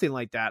restaurant or something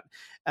like that,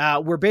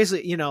 where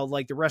basically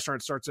like the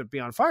restaurant starts to be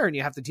on fire and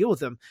you have to deal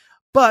with him.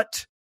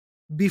 But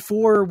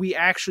before we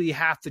actually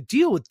have to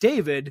deal with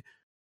David,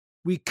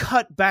 we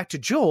cut back to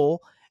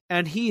Joel,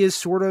 and he is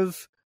sort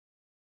of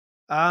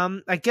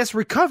I guess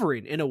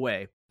recovering in a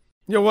way.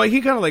 Yeah, well,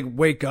 he kind of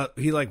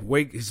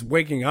like he's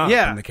waking up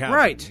Yeah, in the cabin.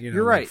 right. You know,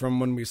 You're like, right. from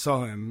when we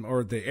saw him,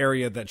 or the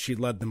area that she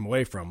led them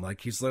away from.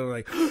 Like, he's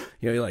literally like,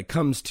 he like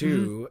comes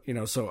to,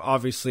 so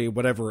obviously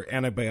whatever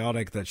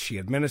antibiotic that she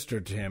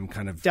administered to him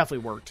kind of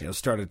Definitely worked.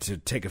 started to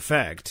take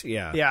effect.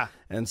 Yeah. Yeah.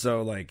 And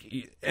so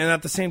and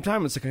at the same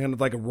time, it's kind of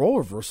like a role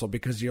reversal,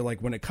 because you're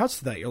like, when it cuts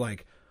to that, you're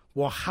like,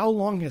 well, how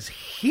long has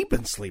he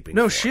been sleeping?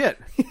 No for? shit.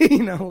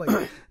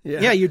 Like,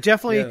 Yeah, you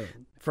definitely. Yeah.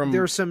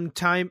 There's some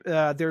time.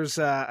 There's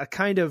a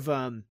kind of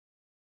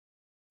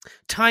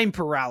time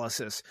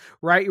paralysis,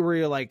 right? Where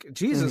you're like,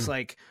 Jesus,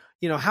 like,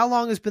 how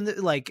long has been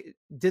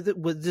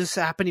was this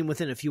happening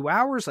within a few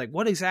hours? Like,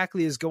 what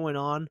exactly is going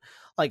on?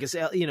 Like, is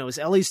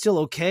Ellie still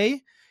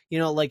okay?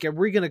 Like, are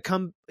we going to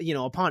come,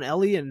 upon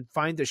Ellie and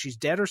find that she's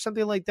dead or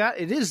something like that?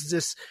 It is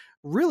this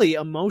really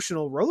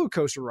emotional roller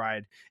coaster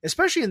ride,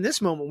 especially in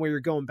this moment where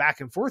you're going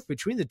back and forth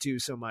between the two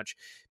so much,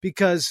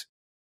 because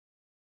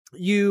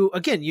you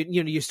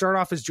start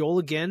off as Joel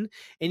again,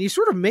 and you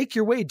sort of make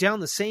your way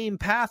down the same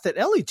path that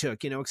Ellie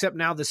took, except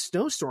now the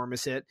snowstorm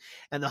is hit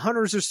and the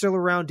hunters are still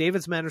around,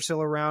 David's men are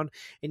still around,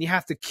 and you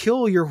have to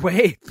kill your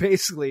way,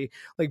 basically,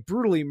 like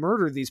brutally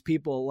murder these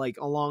people like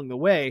along the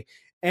way.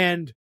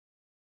 And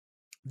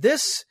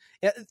this,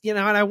 and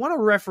I want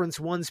to reference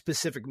one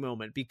specific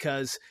moment,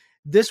 because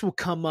this will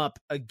come up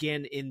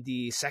again in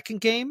the second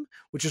game,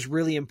 which is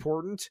really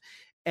important.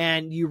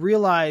 And you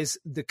realize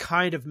the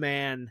kind of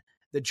man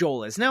that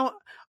Joel is. Now,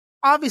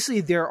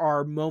 obviously, there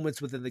are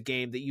moments within the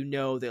game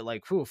that that,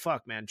 like, oh,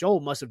 fuck, man, Joel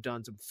must have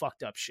done some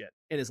fucked up shit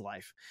in his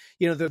life.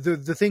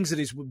 The things that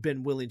he's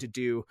been willing to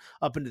do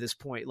up until this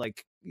point.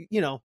 Like,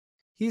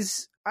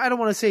 he's, I don't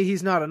want to say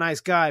he's not a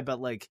nice guy, but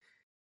like,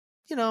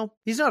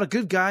 he's not a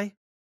good guy,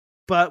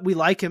 but we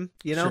like him,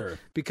 Sure.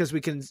 because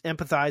we can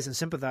empathize and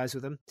sympathize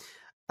with him.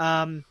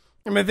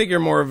 I think you're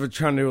more of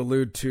trying to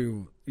allude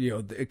to,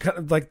 kind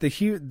of like the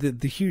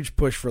huge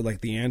push for like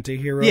the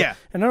anti-hero. Yeah.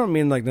 And I don't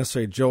mean like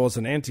necessarily Joel as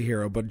an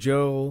anti-hero, but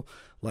Joel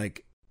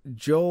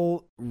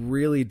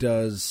really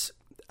does,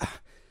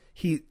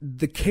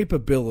 the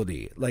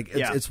capability, like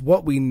it's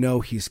what we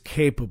know he's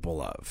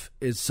capable of,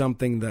 is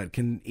something that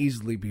can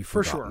easily be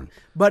forgotten. For sure.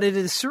 But it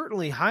is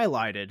certainly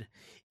highlighted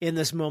in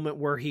this moment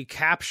where he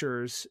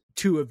captures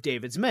two of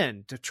David's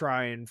men to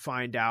try and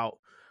find out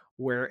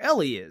where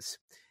Ellie is.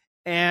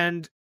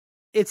 And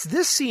it's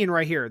this scene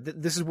right here.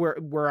 This is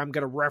where I'm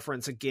going to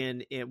reference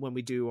again when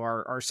we do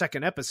our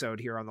second episode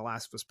here on The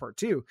Last of Us Part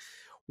 2,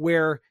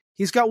 where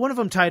he's got one of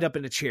them tied up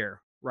in a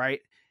chair, right?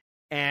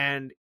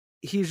 And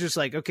he's just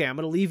like, okay, I'm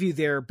going to leave you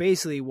there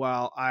basically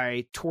while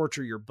I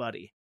torture your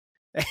buddy.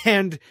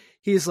 And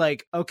he's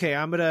like, okay,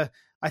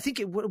 I think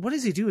what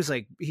does he do is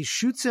like, he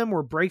shoots him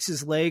or breaks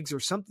his legs or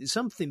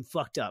something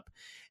fucked up.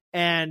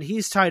 And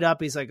he's tied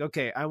up. He's like,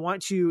 okay,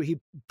 he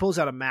pulls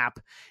out a map.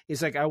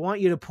 He's like, I want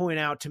you to point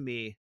out to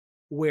me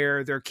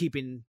where they're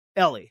keeping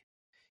Ellie,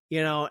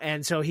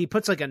 and so he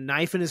puts like a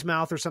knife in his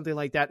mouth or something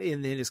like that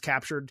in his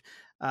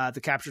the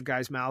captured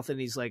guy's mouth. And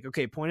he's like,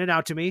 okay, point it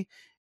out to me.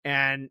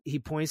 And he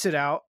points it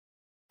out.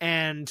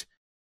 And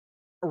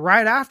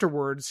right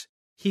afterwards,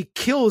 he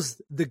kills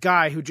the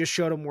guy who just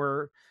showed him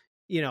where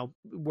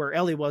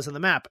Ellie was on the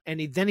map. And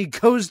then he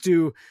goes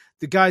to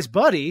the guy's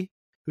buddy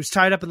who's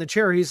tied up in the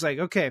chair. He's like,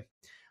 okay,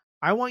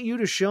 I want you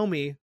to show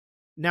me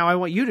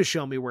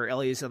where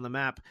Ellie is on the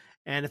map.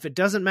 And if it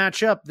doesn't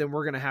match up, then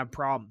we're going to have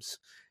problems.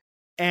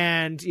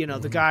 And,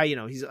 the guy,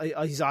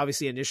 he's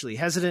obviously initially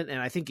hesitant,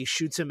 and I think he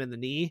shoots him in the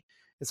knee.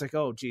 It's like,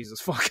 oh, Jesus,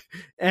 fuck.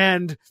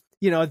 And,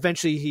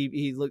 eventually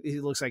he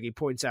looks like he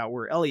points out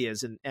where Ellie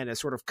is, and it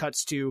sort of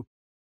cuts to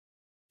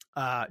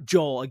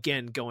Joel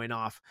again going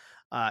off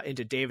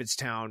into David's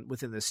town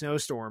within the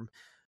snowstorm.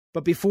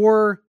 But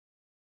before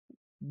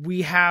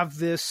we have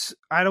this,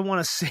 I don't want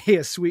to say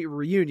a sweet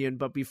reunion,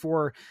 but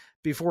before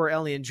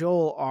Ellie and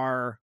Joel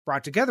are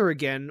brought together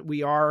again,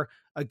 we are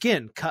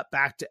again cut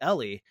back to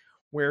Ellie,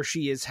 where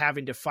she is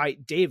having to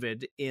fight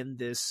David in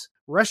this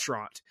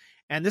restaurant.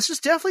 And this is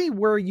definitely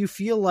where you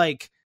feel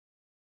like,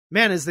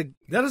 man,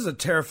 that is a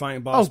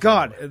terrifying boss. Oh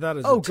God, battle. That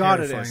is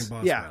terrifying it is.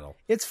 Boss battle.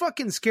 Yeah, it's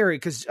fucking scary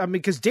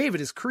because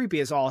David is creepy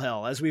as all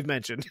hell, as we've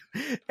mentioned,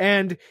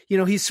 and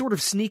he's sort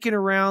of sneaking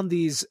around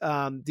these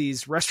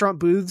restaurant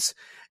booths.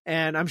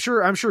 And I'm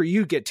sure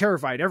you get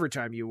terrified every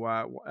time you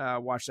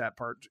watch that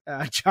part,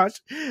 Josh.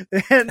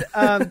 And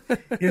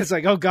it's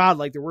like, oh God,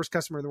 like the worst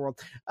customer in the world.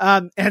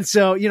 And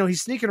so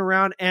he's sneaking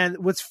around. And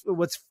what's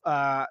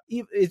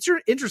it's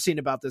interesting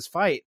about this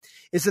fight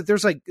is that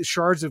there's like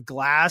shards of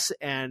glass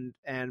and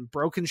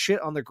broken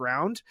shit on the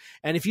ground.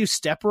 And if you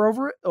step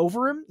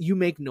over him, you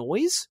make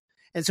noise.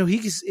 And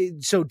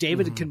so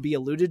David can be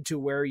alluded to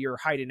where you're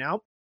hiding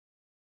out.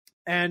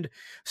 And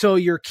so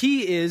your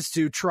key is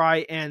to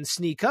try and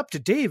sneak up to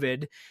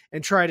David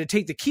and try to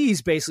take the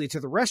keys basically to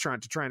the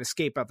restaurant to try and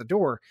escape out the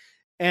door.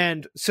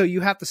 And so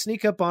you have to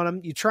sneak up on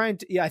him. You try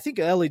and I think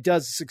Ellie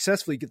does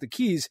successfully get the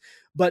keys,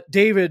 but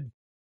David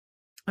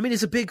I mean,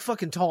 he's a big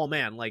fucking tall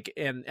man, like,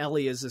 and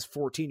Ellie is this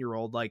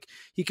 14-year-old, like,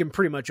 he can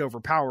pretty much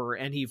overpower her,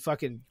 and he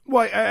fucking...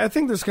 Well, I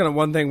think there's kind of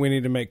one thing we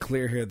need to make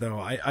clear here, though.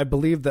 I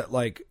believe that,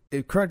 like,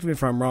 correct me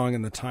if I'm wrong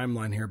in the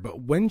timeline here,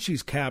 but when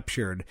she's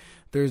captured,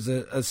 there's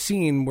a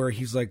scene where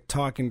he's, like,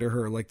 talking to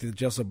her, like, the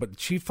Jessa, but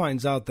she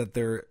finds out that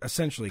they're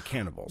essentially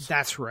cannibals.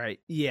 That's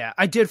right. Yeah,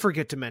 I did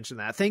forget to mention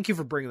that. Thank you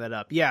for bringing that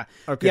up. Yeah.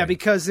 Okay. Yeah,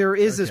 because there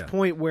is this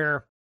point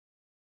where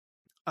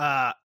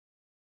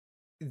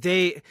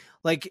they,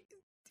 like...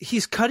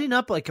 He's cutting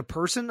up like a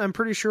person, I'm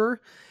pretty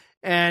sure.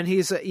 And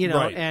he's, you know,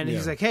 right, and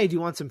he's like, hey, do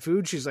you want some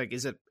food? She's like,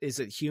 is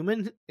it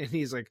human? And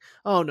he's like,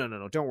 oh,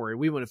 no, don't worry.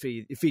 We wouldn't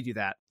feed you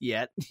that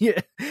yet.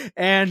 Yeah.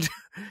 And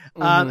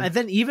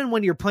then even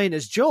when you're playing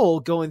as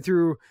Joel going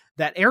through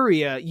that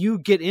area, you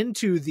get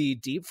into the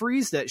deep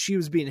freeze that she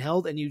was being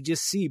held, and you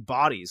just see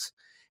bodies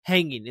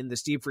hanging in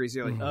this deep freeze.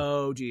 You're like,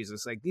 oh,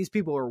 Jesus, like these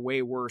people are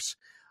way worse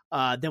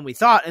than we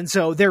thought. And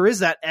so there is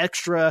that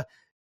extra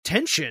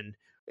tension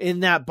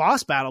in that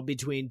boss battle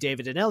between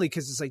David and Ellie,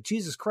 because it's like,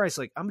 Jesus Christ,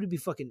 like I'm gonna be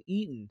fucking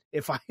eaten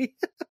if I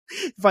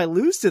if I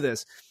lose to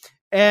this.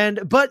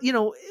 But you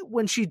know,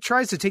 when she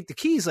tries to take the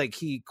keys, like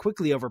he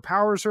quickly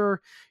overpowers her.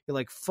 You're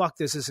like, fuck,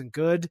 this isn't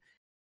good.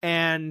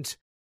 And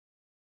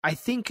I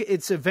think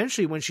it's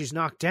eventually when she's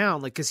knocked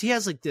down, like, because he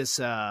has like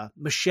this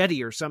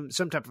machete or some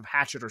type of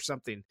hatchet or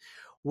something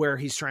where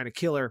he's trying to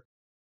kill her,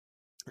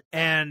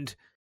 and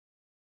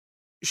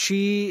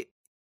she,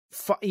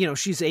 you know,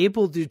 she's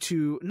able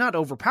to not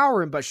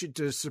overpower him, but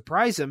to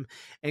surprise him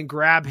and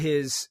grab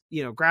his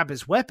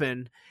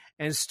weapon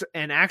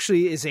and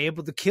actually is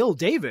able to kill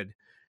David.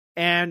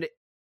 And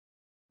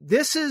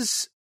this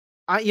is,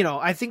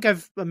 I think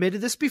I've admitted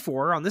this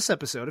before on this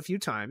episode a few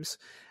times,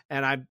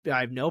 and I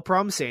have no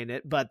problem saying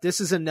it, but this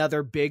is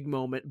another big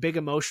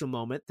emotional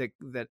moment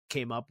that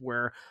came up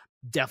where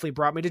definitely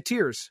brought me to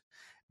tears,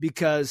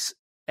 because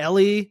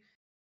Ellie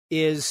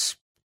is,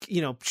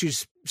 you know,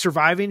 she's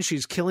surviving,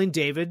 she's killing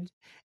David,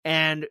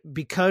 and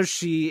because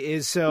she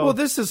is so... Well,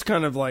 this is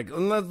kind of like,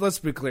 let's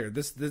be clear,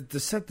 this to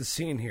set the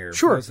scene here,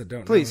 sure, for those that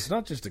don't know, it's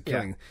not just a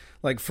killing. Yeah.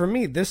 Like, for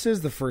me, this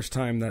is the first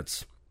time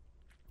that's,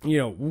 you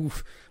know,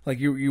 like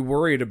you're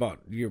worried about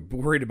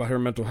her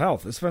mental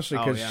health, especially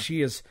because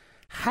she is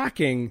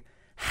hacking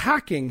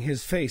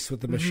his face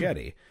with the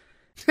machete,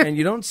 and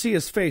you don't see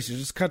his face, you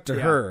just cut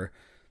to her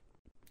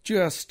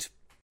just,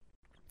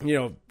 you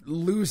know,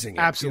 losing it.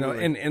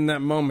 Absolutely. You know, in that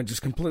moment,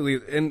 just completely,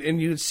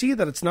 and you see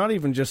that it's not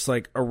even just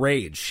like a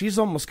rage. She's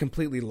almost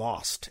completely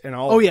lost and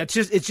all. Oh yeah, it's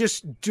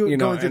just going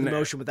through the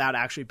motion without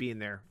actually being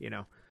there, you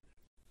know.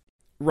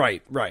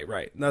 Right.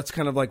 That's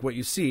kind of like what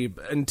you see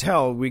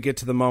until we get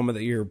to the moment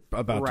that you're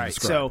about to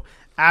describe. So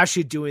as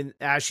she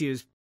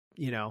is,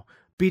 you know,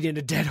 beating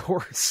a dead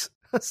horse,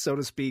 so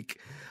to speak,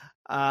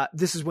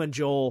 this is when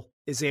Joel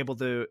is able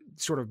to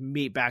sort of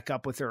meet back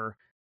up with her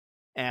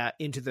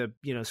into the,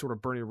 you know, sort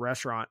of burning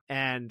restaurant,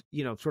 and,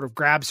 you know, sort of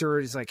grabs her.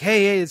 He's like,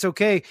 hey, it's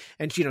okay.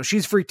 And, you know,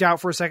 she's freaked out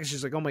for a second.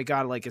 She's like, oh my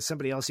God, like, is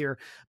somebody else here?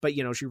 But,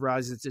 you know, she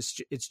realizes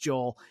it's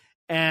Joel,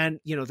 and,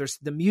 you know,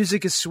 the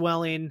music is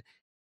swelling,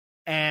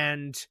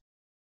 and,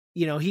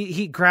 you know,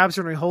 he grabs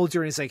her and he holds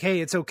her and he's like,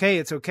 hey, it's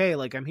okay.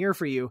 Like, I'm here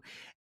for you.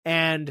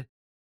 And,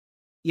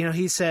 you know,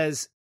 he's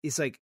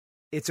like,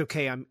 it's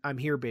okay. I'm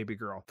here, baby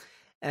girl.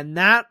 And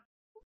that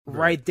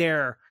right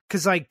there,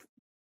 'cause like,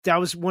 that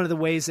was one of the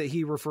ways that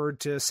he referred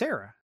to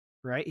Sarah,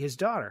 right? His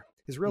daughter,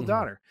 his real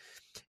daughter.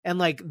 And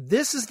like,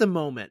 this is the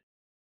moment.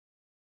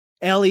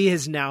 Ellie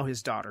is now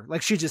his daughter.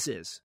 Like, she just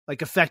is,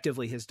 like,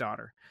 effectively his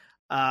daughter.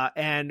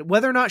 And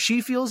whether or not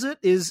she feels it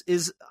is,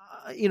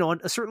 you know,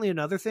 certainly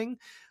another thing.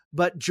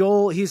 But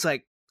Joel, he's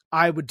like,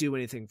 I would do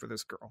anything for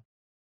this girl.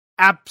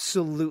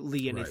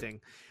 Absolutely anything.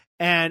 Right.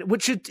 And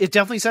which it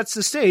definitely sets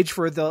the stage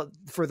for the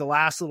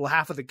last little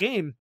half of the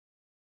game,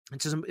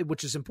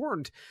 which is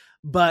important.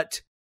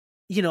 But,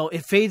 you know,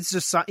 it fades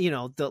to, you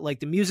know,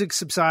 the music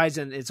subsides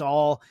and it's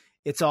all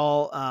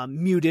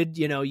muted.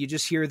 You know, you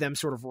just hear them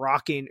sort of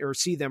rocking, or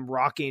see them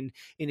rocking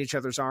in each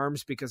other's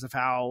arms because of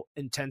how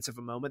intense of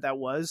a moment that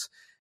was.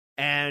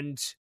 And,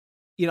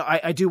 you know,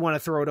 I do want to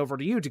throw it over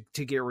to you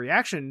to get a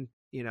reaction,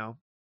 you know,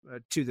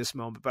 to this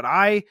moment. But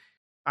I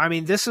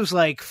mean, this was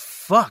like,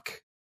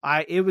 fuck.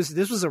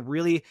 This was a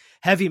really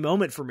heavy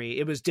moment for me.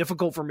 It was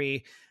difficult for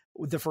me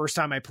the first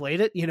time I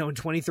played it, you know, in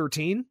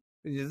 2013.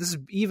 This is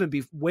even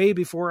way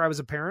before I was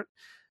a parent.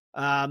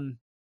 And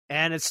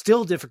it's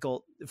still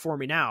difficult for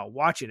me now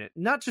watching it,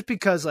 not just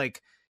because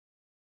like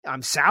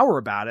I'm sour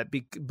about it,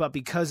 but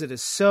because it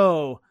is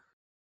so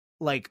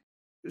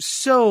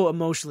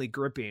emotionally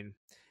gripping.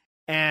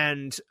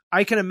 And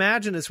I can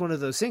imagine it's one of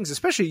those things,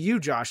 especially you,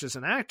 Josh, as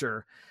an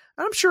actor.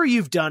 I'm sure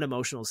you've done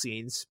emotional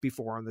scenes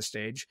before on the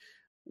stage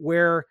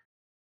where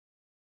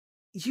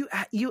you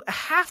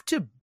have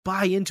to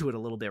buy into it a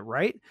little bit,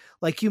 right?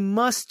 Like you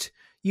must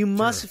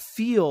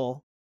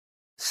feel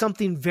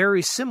something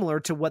very similar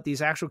to what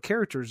these actual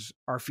characters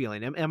are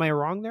feeling. Am I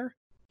wrong there?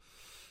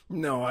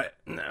 No,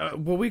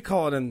 what we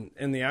call it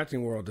in the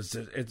acting world is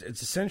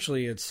it's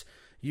essentially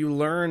you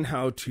learn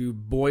how to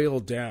boil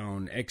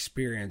down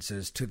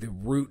experiences to the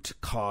root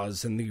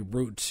cause and the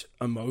root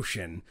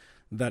emotion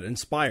that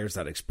inspires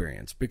that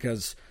experience.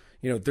 Because,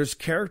 there's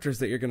characters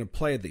that you're going to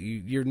play that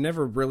you're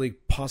never really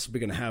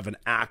possibly going to have an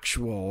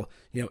actual,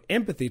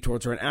 empathy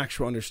towards or an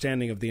actual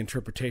understanding of the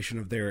interpretation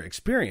of their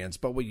experience.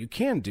 But what you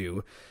can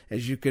do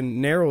is you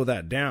can narrow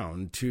that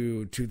down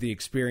to the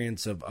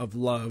experience of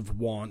love,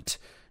 want,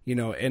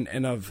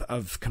 and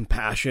of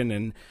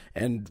compassion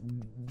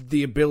and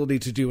the ability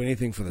to do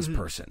anything for this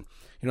person,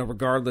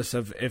 regardless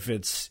of if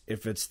it's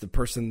the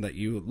person that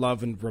you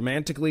love and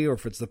romantically, or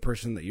if it's the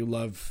person that you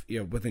love,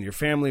 within your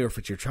family, or if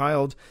it's your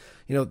child.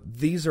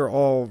 These are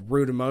all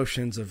root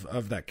emotions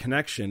of that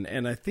connection.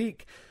 And I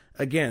think,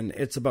 again,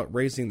 it's about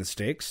raising the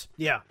stakes.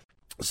 Yeah.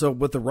 So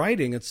with the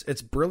writing,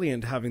 it's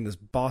brilliant having this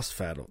boss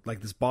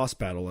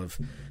battle of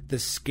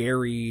this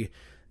scary,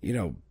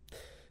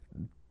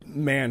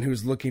 man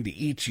who's looking to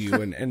eat you,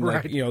 and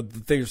Right.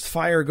 like, there's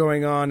fire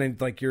going on, and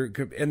like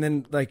and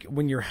then like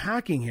when you're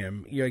hacking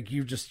him, you're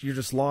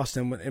just lost.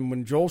 And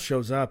when Joel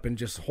shows up and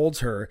just holds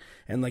her,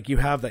 and like you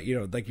have that,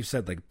 like you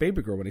said, like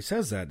baby girl, when he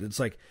says that, it's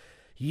like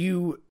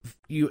you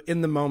in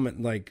the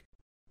moment, like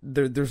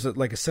there's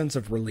a sense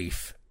of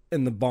relief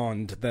in the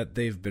bond that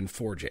they've been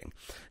forging.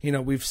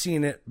 We've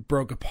seen it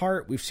broke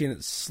apart, we've seen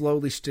it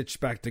slowly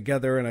stitched back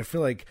together, and I feel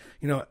like,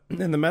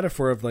 in the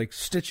metaphor of like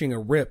stitching a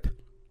rip,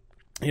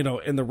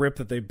 in the rip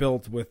that they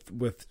built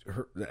with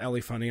her,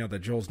 Ellie finding out that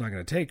Joel's not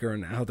going to take her,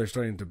 and how they're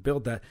starting to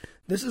build that,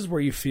 this is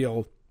where you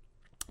feel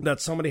that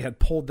somebody had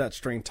pulled that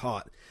string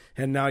taut,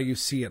 and now you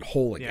see it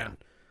whole again.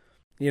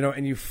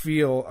 And you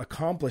feel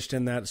accomplished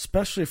in that,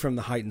 especially from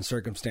the heightened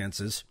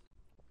circumstances.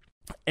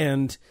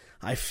 And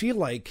I feel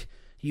like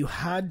you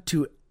had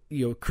to,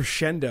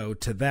 crescendo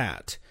to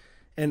that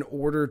in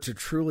order to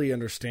truly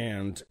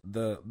understand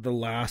the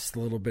last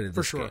little bit of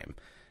this game.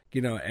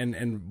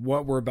 And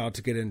what we're about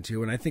to get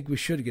into. And I think we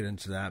should get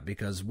into that,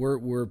 because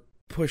we're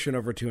pushing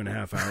over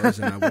 2.5 hours,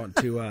 and I want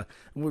to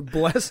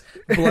bless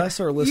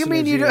our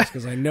listeners' ears,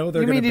 because I know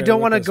they're going to. You mean you don't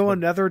want to go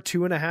another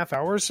 2.5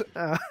 hours?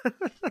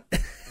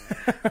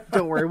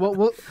 Don't worry,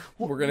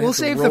 we'll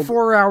save the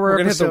 4-hour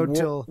episode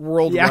till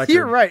world record.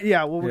 You're right.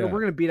 Yeah, well, we're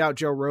going to beat out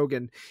Joe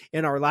Rogan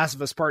in our Last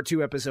of Us Part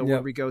 2 episode,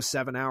 where we go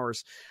 7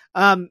 hours.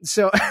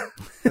 So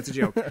that's a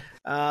joke.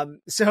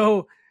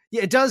 So.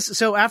 Yeah, it does.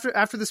 So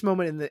after this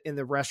moment in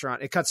the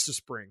restaurant, it cuts to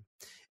spring,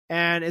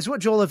 and is what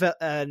Joel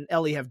and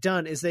Ellie have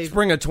done is they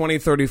spring of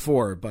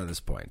 2034 by this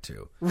point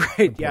too.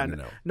 Right? Yeah,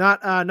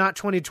 not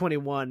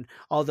 2021.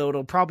 Although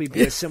it'll probably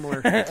be a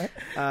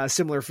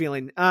similar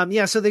feeling.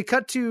 So they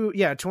cut to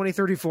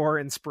 2034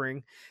 in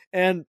spring,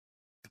 and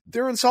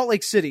they're in Salt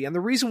Lake City, and the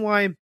reason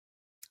why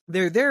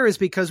they're there is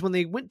because when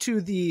they went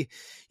to the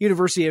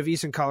University of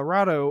Eastern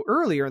Colorado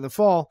earlier in the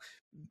fall,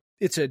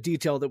 it's a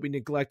detail that we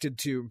neglected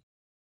to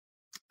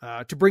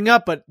bring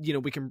up, but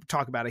we can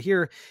talk about it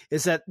here,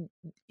 is that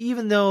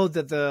even though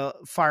that the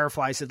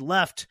Fireflies had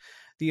left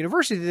the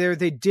university there,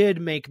 they did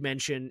make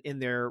mention in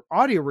their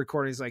audio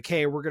recordings, like,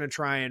 hey, we're going to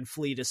try and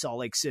flee to Salt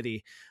Lake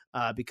City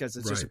because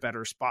it's just a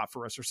better spot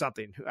for us, or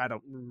something. I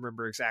don't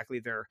remember exactly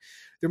their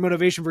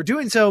motivation for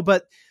doing so,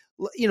 but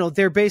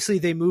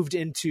they moved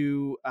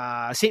into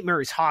St.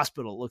 Mary's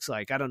Hospital, looks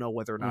like. I don't know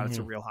whether or not it's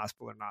a real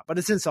hospital or not, but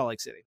it's in Salt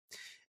Lake City,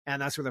 and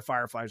that's where the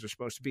Fireflies are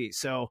supposed to be.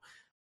 So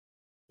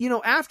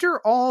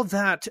after all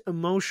that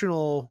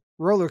emotional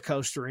roller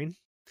coastering,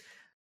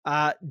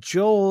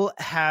 Joel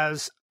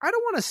has, I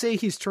don't want to say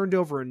he's turned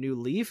over a new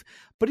leaf,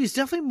 but he's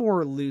definitely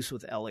more loose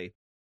with Ellie.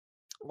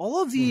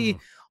 All of the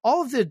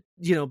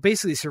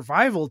basically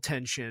survival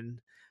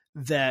tension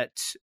that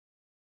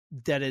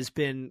has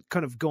been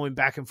kind of going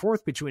back and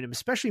forth between him,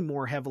 especially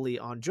more heavily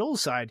on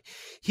Joel's side.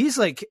 He's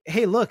like,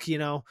 hey, look,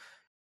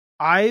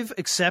 I've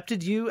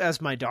accepted you as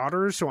my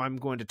daughter, so I'm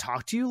going to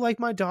talk to you like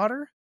my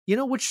daughter,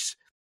 which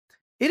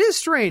it is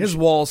strange. His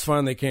walls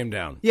finally came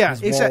down. Yeah,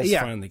 exactly.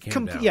 Finally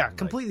came down. Yeah,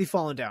 completely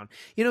fallen down.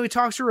 He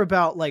talks to her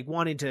about like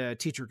wanting to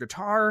teach her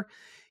guitar.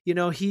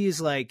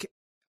 He's like,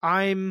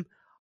 I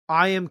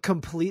am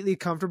completely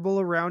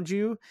comfortable around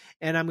you,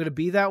 and I'm going to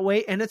be that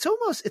way. And it's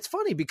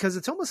funny because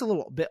it's almost a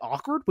little bit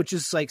awkward, which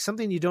is like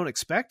something you don't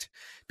expect,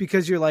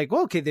 because you're like,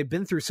 well, okay, they've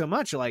been through so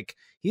much. Like,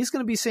 he's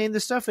going to be saying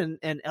this stuff, and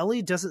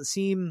Ellie doesn't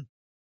seem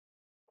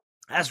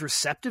as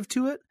receptive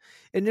to it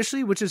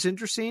initially, which is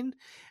interesting.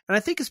 And I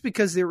think it's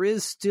because there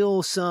is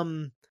still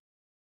some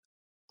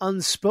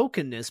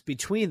unspokenness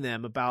between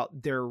them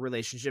about their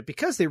relationship,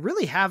 because they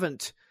really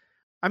haven't.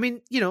 I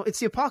mean, it's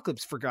the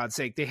apocalypse, for God's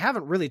sake. They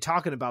haven't really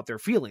talking about their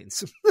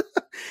feelings.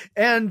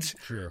 And,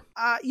 sure.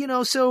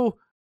 So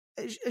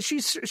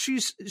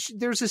she's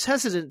there's this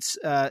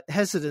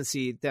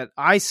hesitancy that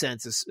I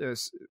sense,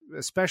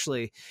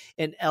 especially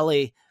in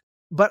Ellie,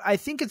 but I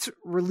think it's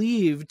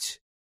relieved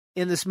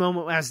in this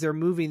moment as they're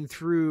moving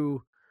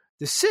through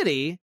the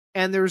city.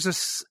 And there's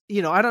this,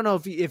 I don't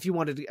know if you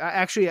wanted to,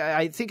 actually,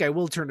 I think I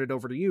will turn it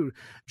over to you,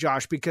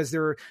 Josh, because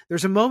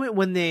there's a moment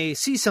when they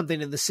see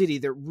something in the city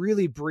that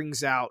really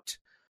brings out,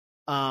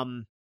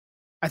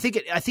 I think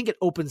it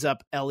opens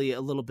up Ellie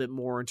a little bit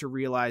more, and to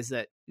realize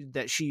that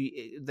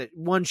that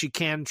one, she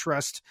can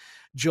trust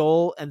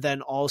Joel, and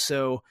then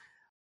also,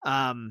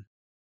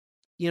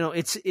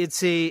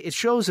 it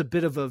shows a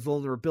bit of a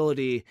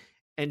vulnerability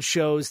and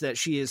shows that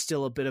she is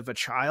still a bit of a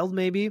child,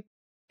 maybe,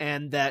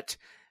 and that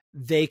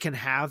they can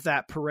have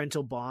that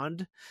parental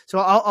bond. So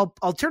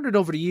I'll turn it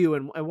over to you,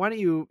 and why don't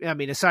you, I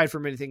mean, aside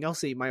from anything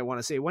else that you might want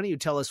to say, why don't you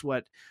tell us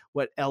what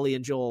Ellie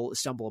and Joel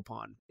stumble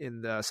upon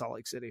in the Salt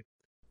Lake City?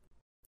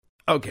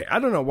 Okay, I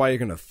don't know why you're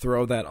going to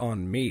throw that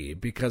on me,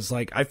 because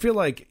like I feel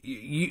like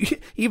you,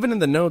 even in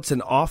the notes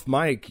and off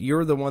mic,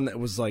 you're the one that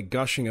was like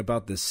gushing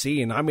about this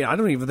scene. I mean, I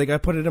don't even think I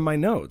put it in my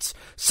notes.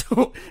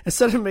 So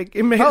instead of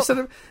making me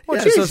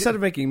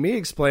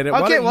explain it,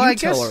 why don't you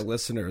tell our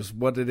listeners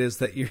what it is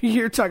that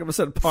you're talking about,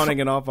 instead of pawning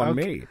it off on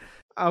me?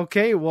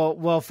 Okay,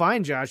 well,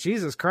 fine, Josh.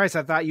 Jesus Christ,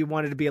 I thought you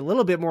wanted to be a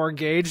little bit more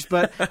engaged,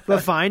 but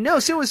fine. No,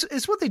 so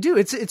it's what they do.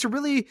 It's a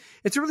really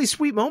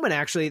sweet moment,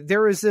 actually.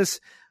 There is this.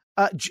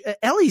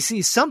 Ellie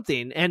sees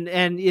something, and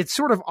it's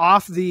sort of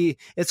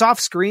it's off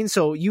screen.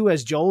 So you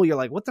as Joel, you're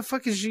like, what the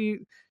fuck is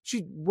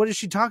what is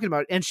she talking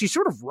about? And she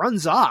sort of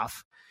runs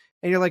off,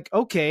 and you're like,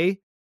 okay,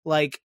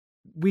 like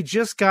we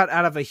just got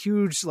out of a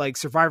huge like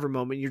Survivor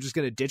moment. You're just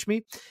going to ditch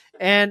me.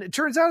 And it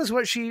turns out is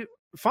what she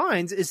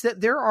finds is that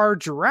there are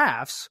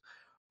giraffes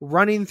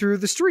running through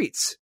the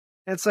streets.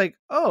 And it's like,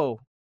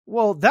 oh,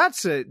 well,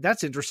 that's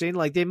interesting.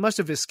 Like they must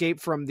have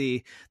escaped from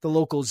the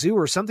local zoo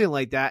or something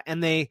like that.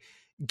 And they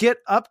get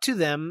up to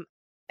them,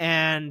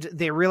 and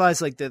they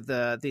realize like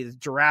the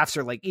giraffes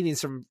are like eating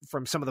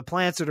from some of the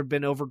plants that have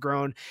been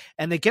overgrown,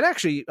 and they get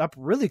actually up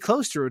really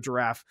close to a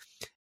giraffe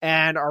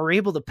and are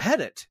able to pet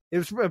it. It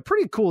was a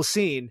pretty cool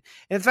scene.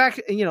 In fact,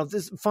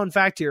 this fun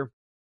fact here,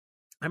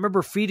 I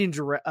remember feeding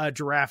a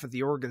giraffe at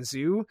the Oregon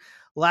Zoo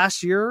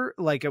last year.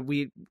 Like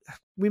we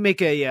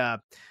make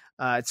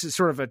it's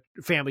sort of a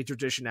family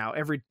tradition now.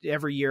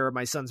 Every year,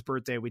 my son's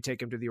birthday, we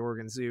take him to the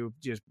Oregon Zoo,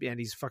 and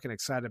he's fucking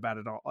excited about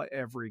it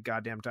every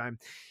goddamn time.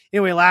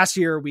 Anyway, last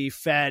year we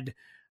fed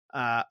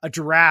a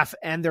giraffe,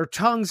 and their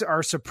tongues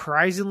are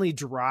surprisingly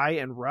dry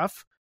and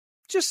rough.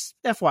 Just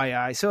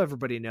FYI, so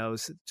everybody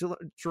knows.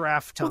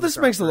 Giraffe tongues. Well, this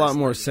makes a lot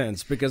more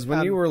sense, because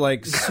when you were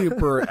like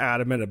super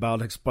adamant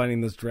about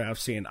explaining this giraffe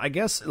scene, I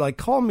guess like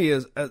call me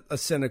a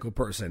cynical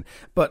person,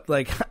 but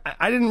like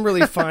I didn't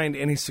really find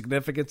any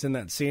significance in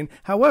that scene.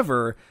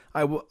 However,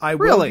 I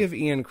will give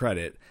Ian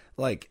credit,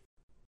 like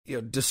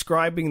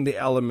describing the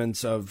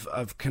elements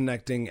of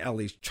connecting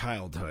Ellie's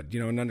childhood,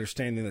 and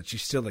understanding that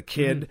she's still a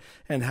kid,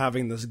 and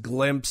having this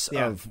glimpse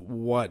of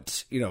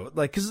what,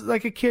 like, cause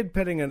like a kid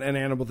petting an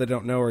animal they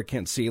don't know or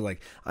can't see,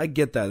 like, I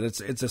get that.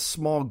 It's a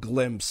small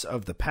glimpse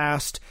of the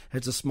past.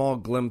 It's a small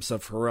glimpse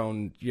of her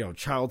own,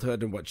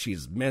 childhood and what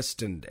she's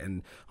missed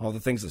and all the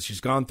things that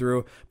she's gone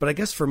through. But I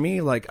guess for me,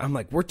 like, I'm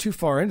like, we're too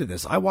far into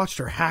this. I watched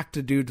her hack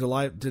a dude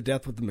to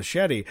death with the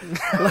machete.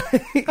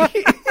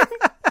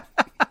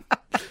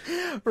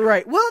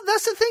 Right. Well,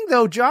 that's the thing,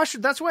 though, Josh.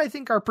 That's why I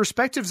think our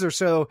perspectives are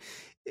so,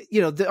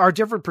 our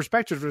different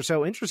perspectives are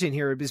so interesting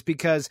here, is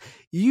because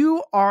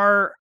you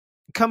are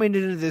coming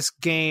into this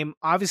game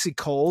obviously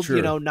cold,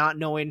 sure, not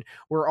knowing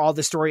where all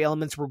the story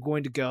elements were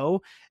going to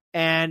go.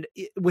 And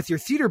with your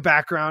theater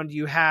background,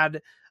 you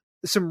had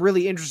some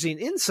really interesting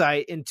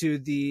insight into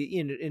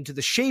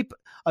the shape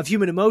of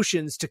human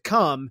emotions to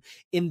come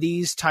in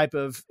these type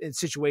of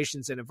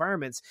situations and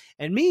environments.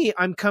 And me,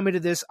 I'm coming to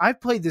this. I've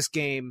played this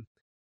game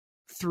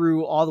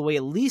through all the way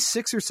at least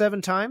 6 or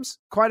 7 times,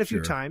 quite a few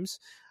times.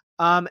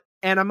 And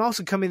I'm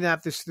also coming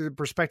at this through the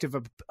perspective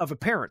of a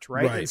parent,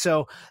 right? And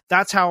so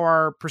that's how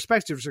our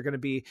perspectives are going to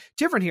be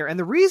different here. And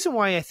the reason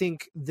why I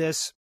think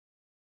this,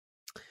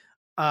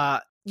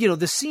 the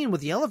scene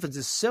with the elephants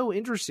is so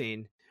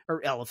interesting,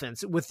 or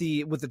elephants with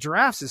the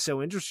giraffes is so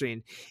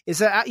interesting, is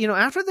that,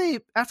 after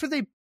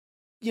they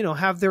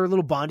have their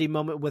little bonding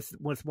moment with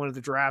one of the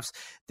giraffes,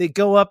 they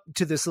go up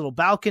to this little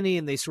balcony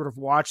and they sort of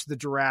watch the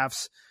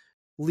giraffes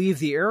leave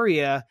the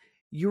area.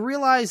 You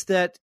realize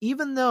that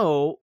even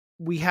though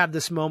we had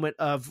this moment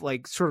of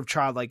like sort of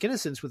childlike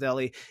innocence with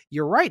Ellie,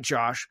 you're right,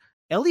 Josh.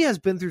 Ellie has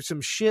been through some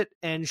shit,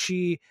 and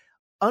she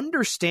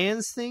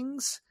understands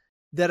things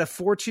that a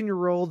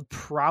 14-year-old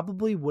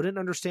probably wouldn't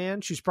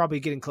understand. She's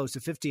probably getting close to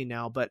 15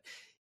 now, but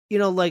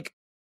like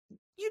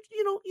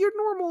your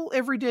normal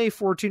everyday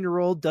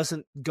 14-year-old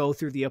doesn't go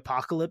through the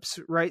apocalypse,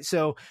 right?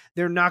 So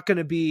they're not going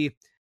to be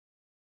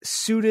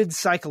suited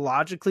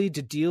psychologically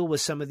to deal with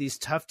some of these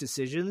tough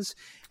decisions.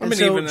 And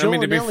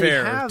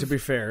to be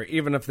fair,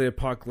 even if the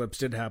apocalypse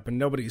did happen,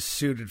 nobody's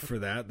suited for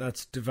that.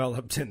 That's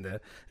developed in the.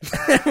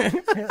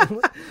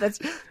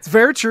 It's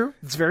very true.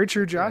 It's very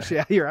true, Josh.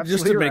 Yeah, you're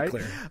absolutely right. Just to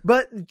make clear.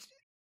 But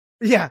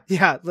yeah,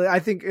 I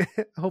think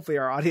hopefully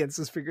our audience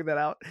has figured that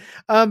out.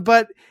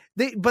 But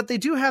they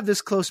do have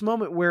this close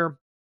moment where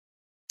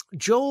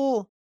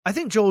I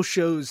think Joel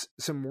shows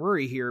some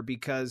worry here,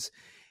 because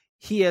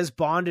he has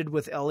bonded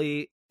with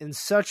Ellie in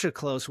such a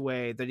close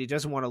way that he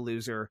doesn't want to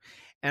lose her.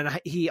 And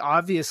he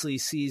obviously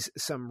sees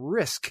some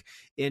risk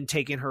in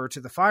taking her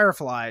to the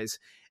Fireflies.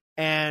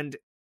 And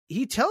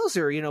he tells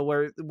her,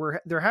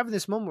 where they're having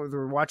this moment where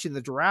they're watching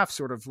the giraffe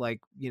sort of like,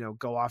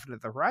 go off into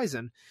the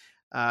horizon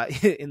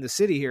in the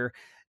city here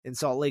in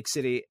Salt Lake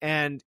City.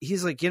 And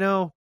he's like,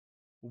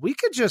 we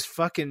could just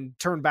fucking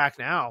turn back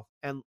now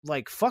and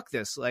like, fuck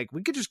this. Like,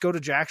 we could just go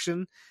to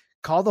Jackson,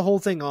 call the whole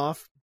thing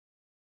off,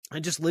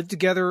 and just live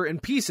together in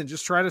peace and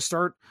just try to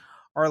start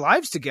our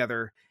lives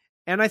together.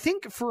 And I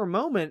think for a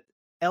moment,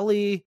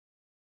 Ellie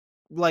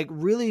like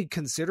really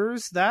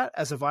considers that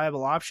as a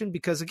viable option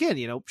because, again,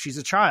 she's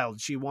a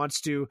child. She wants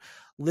to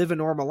live a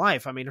normal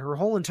life. I mean, her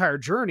whole entire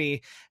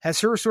journey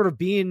has her sort of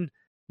being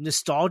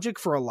nostalgic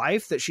for a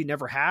life that she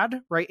never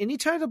had, right? Any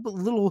kind of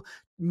little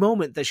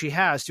moment that she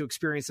has to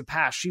experience the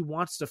past, she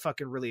wants to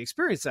fucking really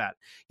experience that,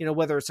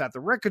 whether it's at the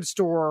record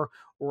store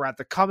or at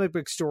the comic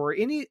book store,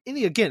 any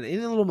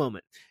little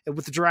moment. And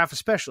with the giraffe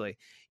especially,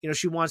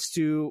 she wants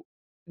to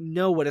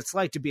know what it's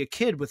like to be a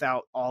kid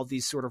without all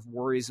these sort of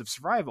worries of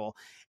survival.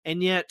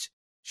 And yet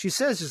she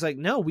says, it's like,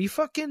 no, we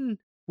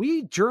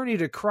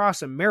journeyed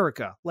across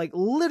America. Like,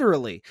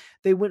 literally,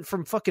 they went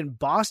from fucking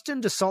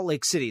Boston to Salt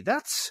Lake City.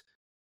 That's,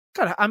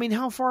 God, I mean,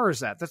 how far is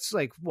that? That's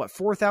like, what,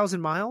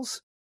 4,000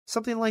 miles?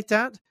 Something like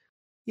that.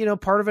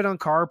 Part of it on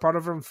car, part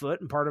of it on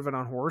foot, and part of it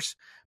on horse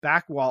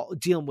back while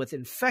dealing with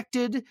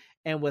infected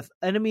and with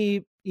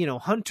enemy,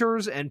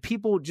 hunters and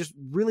people just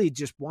really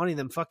just wanting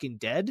them fucking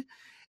dead.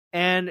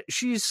 And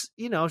she says,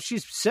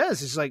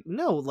 it's like,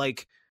 no,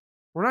 like,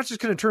 we're not just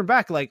going to turn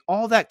back. Like,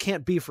 all that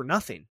can't be for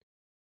nothing.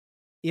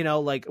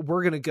 Like,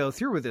 we're going to go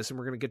through with this and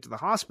we're going to get to the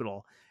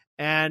hospital.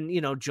 And,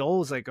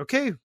 Joel is like,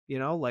 okay,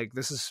 like,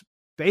 this is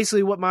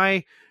basically what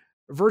my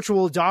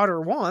virtual daughter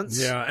wants.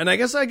 Yeah. And I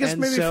guess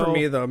maybe for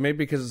me though, maybe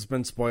because it's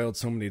been spoiled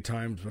so many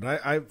times, but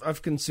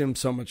I've consumed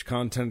so much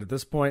content at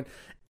this point.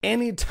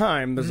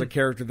 Anytime there's a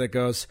character that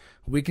goes,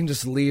 we can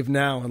just leave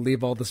now and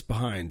leave all this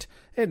behind,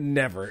 it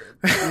never,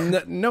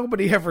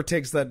 nobody ever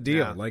takes that deal.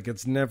 Yeah. Like,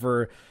 it's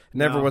never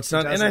what's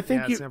done. And I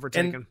think it's never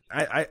taken.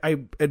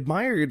 I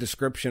admire your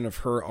description of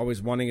her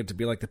always wanting it to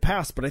be like the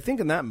past, but I think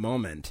in that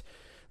moment,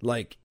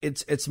 like,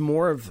 it's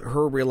more of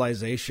her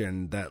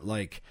realization that,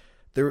 like,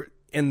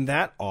 in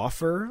that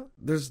offer,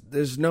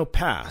 there's no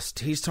past.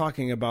 He's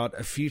talking about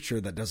a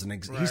future that doesn't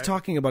exist. Right. He's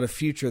talking about a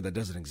future that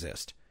doesn't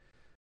exist.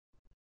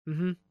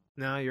 Mm-hmm.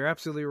 No, you're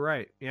absolutely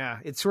right. Yeah.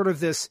 It's sort of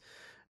this,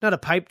 not a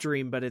pipe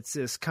dream, but it's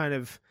this kind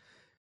of,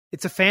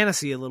 it's a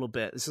fantasy a little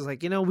bit. This is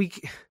like, no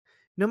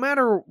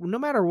matter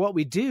what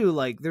we do,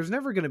 like, there's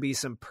never going to be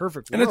some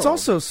perfect world. And it's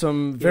also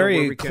some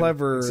very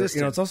clever,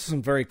 it's also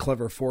some very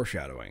clever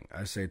foreshadowing,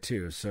 I say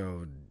too.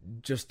 So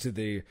just to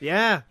the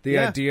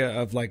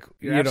idea of, like,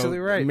 you're absolutely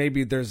right.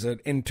 Maybe there's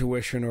an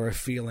intuition or a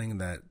feeling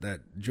that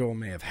Joel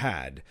may have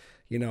had,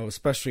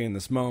 especially in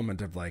this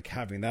moment of, like,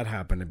 having that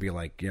happen and be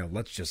like,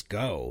 let's just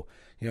go,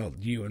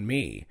 you and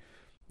me.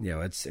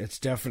 It's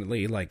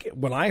definitely, like,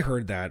 when I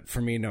heard that,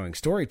 for me knowing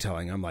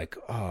storytelling, I'm like,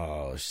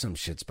 oh, some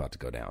shit's about to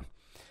go down.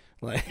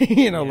 Like,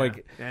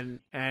 like, and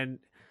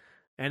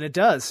it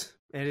does,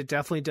 and it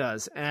definitely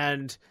does.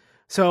 And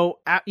so,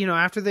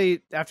 after they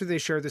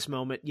share this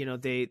moment,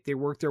 they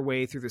work their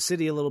way through the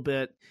city a little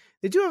bit.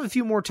 They do have a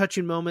few more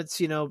touching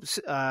moments.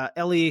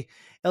 Ellie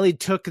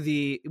took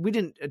we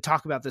didn't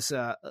talk about this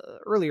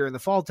earlier in the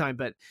fall time,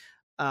 but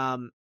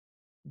Tommy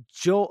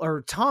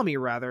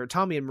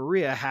and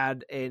Maria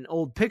had an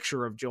old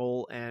picture of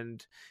Joel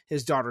and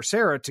his daughter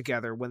Sarah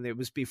together when it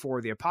was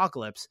before the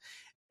apocalypse.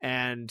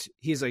 And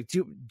he's like,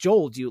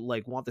 Joel, do you,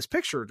 like, want this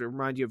picture to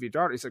remind you of your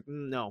daughter? He's like,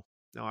 no,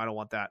 I don't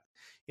want that.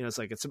 It's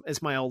like,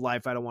 it's my old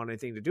life. I don't want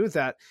anything to do with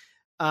that.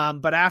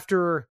 But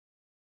after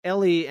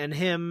Ellie and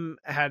him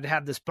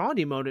had this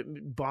bonding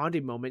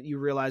moment, you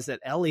realize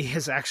that Ellie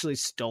has actually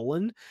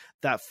stolen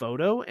that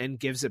photo and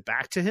gives it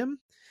back to him.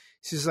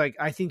 She's like,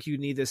 I think you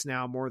need this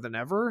now more than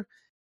ever.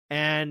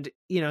 And,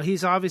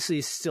 he's obviously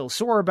still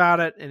sore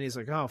about it. And he's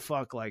like, oh,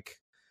 fuck, like,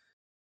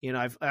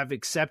 I've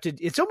accepted.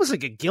 It's almost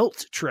like a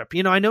guilt trip.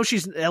 I know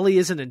Ellie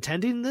isn't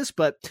intending this,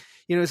 but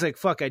it's like,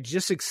 fuck, I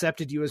just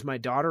accepted you as my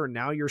daughter, and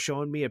now you're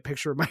showing me a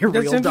picture of my real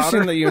daughter. That's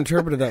interesting that you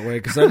interpret it that way,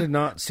 because I did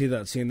not see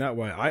that scene that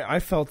way. I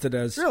felt it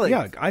as really.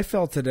 Yeah, I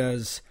felt it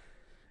as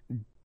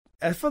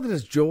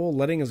Joel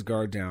letting his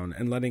guard down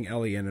and letting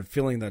Ellie in and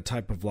feeling that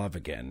type of love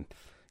again.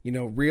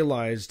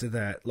 Realized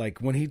that, like,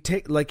 when he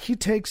takes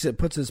it,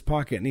 puts it in his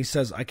pocket, and he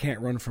says, "I can't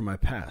run from my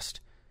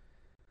past."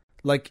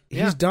 Like,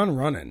 he's done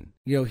running.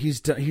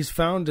 He's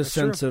found a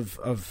sense of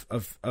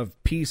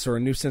peace, or a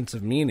new sense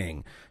of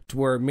meaning, to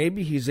where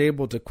maybe he's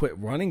able to quit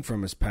running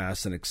from his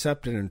past and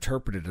accept it and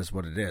interpret it as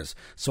what it is.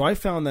 So I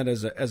found that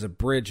as a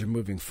bridge of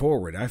moving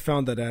forward. I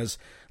found that as,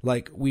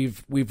 like,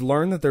 we've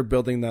learned that they're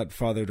building that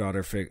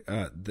father-daughter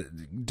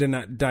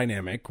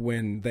dynamic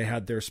when they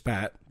had their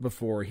spat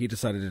before he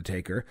decided to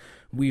take her.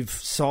 We've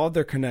saw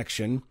their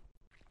connection,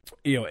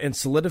 and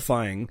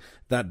solidifying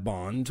that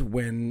bond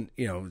when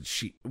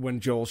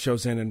Joel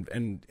shows in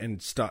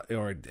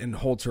and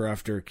holds her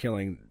after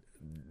killing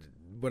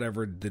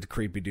whatever the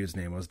creepy dude's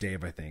name was,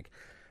 Dave, I think.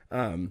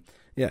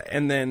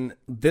 And then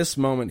this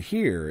moment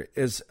here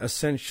is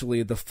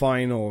essentially the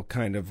final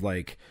kind of,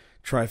 like,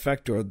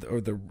 trifecta or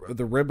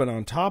the ribbon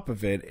on top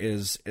of it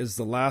is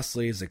the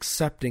lastly is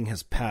accepting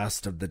his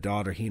past of the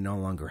daughter he no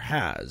longer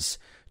has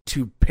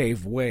to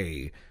pave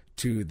way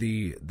to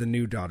the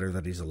new daughter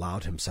that he's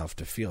allowed himself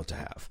to feel to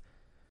have.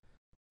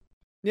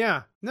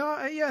 Yeah, no,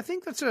 I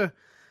think that's a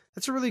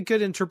really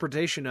good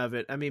interpretation of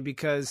it. I mean,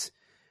 because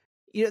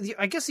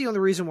I guess the only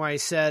reason why I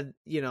said,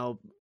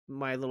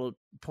 my little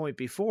point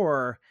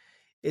before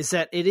is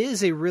that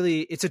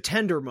it's a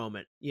tender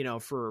moment,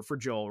 for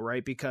Joel,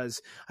 right?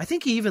 Because I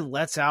think he even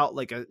lets out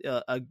like a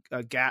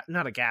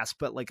not a gasp,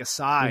 but like a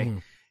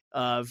sigh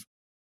of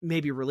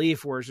maybe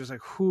relief, where it's just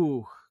like,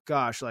 whew,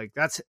 gosh, like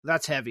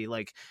that's heavy.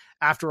 Like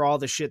after all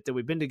the shit that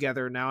we've been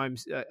together, now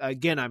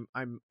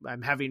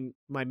I'm having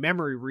my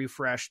memory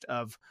refreshed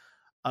of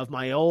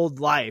my old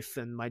life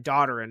and my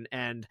daughter.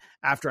 And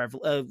after I've,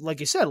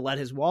 like you said, let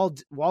his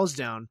walls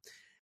down.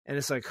 And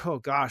it's like, oh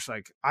gosh,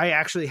 like I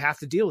actually have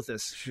to deal with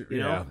this,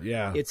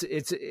 Yeah.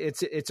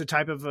 It's a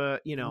type of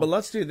But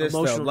let's do this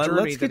though.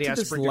 Let's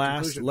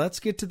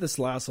get to this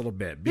last little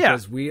bit,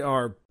 because we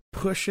are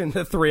pushing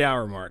the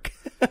 3-hour mark.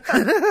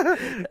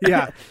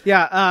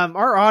 Yeah.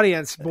 Our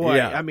audience, boy,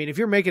 I mean, if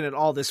you're making it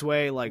all this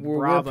way, like we're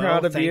bravo,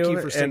 proud of thank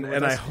you for sticking with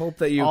and us. I hope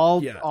that you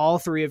all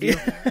three of you.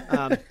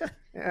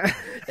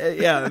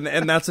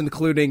 And that's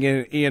including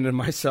Ian and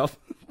myself.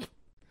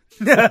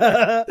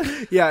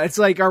 Yeah, it's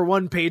like our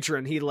one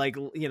patron. He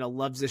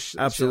loves this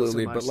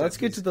absolutely. Show so much, but let's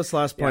get to this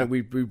last point.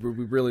 We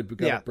really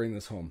got to bring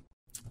this home.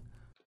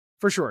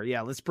 For sure.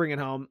 Yeah, let's bring it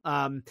home.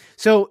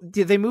 So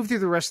they move through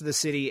the rest of the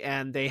city,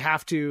 and they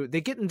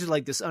get into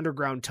like this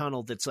underground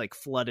tunnel that's like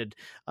flooded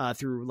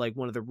through like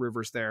one of the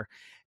rivers there.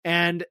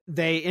 And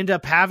they end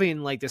up having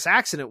like this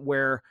accident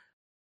where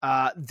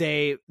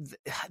they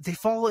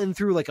fall in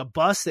through like a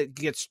bus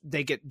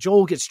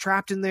Joel gets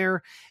trapped in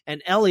there,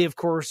 and Ellie, of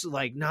course,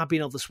 like not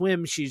being able to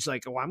swim, she's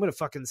like, oh, I'm gonna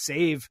fucking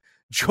save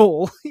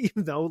Joel,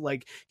 even though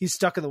like he's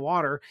stuck in the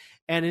water.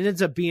 And it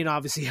ends up being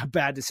obviously a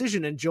bad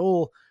decision, and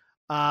Joel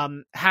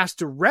has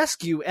to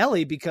rescue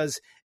Ellie because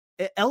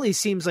Ellie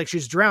seems like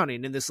she's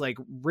drowning in this like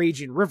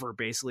raging river,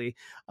 basically,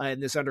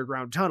 in this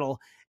underground tunnel.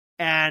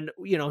 And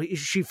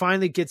she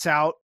finally gets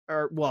out,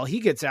 he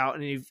gets out,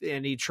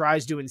 and he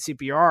tries doing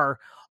CPR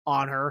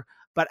on her,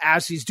 but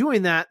as he's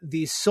doing that,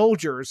 these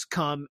soldiers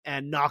come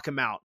and knock him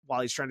out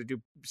while he's trying to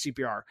do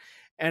CPR.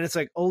 And it's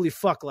like, holy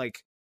fuck, like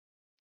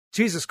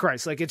Jesus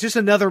Christ, like it's just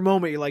another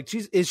moment. You're like,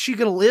 geez, is she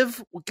gonna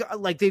live?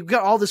 Like they've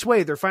got all this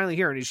way, they're finally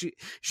here, and is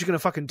she gonna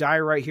fucking die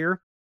right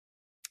here?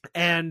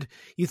 And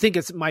you think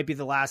it might be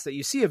the last that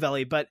you see of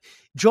Ellie, but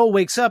Joel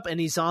wakes up and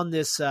he's on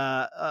this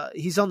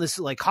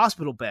like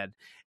hospital bed,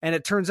 and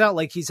it turns out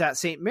like he's at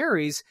St.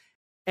 Mary's,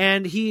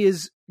 and he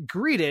is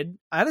greeted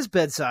at his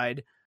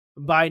bedside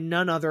by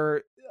none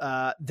other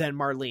than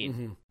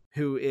Marlene,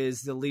 who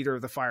is the leader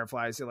of the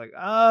Fireflies. They're like,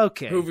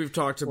 okay, who we've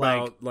talked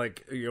about,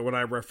 like when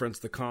I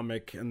referenced the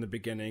comic in the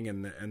beginning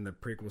and the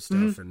prequel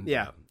stuff, and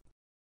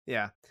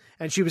yeah,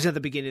 and she was at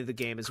the beginning of the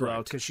game as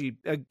well, because she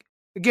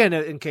again,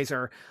 in case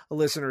our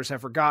listeners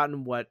have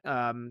forgotten what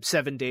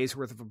 7 days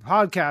worth of a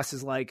podcast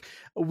is like,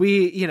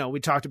 we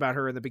talked about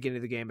her in the beginning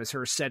of the game as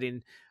her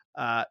setting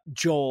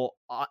Joel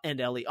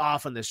and Ellie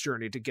off on this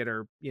journey to get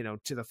her,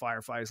 to the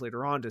Fireflies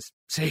later on to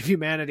save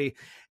humanity.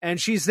 And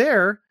she's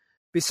there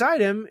beside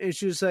him, and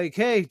she's like,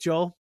 hey,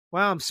 Joel,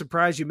 wow, I'm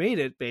surprised you made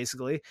it,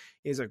 basically.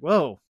 He's like,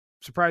 whoa,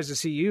 surprised to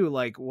see you.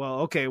 Like,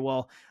 well, okay,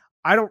 well,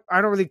 I don't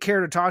really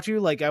care to talk to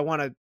you. Like, I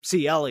want to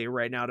see Ellie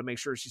right now to make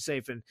sure she's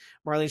safe. And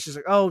Marlene's just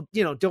like, oh,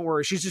 don't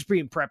worry, she's just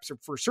being prepped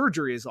for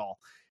surgery is all.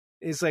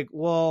 It's like,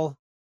 well,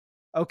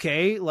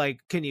 okay, like,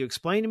 can you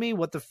explain to me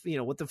what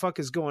the fuck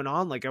is going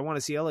on? Like, I want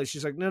to see Ellie.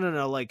 She's like,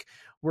 no, like,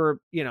 we're,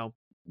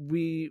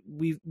 we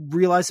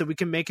realize that we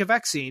can make a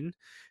vaccine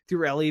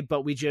through Ellie,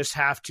 but we just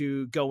have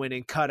to go in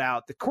and cut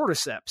out the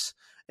cordyceps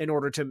in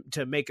order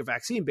to make a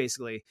vaccine,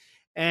 basically.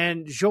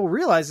 And Joel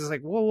realizes,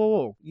 like,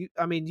 whoa,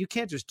 you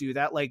can't just do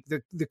that. Like,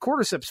 the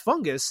cordyceps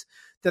fungus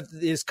that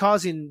is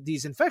causing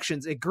these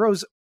infections, it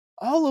grows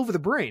all over the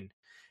brain.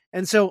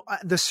 And so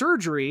the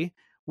surgery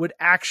would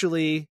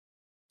actually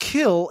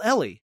kill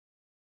Ellie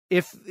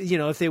if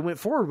they went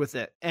forward with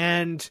it.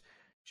 And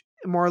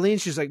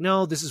Marlene, she's like,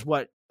 no, this is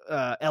what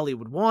Ellie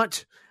would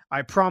want.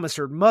 I promised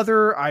her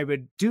mother I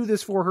would do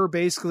this for her,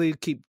 basically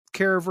keep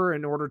care of her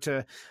in order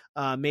to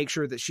make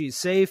sure that she's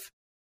safe.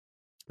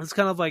 It's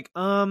kind of like,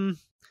 I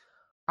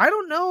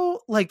don't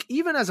know, like,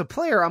 even as a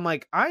player, I'm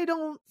like, I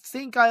don't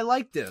think I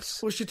like this.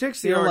 Well, she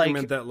takes the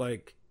argument that,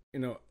 like,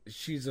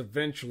 she's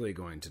eventually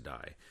going to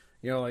die.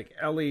 Like,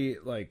 Ellie,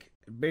 like,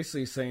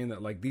 basically saying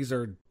that, like, these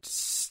are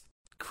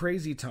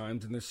crazy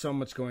times and there's so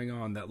much going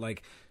on that,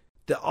 like,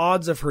 the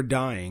odds of her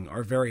dying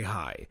are very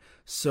high.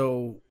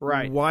 So,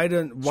 why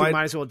she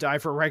might as well die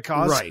for a right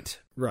cause?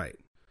 Right.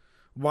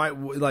 Why,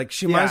 like,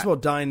 she might as well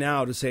die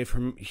now to save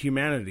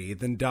humanity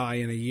than die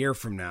in a year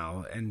from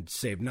now and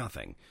save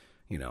nothing,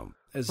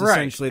 is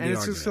essentially the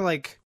argument. It's just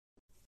like,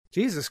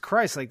 Jesus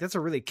Christ, like, that's a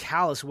really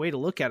callous way to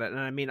look at it. And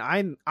I mean,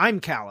 I'm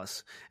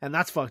callous, and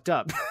that's fucked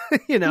up,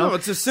 No,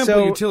 it's a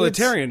simple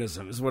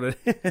utilitarianism is what it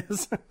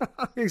is.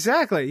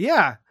 Exactly,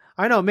 yeah.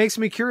 I know, it makes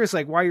me curious,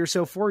 like, why you're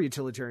so for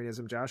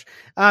utilitarianism, Josh.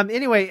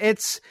 Anyway,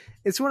 it's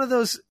one of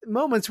those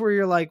moments where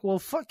you're like, well,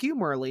 fuck you,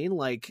 Marlene.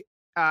 Like,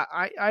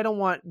 I don't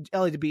want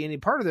Ellie to be any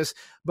part of this,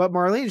 but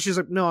Marlene, she's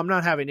like, no, I'm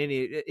not having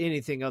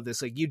anything of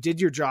this. Like, you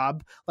did your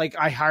job. Like,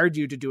 I hired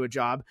you to do a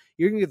job.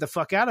 You're gonna get the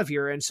fuck out of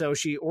here. And so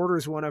she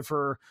orders one of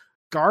her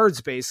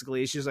guards,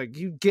 basically. She's like,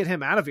 you get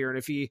him out of here. And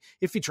if he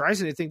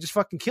tries anything, just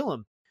fucking kill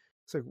him.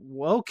 It's like,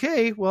 well,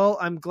 okay, well,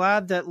 I'm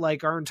glad that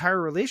like our entire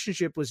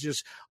relationship was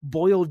just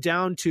boiled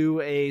down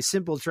to a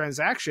simple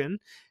transaction. And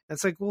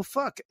it's like, well,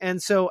 fuck.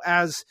 And so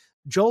as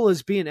Joel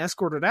is being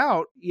escorted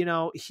out,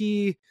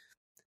 he's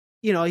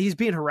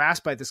being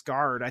harassed by this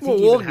guard. I think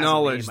we'll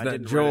acknowledge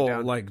that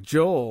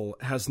Joel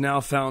has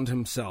now found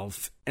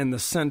himself in the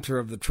center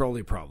of the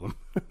trolley problem.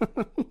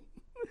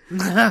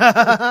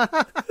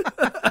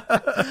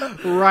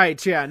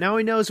 Right. Yeah. Now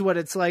he knows what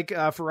it's like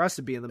for us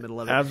to be in the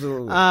middle of it.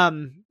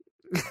 Absolutely.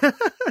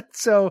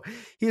 So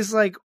he's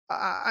like,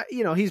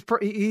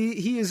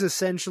 he is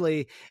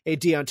essentially a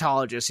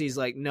deontologist. He's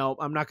like, no,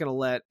 I'm not going to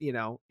let,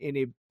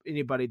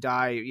 anybody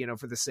die,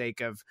 for the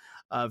sake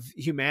of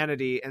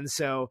humanity. And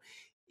so,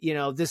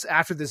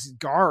 after this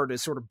guard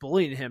is sort of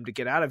bullying him to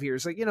get out of here,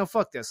 it's like,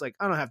 fuck this. Like,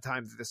 I don't have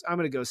time for this. I'm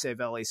going to go save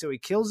Ellie. So he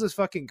kills this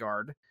fucking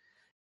guard.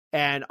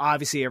 And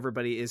obviously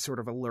everybody is sort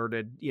of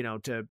alerted,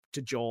 to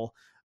Joel,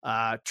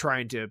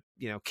 trying to,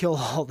 kill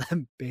all of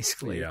them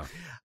basically.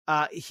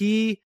 Yeah.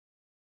 He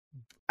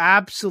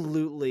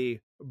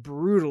absolutely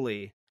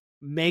brutally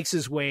makes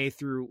his way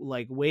through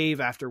like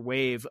wave after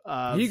wave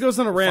of he goes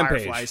on a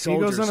rampage.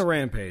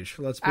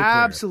 Let's be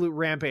absolute clear.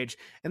 Rampage.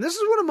 And this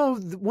is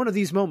one of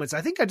these moments. I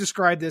think I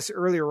described this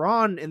earlier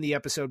on in the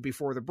episode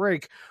before the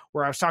break,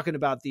 where I was talking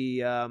about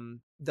the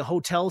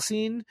hotel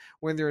scene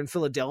when they're in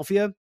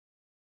Philadelphia.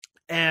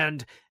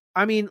 And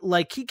I mean,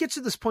 like, he gets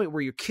to this point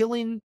where you're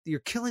killing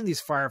these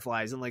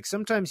fireflies, and like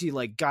sometimes you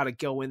like gotta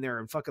go in there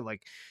and fucking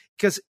like,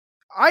 because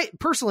I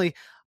personally,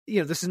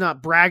 this is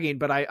not bragging,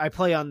 but I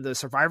play on the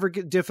survivor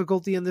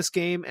difficulty in this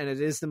game, and it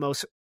is the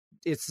most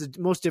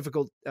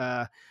difficult.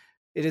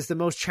 It is the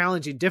most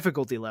challenging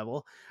difficulty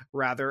level,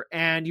 rather,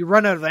 and you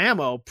run out of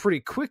ammo pretty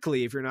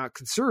quickly if you're not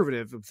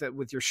conservative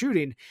with your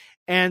shooting.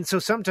 And so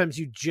sometimes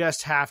you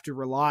just have to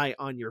rely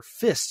on your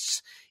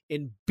fists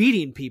in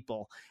beating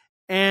people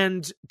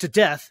and to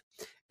death,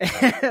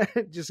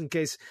 just in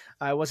case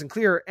I wasn't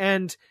clear.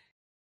 And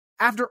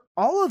after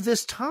all of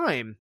this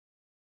time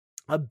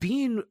of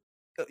being,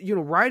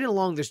 riding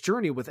along this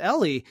journey with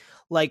Ellie,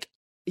 like,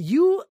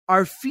 you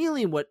are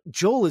feeling what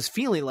Joel is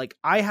feeling. Like,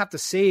 I have to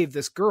save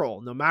this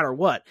girl no matter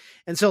what.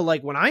 And so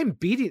like when I'm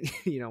beating,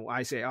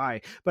 I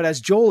say but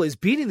as Joel is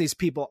beating these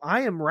people,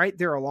 I am right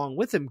there along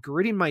with him,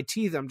 gritting my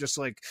teeth. I'm just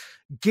like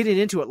getting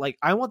into it. Like,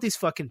 I want these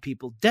fucking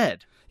people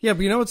dead. Yeah,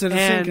 but what's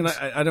interesting?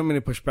 I don't mean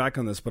to push back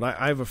on this, but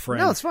I have a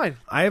friend. No, it's fine.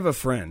 I have a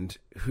friend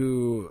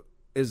who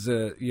is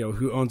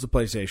who owns a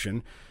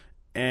PlayStation,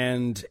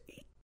 and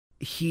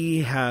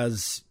he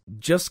has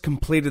just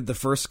completed the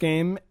first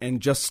game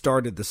and just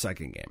started the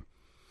second game.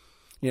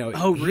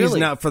 Oh, really? He's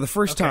now, for the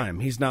first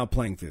time, he's now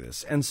playing through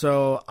this. And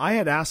so I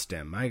had asked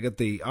him, I got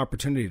the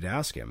opportunity to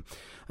ask him,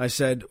 I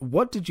said,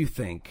 what did you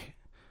think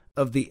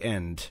of the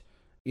end,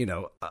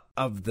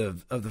 of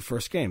the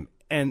first game?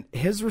 And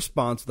his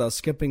response, without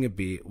skipping a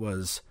beat,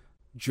 was,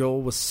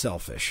 Joel was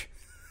selfish.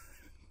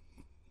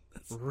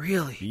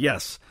 Really?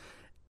 Yes.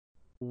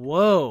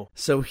 Whoa.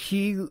 So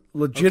he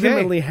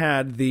legitimately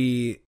had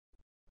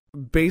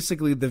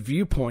basically the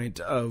viewpoint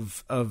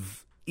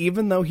of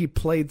even though he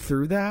played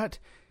through that,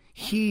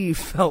 he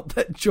felt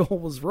that Joel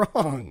was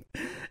wrong.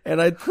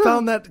 And I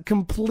found that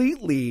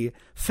completely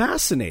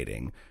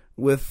fascinating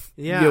with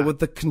with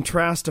the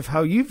contrast of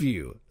how you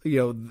view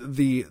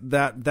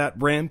that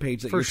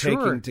rampage that you're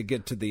taking to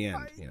get to the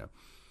end.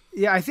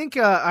 Yeah, I think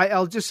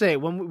I'll just say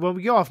when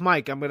we go off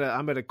mic, I'm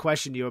gonna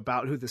question you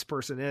about who this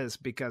person is,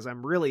 because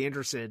I'm really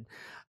interested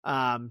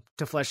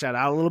to flesh that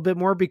out a little bit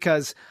more,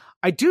 because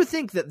I do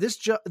think that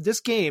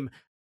this game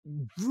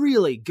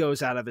really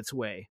goes out of its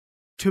way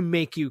to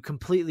make you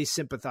completely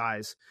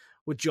sympathize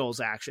with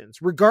Joel's actions,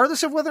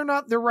 regardless of whether or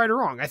not they're right or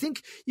wrong. I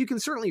think you can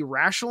certainly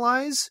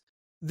rationalize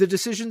the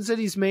decisions that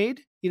he's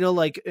made,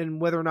 and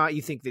whether or not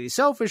you think that he's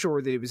selfish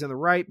or that he was in the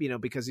right,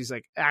 because he's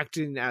like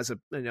acting as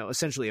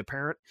essentially a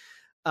parent.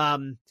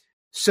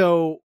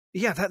 So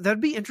yeah, that'd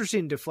be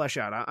interesting to flesh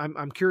out.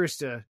 I'm curious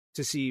to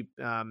see,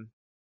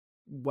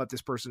 what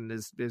this person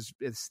is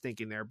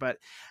thinking there. But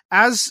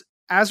as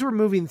we're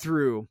moving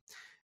through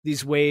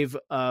these waves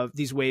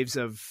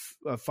of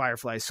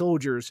Firefly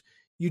soldiers,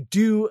 you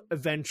do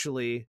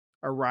eventually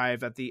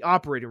arrive at the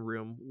operating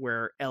room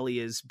where Ellie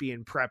is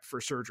being prepped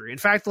for surgery. In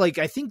fact, like,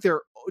 I think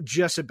they're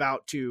just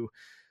about to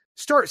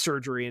start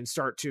surgery and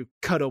start to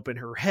cut open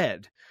her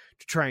head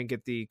to try and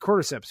get the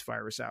cordyceps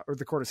virus out, or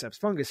the cordyceps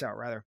fungus out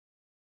rather.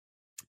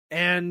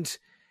 And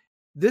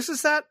this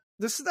is that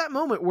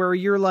moment where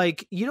you're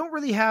like, you don't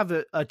really have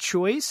a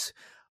choice,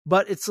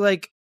 but it's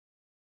like,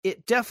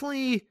 it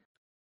definitely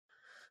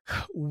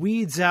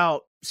weeds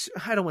out.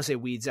 I don't want to say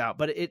weeds out,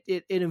 but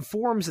it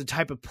informs the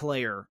type of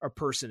player a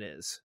person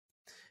is.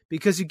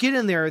 because you get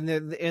in there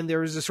and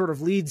there's a sort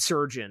of lead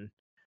surgeon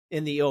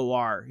in the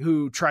OR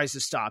who tries to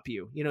stop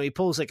you. You know, he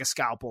pulls like a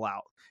scalpel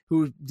out,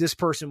 who this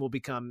person will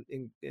become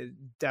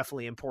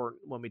definitely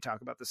important when we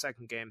talk about the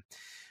second game.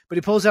 But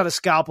he pulls out a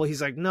scalpel.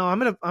 He's like, no, I'm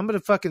going to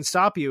fucking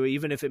stop you,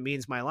 even if it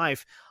means my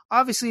life.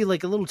 Obviously,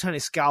 like a little tiny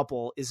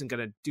scalpel isn't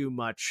going to do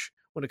much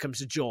when it comes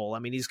to Joel. I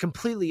mean, he's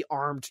completely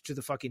armed to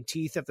the fucking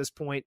teeth at this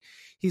point.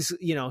 He's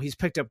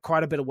picked up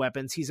quite a bit of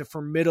weapons. He's a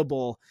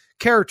formidable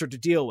character to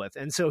deal with.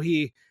 And so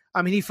he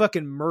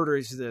fucking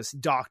murders this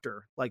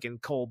doctor, like in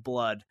cold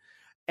blood.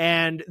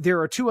 And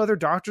there are two other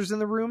doctors in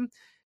the room.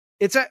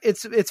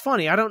 It's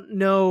funny. I don't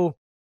know,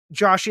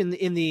 Josh, in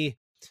the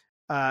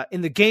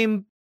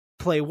gameplay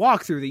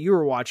walkthrough that you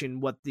were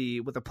watching, what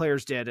the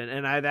players did,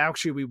 and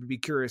we would be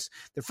curious,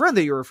 the friend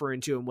that you're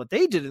referring to, and what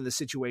they did in this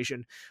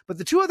situation. But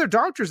the two other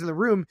doctors in the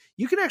room,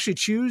 you can actually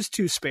choose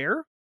to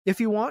spare if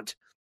you want.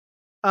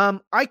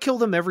 I kill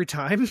them every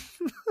time.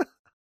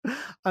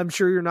 I'm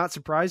sure you're not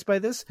surprised by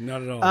this.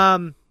 Not at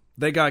all.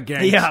 They got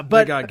ganked. Yeah,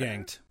 but they got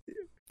ganked.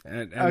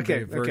 And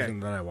the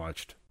version that I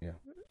watched. Yeah.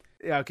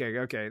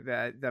 Okay.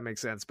 That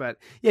makes sense. But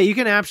yeah, you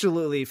can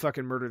absolutely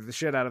fucking murder the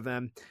shit out of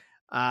them.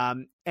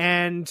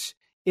 And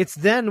it's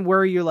then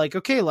where you're like,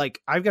 okay,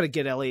 like I've got to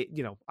get Ellie,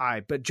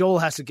 but Joel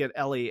has to get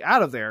Ellie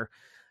out of there.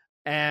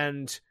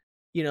 And,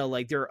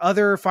 like there are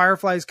other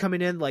Fireflies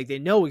coming in, like they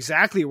know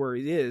exactly where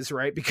it is,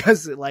 right?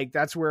 Because like,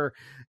 that's where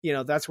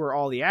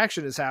all the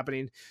action is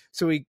happening.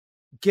 So he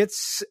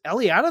gets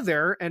Ellie out of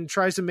there and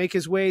tries to make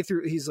his way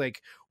through. He's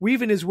like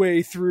weaving his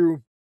way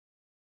through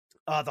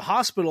the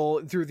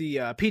hospital, through the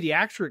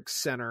pediatrics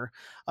center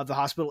of the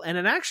hospital. And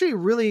it actually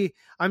really,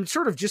 I'm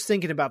sort of just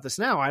thinking about this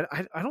now. I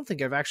don't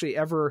think I've actually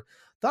ever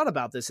thought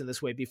about this in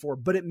this way before,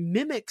 but it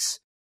mimics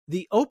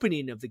the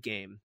opening of the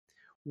game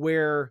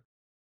where,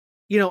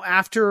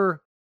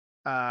 after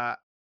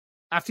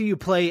you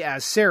play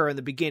as Sarah in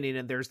the beginning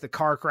and there's the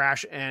car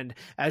crash, and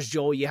as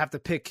Joel, you have to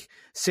pick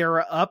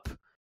Sarah up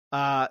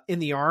in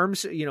the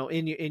arms,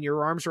 in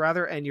your arms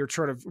rather, and you're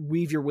trying to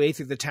weave your way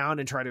through the town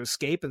and try to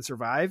escape and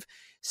survive.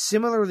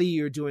 Similarly,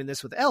 you're doing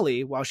this with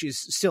Ellie while she's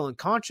still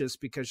unconscious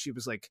because she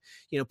was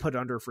put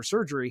under for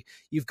surgery.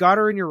 You've got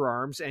her in your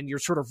arms and you're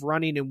sort of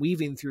running and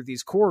weaving through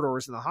these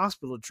corridors in the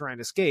hospital to try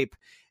and escape.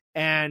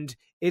 And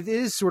it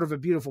is sort of a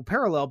beautiful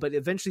parallel, but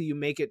eventually you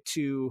make it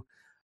to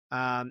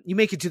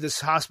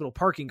this hospital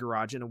parking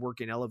garage in a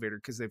working elevator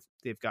because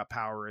they've got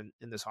power in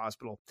this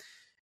hospital.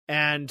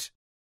 And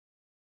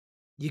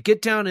you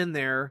get down in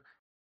there,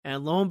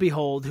 and lo and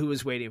behold, who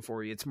is waiting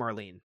for you? It's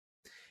Marlene.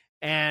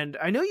 And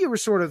I know you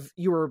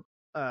were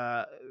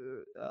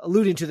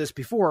alluding to this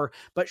before,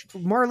 but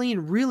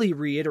Marlene really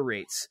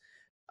reiterates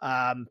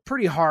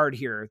pretty hard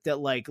here that,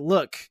 like,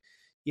 look,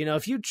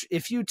 if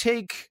you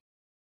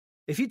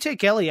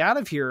take Ellie out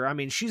of here, I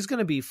mean, she's going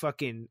to be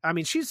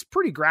she's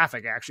pretty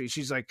graphic, actually.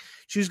 She's going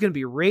to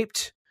be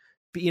raped,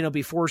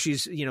 before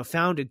she's,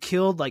 found and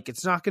killed. Like,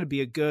 it's not going to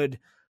be a good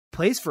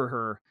place for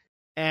her.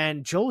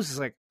 And Joel's is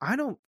like, I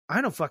don't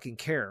fucking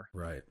care.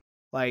 Right.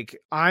 Like,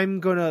 I'm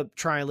going to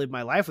try and live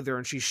my life with her.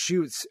 And he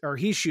shoots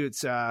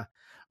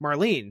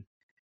Marlene.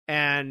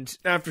 And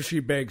after she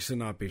begs to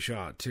not be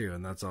shot too.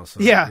 And that's also,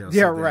 right.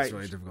 It's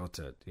really difficult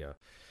to, yeah.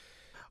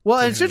 Well,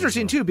 and it's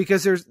interesting too,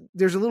 because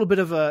there's a little bit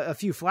of a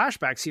few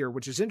flashbacks here,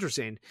 which is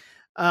interesting.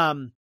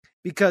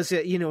 Because,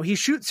 he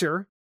shoots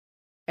her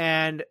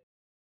and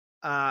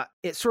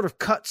it sort of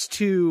cuts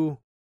to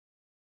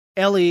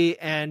Ellie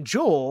and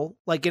Joel,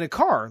 like in a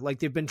car, like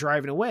they've been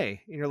driving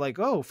away, and you're like,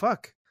 oh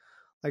fuck,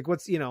 like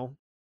what's,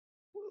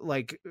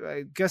 like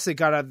I guess they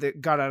got out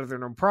of there,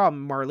 no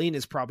problem. Marlene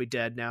is probably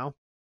dead now,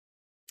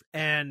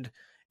 and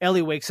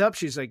Ellie wakes up.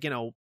 She's like,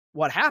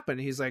 what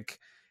happened? He's like,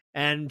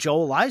 and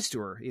Joel lies to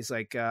her. He's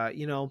like,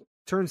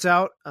 turns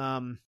out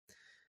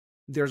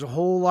there's a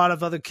whole lot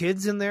of other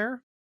kids in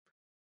there,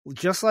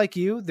 just like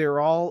you. They're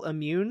all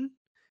immune,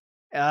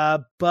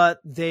 but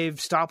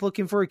they've stopped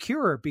looking for a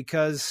cure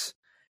because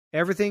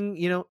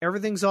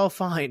everything's all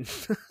fine.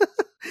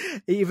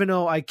 Even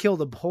though I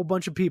killed a whole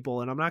bunch of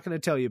people, and I'm not going to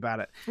tell you about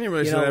it.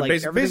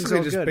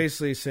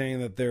 Basically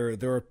saying that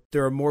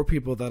there are more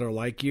people that are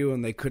like you,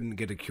 and they couldn't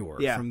get a cure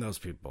from those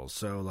people.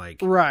 So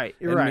like, it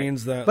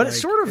means that, but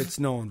it's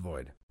null and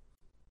void.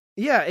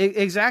 Yeah,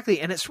 exactly,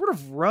 and it sort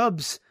of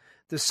rubs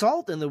the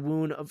salt in the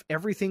wound of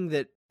everything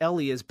that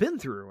Ellie has been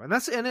through, and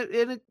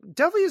it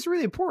definitely is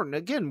really important.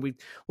 Again, we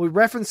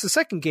referenced the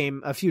second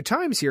game a few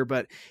times here,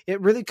 but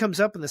it really comes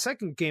up in the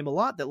second game a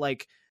lot that,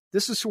 like,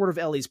 this is sort of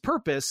Ellie's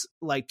purpose,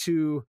 like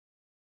to,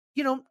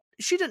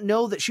 she didn't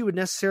know that she would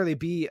necessarily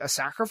be a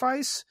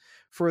sacrifice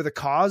for the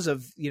cause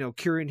of,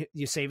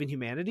 saving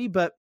humanity,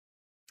 but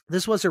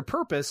this was her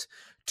purpose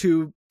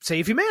to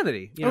save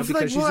humanity, because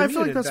she's immune. I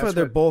feel like that's why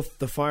they're both,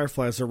 the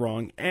Fireflies are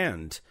wrong,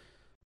 and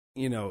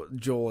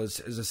Joel is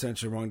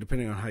essentially wrong,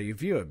 depending on how you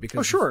view it.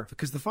 Because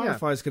because the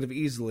Fireflies could have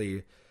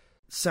easily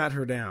sat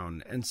her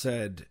down and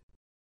said,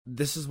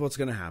 "This is what's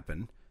going to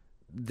happen.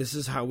 This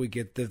is how we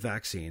get the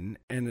vaccine,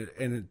 and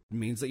it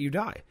means that you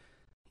die."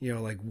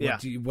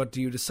 What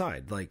do you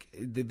decide? Like,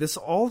 this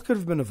all could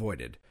have been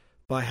avoided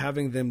by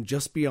having them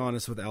just be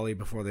honest with Ellie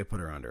before they put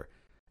her under,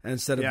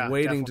 instead of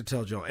waiting definitely to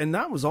tell Joel. And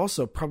that was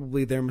also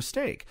probably their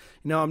mistake.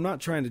 Now, I'm not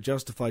trying to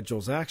justify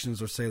Joel's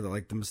actions or say that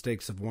like the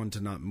mistakes of one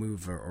to not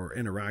move or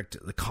interact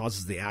that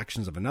causes the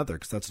actions of another,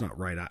 because that's not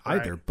right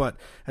either. But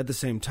at the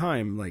same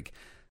time, like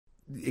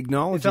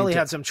acknowledging if Ellie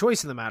had some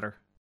choice in the matter.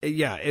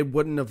 Yeah, it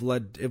wouldn't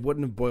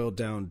have boiled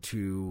down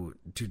to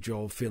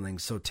Joel feeling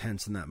so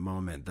tense in that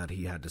moment that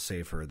he had to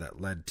save her,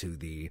 that led to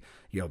the,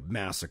 you know,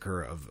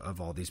 massacre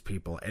of all these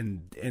people,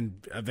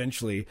 and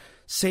eventually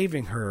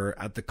saving her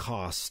at the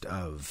cost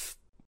of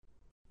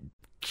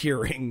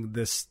curing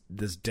this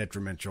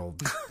detrimental,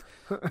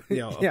 you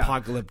know,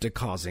 apocalyptic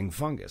causing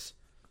fungus.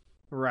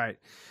 Right.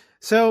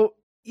 So,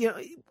 you know,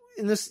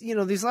 in this, you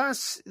know, these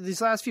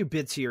last few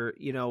bits here,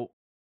 you know,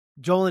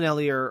 Joel and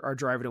Ellie are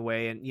driving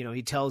away, and, you know,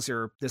 he tells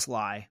her this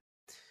lie.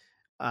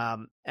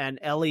 And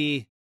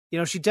Ellie, you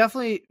know, she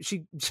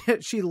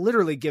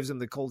literally gives him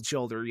the cold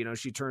shoulder. You know,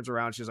 she turns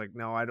around. She's like,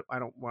 no, I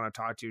don't want to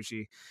talk to you.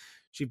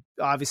 She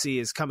obviously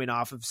is coming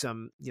off of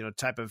some, you know,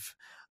 type of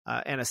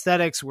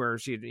anesthetics where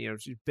she's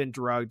been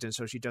drugged. And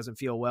so she doesn't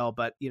feel well,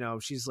 but, you know,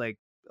 she's like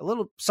a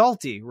little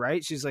salty,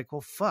 right? She's like,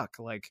 well, fuck,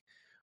 like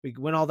we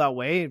went all that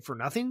way for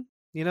nothing.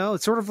 You know,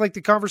 it's sort of like the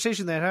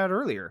conversation they had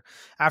earlier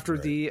after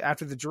the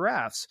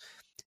giraffes.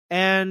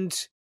 And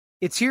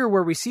it's here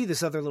where we see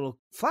this other little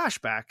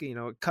flashback. You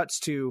know, it cuts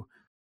to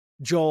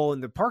Joel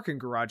in the parking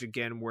garage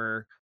again,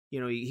 where,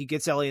 you know, he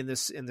gets Ellie in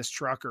this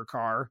truck or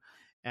car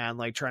and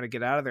like trying to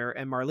get out of there.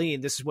 And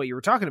Marlene, this is what you were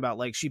talking about.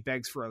 Like, she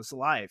begs for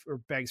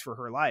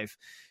her life.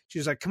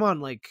 She's like, come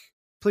on, like,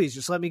 please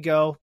just let me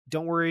go.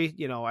 Don't worry.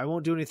 You know, I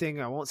won't do anything.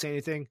 I won't say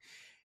anything.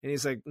 And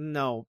he's like,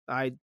 no,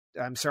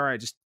 I'm sorry, I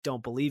just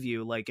don't believe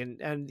you. Like,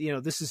 and, you know,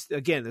 this is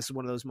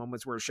one of those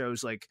moments where it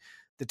shows like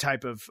the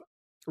type of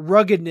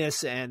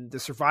ruggedness and the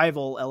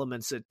survival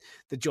elements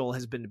that Joel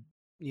has been,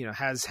 you know,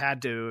 has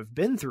had to have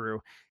been through.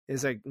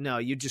 Is like, no,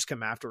 you just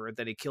come after her.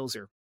 Then he kills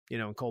her, you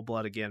know, in cold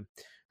blood again,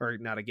 or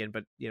not again,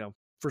 but, you know,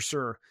 for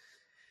sure.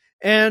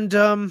 And,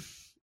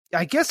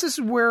 I guess this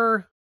is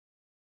where,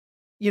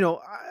 you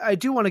know, I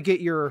do want to get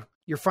your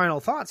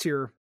final thoughts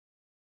here,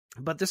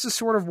 but this is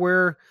sort of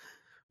where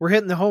we're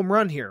hitting the home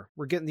run here.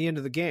 We're getting the end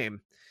of the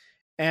game.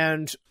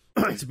 And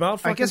it's about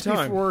fucking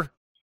time.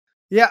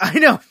 Yeah, I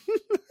know.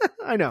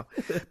 I know.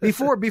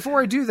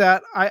 Before I do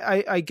that,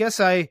 I guess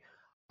I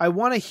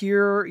want to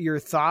hear your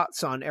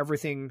thoughts on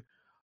everything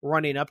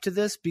running up to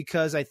this,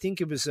 because I think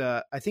it's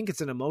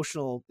obviously an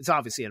emotional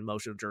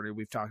journey.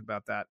 We've talked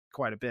about that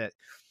quite a bit.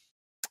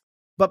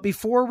 But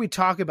before we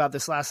talk about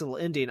this last little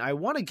ending, I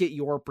want to get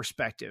your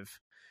perspective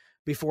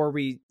before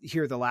we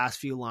hear the last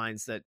few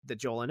lines that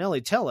Joel and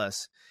Ellie tell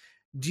us.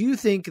 Do you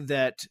think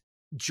that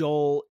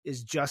Joel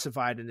is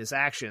justified in his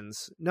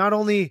actions, not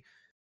only,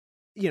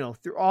 you know,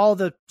 through all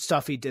the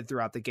stuff he did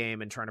throughout the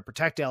game and trying to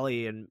protect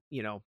Ellie and,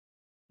 you know,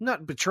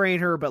 not betraying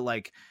her, but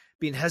like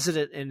being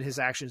hesitant in his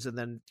actions and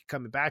then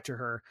coming back to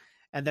her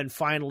and then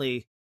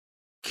finally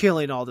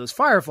killing all those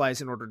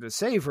fireflies in order to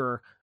save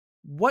her?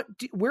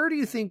 Where do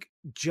you think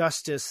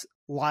justice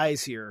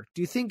lies here?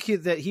 Do you think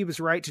that he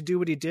was right to do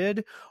what he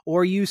did?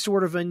 Or are you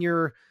sort of in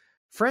your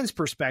friend's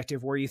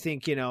perspective where you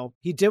think, you know,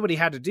 he did what he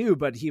had to do,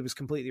 but he was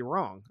completely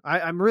wrong?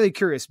 I'm really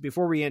curious,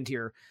 before we end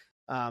here,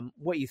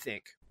 what you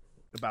think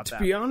about that.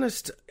 To be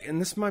honest, and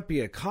this might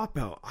be a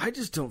cop-out, I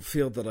just don't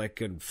feel that I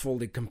could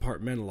fully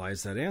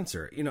compartmentalize that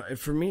answer. You know,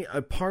 for me,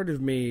 a part of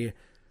me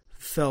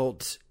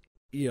felt,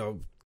 you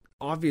know,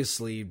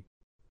 obviously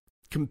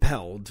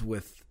compelled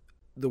with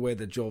the way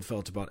that Joel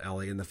felt about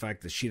Ellie and the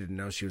fact that she didn't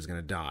know she was going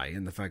to die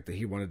and the fact that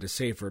he wanted to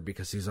save her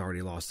because he's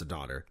already lost a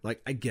daughter.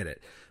 Like, I get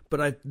it.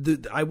 But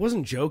I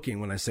wasn't joking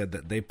when I said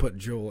that they put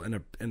Joel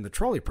in the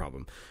trolley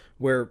problem,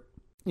 where,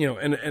 you know,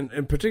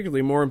 and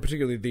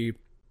particularly the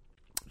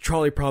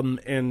trolley problem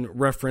in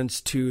reference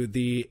to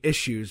the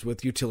issues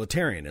with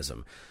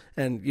utilitarianism.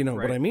 And, you know,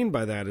 right. What I mean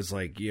by that is,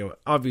 like, you know,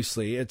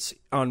 obviously it's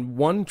on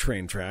one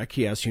train track,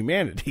 he has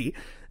humanity,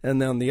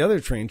 and then on the other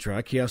train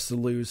track, he has to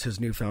lose his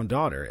newfound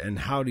daughter. And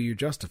how do you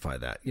justify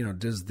that? You know,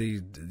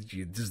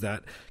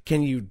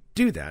 can you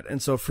do that?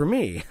 And so for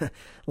me,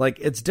 like,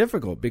 it's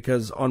difficult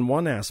because on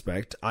one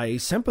aspect, I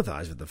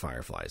sympathize with the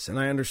Fireflies and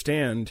I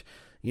understand,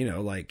 you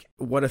know, like,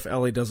 what if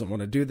Ellie doesn't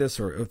want to do this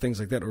or things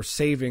like that, or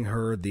saving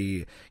her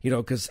you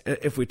know, because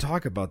if we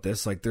talk about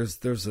this, like, there's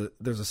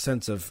a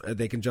sense of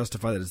they can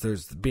justify that as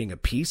there's being a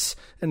peace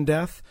in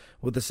death,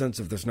 with the sense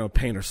of there's no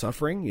pain or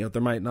suffering. You know,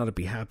 there might not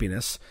be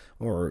happiness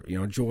or, you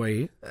know,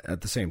 joy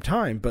at the same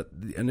time, but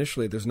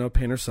initially there's no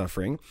pain or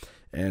suffering,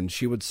 and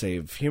she would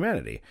save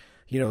humanity.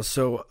 You know,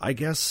 so I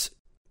guess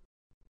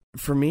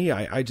for me,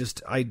 I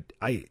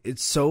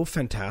it's so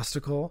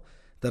fantastical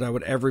that I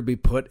would ever be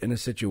put in a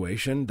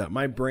situation that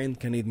my brain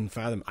can even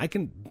fathom. I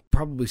can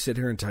probably sit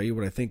here and tell you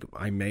what I think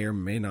I may or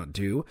may not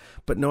do,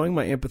 but knowing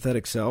my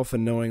empathetic self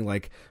and knowing,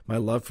 like, my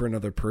love for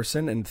another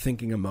person and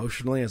thinking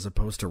emotionally as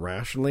opposed to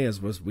rationally,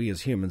 as we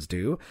as humans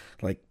do,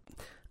 like,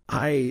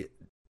 I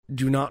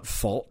do not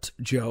fault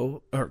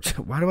Joe, or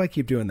why do I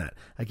keep doing that?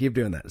 I keep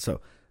doing that.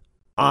 So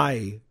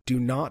I do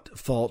not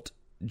fault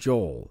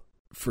Joel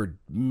for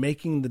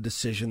making the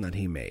decision that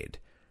he made.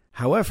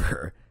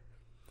 However,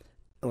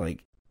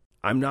 like,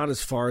 I'm not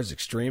as far as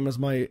extreme as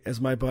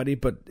my buddy,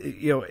 but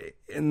you know,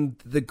 in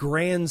the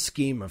grand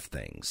scheme of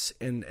things,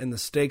 and the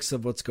stakes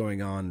of what's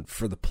going on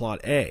for the plot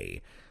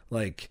A,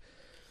 like,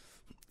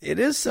 it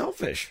is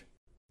selfish.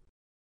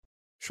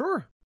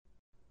 Sure.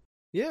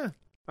 Yeah.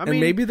 I and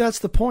mean, maybe that's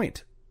the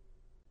point.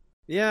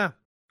 Yeah.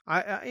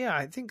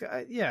 I think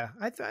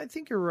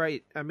you're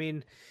right. I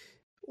mean,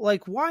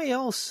 like, why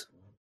else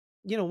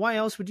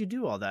would you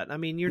do all that? I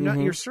mean,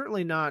 you're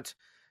certainly not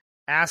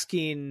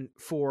asking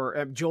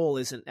for, Joel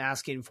isn't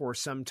asking for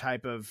some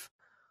type of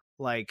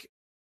like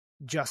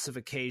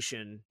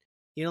justification,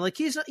 like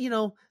he's not,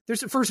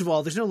 first of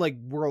all, there's no like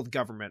world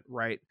government,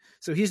 right?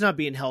 So he's not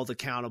being held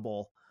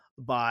accountable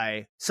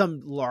by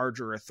some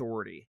larger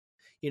authority,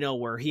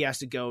 where he has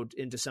to go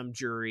into some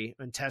jury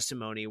and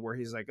testimony where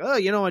he's like, oh,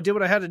 I did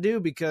what I had to do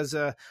because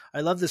I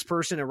love this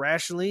person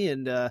irrationally.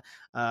 And,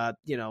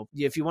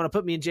 if you want to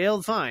put me in jail,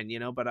 fine,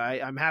 but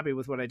I'm happy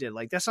with what I did.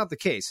 Like, that's not the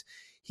case.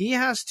 He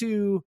has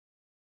to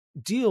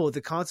deal with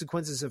the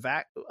consequences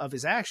of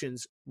his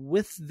actions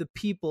with the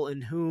people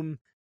in whom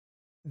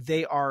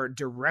they are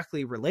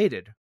directly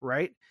related.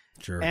 Right.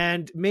 Sure.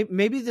 And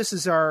maybe this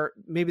is our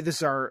best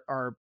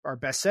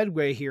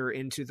segue here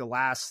into the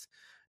last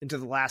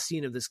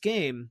scene of this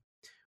game,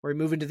 where we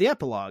move into the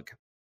epilogue.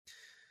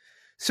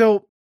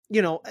 So,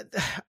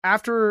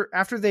 after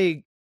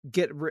they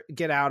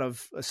get out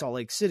of Salt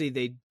Lake City,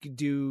 they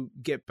do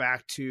get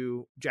back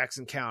to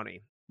Jackson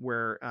County,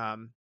 where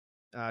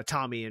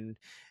Tommy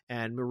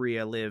and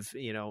Maria live,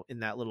 in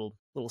that little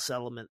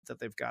settlement that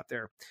they've got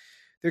there.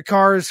 Their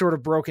car is sort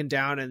of broken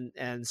down,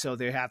 and so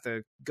they have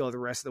to go the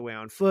rest of the way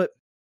on foot.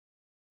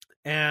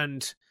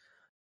 And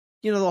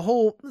the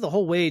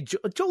whole way,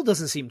 Joel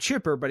doesn't seem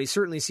chipper, but he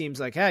certainly seems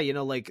like, hey,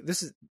 like,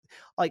 this is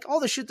like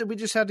all the shit that we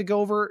just had to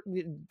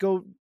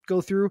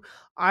go through.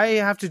 I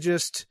have to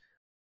just,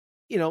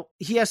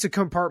 he has to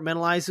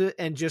compartmentalize it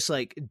and just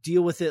like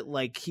deal with it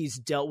like he's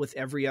dealt with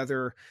every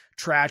other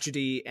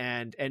tragedy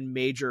and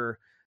major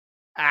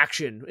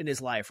action in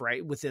his life,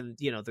 right? Within,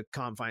 the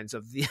confines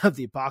of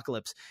the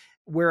apocalypse.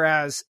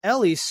 Whereas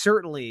Ellie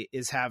certainly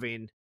is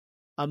having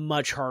a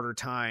much harder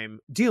time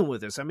dealing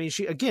with this. I mean,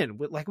 she, again,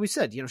 like we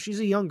said, she's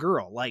a young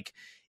girl. Like,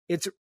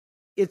 it's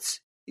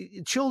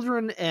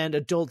children and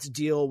adults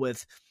deal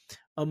with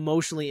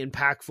emotionally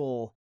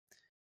impactful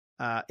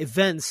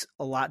events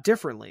a lot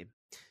differently.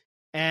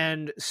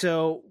 And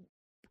so,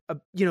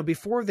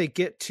 before they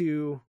get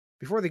to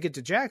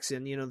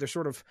Jackson, they're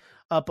sort of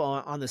up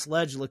on this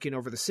ledge looking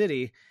over the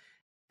city.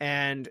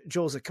 And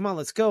Joel's like, come on,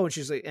 let's go. And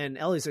she's like, and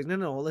Ellie's like,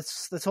 no,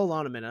 let's hold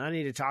on a minute. I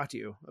need to talk to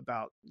you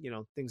about,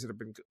 things that have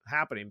been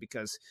happening,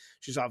 because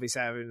she's obviously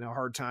having a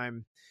hard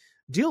time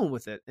dealing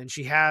with it. And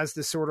she has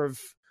this sort of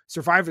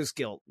survivor's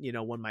guilt,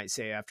 one might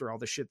say, after all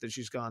the shit that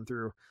she's gone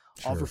through,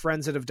 all of her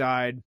friends that have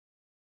died.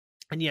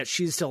 And yet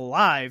she's still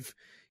alive,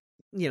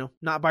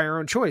 not by her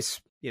own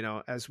choice,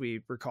 as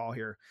we recall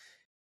here.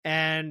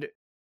 And,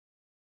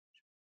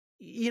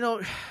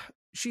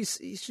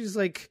 she's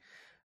like,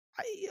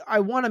 I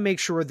want to make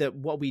sure that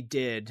what we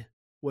did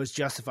was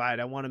justified.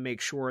 I want to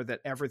make sure that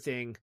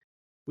everything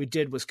we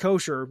did was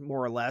kosher,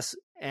 more or less.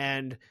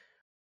 And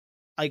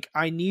like,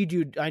 I need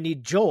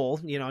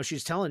Joel,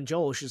 she's telling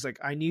Joel, she's like,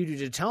 I need you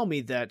to tell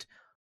me that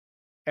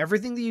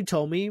everything that you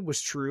told me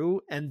was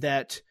true. And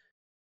that,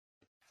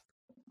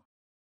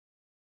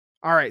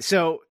 all right.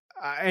 So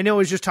I know I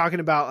was just talking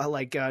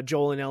about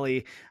Joel and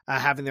Ellie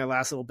having their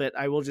last little bit.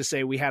 I will just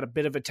say we had a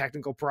bit of a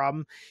technical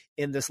problem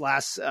in this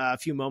last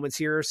few moments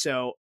here.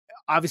 So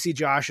obviously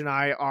Josh and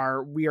I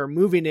are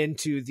moving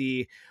into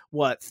the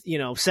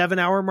 7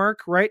 hour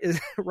mark, right?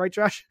 Right,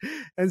 Josh?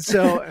 And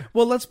so,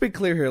 well, let's be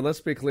clear here.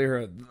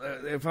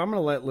 If I'm going to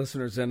let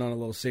listeners in on a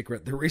little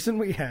secret, the reason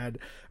we had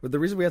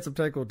some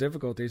technical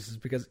difficulties is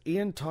because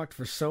Ian talked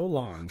for so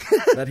long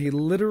that he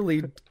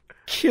literally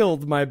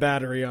killed my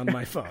battery on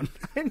my phone.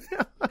 I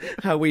know.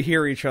 How we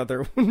hear each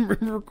other when we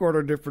record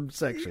our different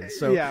sections.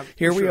 So yeah,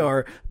 here we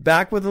are,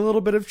 back with a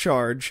little bit of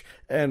charge,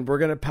 and we're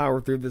going to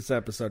power through this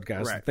episode,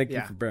 guys. Right. So thank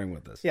you for bearing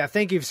with us. Yeah,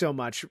 thank you so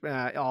much,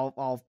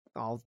 all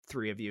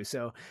three of you.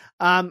 So,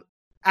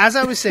 as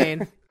I was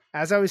saying,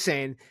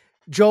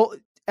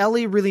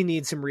 Ellie really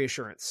needs some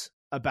reassurance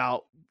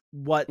about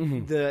what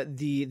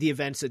the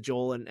events that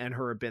Joel and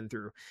her have been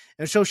through,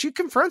 and so she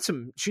confronts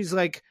him. She's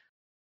like,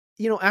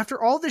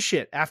 after all this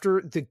shit,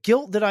 after the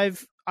guilt that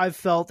I've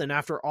felt, and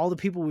after all the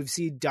people we've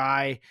seen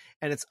die,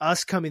 and it's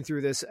us coming through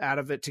this out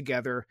of it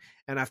together,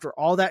 and after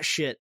all that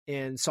shit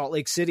in Salt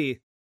Lake City,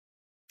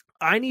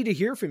 I need to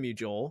hear from you,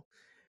 Joel,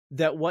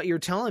 that what you're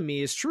telling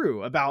me is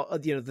true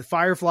about, the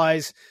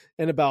Fireflies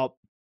and about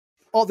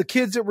all the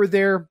kids that were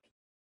there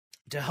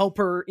to help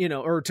her,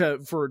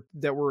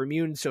 that were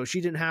immune, so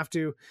she didn't have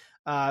to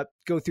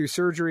go through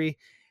surgery.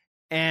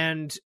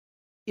 And,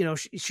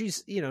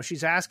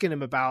 she's asking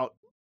him about,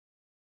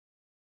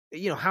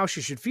 how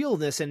she should feel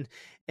this. And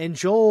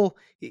Joel,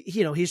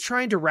 he's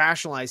trying to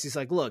rationalize. He's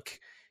like, look,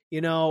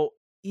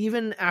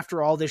 even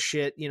after all this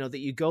shit, that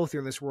you go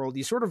through in this world,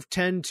 you sort of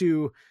tend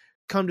to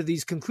come to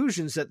these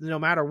conclusions that no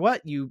matter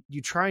what, you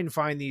try and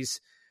find these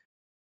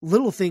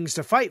little things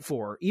to fight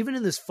for, even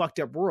in this fucked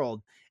up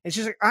world. And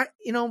she's like, I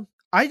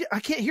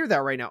can't hear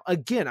that right now.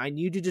 Again, I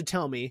need you to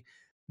tell me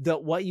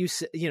that what you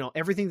said,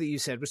 everything that you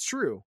said was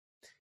true.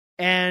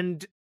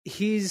 And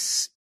he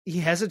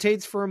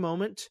hesitates for a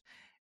moment,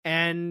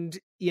 and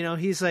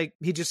he's like,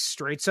 he just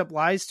straight up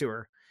lies to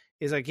her.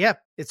 He's like,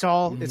 yep, it's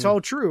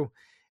all true.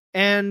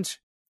 And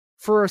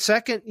for a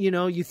second,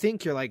 you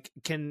think, you're like,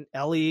 can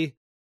Ellie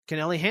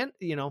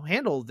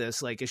handle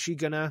this? Like, is she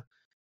gonna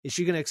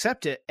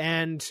accept it?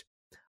 And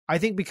I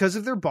think because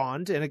of their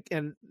bond,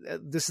 and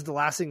this is the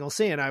last thing I'll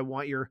say, and I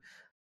want your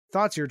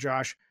thoughts here,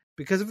 Josh,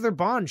 because of their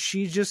bond,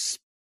 she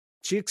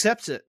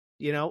accepts it,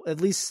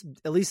 at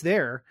least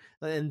there.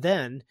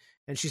 And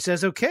she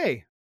says,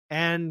 okay.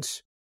 And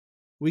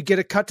we get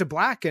a cut to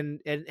black,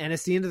 and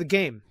it's the end of the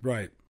game.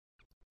 Right.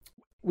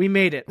 We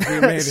made it.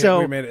 We made it.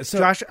 So,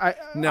 Josh,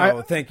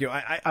 thank you.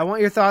 I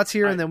want your thoughts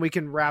here, and then we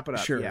can wrap it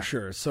up.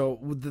 Sure. So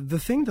the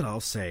thing that I'll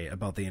say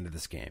about the end of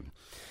this game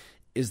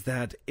is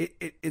that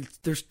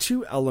there's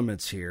two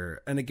elements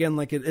here. And again,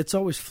 like it's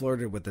always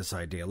flirted with this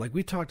idea. Like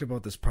we talked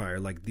about this prior,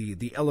 like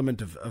the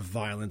element of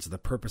violence, the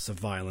purpose of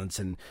violence,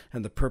 and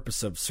the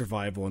purpose of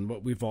survival, and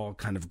what we've all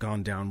kind of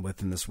gone down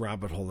with in this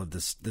rabbit hole of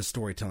this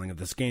storytelling of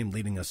this game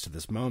leading us to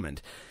this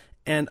moment.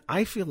 And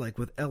I feel like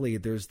with Ellie,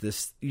 there's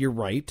this, you're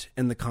right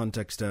in the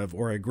context of,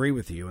 or I agree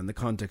with you in the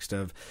context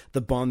of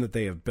the bond that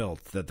they have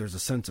built, that there's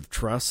a sense of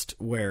trust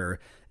where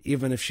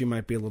even if she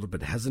might be a little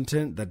bit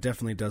hesitant, that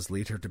definitely does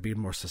lead her to be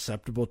more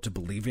susceptible to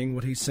believing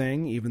what he's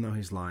saying, even though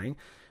he's lying.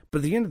 But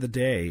at the end of the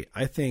day,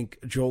 I think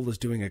Joel is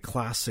doing a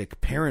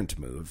classic parent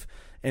move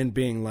and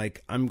being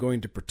like, I'm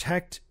going to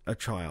protect a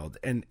child,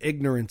 and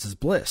ignorance is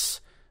bliss.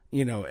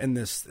 In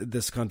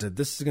this content,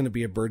 this is going to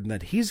be a burden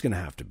that he's going to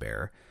have to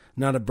bear,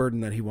 not a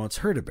burden that he wants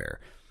her to bear.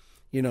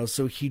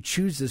 So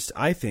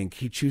I think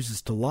he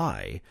chooses to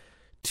lie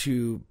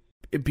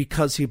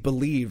because he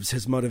believes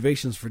his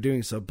motivations for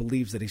doing so,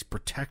 believes that he's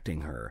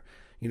protecting her,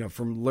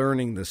 from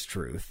learning this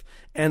truth.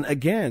 And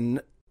again,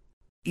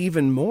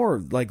 even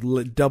more like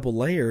double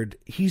layered,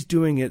 he's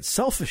doing it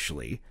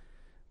selfishly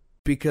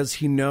because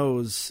he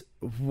knows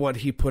what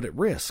he put at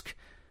risk,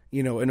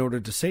 in order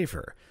to save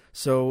her.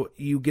 So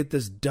you get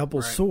this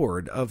double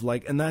sword of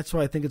like, and that's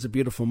why I think it's a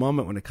beautiful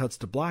moment when it cuts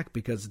to black,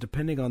 because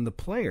depending on the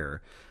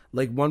player,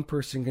 like one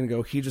person can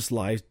go, he just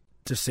lied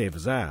to save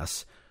his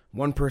ass.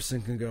 One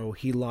person can go,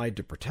 he lied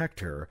to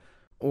protect her.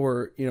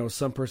 Or,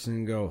 some person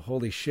can go,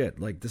 holy shit,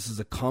 like this is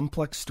a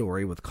complex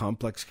story with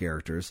complex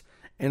characters.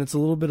 And it's a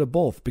little bit of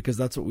both, because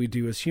that's what we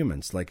do as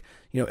humans, like,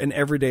 in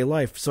everyday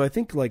life. So I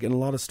think like in a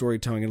lot of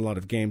storytelling, in a lot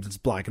of games, it's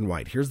black and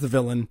white. Here's the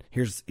villain.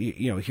 Here's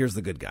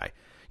the good guy.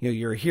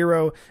 You're a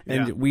hero,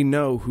 and we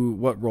know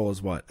what role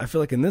is what. I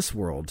feel like in this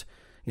world,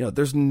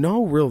 there's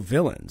no real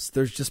villains.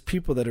 There's just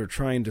people that are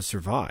trying to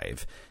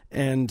survive.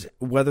 And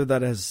whether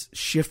that has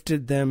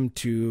shifted them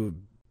to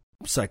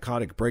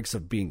psychotic breaks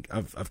of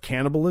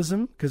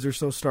cannibalism because they're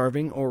so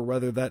starving, or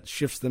whether that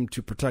shifts them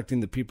to protecting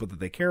the people that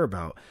they care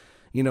about,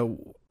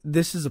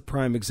 this is a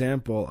prime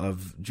example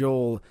of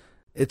Joel.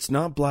 It's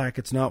not black,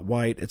 it's not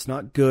white, it's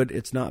not good,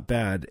 it's not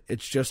bad.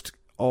 It's just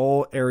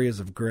all areas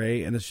of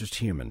gray, and it's just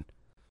human.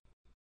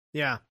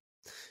 Yeah,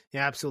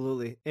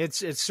 absolutely. It's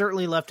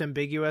certainly left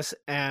ambiguous,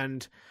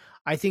 and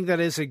I think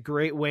that is a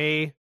great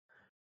way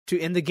to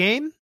end the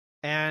game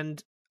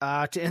and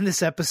to end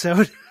this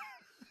episode.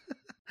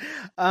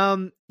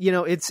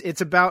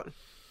 It's about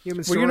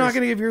human stories. Well, you're not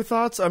going to give your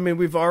thoughts. I mean,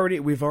 we've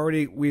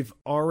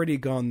already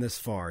gone this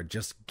far.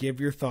 Just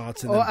give your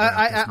thoughts.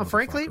 And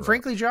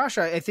frankly, Josh,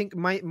 I think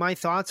my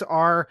thoughts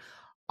are,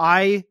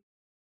 I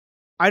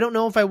don't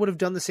know if I would have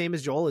done the same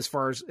as Joel as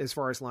far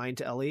as lying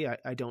to Ellie.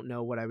 I don't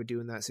know what I would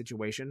do in that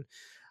situation.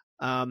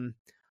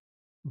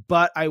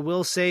 But I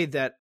will say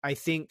that I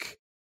think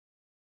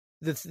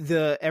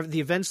the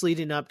events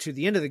leading up to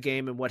the end of the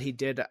game and what he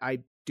did, I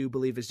do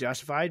believe is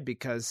justified,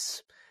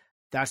 because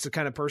that's the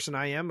kind of person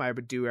I am. I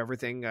would do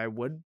everything I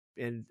would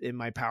in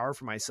my power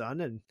for my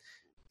son. And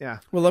yeah.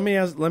 Well, let me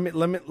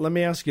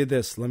ask you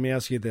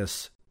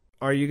this.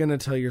 Are you going to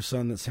tell your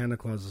son that Santa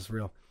Claus is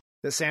real?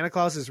 That Santa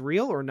Claus is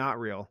real or not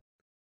real?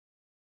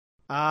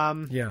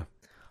 Yeah.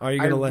 Are you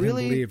going to let him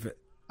believe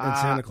in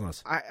Santa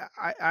Claus?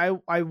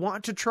 I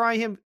want to try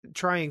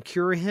and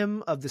cure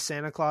him of the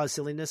Santa Claus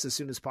silliness as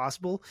soon as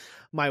possible.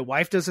 My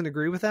wife doesn't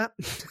agree with that.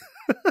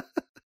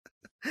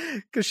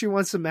 Because she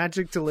wants the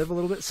magic to live a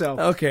little bit. So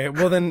okay,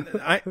 well then,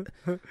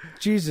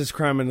 Jesus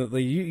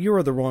criminally, you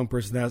are the wrong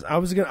person to ask.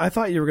 I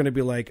thought you were going to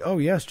be like, oh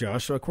yes,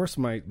 Josh, of course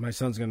my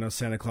son's going to know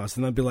Santa Claus,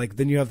 and I'd be like,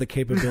 then you have the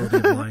capability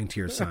of lying to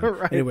your son.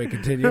 Right. Anyway,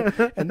 continue.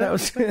 And that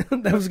was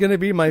going to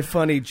be my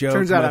funny joke,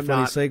 Turns out my I'm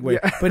funny not. Segue.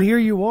 Yeah. But here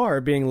you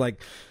are being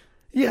like.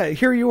 Yeah,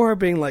 here you are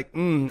being like,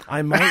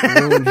 I might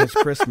ruin his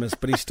Christmas,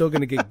 but he's still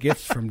going to get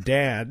gifts from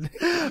Dad.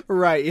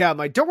 Right, yeah. I'm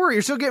like, don't worry,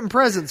 you're still getting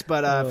presents,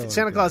 but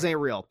Santa Claus ain't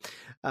real.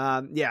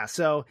 Yeah,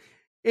 so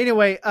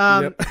anyway,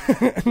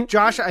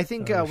 Josh, I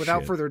think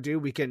without further ado,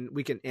 we can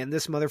end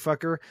this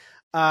motherfucker.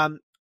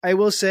 I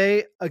will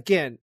say,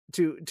 again,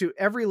 to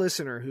every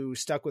listener who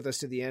stuck with us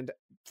to the end,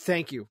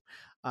 thank you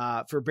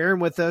for bearing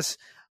with us.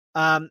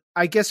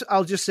 I guess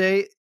I'll just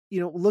say,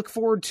 look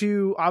forward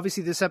to,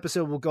 obviously this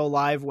episode will go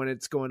live when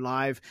it's going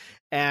live,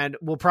 and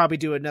we'll probably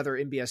do another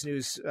MBS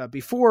News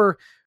before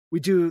we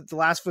do The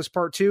Last of Us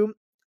Part 2.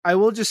 I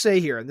will just say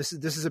here, and this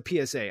is a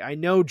PSA. I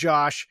know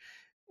Josh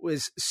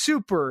was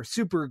super,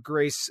 super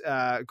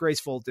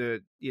graceful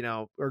to,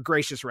 or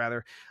gracious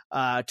rather,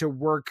 to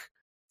work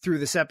through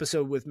this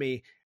episode with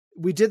me.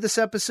 We did this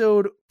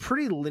episode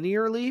pretty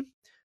linearly.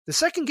 The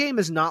second game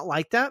is not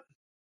like that.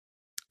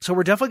 So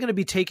we're definitely going to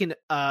be taking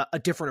a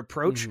different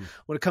approach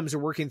when it comes to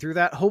working through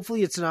that.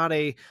 Hopefully it's not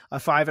a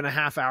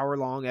 5.5 hour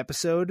long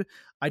episode.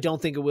 I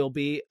don't think it will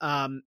be.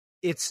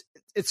 It's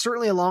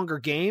certainly a longer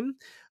game,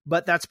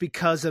 but that's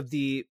because of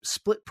the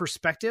split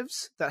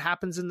perspectives that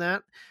happens in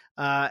that.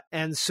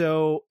 And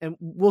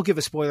we'll give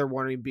a spoiler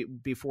warning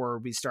before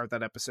we start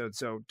that episode.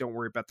 So don't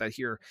worry about that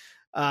here.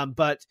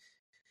 But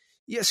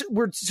yes,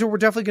 we're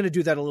definitely going to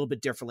do that a little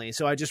bit differently.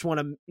 So I just want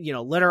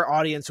to, let our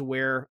audience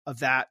aware of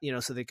that,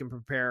 so they can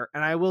prepare.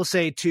 And I will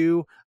say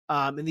too,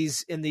 in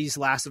these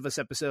Last of Us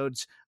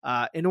episodes,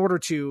 in order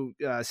to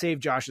save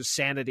Josh's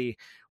sanity,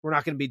 we're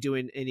not going to be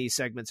doing any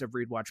segments of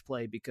Read, Watch,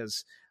 Play,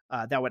 because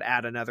that would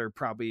add another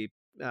probably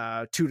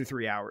 2 to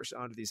 3 hours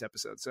onto these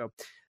episodes. So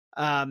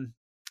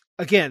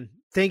again,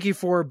 thank you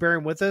for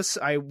bearing with us.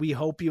 We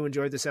hope you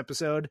enjoyed this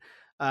episode.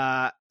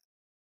 We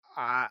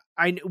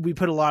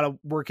put a lot of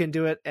work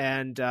into it,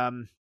 and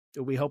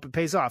we hope it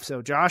pays off.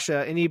 So Josh,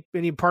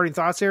 any parting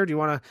thoughts here? Do you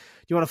want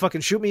to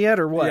fucking shoot me yet,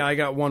 or what? Yeah, I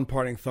got one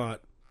parting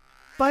thought.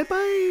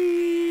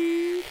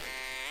 Bye-bye.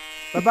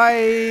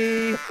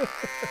 Bye-bye.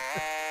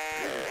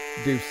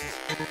 Deuces.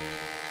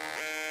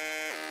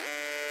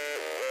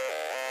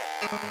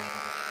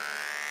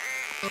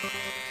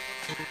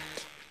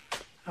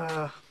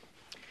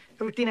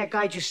 Everything that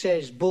guy just said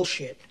is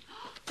bullshit.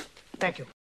 Thank you.